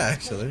much, yeah,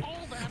 actually.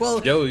 Well,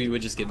 Joey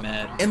would just get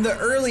mad. in the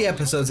early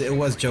episodes, it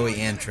was Joey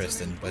and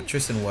Tristan, but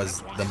Tristan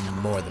was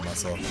more the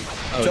muscle.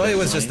 Oh, Joey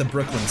was definitely. just the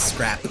Brooklyn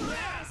scrap.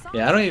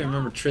 Yeah, I don't even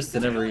remember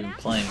Tristan ever even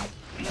playing.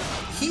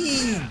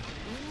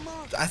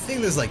 I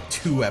think there's like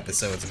 2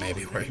 episodes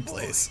maybe where he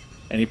plays.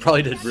 And he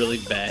probably did really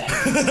bad.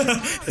 And he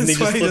That's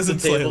just why he flipped the doesn't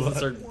play a tables and lot.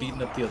 started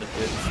beating up the other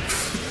kids.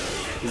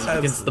 He's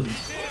against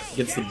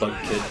the bug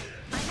kid.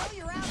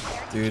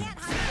 Dude,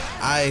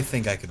 I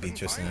think I could beat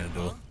Tristan in a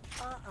duel.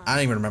 I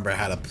don't even remember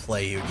how to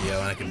play Yu-Gi-Oh!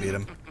 And I could beat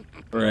him.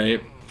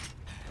 Right.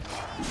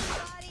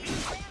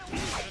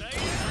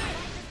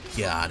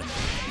 Got him.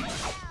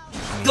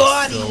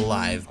 I'm still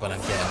alive, but I'm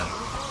getting him.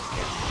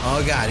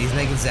 Oh god, he's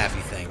making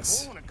zappy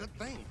things. I want a good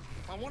thing.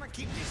 If I want to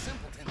keep these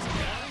simpletons down,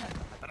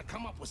 I better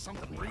come up with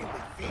something really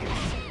fierce.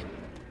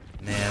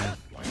 Man,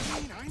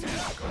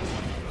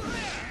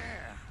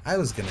 I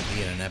was gonna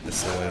be in an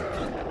episode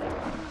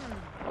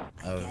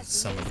of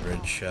Summer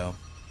Bridge show.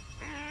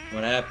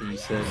 What happened? You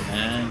said,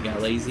 man,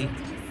 got lazy?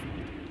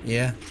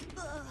 Yeah.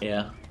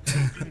 Yeah.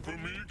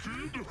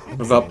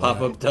 What about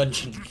pop-up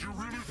dungeon?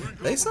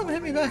 They still haven't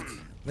hit me back.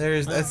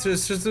 That's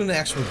just doing the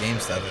actual game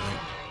stuff, I think.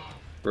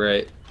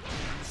 Right.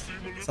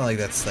 It's not like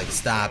that's like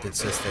stopped,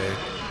 it's just they're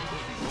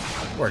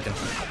working.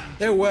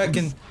 They're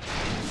working.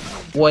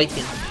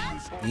 Waking.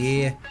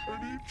 Yeah.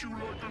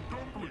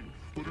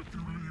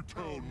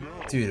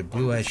 Dude, a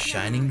blue eyes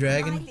shining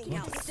dragon?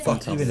 What the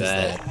fuck Tell even me is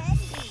that.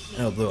 that?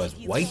 No, blue eyes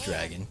white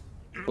dragon.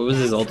 What was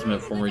his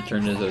ultimate form where he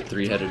turned into a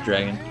 3-headed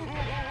dragon?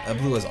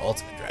 Blue eyes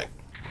ultimate dragon.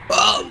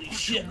 Holy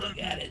shit, look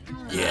at it.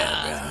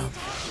 Yeah,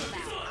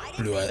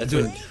 bro. Blue eyes. That's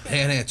Dude, what-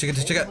 hang on, check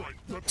it.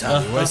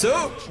 Tommy, what's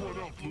up?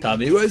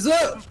 Tommy, what's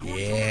up?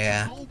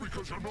 Yeah. I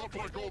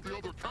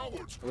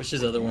wish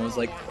his other one was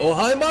like, oh,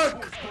 hi,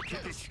 Mark!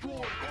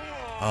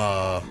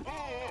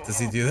 Does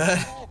he do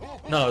that?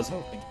 No, I was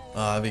hoping.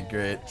 Oh, that'd be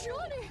great.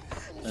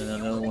 And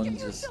then the other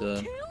one's just,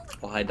 oh,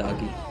 hi,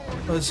 doggy.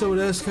 Someone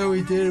asked how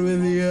we did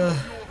with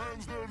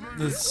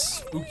the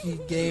spooky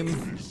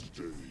game,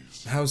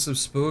 House of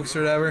Spooks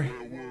or whatever.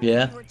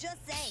 Yeah? You were just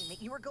saying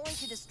that you were going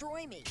to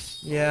destroy me.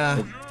 Yeah.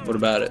 What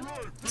about it?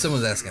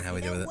 Someone's asking how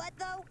we did with it. What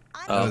though?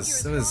 I'm Oh. not It as was-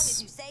 strong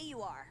as you say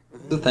you are.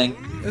 The thing.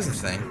 It was a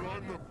thing.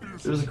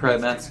 It was a cry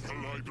mask.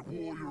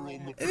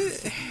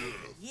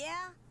 Yeah,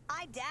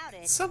 I doubt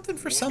it. Something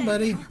for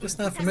somebody, just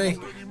not for me.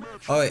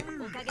 Oh wait,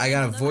 I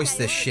gotta voice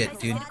this shit,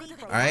 dude.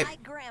 Alright?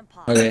 Like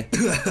Grandpa. Okay.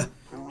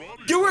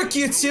 Good work,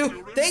 you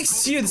two!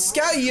 Thanks to you, the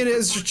scout unit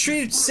has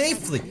retreated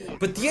safely,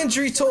 but the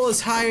injury toll is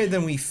higher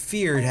than we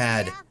feared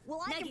had.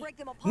 Well, I can break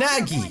them apart.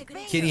 Nagi,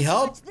 can you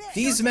help?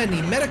 These men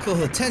need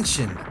medical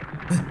attention.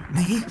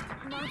 Me?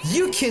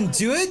 You can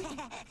do it?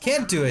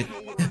 Can't do it.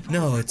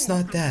 No, it's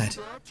not that.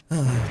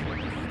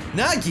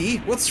 Nagi,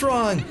 what's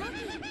wrong?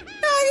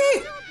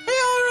 Nagi!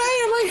 Hey,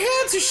 alright, my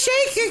hands are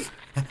shaking!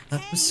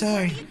 I'm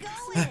sorry.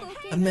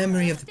 A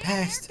memory of the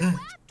past.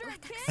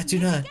 I do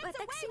not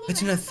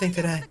think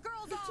that I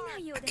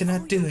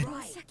cannot do it.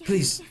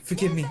 Please,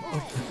 forgive me.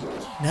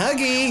 Oh.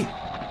 Nagi!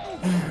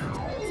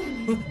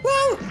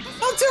 Well,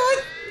 I'll do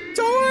it!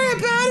 Don't worry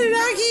about it,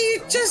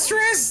 Nagi! Just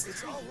rest!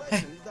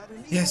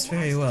 Yes,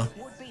 very well.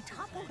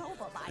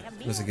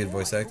 Was it good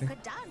voice acting?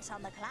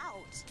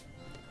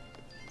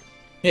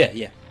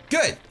 Yeah.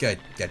 Good.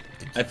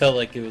 I felt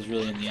like it was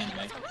really in the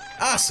anime.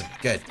 Awesome,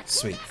 good,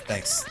 sweet,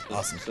 thanks,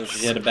 awesome. So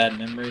she had a bad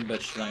memory,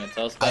 but she's not gonna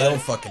tell us about I don't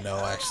it. fucking know,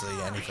 actually,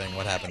 anything,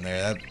 what happened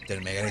there. That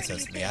didn't make any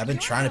sense to me. I've been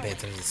trying to pay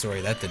attention to the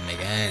story. That didn't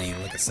make any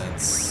lick of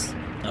sense.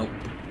 Nope.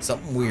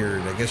 Something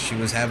weird. I guess she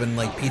was having,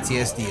 like,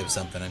 PTSD of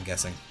something, I'm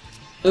guessing.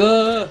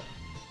 Uh,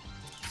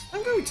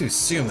 I'm going to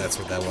assume that's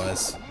what that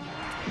was.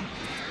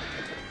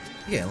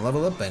 You can't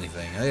level up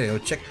anything. I gotta go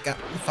check out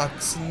the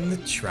fox in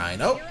the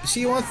shrine. Oh,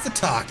 she wants to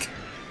talk.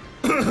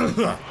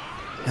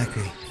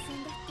 Akri,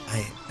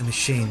 I am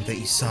ashamed that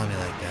you saw me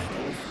like that.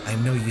 I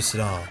am no use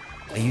at all.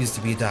 I used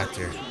to be a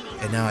doctor,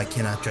 and now I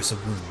cannot dress a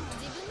wound.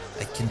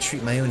 I can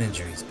treat my own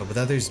injuries, but with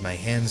others, my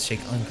hands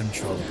shake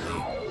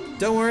uncontrollably.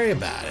 Don't worry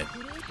about it.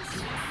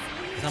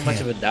 not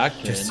much of a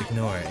doctor. Just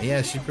ignore it.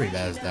 Yeah, she's pretty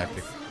bad as a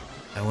doctor.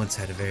 I once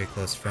had a very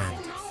close friend,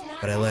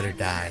 but I let her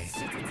die.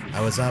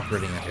 I was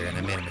operating on her and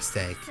I made a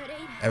mistake.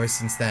 Ever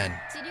since then,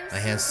 my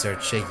hands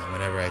start shaking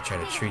whenever I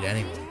try to treat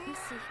anyone.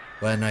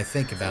 When I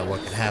think about what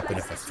could happen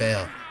if I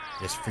fail,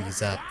 I just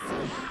freeze up.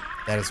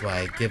 That is why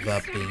I give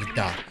up being a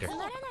doctor.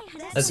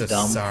 That's so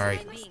dumb.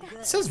 sorry.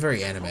 It sounds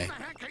very anime.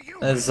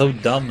 That's so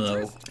dumb,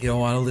 though. You don't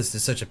want to listen to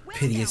such a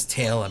piteous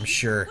tale, I'm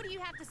sure.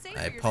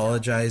 I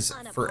apologize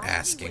for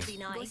asking.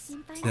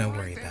 Don't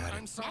worry about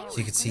it. So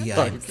you can see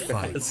I'm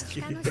fine.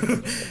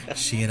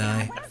 She and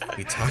I,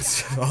 we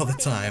talked all the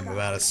time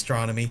about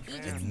astronomy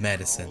and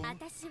medicine.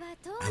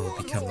 I will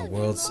become the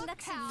world's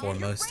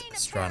foremost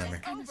astronomer.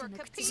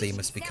 So you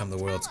must become the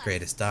world's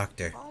greatest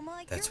doctor.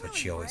 That's what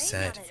she always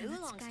said.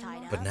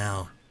 But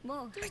now,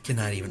 I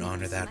cannot even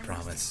honor that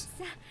promise.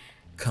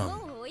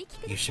 Come,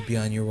 you should be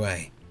on your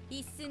way.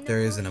 There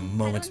isn't a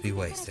moment to be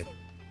wasted.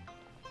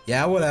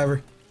 Yeah,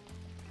 whatever.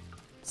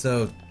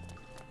 So,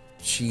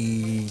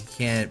 she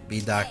can't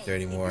be doctor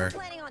anymore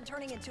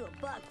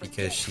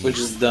because she. Which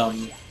is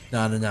dumb.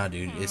 No,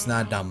 dude. It's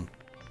not dumb.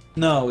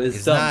 No,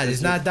 it's dumb.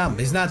 It's not dumb.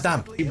 It's not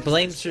dumb. She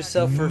blames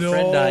herself for her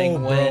friend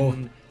dying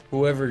when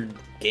whoever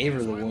gave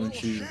her the wound,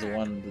 she was the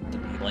one to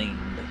be blamed.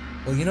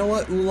 Well, you know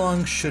what?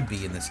 Oolong should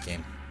be in this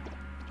game.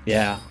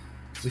 Yeah.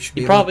 We should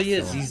He probably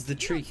is. He's the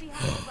tree.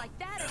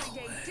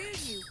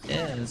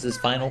 Yeah, it's his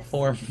final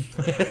form.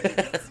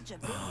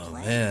 Oh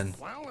man,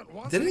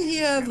 didn't he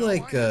have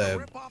like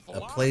a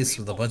place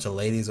with a bunch of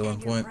ladies at one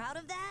point?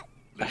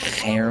 A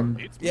harem.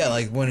 Yeah,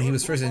 like when he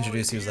was first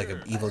introduced, he was like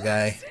an evil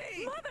guy.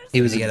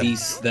 He was a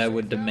beast that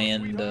would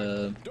demand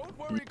the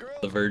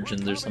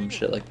virgins or some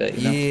shit like that.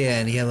 You know? Yeah,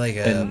 and he had like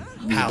a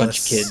bunch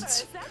of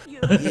kids.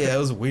 Yeah, it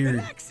was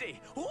weird.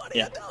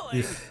 Yeah.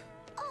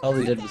 All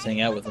they did was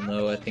hang out with him,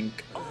 though. I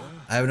think.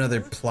 I have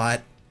another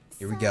plot.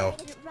 Here we go.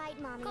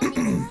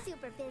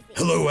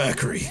 Hello,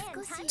 Akri.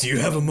 Do you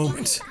have a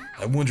moment?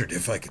 I wondered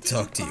if I could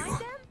talk to you.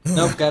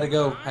 Nope, gotta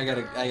go. I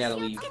gotta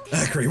leave.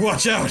 Akri,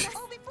 watch out!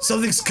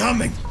 Something's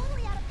coming!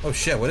 Oh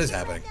shit, what is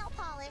happening?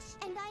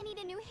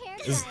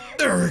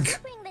 Urgh!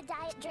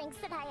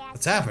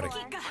 What's happening?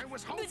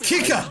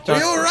 Kika, are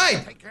you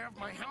alright?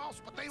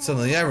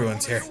 Suddenly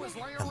everyone's here.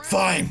 I'm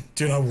fine.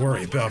 Do not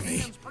worry about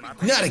me.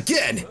 Not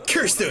again!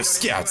 Curse those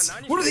scouts!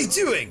 What are they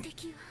doing?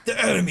 The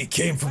enemy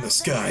came from the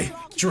sky,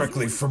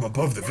 directly from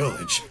above the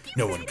village.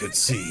 No one could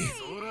see.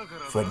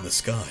 From the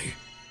sky?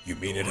 You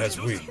mean it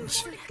has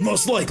wings?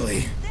 Most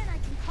likely.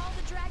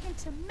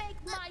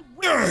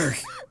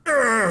 Urgh!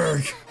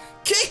 Urgh!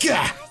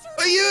 Kika!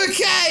 Are you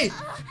okay?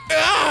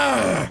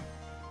 Ah!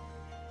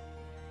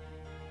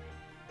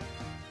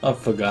 Oh,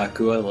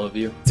 Fugaku, I love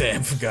you.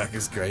 Damn,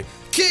 Fugaku's great.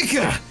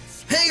 Kika!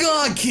 Hang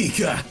on,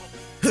 Kika!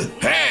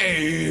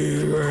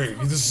 Hey!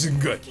 This isn't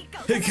good.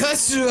 Hey,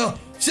 Katsuo!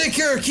 Take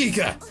care of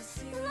Kika!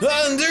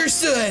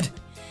 Understood!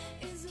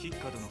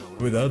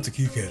 Without the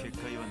Kika,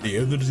 the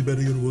energy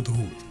barrier won't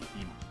hold.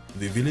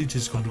 The village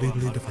is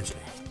completely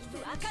defenseless.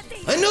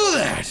 I know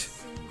that!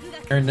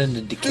 Turned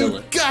into the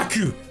killer.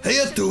 Fugaku!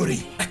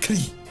 Hayatori!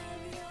 Akri!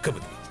 Come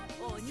with me.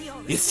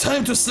 It's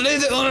time to slay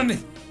the enemy!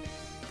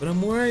 But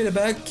I'm worried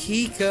about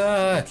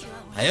Kika.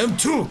 I am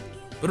too.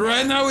 But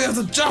right now we have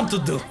a job to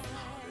do.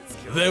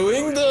 The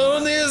winged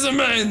only is a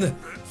man.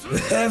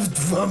 Have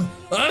some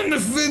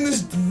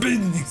unfinished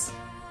business.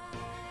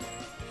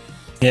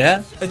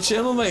 Yeah? I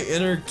channeled my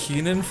inner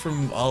Keenan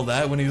from all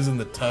that when he was in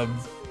the tub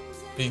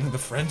being the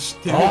French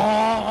dude. Oh.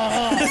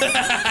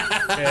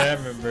 Yeah, I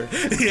remember.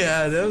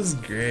 Yeah, that was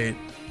great.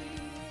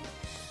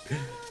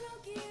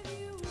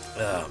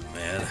 Oh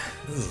man,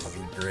 this is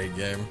a great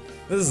game.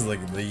 This is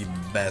like the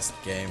best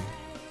game.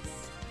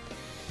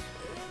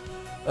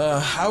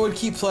 I would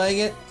keep playing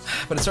it,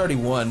 but it's already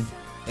won,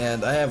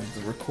 and I have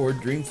to record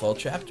Dreamfall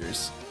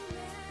chapters.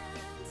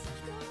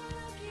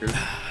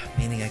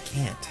 Meaning I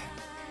can't.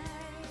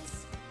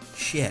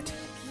 Shit.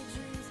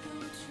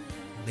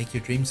 Make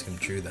your dreams come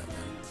true, though, man.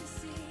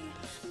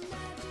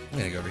 I'm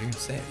gonna go over here and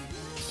save.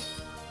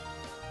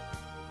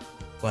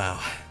 Wow.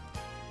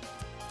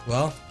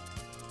 Well,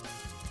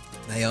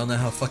 now y'all know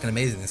how fucking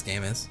amazing this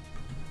game is.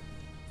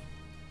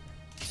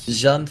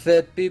 Jean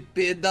fait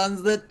pipi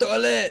dans the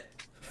toilet.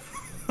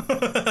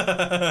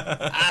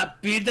 I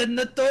peed in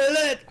the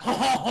toilet.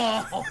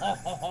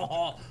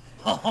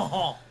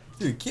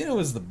 Dude, Kino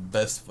was the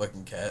best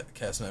fucking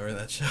cast member in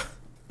that show.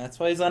 That's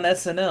why he's on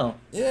SNL.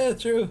 Yeah,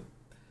 true.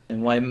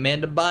 And why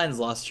Amanda Bynes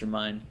lost her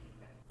mind.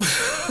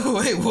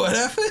 Wait, what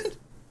happened?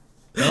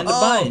 Amanda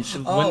Bynes, she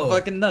went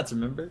fucking nuts,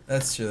 remember?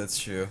 That's true, that's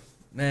true.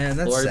 Man,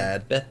 that's Lord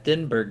sad. Beth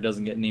Denberg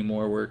doesn't get any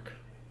more work.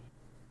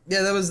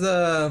 Yeah, that was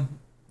the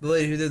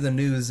lady who did the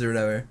news or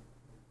whatever.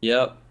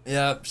 Yep.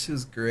 Yep, she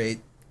was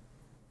great.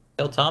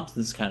 Dale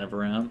Thompson's kind of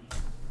around.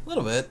 A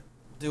little bit.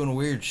 Doing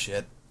weird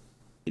shit.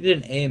 He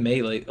did an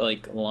AMA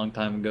like a long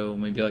time ago,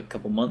 maybe like a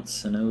couple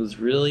months, and it was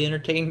really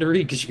entertaining to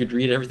read because you could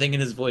read everything in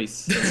his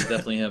voice. That's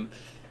definitely him.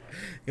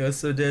 He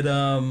also did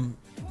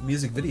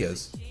music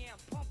videos.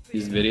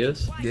 Music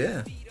videos?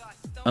 Yeah.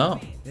 Oh.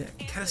 Yeah.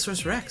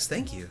 Catasaurus Rex,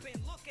 thank you.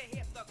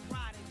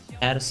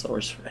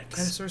 Catasaurus Rex.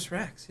 Catasaurus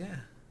Rex, yeah.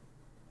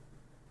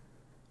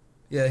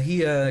 Yeah, he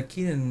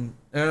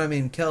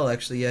Kel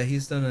actually, yeah,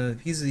 he's done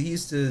he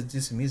used to do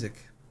some music.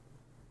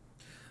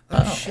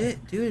 Oh,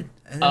 shit, dude.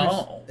 And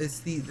it's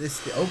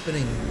the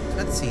opening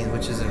cutscene,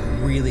 which is a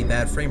really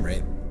bad frame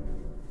rate.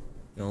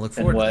 You know, look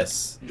forward to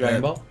this.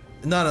 Dragon Ball?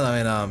 No,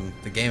 I mean,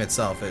 the game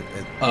itself.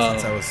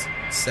 Since I was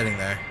sitting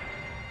there.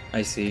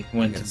 I see.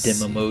 Went to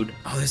demo mode.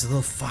 Oh, there's a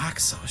little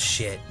fox. Oh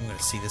shit! I'm gonna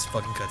see this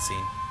fucking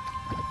cutscene.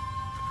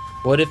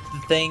 What if the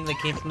thing that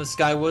came from the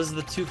sky was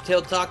the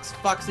two-tailed fox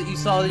that you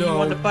saw that you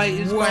wanted to fight?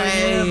 It's probably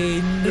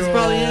him. It's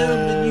probably him.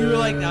 And you were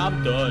like, nah,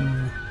 I'm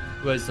done.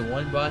 Was the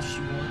one boss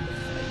you wanted to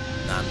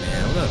fight? Nah,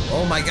 man.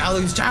 Oh my god,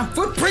 those giant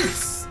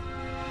footprints!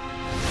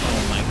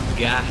 Oh my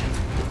god.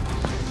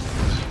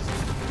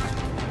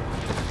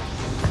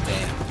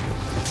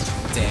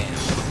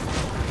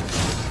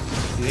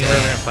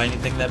 fight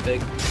anything that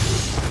big?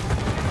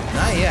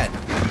 Not yet.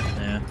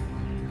 Yeah.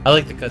 I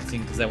like the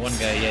cutscene because that one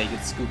guy, yeah, he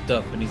gets scooped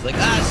up and he's like,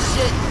 ah,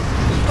 shit!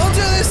 Don't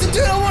do this,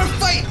 dude! I want to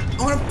fight!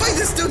 I want to fight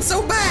this dude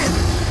so bad!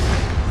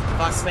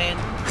 Fox man?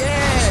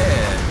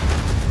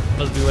 Yeah!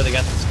 Must be where they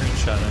got the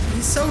screenshot of him.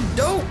 He's so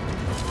dope!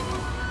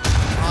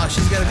 Oh,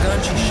 she's got a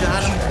gun, she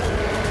shot him.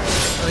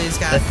 Oh, he's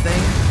got a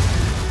thing.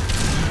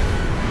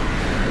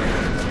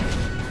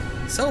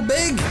 So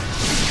big!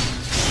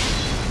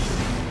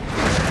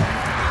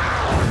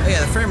 Oh yeah,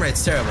 the frame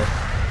rate's terrible.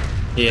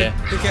 Yeah.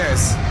 Who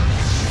cares?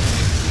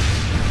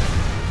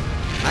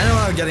 I know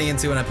what I'm getting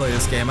into when I play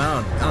this game.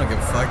 I don't give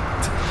a fuck.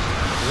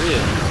 Really?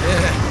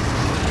 Yeah.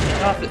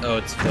 Oh,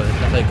 it's foot.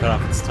 I thought it cut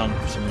off its tongue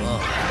for some reason. Oh.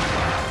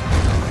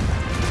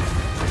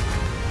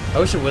 I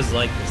wish it was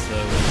like this though.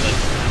 It was like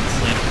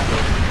slam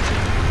control.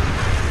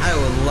 I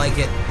would like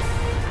it.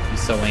 Be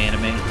so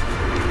anime.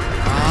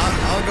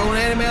 I'll go in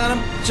anime on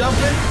him.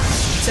 Jumping,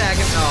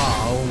 attacking.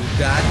 Oh,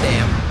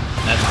 goddamn.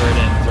 That's where it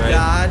ends, right?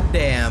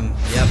 Goddamn.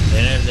 Yep.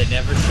 They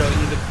never show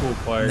you the cool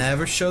part.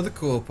 Never show the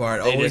cool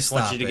part. They Always just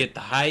want stop you to it. get the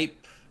hype.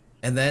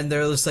 And then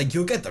they're just like,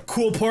 you'll get the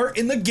cool part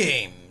in the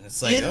game.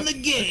 It's like, In the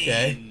game.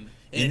 Okay.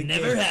 It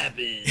never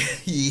happened.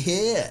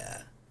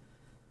 Yeah.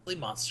 Holy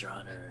Monster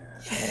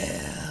Hunter.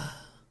 Yeah.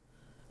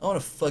 I want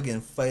to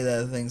fucking fight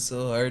that thing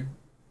so hard.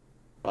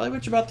 Probably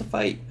what you're about to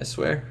fight, I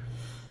swear.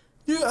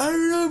 Yeah, I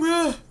don't know,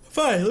 bro.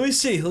 Fine, let me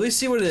see. Let me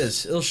see what it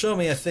is. It'll show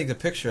me, I think, the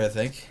picture, I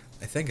think.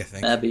 I think.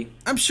 Abby.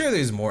 I'm sure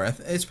there's more.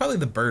 It's probably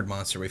the bird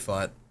monster we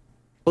fought.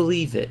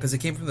 Believe it. Because it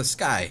came from the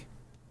sky.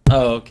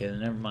 Oh, okay, then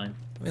never mind.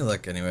 Let me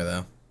look anyway,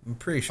 though. I'm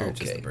pretty sure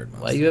it's just the bird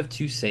monster. Why you have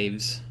 2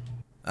 saves?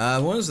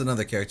 One was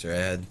another character I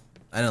had.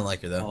 I didn't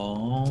like her, though.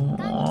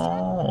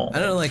 Oh. I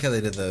don't like how they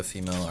did the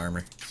female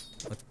armor.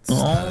 It's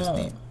not as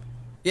neat.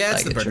 Yeah,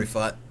 it's I the get bird you. we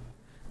fought.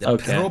 The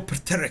Okay.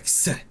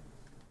 Peropteryx.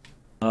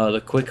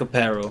 The quick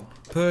apparel.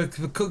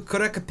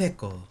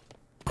 Korakapeko.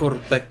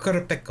 Corpec.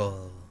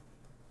 Korapeko.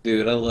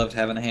 Dude, I loved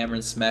having a hammer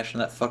and smashing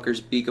that fucker's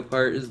beak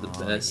apart. Is the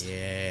best.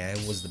 Yeah,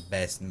 it was the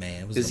best,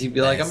 man. Because he'd be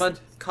like, I'm gonna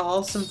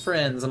call some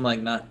friends. I'm like,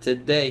 not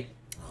today.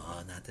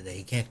 Oh, not today.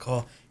 He can't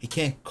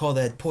call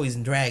that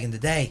poison dragon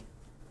today.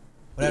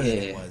 Whatever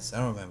his name was. I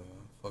don't remember.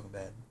 Fucking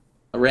bad.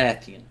 A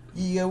Rathian.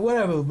 Yeah,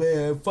 whatever,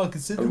 man.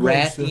 Fucking A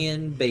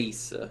Rathian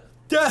Besa.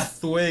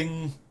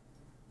 Deathwing.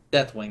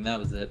 Deathwing, that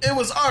was it. It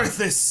was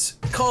Arthas.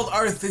 Called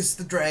Arthas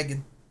the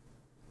dragon.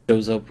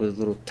 Shows up with a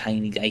little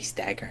tiny ice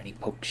dagger and he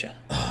pokes you.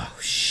 Oh,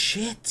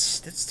 shit.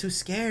 That's too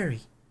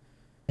scary.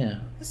 Yeah.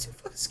 That's too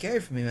fucking scary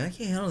for me, man. I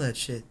can't handle that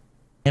shit.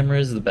 Hammer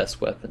is the best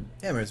weapon.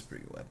 Hammer is a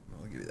pretty good weapon.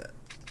 I'll give you that.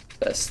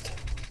 Best.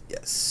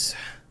 Yes.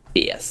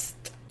 Best.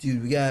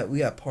 Dude, we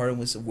got parting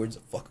with some words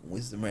of fucking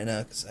wisdom right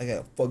now, because I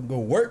gotta fucking go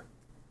work.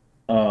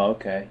 Oh,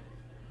 okay.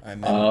 Alright,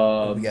 man.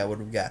 What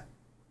do we got?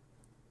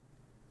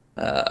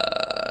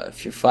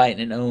 If you're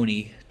fighting an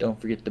Oni, don't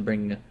forget to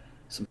bring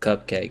some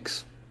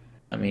cupcakes.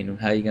 I mean,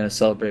 how you gonna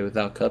celebrate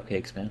without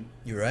cupcakes, man?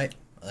 You're right.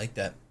 I like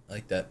that.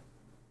 I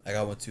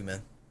got one too,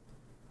 man.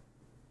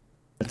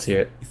 Let's hear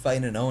it. You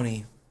fighting an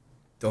Oni,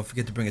 don't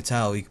forget to bring a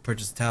towel. You can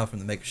purchase a towel from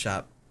the maker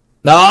shop.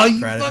 No, you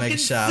Friday fucking Maker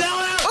Shop. sell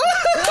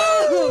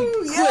out! Woo!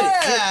 Quit it.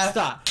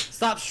 Yeah!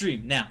 Stop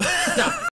stream now. Stop.